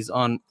Fantasies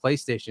on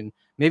PlayStation.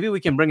 Maybe we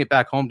can bring it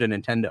back home to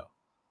Nintendo,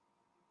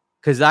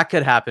 because that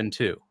could happen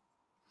too.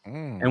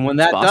 And when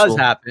that does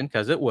happen,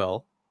 because it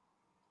will,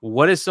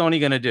 what is Sony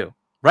going to do?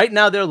 Right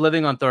now, they're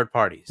living on third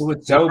parties. The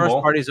first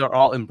parties are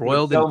all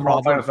embroiled in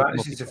problems. Final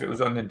Fantasies if it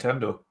was on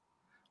Nintendo.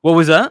 What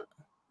was that?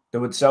 They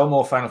would sell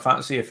more Final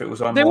Fantasy if it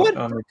was on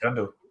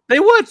Nintendo. They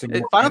would.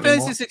 Final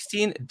Fantasy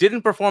 16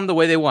 didn't perform the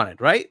way they wanted,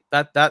 right?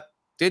 That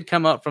did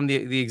come out from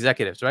the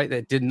executives, right?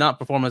 They did not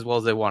perform as well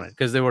as they wanted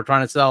because they were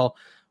trying to sell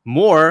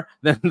more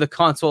than the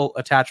console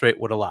attach rate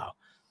would allow.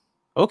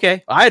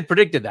 Okay, I had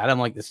predicted that. I'm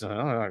like, this is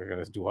not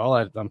going to do well.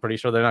 I'm pretty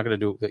sure they're not going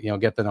to do,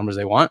 get the numbers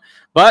they want.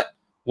 But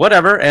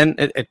whatever. And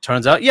it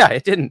turns out, yeah,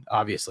 it didn't.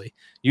 Obviously,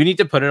 you need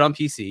to put it on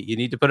PC. You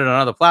need to put it on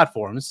other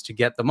platforms to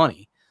get the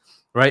money,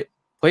 right?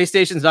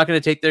 PlayStation's not going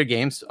to take their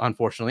games,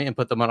 unfortunately, and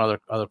put them on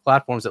other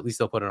platforms. At least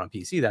they'll put it on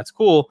PC. That's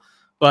cool,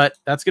 but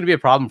that's going to be a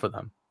problem for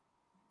them.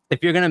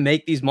 If you're going to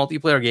make these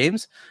multiplayer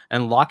games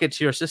and lock it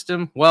to your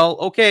system, well,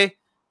 okay,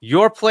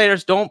 your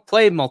players don't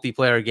play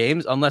multiplayer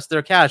games unless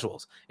they're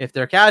casuals. If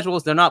they're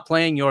casuals, they're not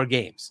playing your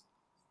games.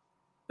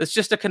 It's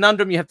just a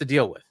conundrum you have to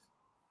deal with.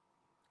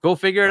 Go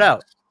figure it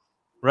out,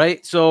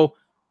 right? So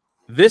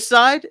this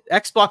side,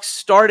 Xbox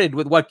started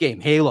with what game?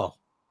 Halo.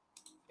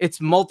 It's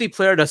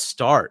multiplayer to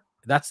start.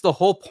 That's the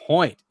whole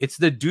point. It's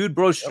the dude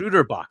bro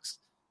shooter box.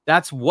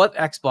 That's what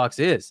Xbox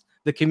is.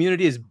 The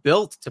community is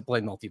built to play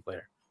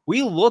multiplayer.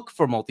 We look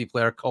for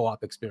multiplayer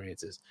co-op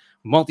experiences,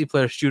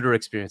 multiplayer shooter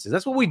experiences.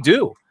 That's what we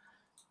do.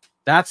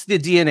 That's the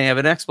DNA of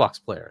an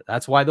Xbox player.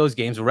 That's why those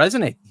games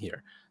resonate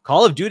here.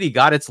 Call of Duty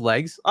got its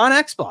legs on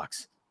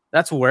Xbox.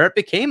 That's where it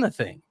became a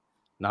thing,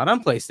 not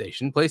on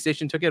PlayStation.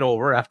 PlayStation took it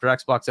over after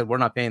Xbox said, we're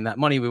not paying that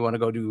money. We want to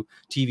go do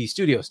TV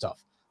studio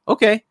stuff.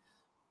 Okay,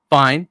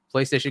 fine.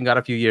 PlayStation got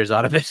a few years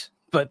out of it,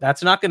 but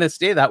that's not going to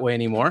stay that way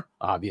anymore,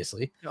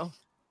 obviously. No.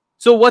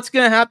 So what's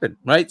going to happen,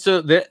 right?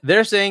 So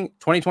they're saying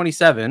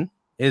 2027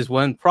 is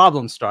when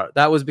problems start.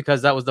 That was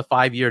because that was the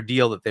 5-year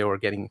deal that they were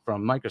getting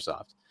from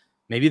Microsoft.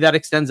 Maybe that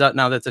extends out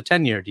now. That's a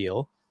 10-year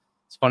deal.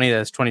 It's funny that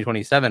it's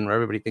 2027 where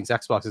everybody thinks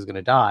Xbox is going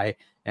to die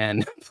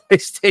and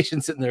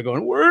PlayStation sitting there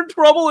going, we're in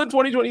trouble in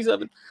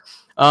 2027.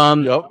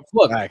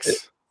 Look,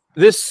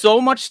 there's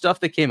so much stuff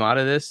that came out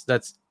of this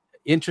that's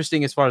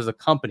interesting as far as the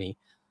company.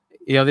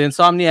 You know, the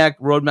Insomniac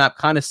roadmap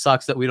kind of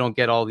sucks that we don't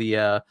get all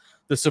the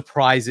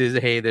surprises.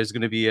 Hey, there's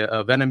going to be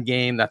a Venom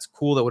game. That's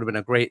cool. That would have been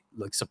a great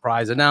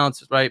surprise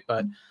announcement, right?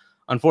 But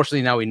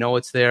unfortunately, now we know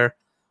it's there.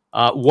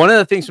 One of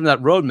the things from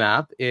that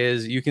roadmap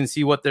is you can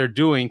see what they're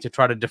doing to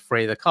try to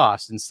defray the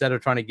cost. Instead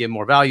of trying to give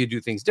more value, do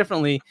things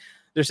differently,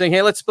 they're saying,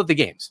 hey, let's split the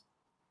games.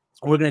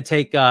 We're going to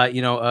take a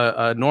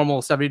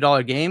normal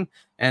 $70 game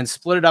and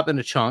split it up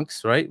into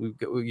chunks, right?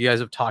 You guys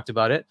have talked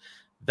about it.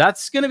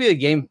 That's going to be the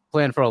game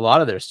plan for a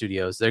lot of their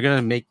studios. They're going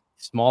to make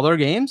smaller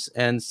games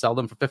and sell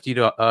them for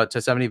 $50 to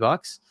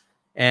 $70.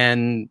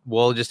 And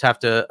we'll just have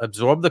to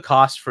absorb the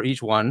cost for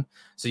each one.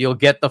 So you'll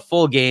get the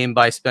full game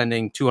by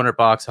spending $200,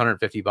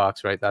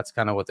 $150, right? That's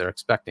kind of what they're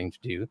expecting to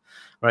do,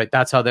 right?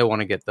 That's how they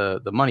want to get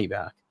the money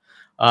back.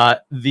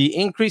 The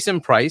increase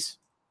in price.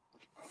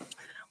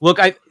 Look,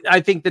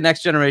 I think the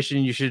next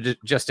generation you should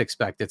just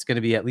expect it's going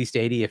to be at least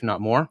 80, if not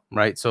more,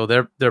 right? So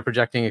they're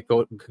projecting it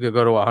could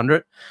go to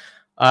 100.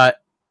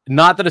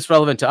 Not that it's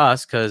relevant to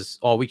us because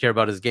all we care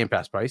about is Game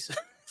Pass price.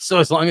 So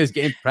as long as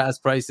Game Pass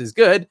price is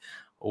good,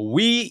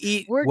 we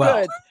eat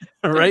well,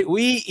 right?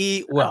 We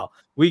eat well.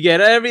 We get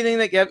everything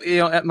that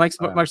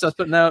Microsoft's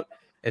putting out.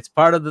 It's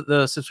part of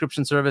the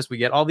subscription service. We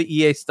get all the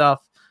EA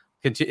stuff,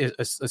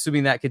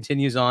 assuming that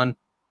continues on.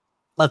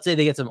 Let's say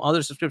they get some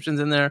other subscriptions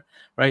in there,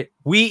 right?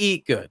 We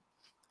eat good.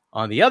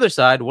 On the other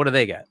side, what do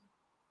they get,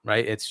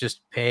 right? It's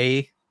just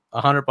pay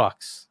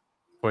 $100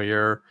 for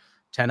your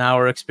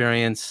 10-hour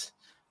experience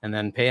and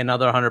then pay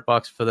another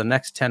 $100 for the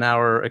next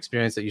 10-hour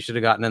experience that you should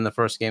have gotten in the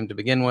first game to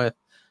begin with.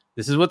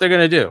 This is what they're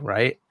going to do,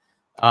 right?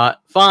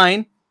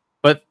 Fine,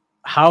 but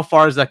how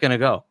far is that going to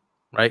go,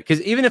 right?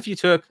 Because even if you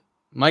took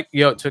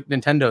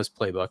Nintendo's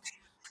playbook,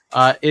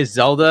 is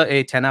Zelda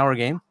a 10-hour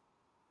game?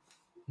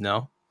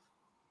 No,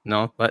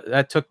 but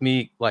that took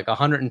me like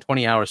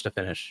 120 hours to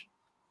finish,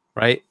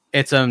 right?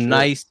 It's a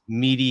nice,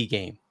 meaty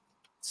game.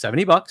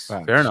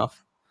 $70, fair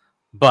enough,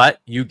 but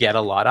you get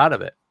a lot out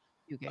of it.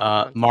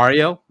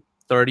 Mario,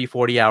 30,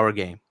 40-hour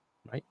game.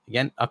 Right.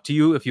 Again, up to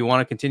you. If you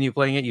want to continue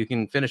playing it, you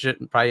can finish it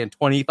probably in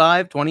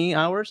 20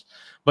 hours.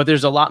 But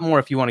there's a lot more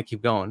if you want to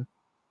keep going.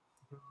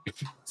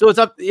 So it's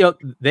up.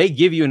 They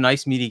give you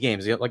nice meaty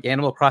games. Like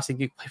Animal Crossing,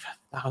 you play for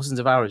thousands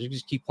of hours. You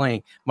just keep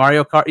playing.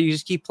 Mario Kart, you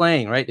just keep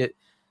playing, right?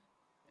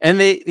 And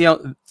they,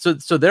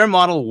 so their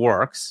model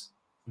works.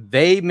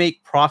 They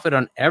make profit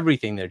on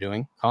everything they're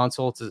doing,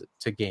 console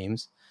to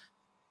games.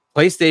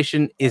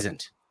 PlayStation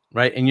isn't,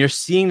 right? And you're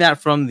seeing that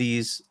from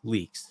these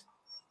leaks.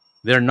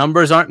 Their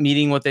numbers aren't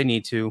meeting what they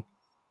need to.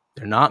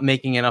 They're not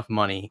making enough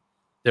money.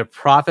 Their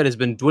profit has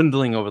been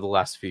dwindling over the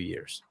last few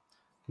years,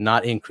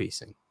 not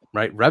increasing,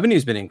 right?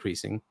 Revenue's been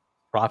increasing.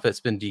 Profit's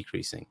been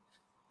decreasing.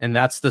 And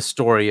that's the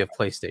story of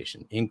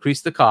PlayStation.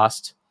 Increase the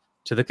cost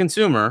to the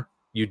consumer.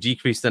 You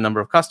decrease the number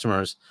of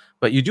customers,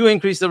 but you do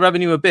increase the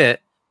revenue a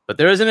bit. But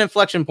there is an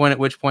inflection point at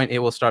which point it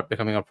will start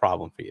becoming a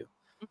problem for you.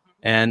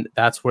 And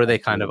that's where they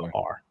kind of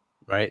are.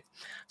 Right.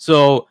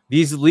 So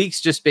these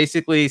leaks just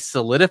basically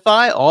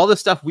solidify all the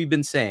stuff we've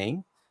been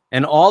saying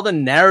and all the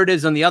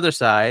narratives on the other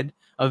side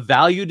of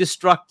value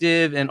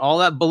destructive and all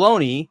that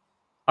baloney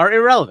are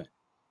irrelevant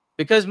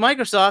because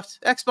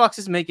Xbox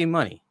is making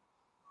money.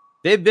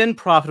 They've been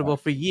profitable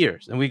for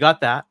years. And we got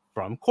that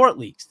from court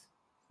leaks.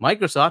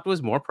 Microsoft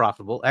was more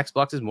profitable.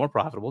 Xbox is more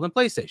profitable than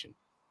PlayStation.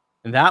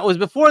 And that was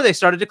before they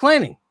started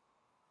declining.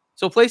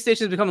 So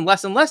PlayStation is becoming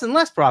less and less and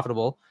less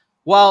profitable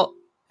while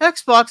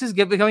Xbox is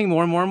becoming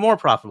more and more and more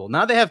profitable.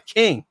 Now they have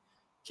King,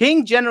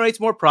 King generates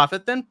more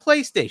profit than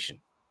PlayStation.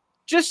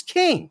 Just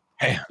King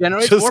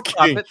generates just more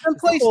King. profit than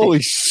PlayStation.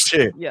 Holy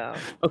shit. Yeah.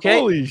 Okay.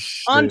 Holy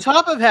shit. On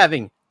top of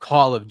having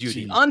Call of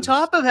Duty, on Jesus.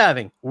 top of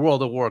having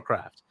World of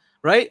Warcraft,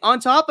 right? On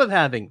top of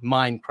having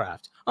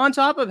Minecraft, on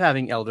top of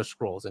having Elder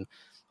Scrolls, and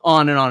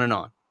on and on and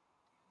on.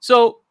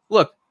 So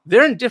look,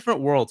 they're in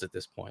different worlds at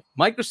this point.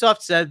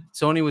 Microsoft said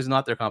Sony was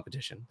not their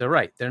competition. They're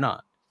right. They're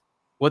not.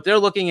 What they're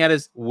looking at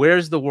is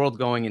where's the world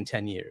going in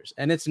 10 years?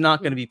 And it's not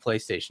going to be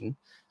PlayStation,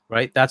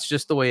 right? That's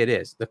just the way it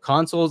is. The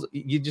consoles,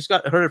 you just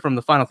heard it from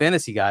the Final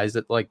Fantasy guys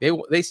that like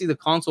they see the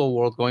console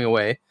world going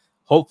away,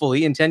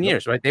 hopefully in 10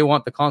 years, right? They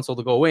want the console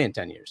to go away in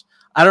 10 years.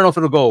 I don't know if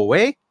it'll go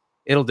away.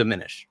 It'll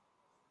diminish.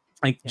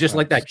 Like just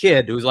like that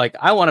kid who's like,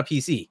 I want a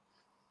PC.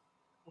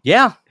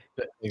 Yeah,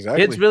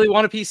 exactly. kids really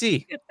want a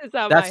PC.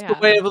 That's the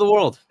way of the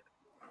world.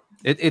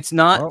 It's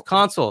not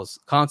consoles.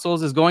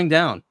 Consoles is going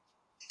down,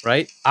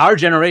 right? Our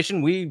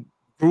generation, we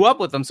grew up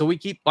with them, so we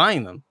keep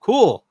buying them.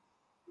 Cool.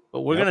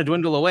 But we're going to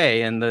dwindle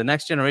away, and the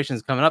next generation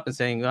is coming up and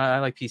saying, I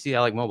like PC,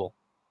 I like mobile.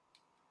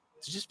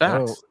 It's just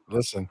facts. Oh,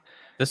 listen.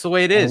 That's the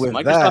way it is. with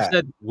Microsoft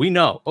said, we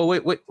know. Oh,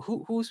 wait.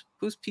 Who's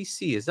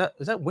PC? Is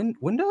that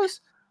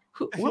Windows?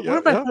 Where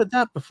have I heard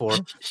that before?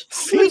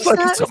 Seems like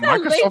it's a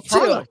Microsoft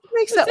product.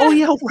 Makes that? Oh,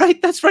 yeah,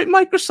 right. That's right.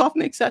 Microsoft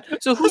makes that.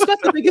 So who's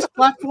got the biggest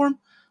platform?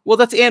 Well,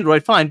 that's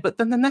Android, fine. But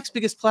then the next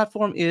biggest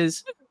platform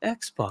is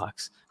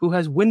Xbox, who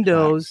has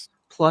Windows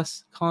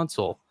plus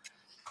console.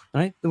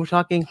 Right? We're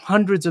talking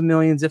hundreds of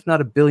millions, if not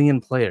a billion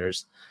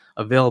players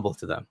available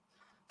to them.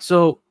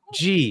 So,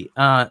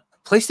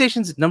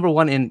 PlayStation's number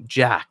one in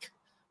Jack.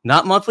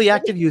 Not monthly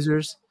active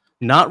users,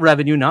 not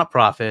revenue, not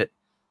profit,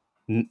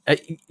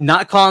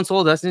 not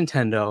console, that's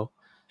Nintendo.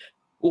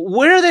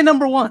 Where are they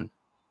number one?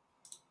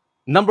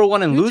 Number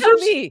one in losers?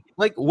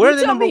 Like, where are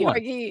they number one?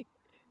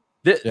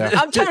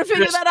 I'm trying to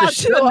figure that out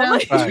too. I'm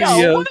like,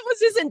 yo, what was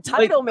this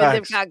entitlement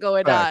they've got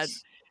going on?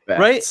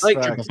 Right?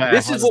 Like,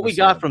 this is what we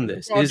got from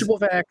this. Is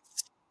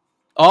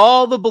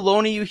all the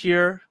baloney you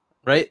hear,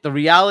 right? The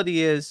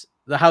reality is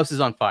the house is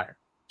on fire,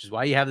 which is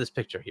why you have this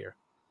picture here.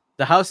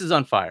 The house is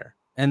on fire.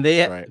 And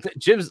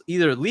Jim's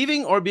either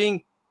leaving or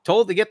being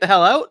told to get the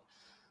hell out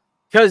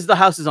because the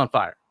house is on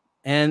fire.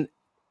 And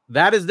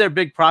that is their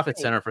big profit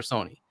center for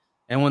Sony.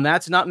 And when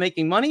that's not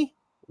making money,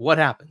 what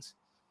happens?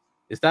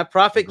 If that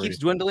profit keeps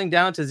dwindling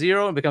down to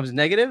zero and becomes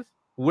negative,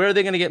 where are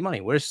they going to get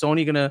money? Where's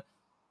Sony going to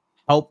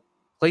help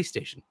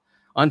PlayStation?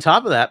 On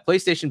top of that,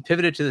 PlayStation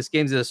pivoted to this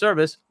games as a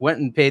service, went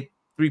and paid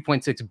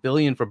 $3.6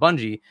 billion for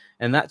Bungie,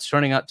 and that's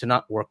turning out to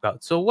not work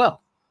out so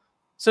well.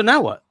 So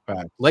now what?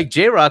 Like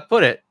J-Rock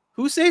put it,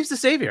 who saves the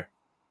savior?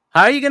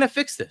 How are you going to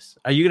fix this?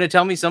 Are you going to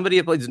tell me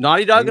is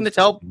Naughty Dog going to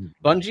tell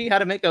Bungie how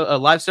to make a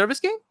live service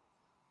game?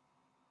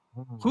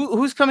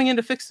 Who's coming in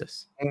to fix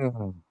this?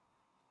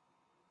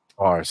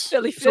 Ours.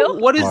 Silly So Phil?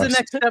 what is the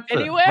next step for them,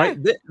 Anywhere? right?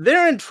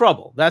 They're in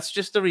trouble. That's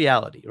just the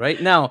reality, right?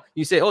 Now,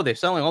 you say, oh, they're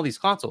selling all these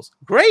consoles.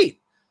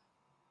 Great.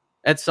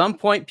 At some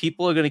point,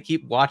 people are going to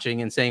keep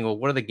watching and saying, well,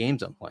 what are the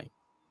games I'm playing?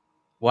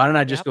 Why don't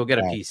I just go get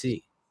a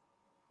PC?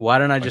 Why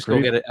don't I just go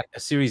get a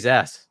Series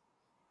S?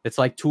 It's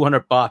like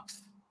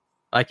 $200.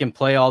 I can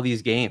play all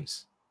these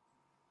games.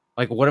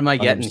 Like, what am I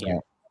getting 100%. here?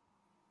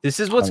 This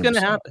is what's going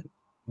to happen.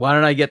 Why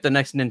don't I get the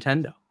next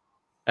Nintendo?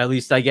 At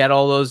least I get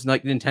all those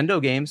like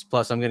Nintendo games,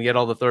 plus I'm going to get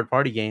all the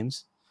third-party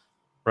games,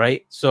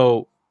 right?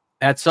 So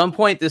at some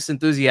point, this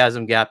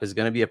enthusiasm gap is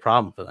going to be a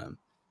problem for them.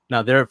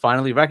 Now, they're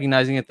finally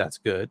recognizing it. That's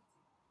good.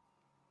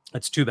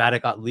 It's too bad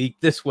it got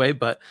leaked this way,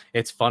 but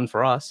it's fun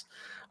for us.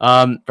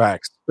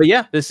 Facts. But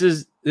yeah, this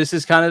is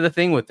kind of the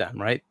thing with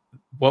them, right?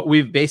 What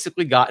we've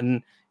basically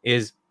gotten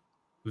is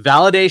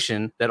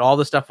validation that all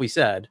the stuff we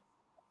said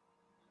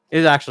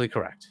is actually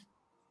correct.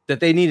 That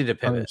they needed to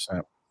pivot.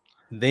 100%.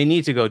 They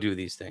need to go do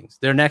these things.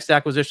 Their next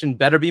acquisition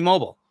better be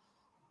mobile.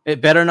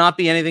 It better not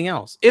be anything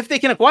else. If they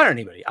can acquire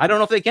anybody, I don't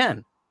know if they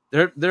can.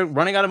 They're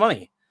running out of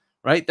money,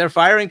 right? They're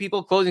firing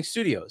people, closing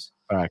studios.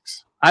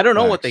 Facts. I don't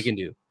know what they can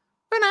do.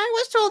 But I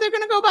was told they're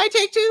going to go buy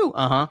Take-Two.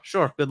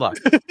 Sure. Good luck.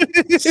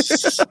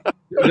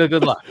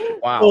 good luck.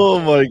 Wow. Oh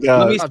my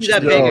God. Let me see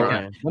that bank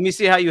account. Let me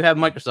see how you have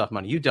Microsoft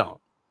money. You don't.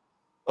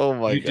 Oh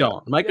my God. You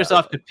don't.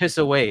 Microsoft could piss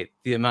away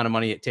the amount of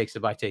money it takes to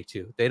buy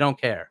Take-Two. They don't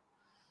care.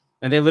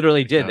 And they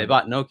literally did. They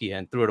bought Nokia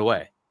and threw it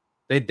away.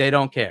 They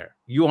don't care.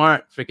 You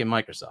aren't freaking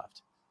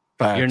Microsoft.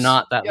 Facts. You're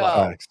not that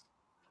lucky. Facts.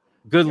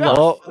 Good luck.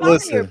 Well,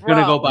 listen, You're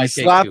gonna go buy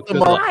Take-Two. Good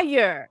luck.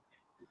 Fire.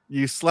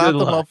 You slapped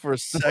Good them luck. up for a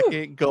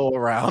second go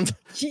around.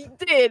 He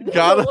did.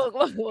 Gotta Look.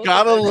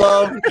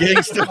 love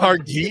Gangsta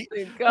Hargeet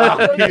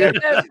out here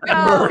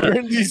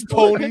murdering these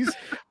ponies,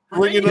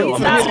 bringing them to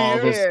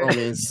the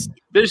tears.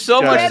 There's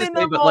so much Get to in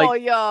say, the but mall,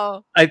 like,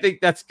 y'all. I think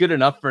that's good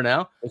enough for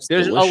now.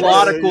 There's delicious. a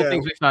lot of cool Yeah.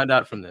 things we found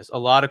out from this. A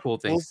lot of cool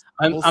things.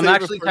 We'll I'm save it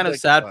actually for kind of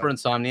next sad time. for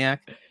Insomniac.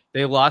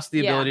 They lost the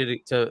Yeah.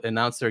 ability to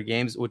announce their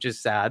games, which is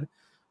sad.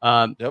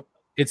 Yep.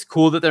 It's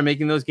cool that they're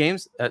making those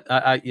games.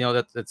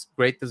 That's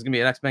great. There's gonna be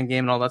an X-Men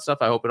game and all that stuff.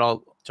 I hope it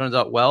all turns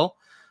out well.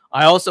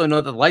 I also know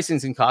that the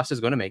licensing cost is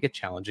going to make it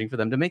challenging for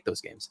them to make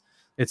those games.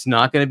 It's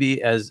not going to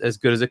be as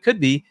good as it could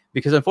be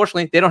because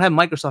unfortunately they don't have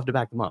Microsoft to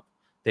back them up.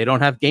 They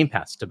don't have Game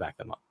Pass to back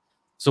them up.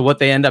 So what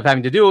they end up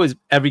having to do is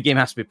every game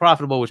has to be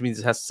profitable, which means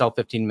it has to sell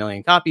 15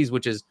 million copies,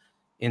 which is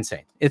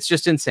insane. It's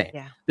just insane.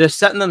 Yeah. They're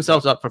setting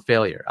themselves up for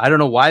failure. I don't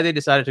know why they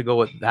decided to go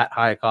with that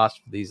high a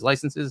cost for these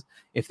licenses.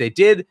 If they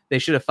did, they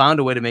should have found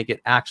a way to make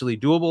it actually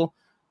doable.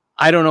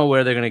 I don't know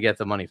where they're going to get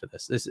the money for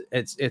this.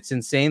 It's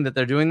insane that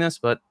they're doing this,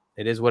 but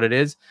it is what it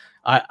is.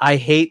 I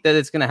hate that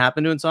it's going to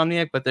happen to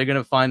Insomniac, but they're going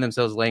to find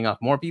themselves laying off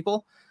more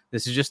people.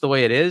 This is just the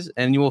way it is.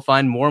 And you will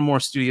find more and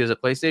more studios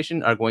at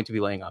PlayStation are going to be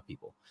laying off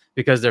people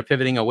because they're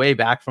pivoting away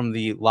back from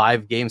the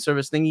live game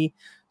service thingy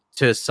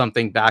to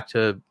something back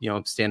to,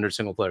 standard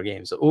single player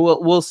games. So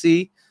we'll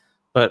see,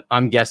 but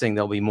I'm guessing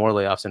there'll be more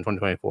layoffs in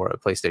 2024 at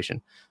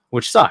PlayStation,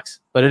 which sucks,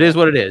 but it is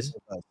what it is.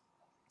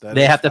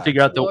 They have to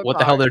figure out what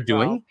the hell they're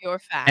doing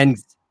and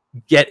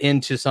get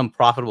into some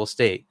profitable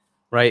state,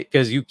 right?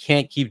 Because you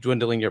can't keep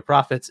dwindling your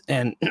profits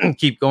and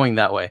keep going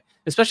that way,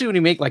 especially when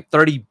you make like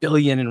 30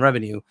 billion in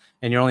revenue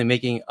and you're only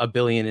making $1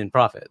 billion in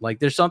profit. Like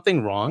there's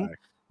something wrong. Right.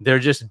 They're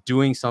just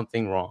doing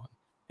something wrong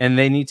and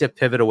they need to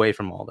pivot away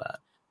from all that.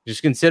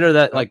 Just consider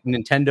that like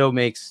Nintendo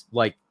makes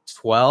like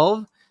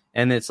 12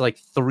 and it's like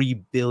 3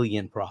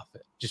 billion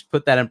profit. Just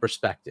put that in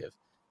perspective,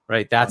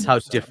 right? That's 100%. How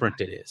different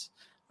it is.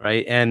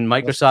 Right. And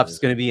Microsoft is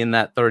going to be in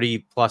that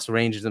 30 plus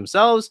range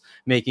themselves,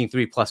 making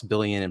 3+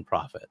 billion in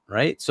profit.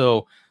 Right.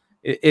 So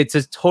it's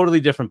a totally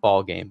different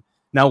ball game.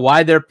 Now,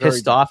 why they're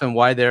pissed off and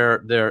why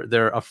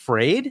they're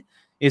afraid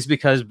is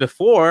because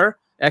before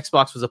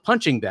Xbox was a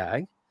punching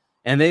bag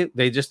and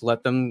they just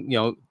let them,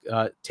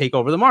 take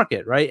over the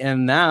market. Right.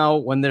 And now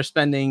when they're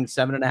spending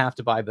 7.5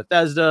 to buy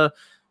Bethesda,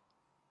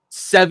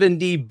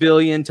 70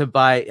 billion to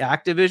buy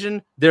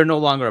Activision, they're no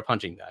longer a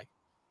punching bag.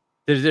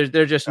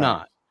 They're just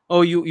not.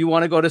 Oh, you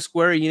want to go to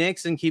Square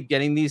Enix and keep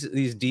getting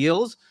these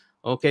deals?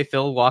 Okay,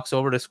 Phil walks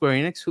over to Square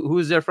Enix. Who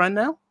is their friend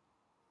now?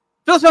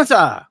 Phil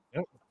Spencer.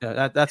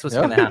 Yep. That's what's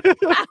going to happen.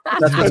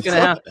 That's what's going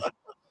to happen.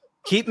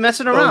 Keep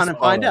messing around and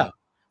find out.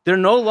 They're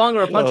no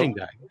longer a punching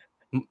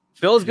bag.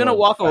 Phil's going to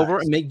walk over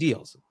and make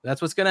deals.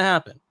 That's what's going to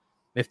happen.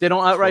 If they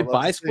don't outright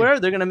buy Square,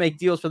 they're going to make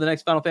deals for the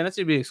next Final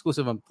Fantasy to be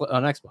exclusive on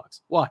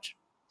Xbox. Watch.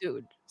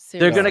 Dude, seriously.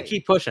 They're going to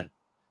keep pushing.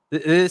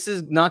 This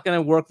is not going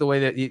to work the way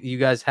that you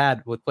guys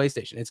had with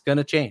PlayStation. It's going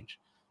to change,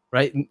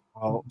 right?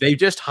 They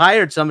just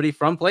hired somebody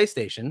from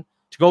PlayStation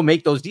to go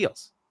make those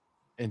deals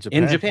in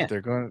Japan.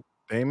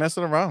 They ain't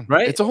messing around,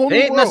 right? It's a whole new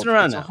world. Messing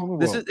around now.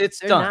 It's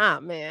done.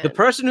 Not, man. The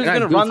person who's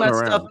going to run that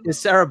stuff is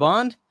Sarah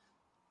Bond,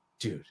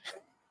 dude.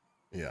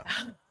 Yeah,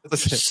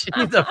 she's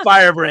a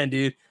firebrand,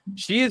 dude.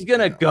 She is going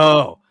to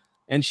go,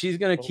 and she's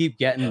going to keep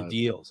getting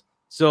deals.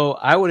 So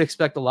I would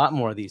expect a lot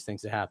more of these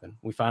things to happen.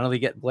 We finally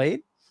get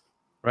Blade.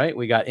 Right,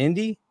 we got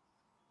Indy.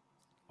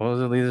 What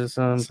was it? There's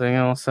something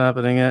else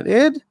happening at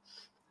id.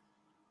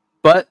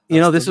 But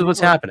this is what's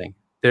happening.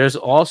 There's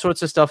all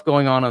sorts of stuff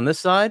going on this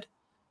side,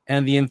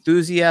 and the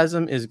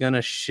enthusiasm is going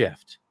to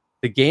shift.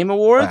 The Game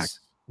Awards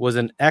was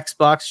an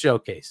Xbox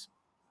showcase.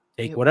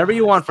 Take whatever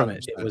you want from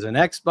it. It was an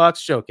Xbox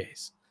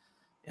showcase,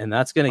 and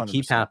that's going to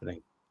keep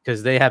happening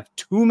because they have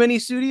too many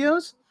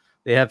studios.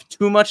 They have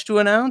too much to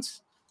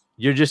announce.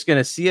 You're just going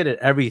to see it at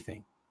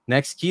everything.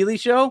 Next Keighley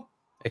show.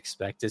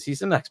 Expect to see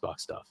some Xbox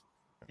stuff.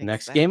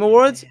 Next Game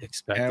Awards,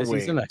 expect to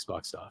see some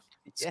Xbox stuff.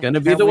 It's going to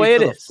be the way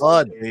it is.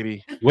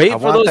 Baby. Wait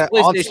for those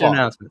PlayStation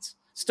announctions.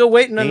 Still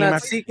waiting on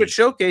that secret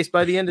showcase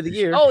by the end of the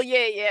year. Oh,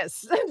 yeah,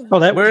 yes. Oh,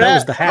 that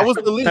was the hack. That was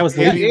the leak. That was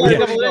the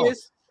leak.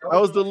 That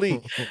was the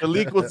leak. The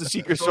leak was the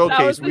secret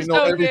showcase. We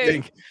know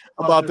everything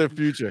about their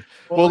future.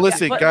 Well,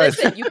 listen, guys.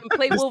 Listen, you can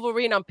play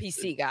Wolverine on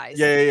PC, guys.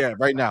 Yeah,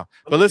 right now.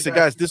 But listen,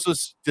 guys, this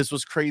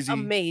was crazy.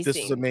 Amazing.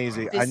 This is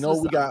amazing. I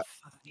know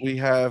we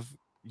have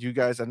you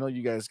guys. I know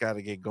you guys got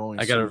to get going.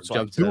 I got to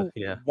jump to.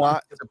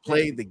 Want to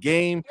play the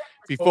game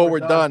before we're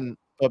done.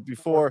 But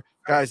before,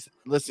 guys,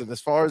 listen. As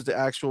far as the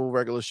actual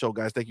regular show,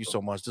 guys, thank you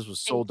so much. This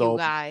was so dope.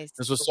 Guys.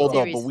 This was so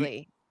dope. But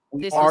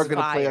we are going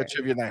to play our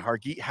trivia night.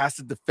 Hargeet has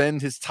to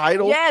defend his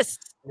title. Yes.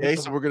 Okay,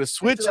 so we're going to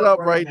switch it up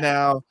right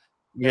now.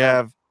 We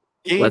have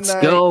game Let's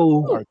night.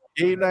 go. Our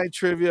game night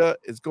trivia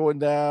is going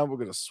down. We're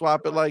going to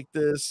swap it like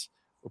this.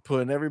 We're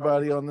putting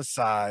everybody on the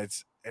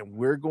sides, and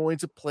we're going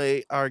to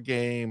play our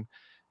game.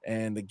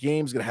 And the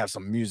game's going to have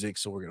some music,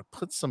 so we're going to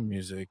put some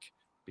music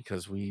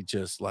because we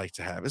just like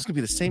to have. It's going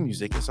to be the same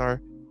music as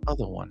our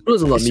other one. Who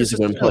doesn't love music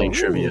when playing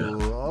trivia?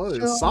 Oh,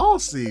 it's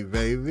saucy,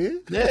 baby.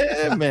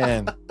 Yeah,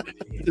 man.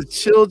 The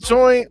chill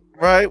joint,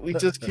 right? We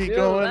just keep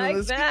going. Like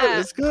it's that. good.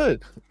 It's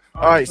good.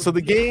 All right, so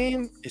the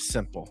game is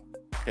simple,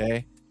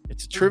 okay?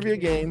 It's a trivia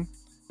game.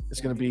 It's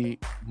going to be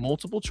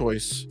multiple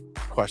choice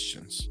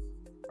questions,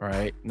 all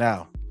right?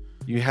 Now,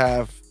 you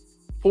have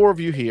 4 of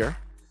you here,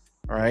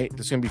 all right?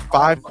 There's going to be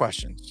 5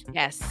 questions.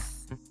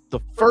 Yes. The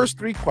first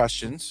 3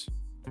 questions,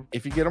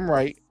 if you get them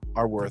right,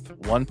 are worth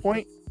 1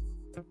 point.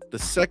 The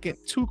second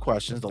 2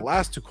 questions, the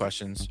last 2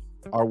 questions,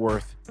 are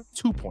worth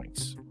 2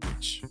 points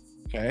each,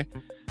 okay?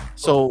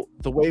 So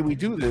the way we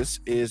do this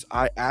is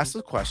I ask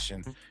the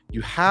question.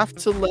 You have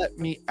to let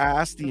me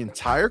ask the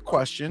entire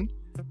question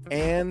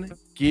and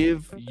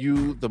give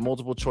you the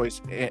multiple choice,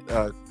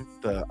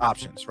 the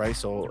options, right?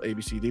 So A,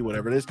 B, C, D,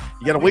 whatever it is.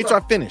 You got to wait till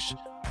I finish.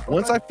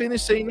 Once I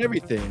finish saying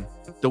everything,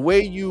 the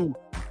way you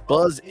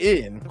buzz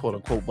in, quote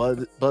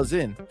unquote, buzz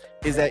in,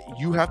 is that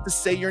you have to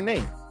say your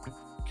name.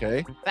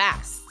 Okay.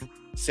 Fast.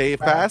 Say it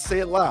fast, say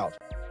it loud.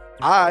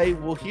 I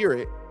will hear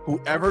it.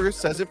 Whoever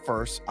says it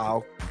first,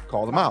 I'll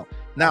call them out.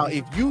 Now,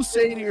 if you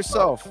say to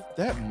yourself,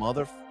 that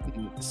mother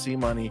C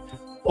Money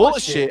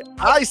bullshit,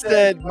 I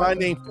said my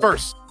name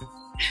first.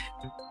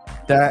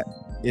 That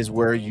is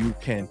where you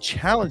can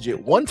challenge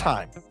it one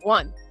time.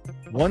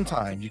 One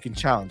time you can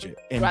challenge it.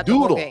 And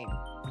Doodle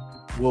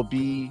will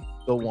be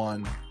the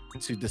one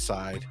to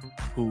decide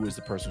who is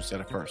the person who said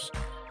it first.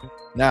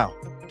 Now,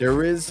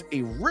 there is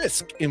a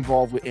risk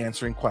involved with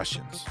answering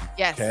questions.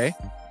 Yes. Okay.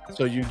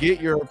 So you get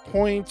your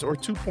points or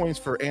 2 points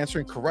for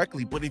answering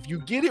correctly, but if you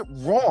get it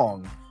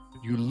wrong,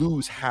 you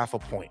lose half a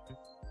point.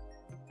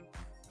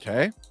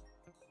 Okay.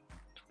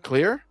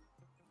 Clear?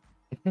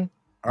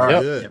 All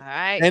right. Good. All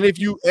right. And if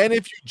you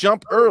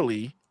jump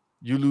early,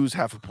 you lose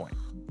half a point.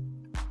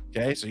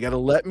 Okay. So you got to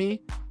let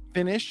me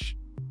finish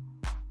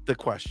the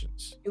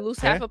questions. You lose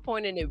Okay? half a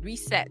point and it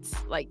resets.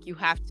 Like you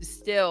have to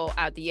still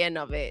at the end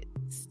of it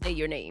say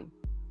your name.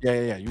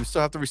 Yeah. You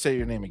still have to reset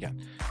your name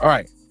again. All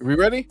right. Are we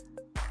ready?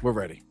 We're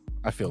ready.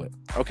 I feel it.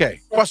 Okay.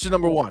 Question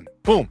number 1.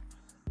 Boom.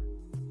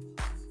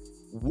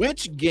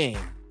 Which game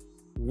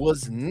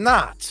was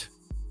not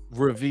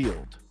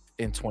revealed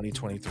in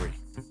 2023?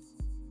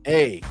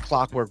 A.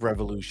 Clockwork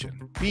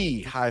Revolution.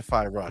 B.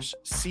 Hi-Fi Rush.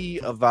 C.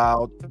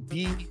 Avowed.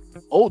 D.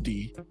 OD.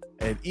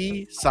 And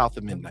E. South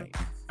of Midnight.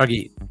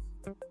 Hargeet.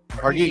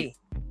 Hargeet.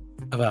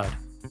 Avowed.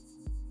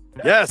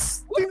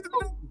 Yes.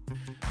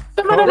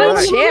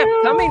 The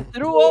champ coming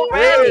through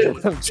already.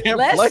 Champ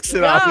Let's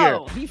flexing go.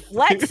 out here. He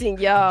flexing,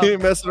 yo. He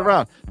ain't messing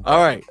around.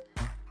 All right.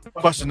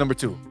 Question number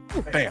 2.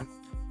 Bam.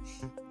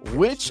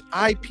 Which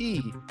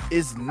IP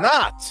is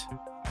not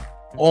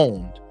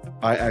owned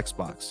by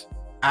Xbox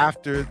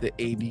after the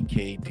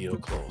ABK deal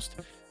closed?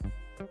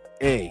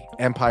 A.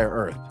 Empire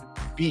Earth.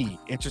 B.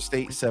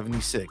 Interstate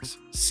 76.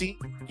 C.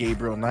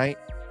 Gabriel Knight.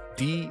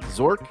 D.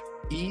 Zork.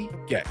 E.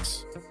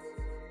 Gex.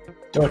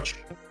 Dutch.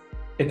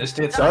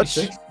 Interstate Dutch.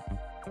 76.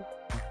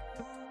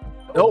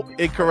 Nope.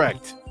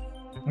 Incorrect.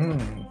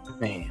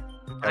 Man.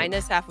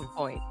 Minus half a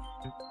point.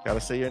 Gotta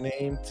say your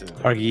name to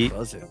Hargeet.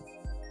 buzz in.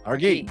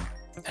 Hargeet.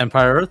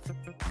 Empire Earth.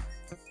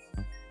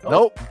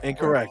 Nope.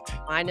 Incorrect.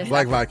 Minus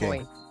Black half a Viking.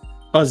 point.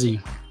 Fuzzy.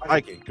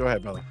 Viking. Go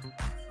ahead, brother.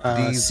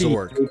 D. C.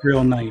 Zork.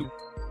 Gabriel Knight.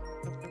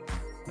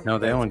 No,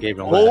 they own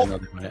Gabriel. Oh. I know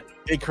they own it.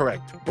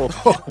 Incorrect. Both.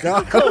 Oh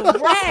God.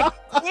 Correct.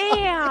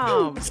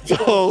 Damn.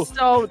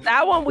 So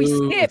that one we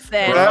skipped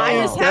then.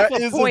 Minus half that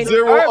a is point a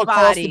zero for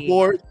across the everybody.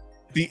 board.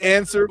 The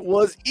answer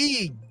was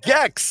E.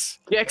 Gex.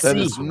 That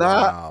is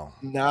not Wow.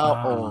 now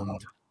Wow.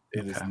 owned.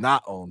 It is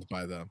not owned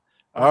by them.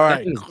 All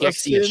right.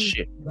 Gexy as Question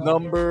shit.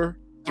 number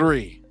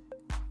 3.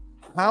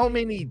 How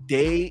many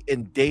day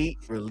and date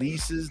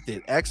releases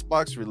did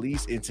Xbox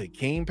release into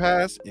Game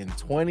Pass in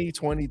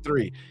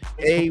 2023?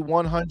 A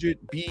 100,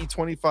 B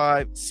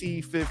 25,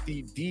 C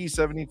 50, D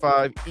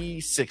 75, E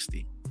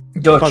 60.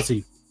 Dutch.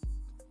 Fuzzy.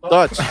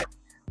 Dutch.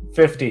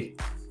 50.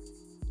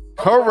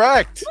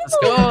 Correct. Let's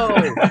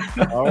go.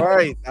 All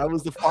right. That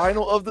was the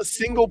final of the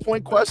single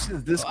point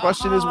questions. This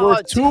question is Oh,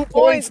 worth 2 2 points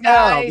points, now.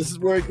 guys. This is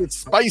where it gets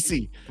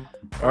spicy.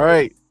 All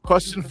right.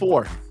 Question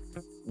 4.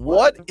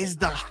 What is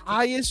the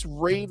highest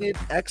rated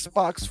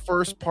Xbox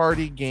first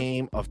party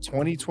game of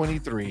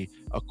 2023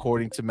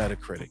 according to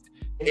Metacritic?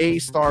 A.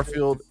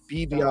 Starfield,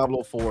 B.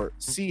 Diablo 4,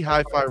 C.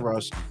 Hi-Fi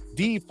Rush,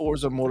 D.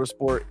 Forza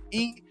Motorsport,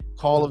 E.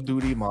 Call of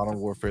Duty Modern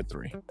Warfare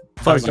 3.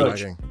 Fuzzy. Black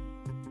Viking.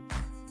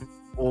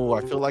 Oh,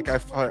 I feel like I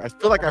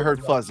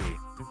heard Fuzzy.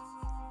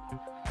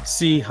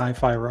 C.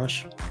 Hi-Fi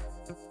Rush.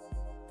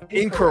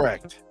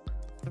 Incorrect.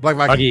 Black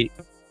Viking. Hargeet.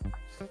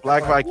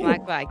 Black Viking.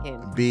 Black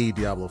Viking. B.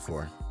 Diablo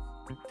 4.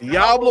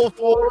 Diablo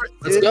 4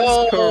 Let's is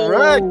go.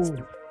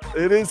 correct.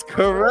 It is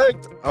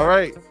correct. All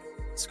right.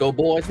 Let's go,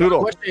 boys.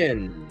 Doodle.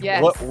 Question.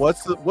 Yes.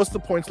 What's the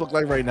points look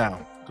like right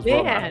now? 'Cause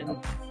we're-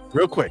 Man.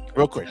 Real quick.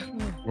 We're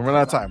running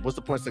out of time. What's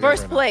the points look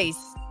First like place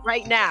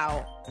right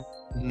now.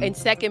 right now? In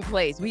second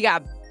place, we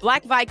got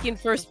Black Viking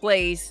first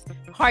place,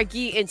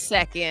 Hargeet in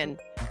second.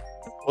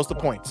 What's the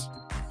points?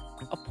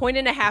 A point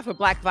and a half for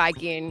Black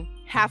Viking,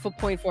 half a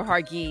point for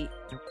Hargeet.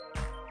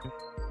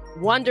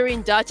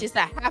 Wandering Dutch is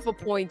a half a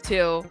point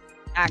too,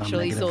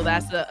 actually. So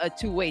negative that's a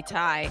two-way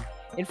tie.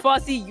 And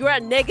Fuzzy, you're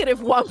at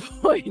negative 1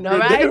 point. All You're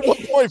right, negative 1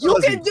 point, you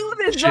Fuzzy. can do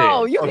this, Shit.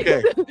 though. You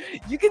Okay.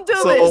 you can do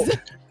So this.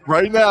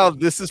 right now,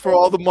 this is for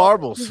all the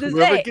marbles. This is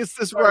Whoever it. gets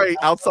this right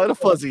outside of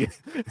Fuzzy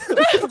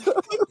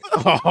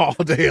Oh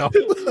damn.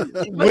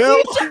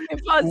 will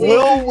Fuzzy.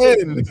 will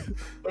win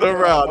the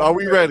round. Are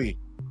we ready?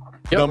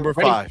 Yep, Number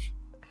ready. 5.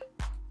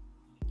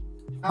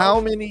 How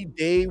many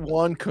day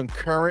one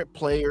concurrent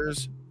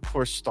players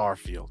for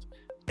Starfield?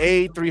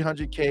 A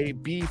 300K,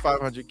 B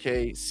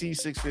 500K, C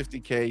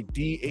 650K,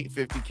 D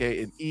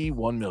 850K, and E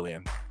 1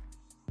 million.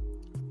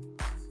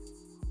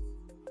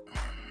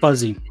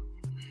 Fuzzy.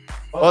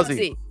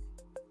 Fuzzy.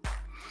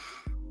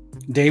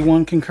 Day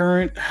one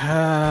concurrent.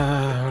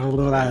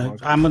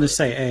 I'm gonna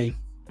say A.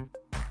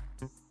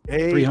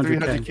 A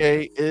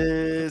 300K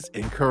is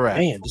incorrect.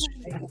 Man, this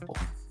is horrible.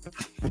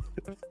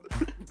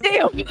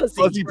 Damn,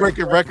 Fuzzy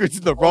breaking records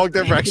in the wrong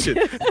direction.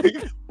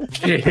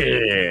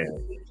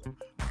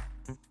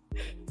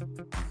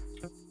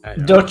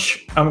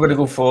 Dutch, I'm going to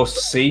go for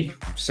C,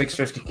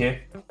 650K.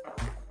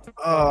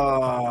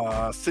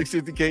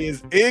 650K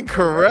is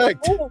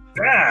incorrect.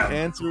 Damn.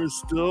 Answer is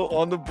still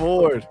on the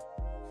board.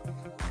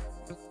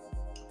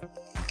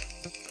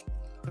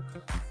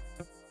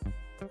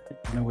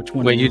 I know which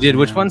one. Wait, you did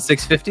which one?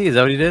 650? Is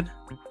that what you did?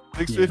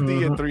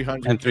 650 and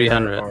 300. And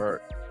 300.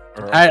 Are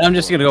All right, I'm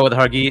just gonna go with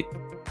Hargeet.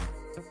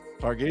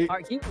 Target.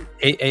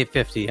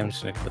 850. I'm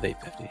just gonna go with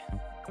 850.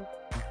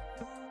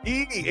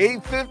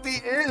 850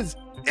 is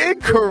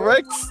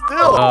incorrect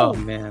still. Oh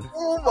man.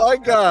 Oh my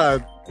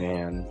god.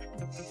 Man.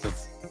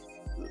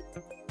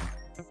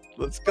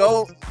 Let's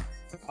go.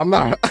 I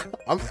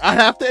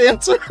have to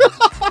answer.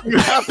 You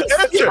have to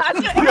answer. You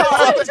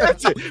have to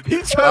answer.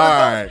 He's All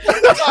trying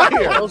right.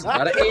 Girls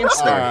gotta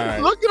answer. All right.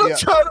 Look at him Yeah.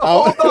 trying to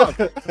hold on.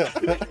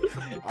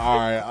 All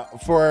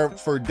right.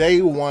 For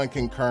day one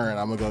concurrent,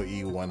 I'm gonna go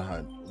E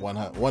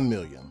 1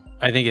 million.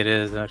 I think it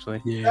is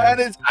actually. Yeah. That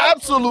is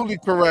absolutely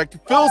correct.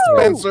 Phil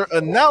Spencer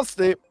announced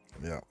it.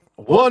 Yeah.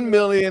 1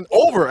 million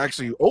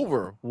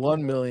over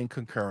 1 million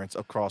concurrents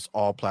across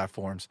all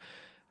platforms.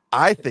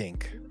 I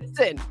think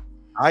Listen,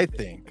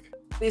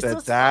 this That-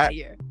 was that-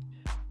 fire.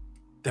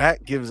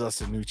 that gives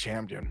us a new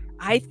champion.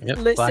 Yep, Black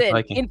Listen,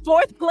 Viking. in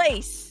fourth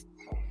place.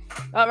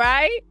 All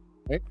right,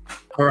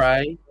 All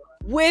right.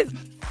 with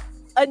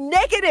a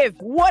negative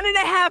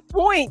 1.5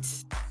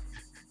 points.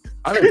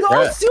 I didn't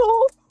Goes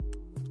to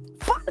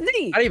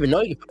Fuzzy. I didn't even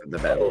know you put the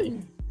battle.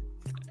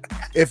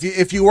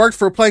 If you worked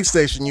for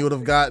PlayStation, you would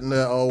have gotten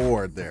the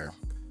award there.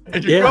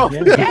 There you Yeah, go.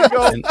 yeah. There you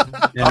go. And All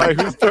right,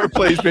 who's third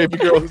place, baby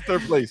girl? Who's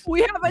third place?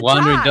 We have a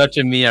Wandering tie. Dutch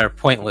and me are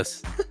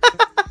pointless.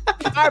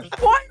 Are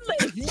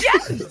pointless.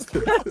 Yes.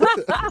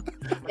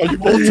 Are you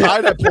both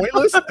tied at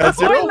pointless? At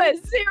zero? Pointless.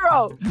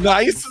 Zero.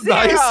 Nice.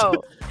 Zero.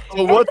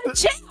 So what the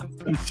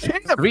Champ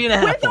champ? 3.5.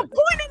 with a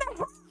point and a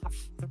half.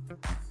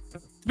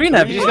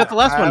 3.5. You just got the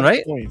last one,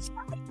 right? Points.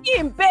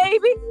 In,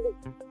 baby.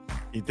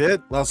 He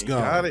did. Let's He go.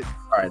 got it.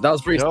 All right, that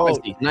was pretty Yo.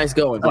 spicy. Nice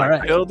going. All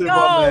right. Killed it, Yo,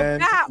 my man.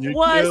 that You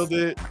was- killed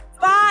it.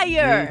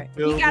 Fire.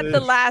 You He got killed the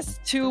it.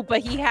 last two, but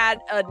he had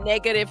a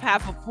negative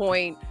 0.5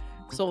 point.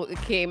 So it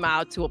came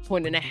out to a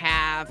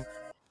 1.5.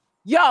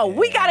 Yo,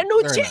 we got a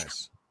new Very champ.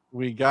 nice.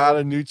 We got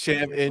a new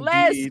champ indeed.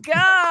 Let's go.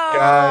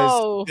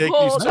 Guys, thank you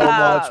Hold so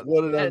up. much.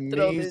 What an Gotta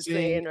throw this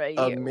amazing, in right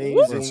here.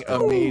 amazing, Woo.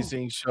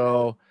 amazing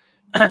show.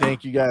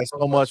 Thank you guys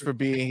so much for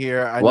being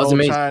here. I Was know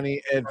amazing.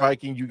 Tiny and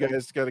Viking, you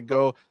guys got to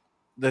go.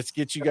 Let's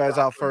get you guys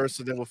out first,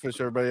 and then we'll finish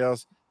everybody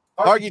else.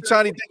 Hargy,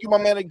 Tiny, thank you, my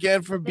man,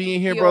 again for being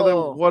here, brother.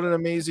 Yo. What an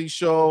amazing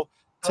show.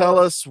 Tell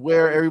us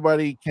where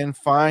everybody can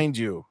find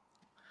you.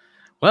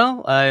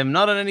 Well, I'm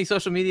not on any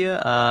social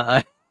media.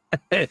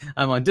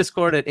 I'm on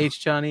Discord at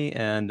hchani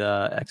and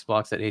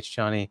Xbox at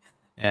hchani.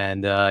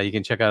 And you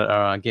can check out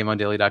our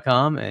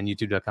GameOnDaily.com and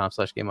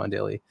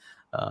YouTube.com/GameOnDaily.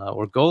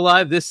 We're go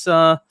live this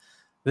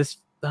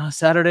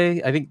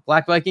Saturday. I think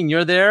Black Viking,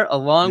 you're there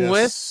along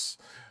with Yes.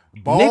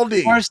 Baldy.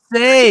 Nick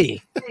Marseille.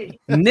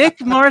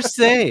 Nick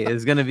Marseille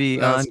is going to be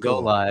That's on Go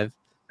cool. Live.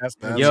 That's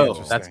Yo,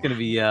 interesting. that's going to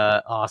be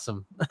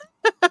awesome.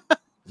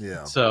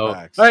 Yeah. So,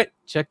 Facts. all right,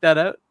 check that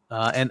out.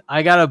 And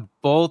I got to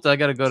bolt. I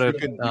got to go to You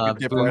can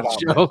dip Boom right out,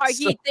 show.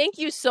 Hargy, thank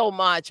you so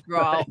much,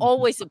 bro.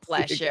 Always a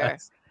pleasure.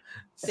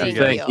 Thank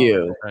Thank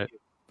you. Right,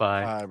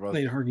 bye. All right, brother.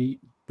 Later, Hargeet.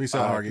 Peace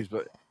out, Hargy.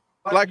 But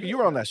Black, you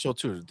were on that show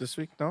too this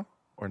week, no?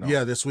 Or no?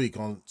 Yeah, this week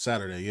on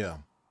Saturday. Yeah.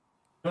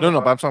 No,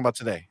 but I'm talking about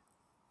today.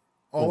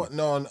 Oh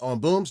no, on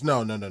Booms?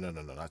 No,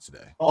 not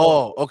today.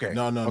 Oh, okay.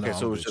 No, Okay, I'm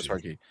so it was Gucci. just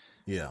Harky.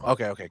 Yeah.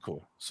 Okay,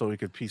 cool. So we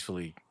could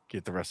peacefully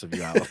get the rest of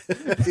you out.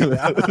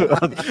 Yeah.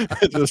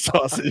 Just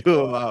tossing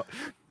you out.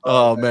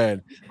 Oh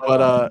man.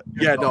 But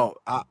yeah, no.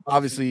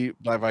 Obviously,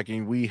 Black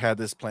Viking, we had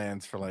this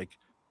planned for like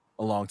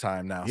a long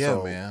time now. Yeah,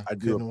 so man. I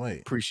do Couldn't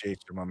wait. appreciate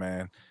you, my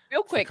man.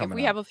 Real quick, if coming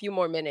we out. have a few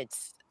more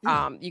minutes,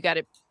 Yeah. you got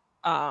it.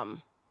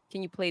 Can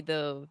you play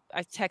the?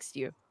 I text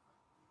you.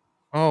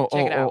 Oh.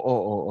 Check it out.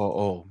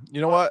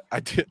 You know what? I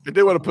did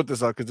want to put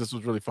this out because this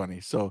was really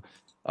funny. So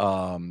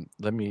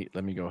let me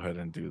go ahead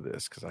and do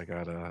this because I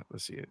gotta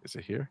let's see. Is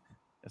it here?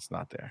 It's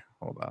not there.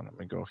 Hold on. Let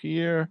me go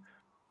here.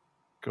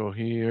 Go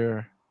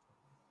here.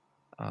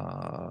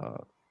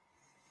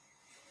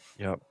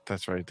 Yep,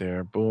 that's right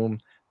there. Boom.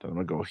 Then I'm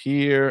gonna go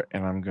here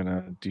and I'm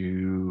gonna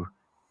do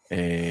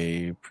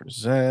a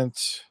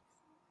present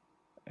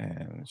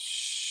and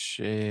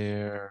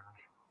share.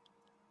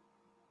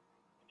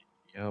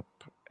 Yep,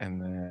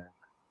 and then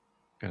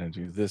gonna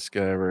do this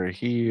guy right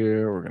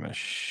here. We're gonna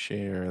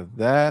share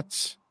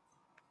that.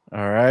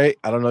 All right.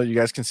 I don't know. You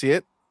guys can see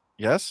it.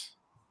 Yes.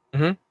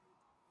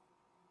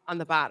 On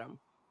the bottom.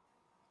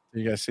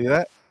 You guys see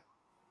that?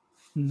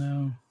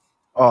 No.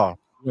 Oh,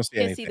 you don't see You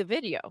can anything. see the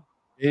video.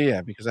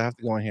 Yeah, because I have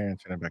to go in here and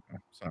turn it back on.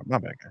 Sorry, my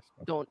bad, guys.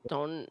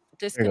 Don't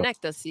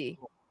disconnect us. See.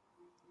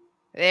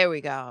 There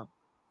we go.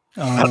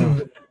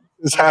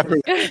 This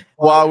happened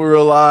while we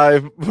were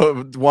live.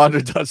 But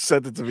Wonder Dutch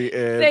sent it to me.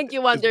 And Thank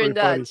you, Wonder and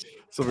funny. Dutch.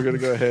 So we're gonna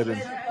go ahead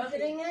and.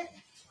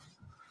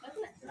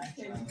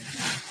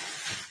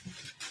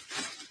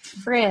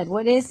 Fred,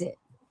 what is it?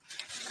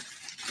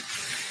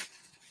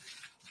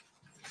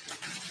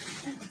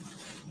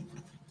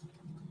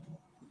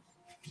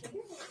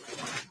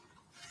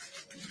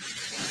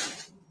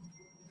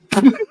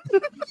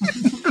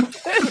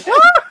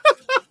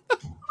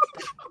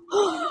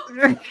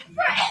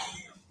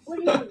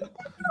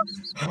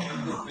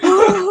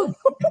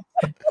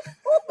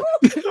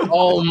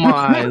 Oh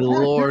my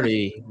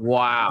lordy!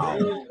 Wow.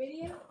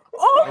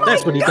 Oh,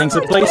 That's what he thinks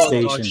of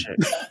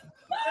PlayStation.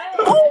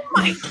 oh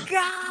my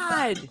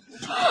God!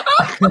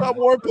 Not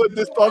more, but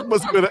this dog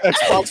must have been an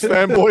Xbox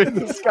fanboy in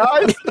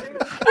disguise.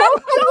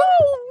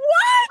 Oh,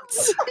 what?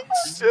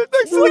 Shit,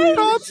 next to the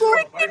console.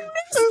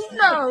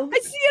 No. I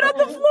see it on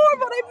the floor,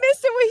 but I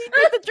missed it when he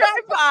did the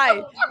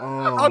drive-by.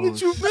 Oh, How did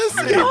you miss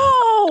it?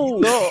 No.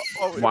 No,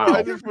 oh, Wow.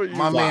 I did for you.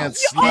 my man He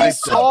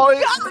sliced it. saw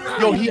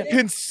it. Yo, he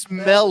can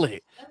smell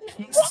it.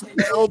 He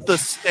smelled the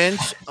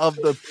stench of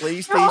the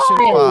PlayStation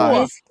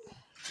 5.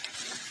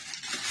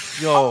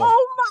 Yo,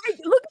 Oh my!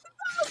 Look at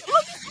that!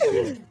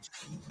 Look at that!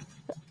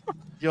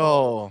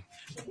 yo.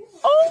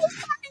 Oh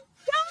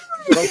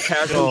my No God!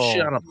 casual Yo.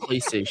 shit on a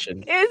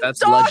PlayStation. It's That's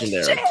dog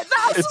legendary. shit.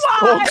 That's It's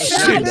why. dog That's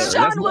shit. what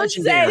Sean That's would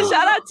say. legendary.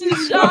 Shout out to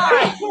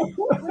Sean.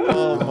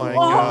 Oh my Oh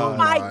god.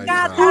 my my God,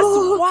 God.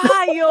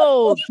 that's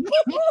wild.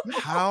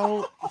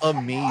 How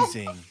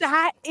amazing.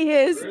 That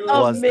is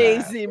Was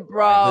amazing, The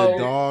bro.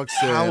 dog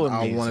said, How "I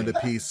amazing. wanted a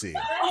PC."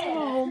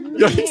 Oh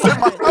Yo, he said,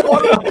 man. I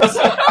wanted this.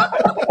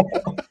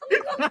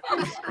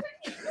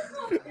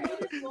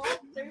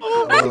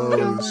 Oh my Oh,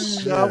 god.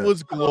 shit. That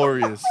was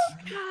glorious.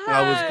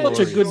 That was God.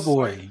 Such a good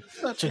glorious. boy.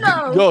 Such a good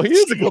No. Yo, he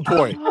is a good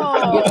boy.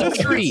 Oh, It's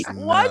a treat. Nuts.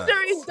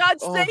 Wondering Dutch,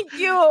 Oh. thank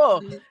you.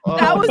 Oh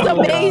That was my God.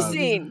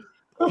 amazing.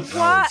 What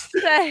was-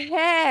 the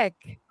heck?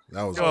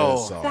 That was Yo.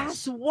 good sauce.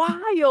 That's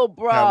wild,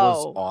 bro. That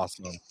was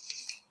awesome.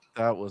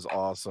 That was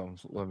awesome.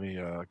 Let me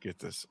get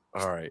this.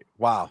 All right.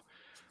 Wow.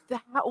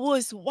 That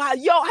was wild.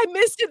 Yo, I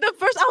missed it the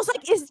first. I was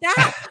like, is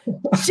that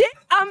shit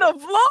on the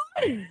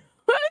floor?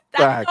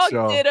 That Facts, dog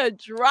yo. did a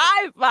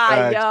drive-by,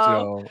 Thanks, yo.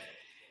 yo.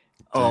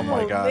 Oh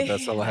my Oh, god,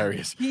 that's man.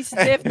 hilarious. He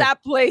sniffed that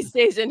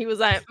PlayStation. He was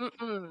like,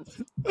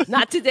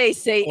 not today, Oh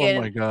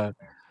Satan. my god.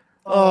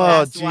 Oh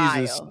That's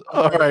Jesus. wild.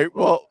 All right.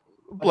 Well,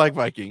 Black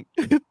Viking,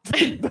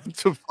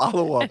 to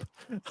follow up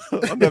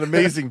on that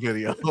amazing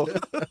video.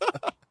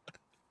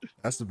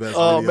 That's the best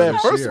Oh, video man,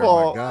 this first year. of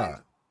all- my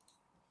God.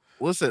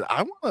 Listen,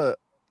 I want to.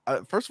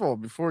 First of all,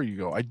 before you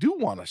go, I do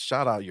want to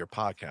shout out your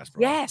podcast,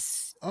 bro.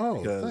 Yes, Oh,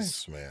 Because-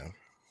 thanks, man.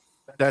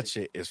 That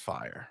shit is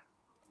fire.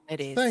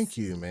 it is. Thank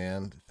you,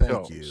 man. Thank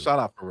Yo, you. shout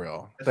out for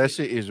real. That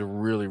shit is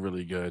really,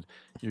 really good.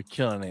 You're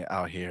killing it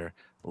out here.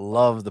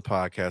 Love the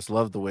podcast.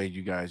 Love the way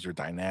you guys are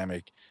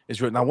dynamic. It's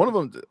real. Now, one of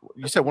them,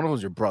 you said one of them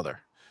was your brother,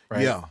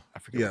 right? Yeah, I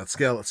forget.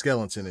 yeah.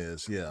 Skeleton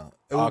is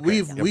Okay,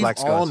 We've yeah, we've Black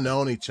all Skeleton.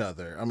 known each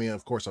other. I mean,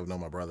 of course, I've known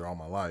my brother all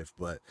my life,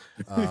 but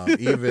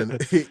even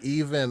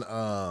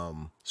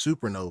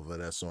Supernova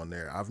that's on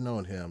there, I've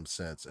known him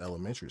since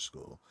elementary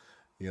school.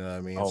 You know what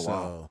I mean? Oh, so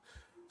wow.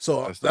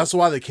 so That's that's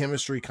why the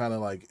chemistry kind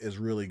of like is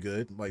really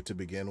good, like to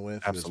begin with.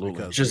 is Absolutely.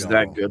 because Just we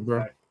that all- good,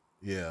 bro.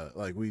 Yeah,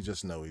 like we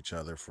just know each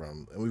other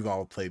from, and we've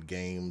all played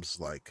games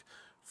like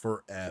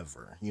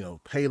forever. You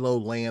know, Halo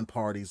LAN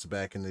parties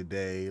back in the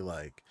day,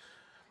 like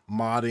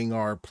modding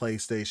our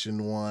PlayStation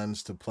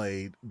 1s to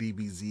play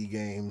DBZ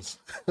games.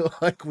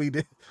 Like we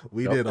did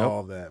Yep.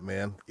 all that,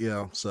 man.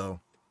 Yeah, so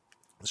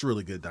it's a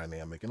really good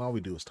dynamic, and all we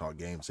do is talk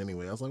games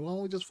anyway. I was like, why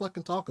don't we just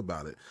fucking talk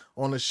about it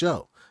on the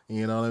show?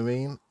 You know what I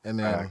mean? And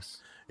then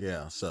Facts.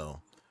 yeah, so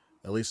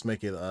at least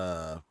make it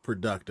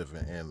productive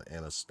in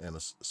a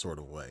sort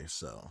of way.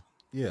 So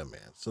yeah,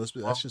 man. So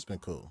that's just been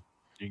cool.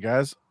 You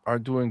guys are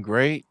doing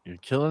great. You're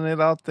killing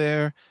it out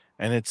there.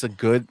 And it's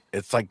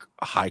it's like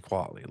high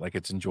quality. Like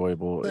it's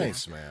enjoyable.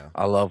 Thanks, man.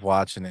 I love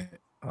watching it.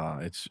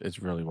 It's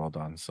really well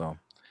done. So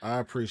I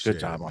appreciate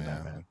job it, on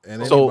that, man.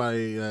 And So-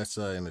 anybody that's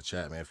in the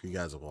chat, man, if you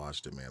guys have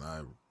watched it, man,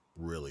 I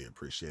really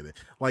appreciate it.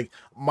 Like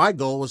my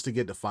goal was to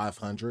get to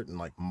 500 in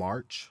like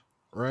March,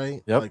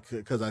 right? Yep. Like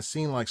because I've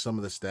seen like some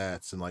of the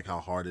stats and like how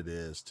hard it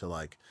is to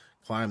like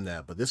climb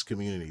that, but this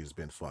community has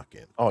been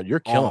fucking Oh, you're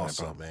killing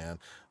awesome, it, bro. man.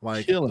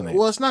 Like, Killing it.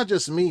 well, it's not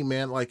just me,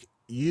 man. Like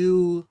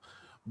you,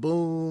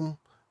 Boom,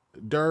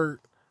 Dirt,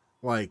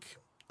 like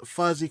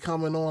Fuzzy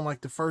coming on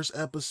like the first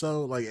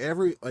episode, like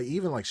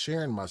even like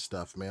sharing my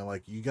stuff, man.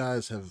 Like you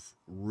guys have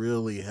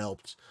really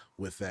helped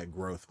with that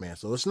growth, man.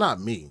 So it's not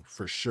me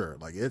for sure.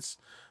 Like it's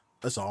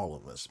all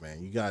of us,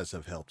 man. You guys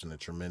have helped in a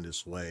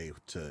tremendous way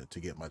to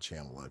get my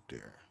channel up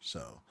there.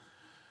 So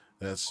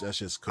that's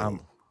just cool.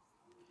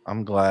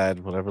 I'm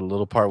glad whatever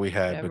little part we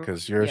had Whatever-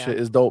 because your yeah. shit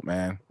is dope,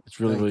 man. It's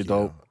really, Thank really you.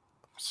 dope.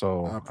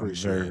 So I I'm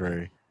appreciate very, it.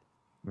 very,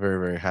 very,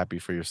 very happy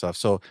for your stuff.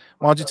 So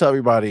why don't you tell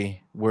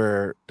everybody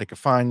where they can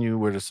find you,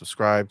 where to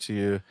subscribe to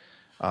you?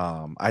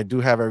 I do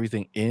have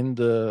everything in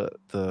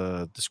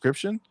the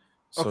description.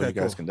 So Okay, you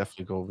guys cool. can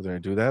definitely go over there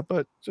and do that.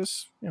 But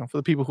just, for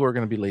the people who are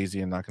going to be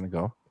lazy and not going to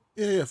go.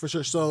 Yeah, for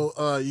sure.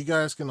 So you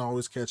guys can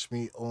always catch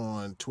me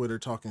on Twitter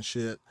talking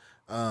shit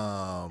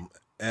at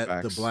the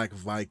Facts. Black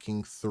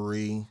Viking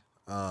 3.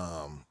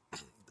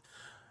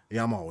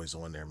 Yeah, I'm always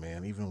on there,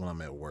 man. Even when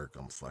I'm at work,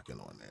 I'm fucking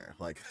on there.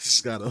 Like, I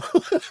just gotta,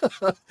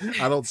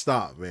 I don't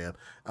stop, man.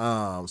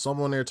 So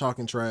I'm on there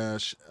talking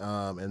trash.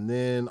 And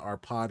then our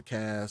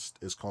podcast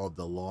is called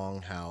The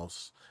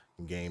Longhouse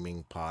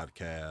Gaming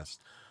Podcast.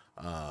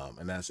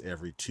 And that's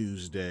every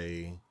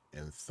Tuesday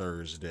and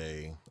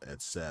Thursday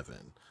at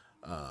 7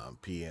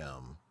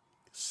 p.m.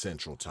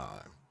 Central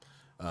Time.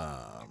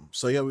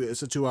 So yeah,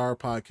 it's a 2-hour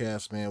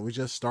podcast, man. We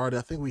just started.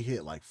 I think we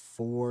hit like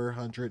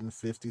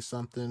 450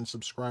 something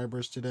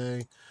subscribers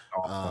today.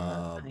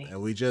 Awesome,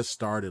 And we just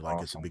started like at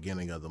the Awesome.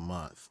 beginning of the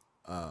month.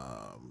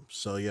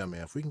 So yeah,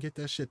 man, if we can get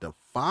that shit to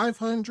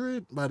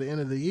 500 by the end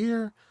of the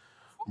year,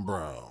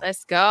 bro,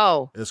 Let's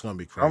go. it's gonna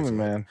be Coming, crazy,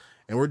 man.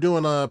 And we're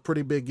doing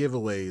pretty big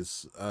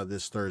giveaways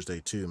this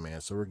Thursday too,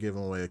 man. So we're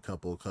giving away a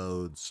couple of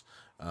codes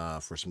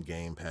for some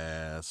Game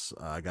Pass.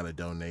 I got a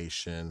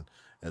donation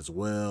as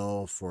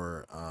well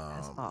for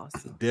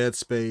Awesome. Dead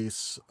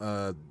Space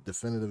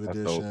Definitive That's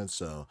Edition. dope.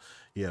 So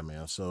yeah,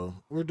 man. So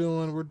we're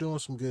doing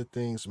some good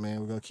things,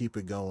 man. We're gonna keep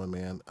it going,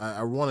 man.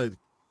 I want to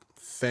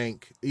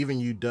thank even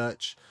you,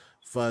 Dutch,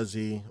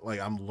 Fuzzy. Like,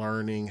 I'm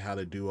learning how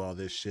to do all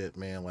this shit,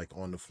 man, like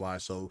on the fly.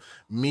 So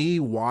me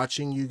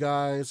watching you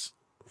guys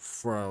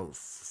for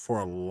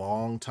a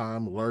long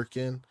time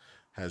lurking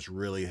has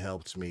really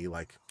helped me,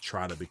 like,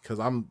 try to, because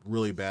I'm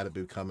really bad at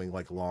becoming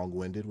like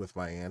long-winded with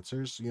my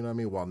answers, you know what I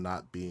mean, while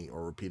not being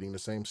or repeating the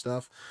same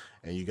stuff.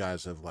 And you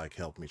guys have like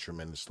helped me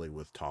tremendously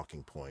with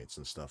talking points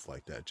and stuff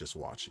like that, just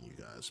watching you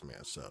guys,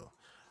 man. So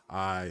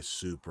I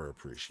super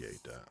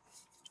appreciate that.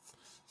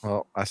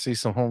 Well, I see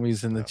some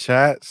homies in the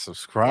chat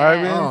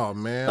subscribing. Oh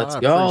man, Let's I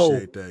go.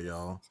 appreciate that,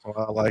 y'all. What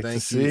I like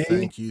Thank to you,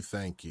 see.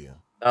 thank you.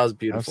 That was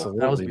beautiful. Absolutely,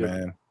 That was beautiful.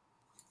 man.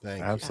 Thank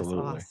you.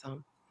 Absolutely. That's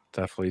awesome.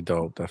 Definitely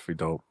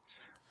dope.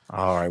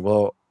 All right,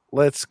 well,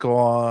 let's go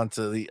on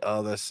to the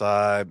other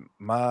side.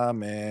 My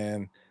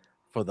man,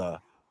 for the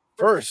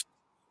first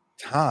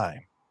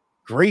time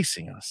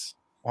gracing us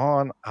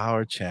on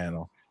our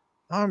channel,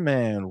 our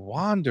man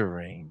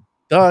Wandering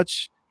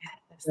Dutch.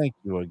 Yes. Thank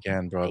you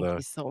again, brother. Thank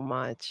you so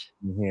much.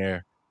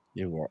 Here,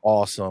 you were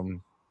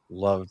awesome.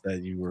 Love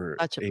that you were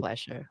Such a able-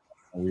 pleasure.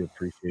 We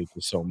appreciate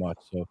you so much.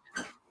 So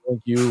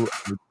thank you.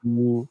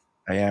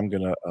 I am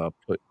gonna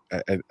put,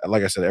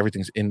 like I said,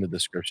 everything's in the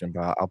description,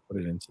 but I'll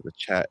put it into the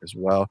chat as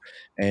well.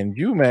 And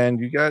you, man,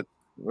 you got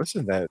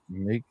that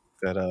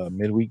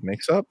midweek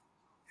mix up,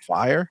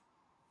 fire.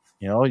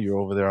 You're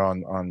over there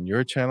on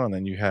your channel, and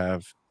then you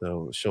have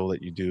the show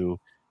that you do,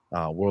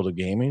 World of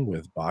Gaming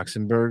with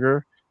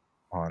Boxenberger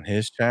on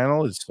his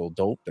channel. It's so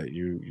dope that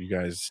you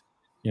guys,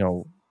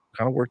 kind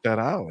of work that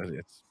out.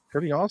 It's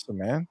pretty awesome,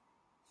 man.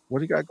 What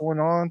do you got going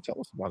on? Tell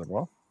us about it,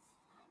 bro.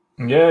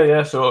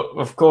 Yeah. So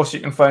of course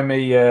you can find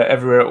me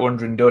everywhere at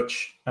Wondering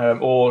Dutch,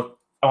 or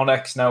on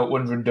X now at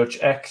Wondering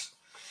Dutch X.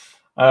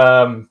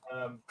 And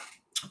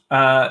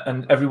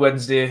every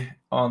Wednesday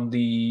on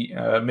the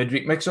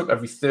midweek mix-up,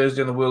 every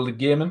Thursday on the World of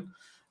Gaming.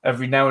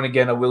 Every now and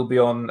again I will be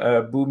on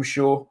Boom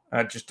Show.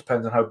 It just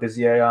depends on how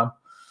busy I am.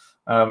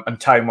 And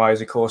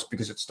time-wise, of course,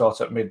 because it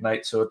starts at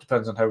midnight, so it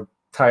depends on how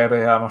tired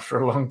I am after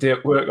a long day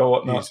at work or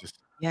whatnot. Jesus.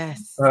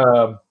 Yes.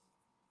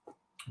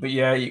 But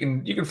yeah,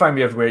 you can find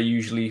me everywhere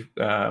usually.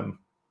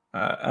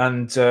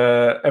 And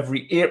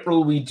every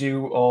April we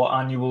do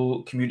our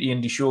annual community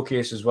indie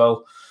showcase as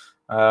well.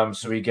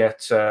 So we get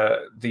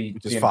the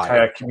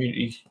entire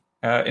community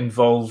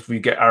involved. We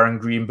get Aaron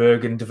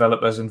Greenberg and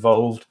developers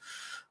involved.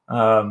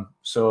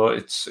 So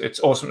it's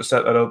awesome to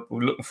set that up.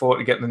 We're looking forward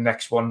to getting the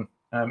next one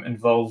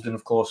involved, and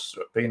of course,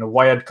 being a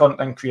Wired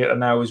content creator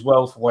now as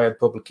well for Wired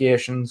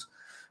Publications.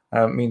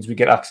 Means we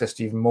get access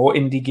to even more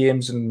indie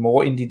games and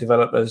more indie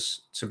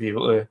developers to be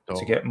able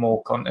to get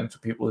more content for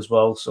people as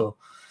well. So,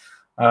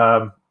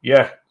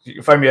 yeah, you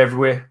can find me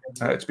everywhere.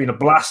 It's been a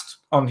blast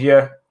on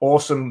here.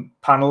 Awesome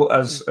panel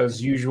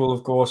as usual,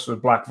 of course,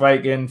 with Black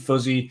Viking,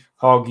 Fuzzy,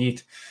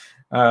 Hargeet.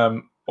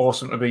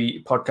 Awesome to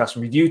be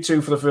podcasting with you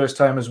two for the first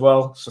time as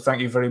well. So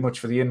thank you very much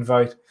for the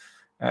invite.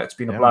 It's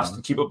been a blast,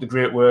 and keep up the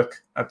great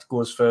work. That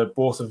goes for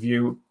both of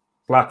you,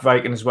 Black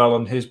Viking as well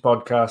on his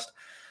podcast.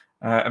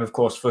 And of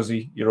course,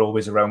 Fuzzy, you're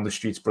always around the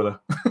streets, brother.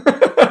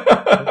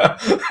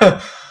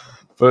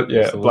 But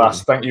yeah, Absolutely.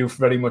 blast. Thank you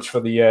very much for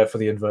the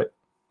invite.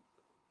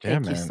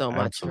 Thank you so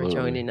much for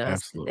joining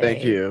us today.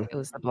 Thank you. It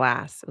was a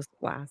blast.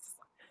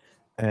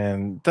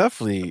 And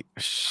definitely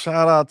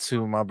shout out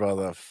to my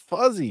brother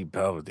Fuzzy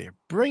Belvedere,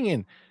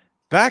 bringing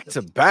back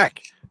to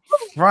back.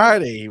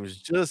 Friday he was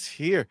just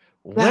here.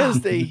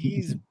 Wednesday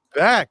he's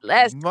back.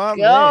 Let's my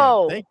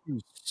go. Man, thank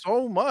you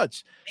so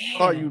much.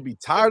 Thought you'd be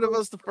tired of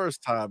us the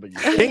first time, but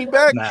you came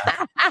back.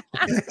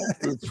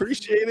 We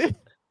appreciate it.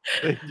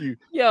 Thank you.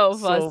 Yo, so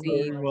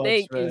Fuzzy, very much,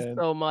 thank man. you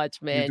so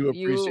much, man. We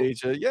do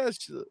appreciate you.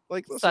 Yes,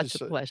 like listen,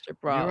 such a pleasure,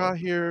 bro. You're out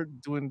here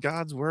doing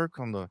God's work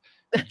on the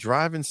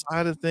driving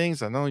side of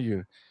things. I know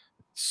you're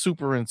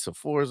super into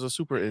Forza,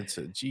 super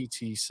into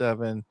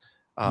GT7.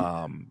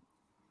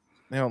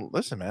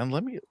 Listen, man,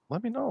 let me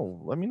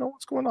know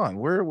what's going on.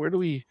 Where do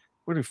we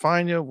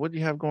find you? What do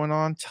you have going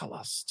on? Tell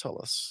us.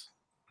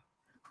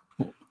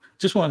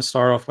 Just want to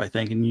start off by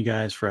thanking you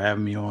guys for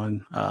having me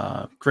on.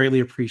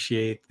 Greatly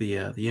appreciate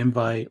the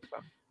invite.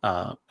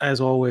 As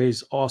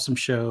always, awesome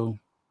show,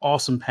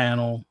 awesome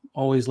panel.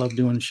 Always love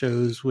doing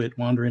shows with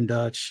Wandering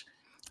Dutch,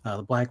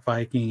 the Black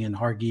Viking, and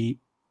Hargeet.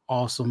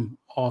 Awesome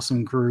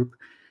group.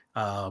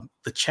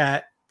 The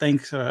chat.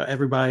 Thanks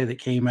everybody that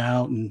came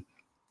out and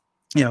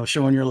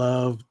showing your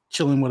love,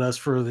 chilling with us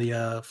for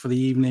the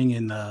evening,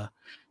 and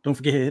don't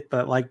forget to hit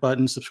that like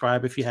button,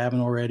 subscribe if you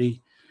haven't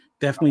already.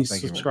 Definitely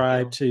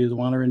subscribe to the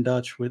Wandering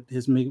Dutch with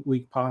his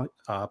midweek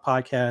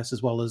podcast,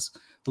 as well as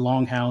the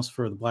Longhouse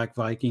for the Black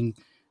Viking.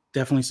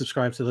 Definitely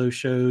subscribe to those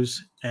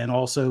shows, and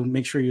also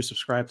make sure you're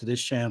subscribed to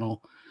this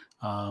channel.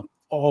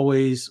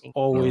 Always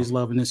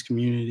loving this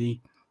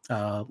community.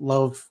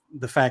 Love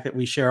the fact that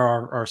we share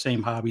our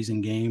same hobbies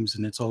and games,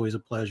 and it's always a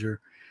pleasure.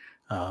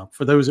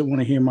 For those that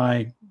want to hear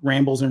my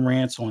rambles and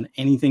rants on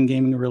anything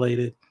gaming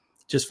related,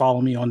 just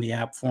follow me on the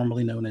app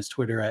formerly known as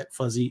Twitter at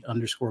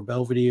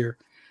fuzzy_Belvedere.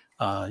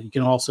 You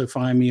can also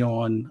find me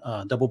on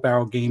Double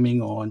Barrel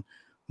Gaming on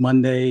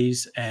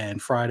Mondays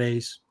and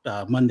Fridays.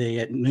 Monday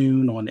at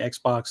noon on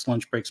Xbox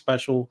Lunch Break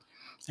Special,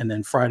 and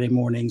then Friday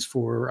mornings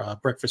for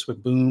Breakfast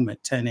with Boom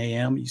at 10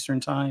 a.m. Eastern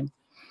Time.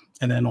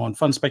 And then on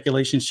Fun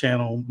Speculations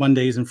channel,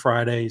 Mondays and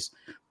Fridays,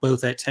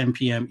 both at 10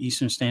 p.m.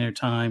 Eastern Standard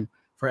Time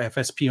for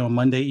FSP on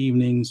Monday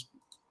evenings,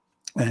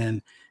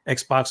 and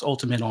Xbox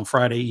Ultimate on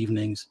Friday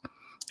evenings.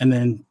 And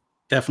then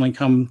definitely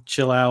come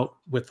chill out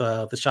with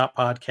the Shop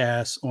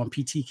Podcast on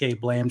PTK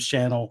Blam's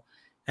channel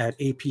at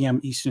 8 p.m.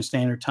 Eastern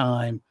Standard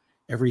Time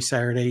every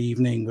Saturday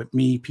evening with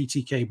me,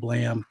 PTK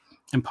Blam,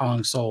 and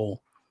Pong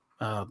Soul.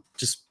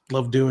 Just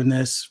love doing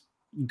this.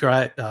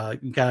 Guys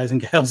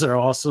and gals are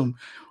awesome.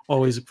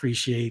 Always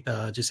appreciate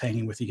just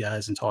hanging with you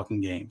guys and talking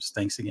games.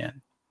 Thanks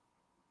again.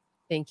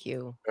 Thank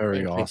you.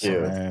 Very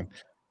awesome, man.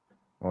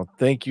 Well,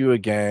 thank you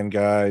again,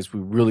 guys. We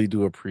really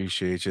do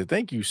appreciate you.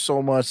 Thank you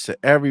so much to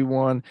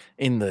everyone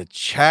in the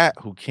chat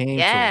who came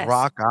to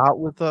rock out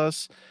with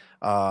us.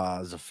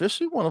 It's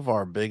officially one of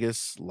our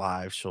biggest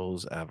live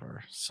shows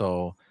ever.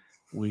 So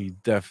we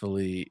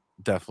definitely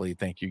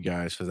thank you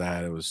guys for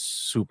that. It was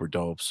super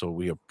dope. So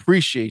we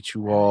appreciate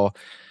you all.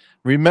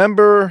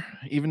 Remember,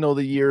 even though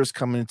the year is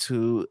coming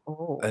to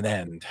an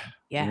end,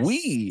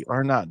 we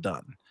are not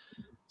done.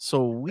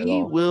 So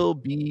we will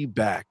be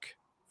back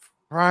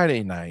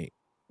Friday night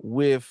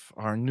with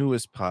our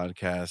newest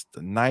podcast,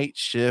 The Night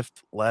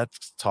Shift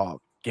Let's Talk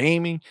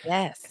Gaming.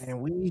 Yes. And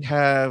we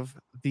have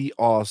the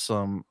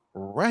awesome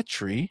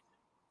Retri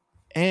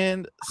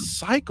and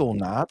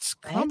Psychonauts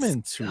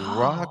coming to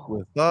rock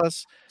with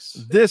us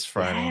this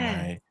Friday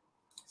night.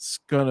 It's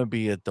gonna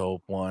be a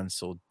dope one.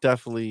 So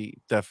definitely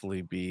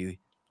be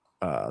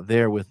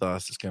there with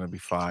us. It's gonna be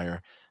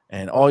fire.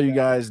 And all you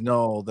guys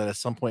know that at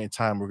some point in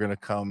time we're gonna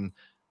come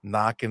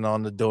knocking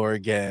on the door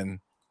again,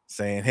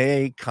 saying,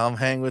 "Hey, come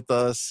hang with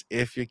us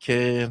if you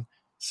can."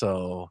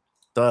 So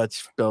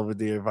Dutch,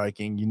 Belvedere,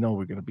 Viking,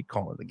 we're gonna be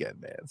calling again,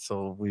 man.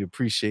 So we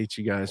appreciate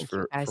you guys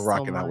for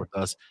rocking out with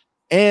us.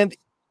 And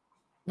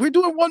we're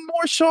doing one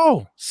more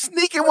show,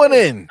 sneaking one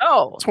in.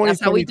 Oh,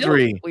 that's how we do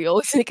it. We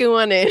always sneaking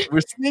one in.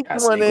 We're sneaking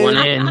one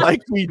in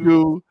like we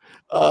do.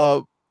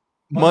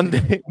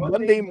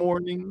 Monday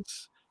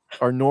mornings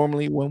are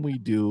normally when we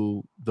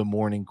do the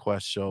Morning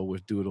Quest show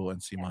with Doodle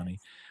and C Money.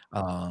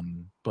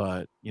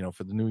 But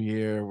for the new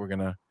year, we're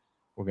gonna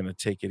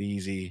take it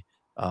easy.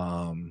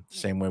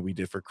 Same way we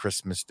did for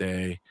Christmas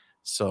Day.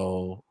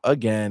 So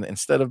again,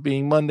 instead of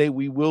being Monday,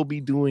 we will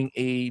be doing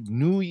a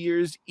New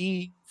Year's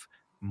Eve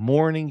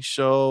morning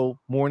show.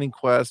 Morning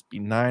Quest be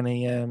 9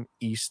 a.m.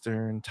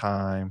 Eastern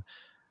time.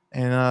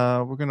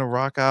 And we're gonna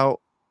rock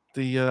out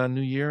the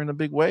new year in a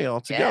big way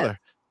all together.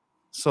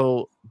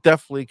 So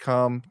definitely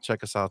come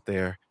check us out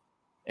there.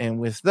 And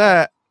with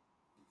that,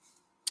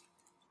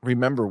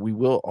 remember, we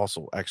will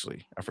also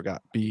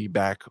be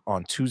back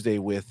on Tuesday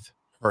with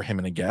Her, Him,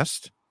 and a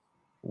Guest.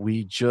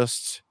 We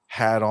just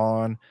had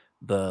on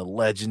the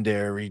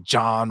legendary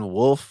John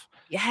Wolf.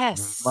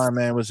 Yes. My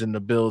man was in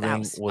the building,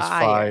 was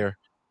fire.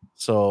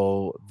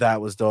 So that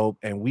was dope.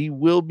 And we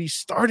will be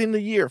starting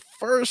the year,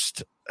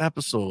 first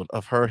episode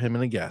of Her, Him,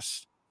 and a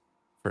Guest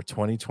for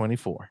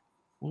 2024.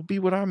 We'll be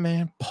with our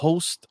man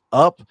Post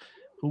Up,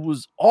 who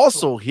was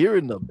also here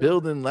in the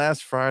building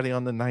last Friday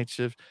on the night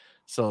shift.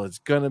 So it's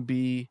going to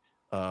be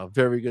a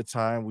very good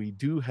time. We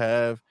do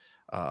have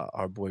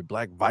our boy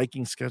Black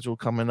Viking schedule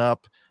coming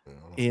up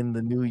in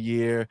the new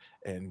year.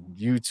 And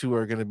you two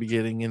are going to be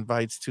getting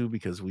invites too,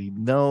 because we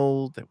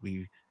know that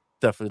we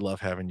definitely love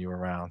having you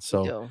around.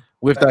 So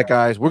with that,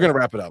 guys, we're going to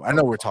wrap it up. I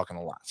know we're talking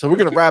a lot. So we're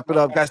going to wrap it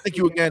up. Guys, thank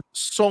you again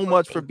so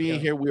much for being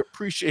here. We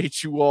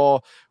appreciate you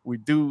all. We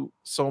do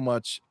so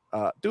much.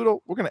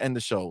 Doodle, we're going to end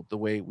the show the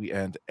way we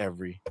end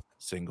every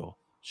single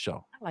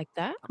show. I like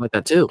that. I like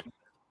that too.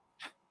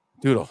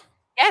 Doodle.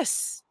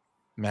 Yes.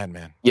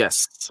 Madman.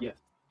 Yes.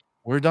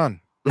 We're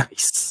done.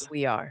 Nice.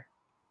 We are.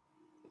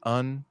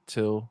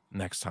 until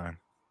next time.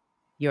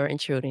 You're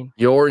intruding.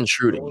 You're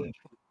intruding.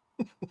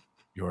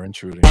 You're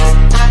intruding.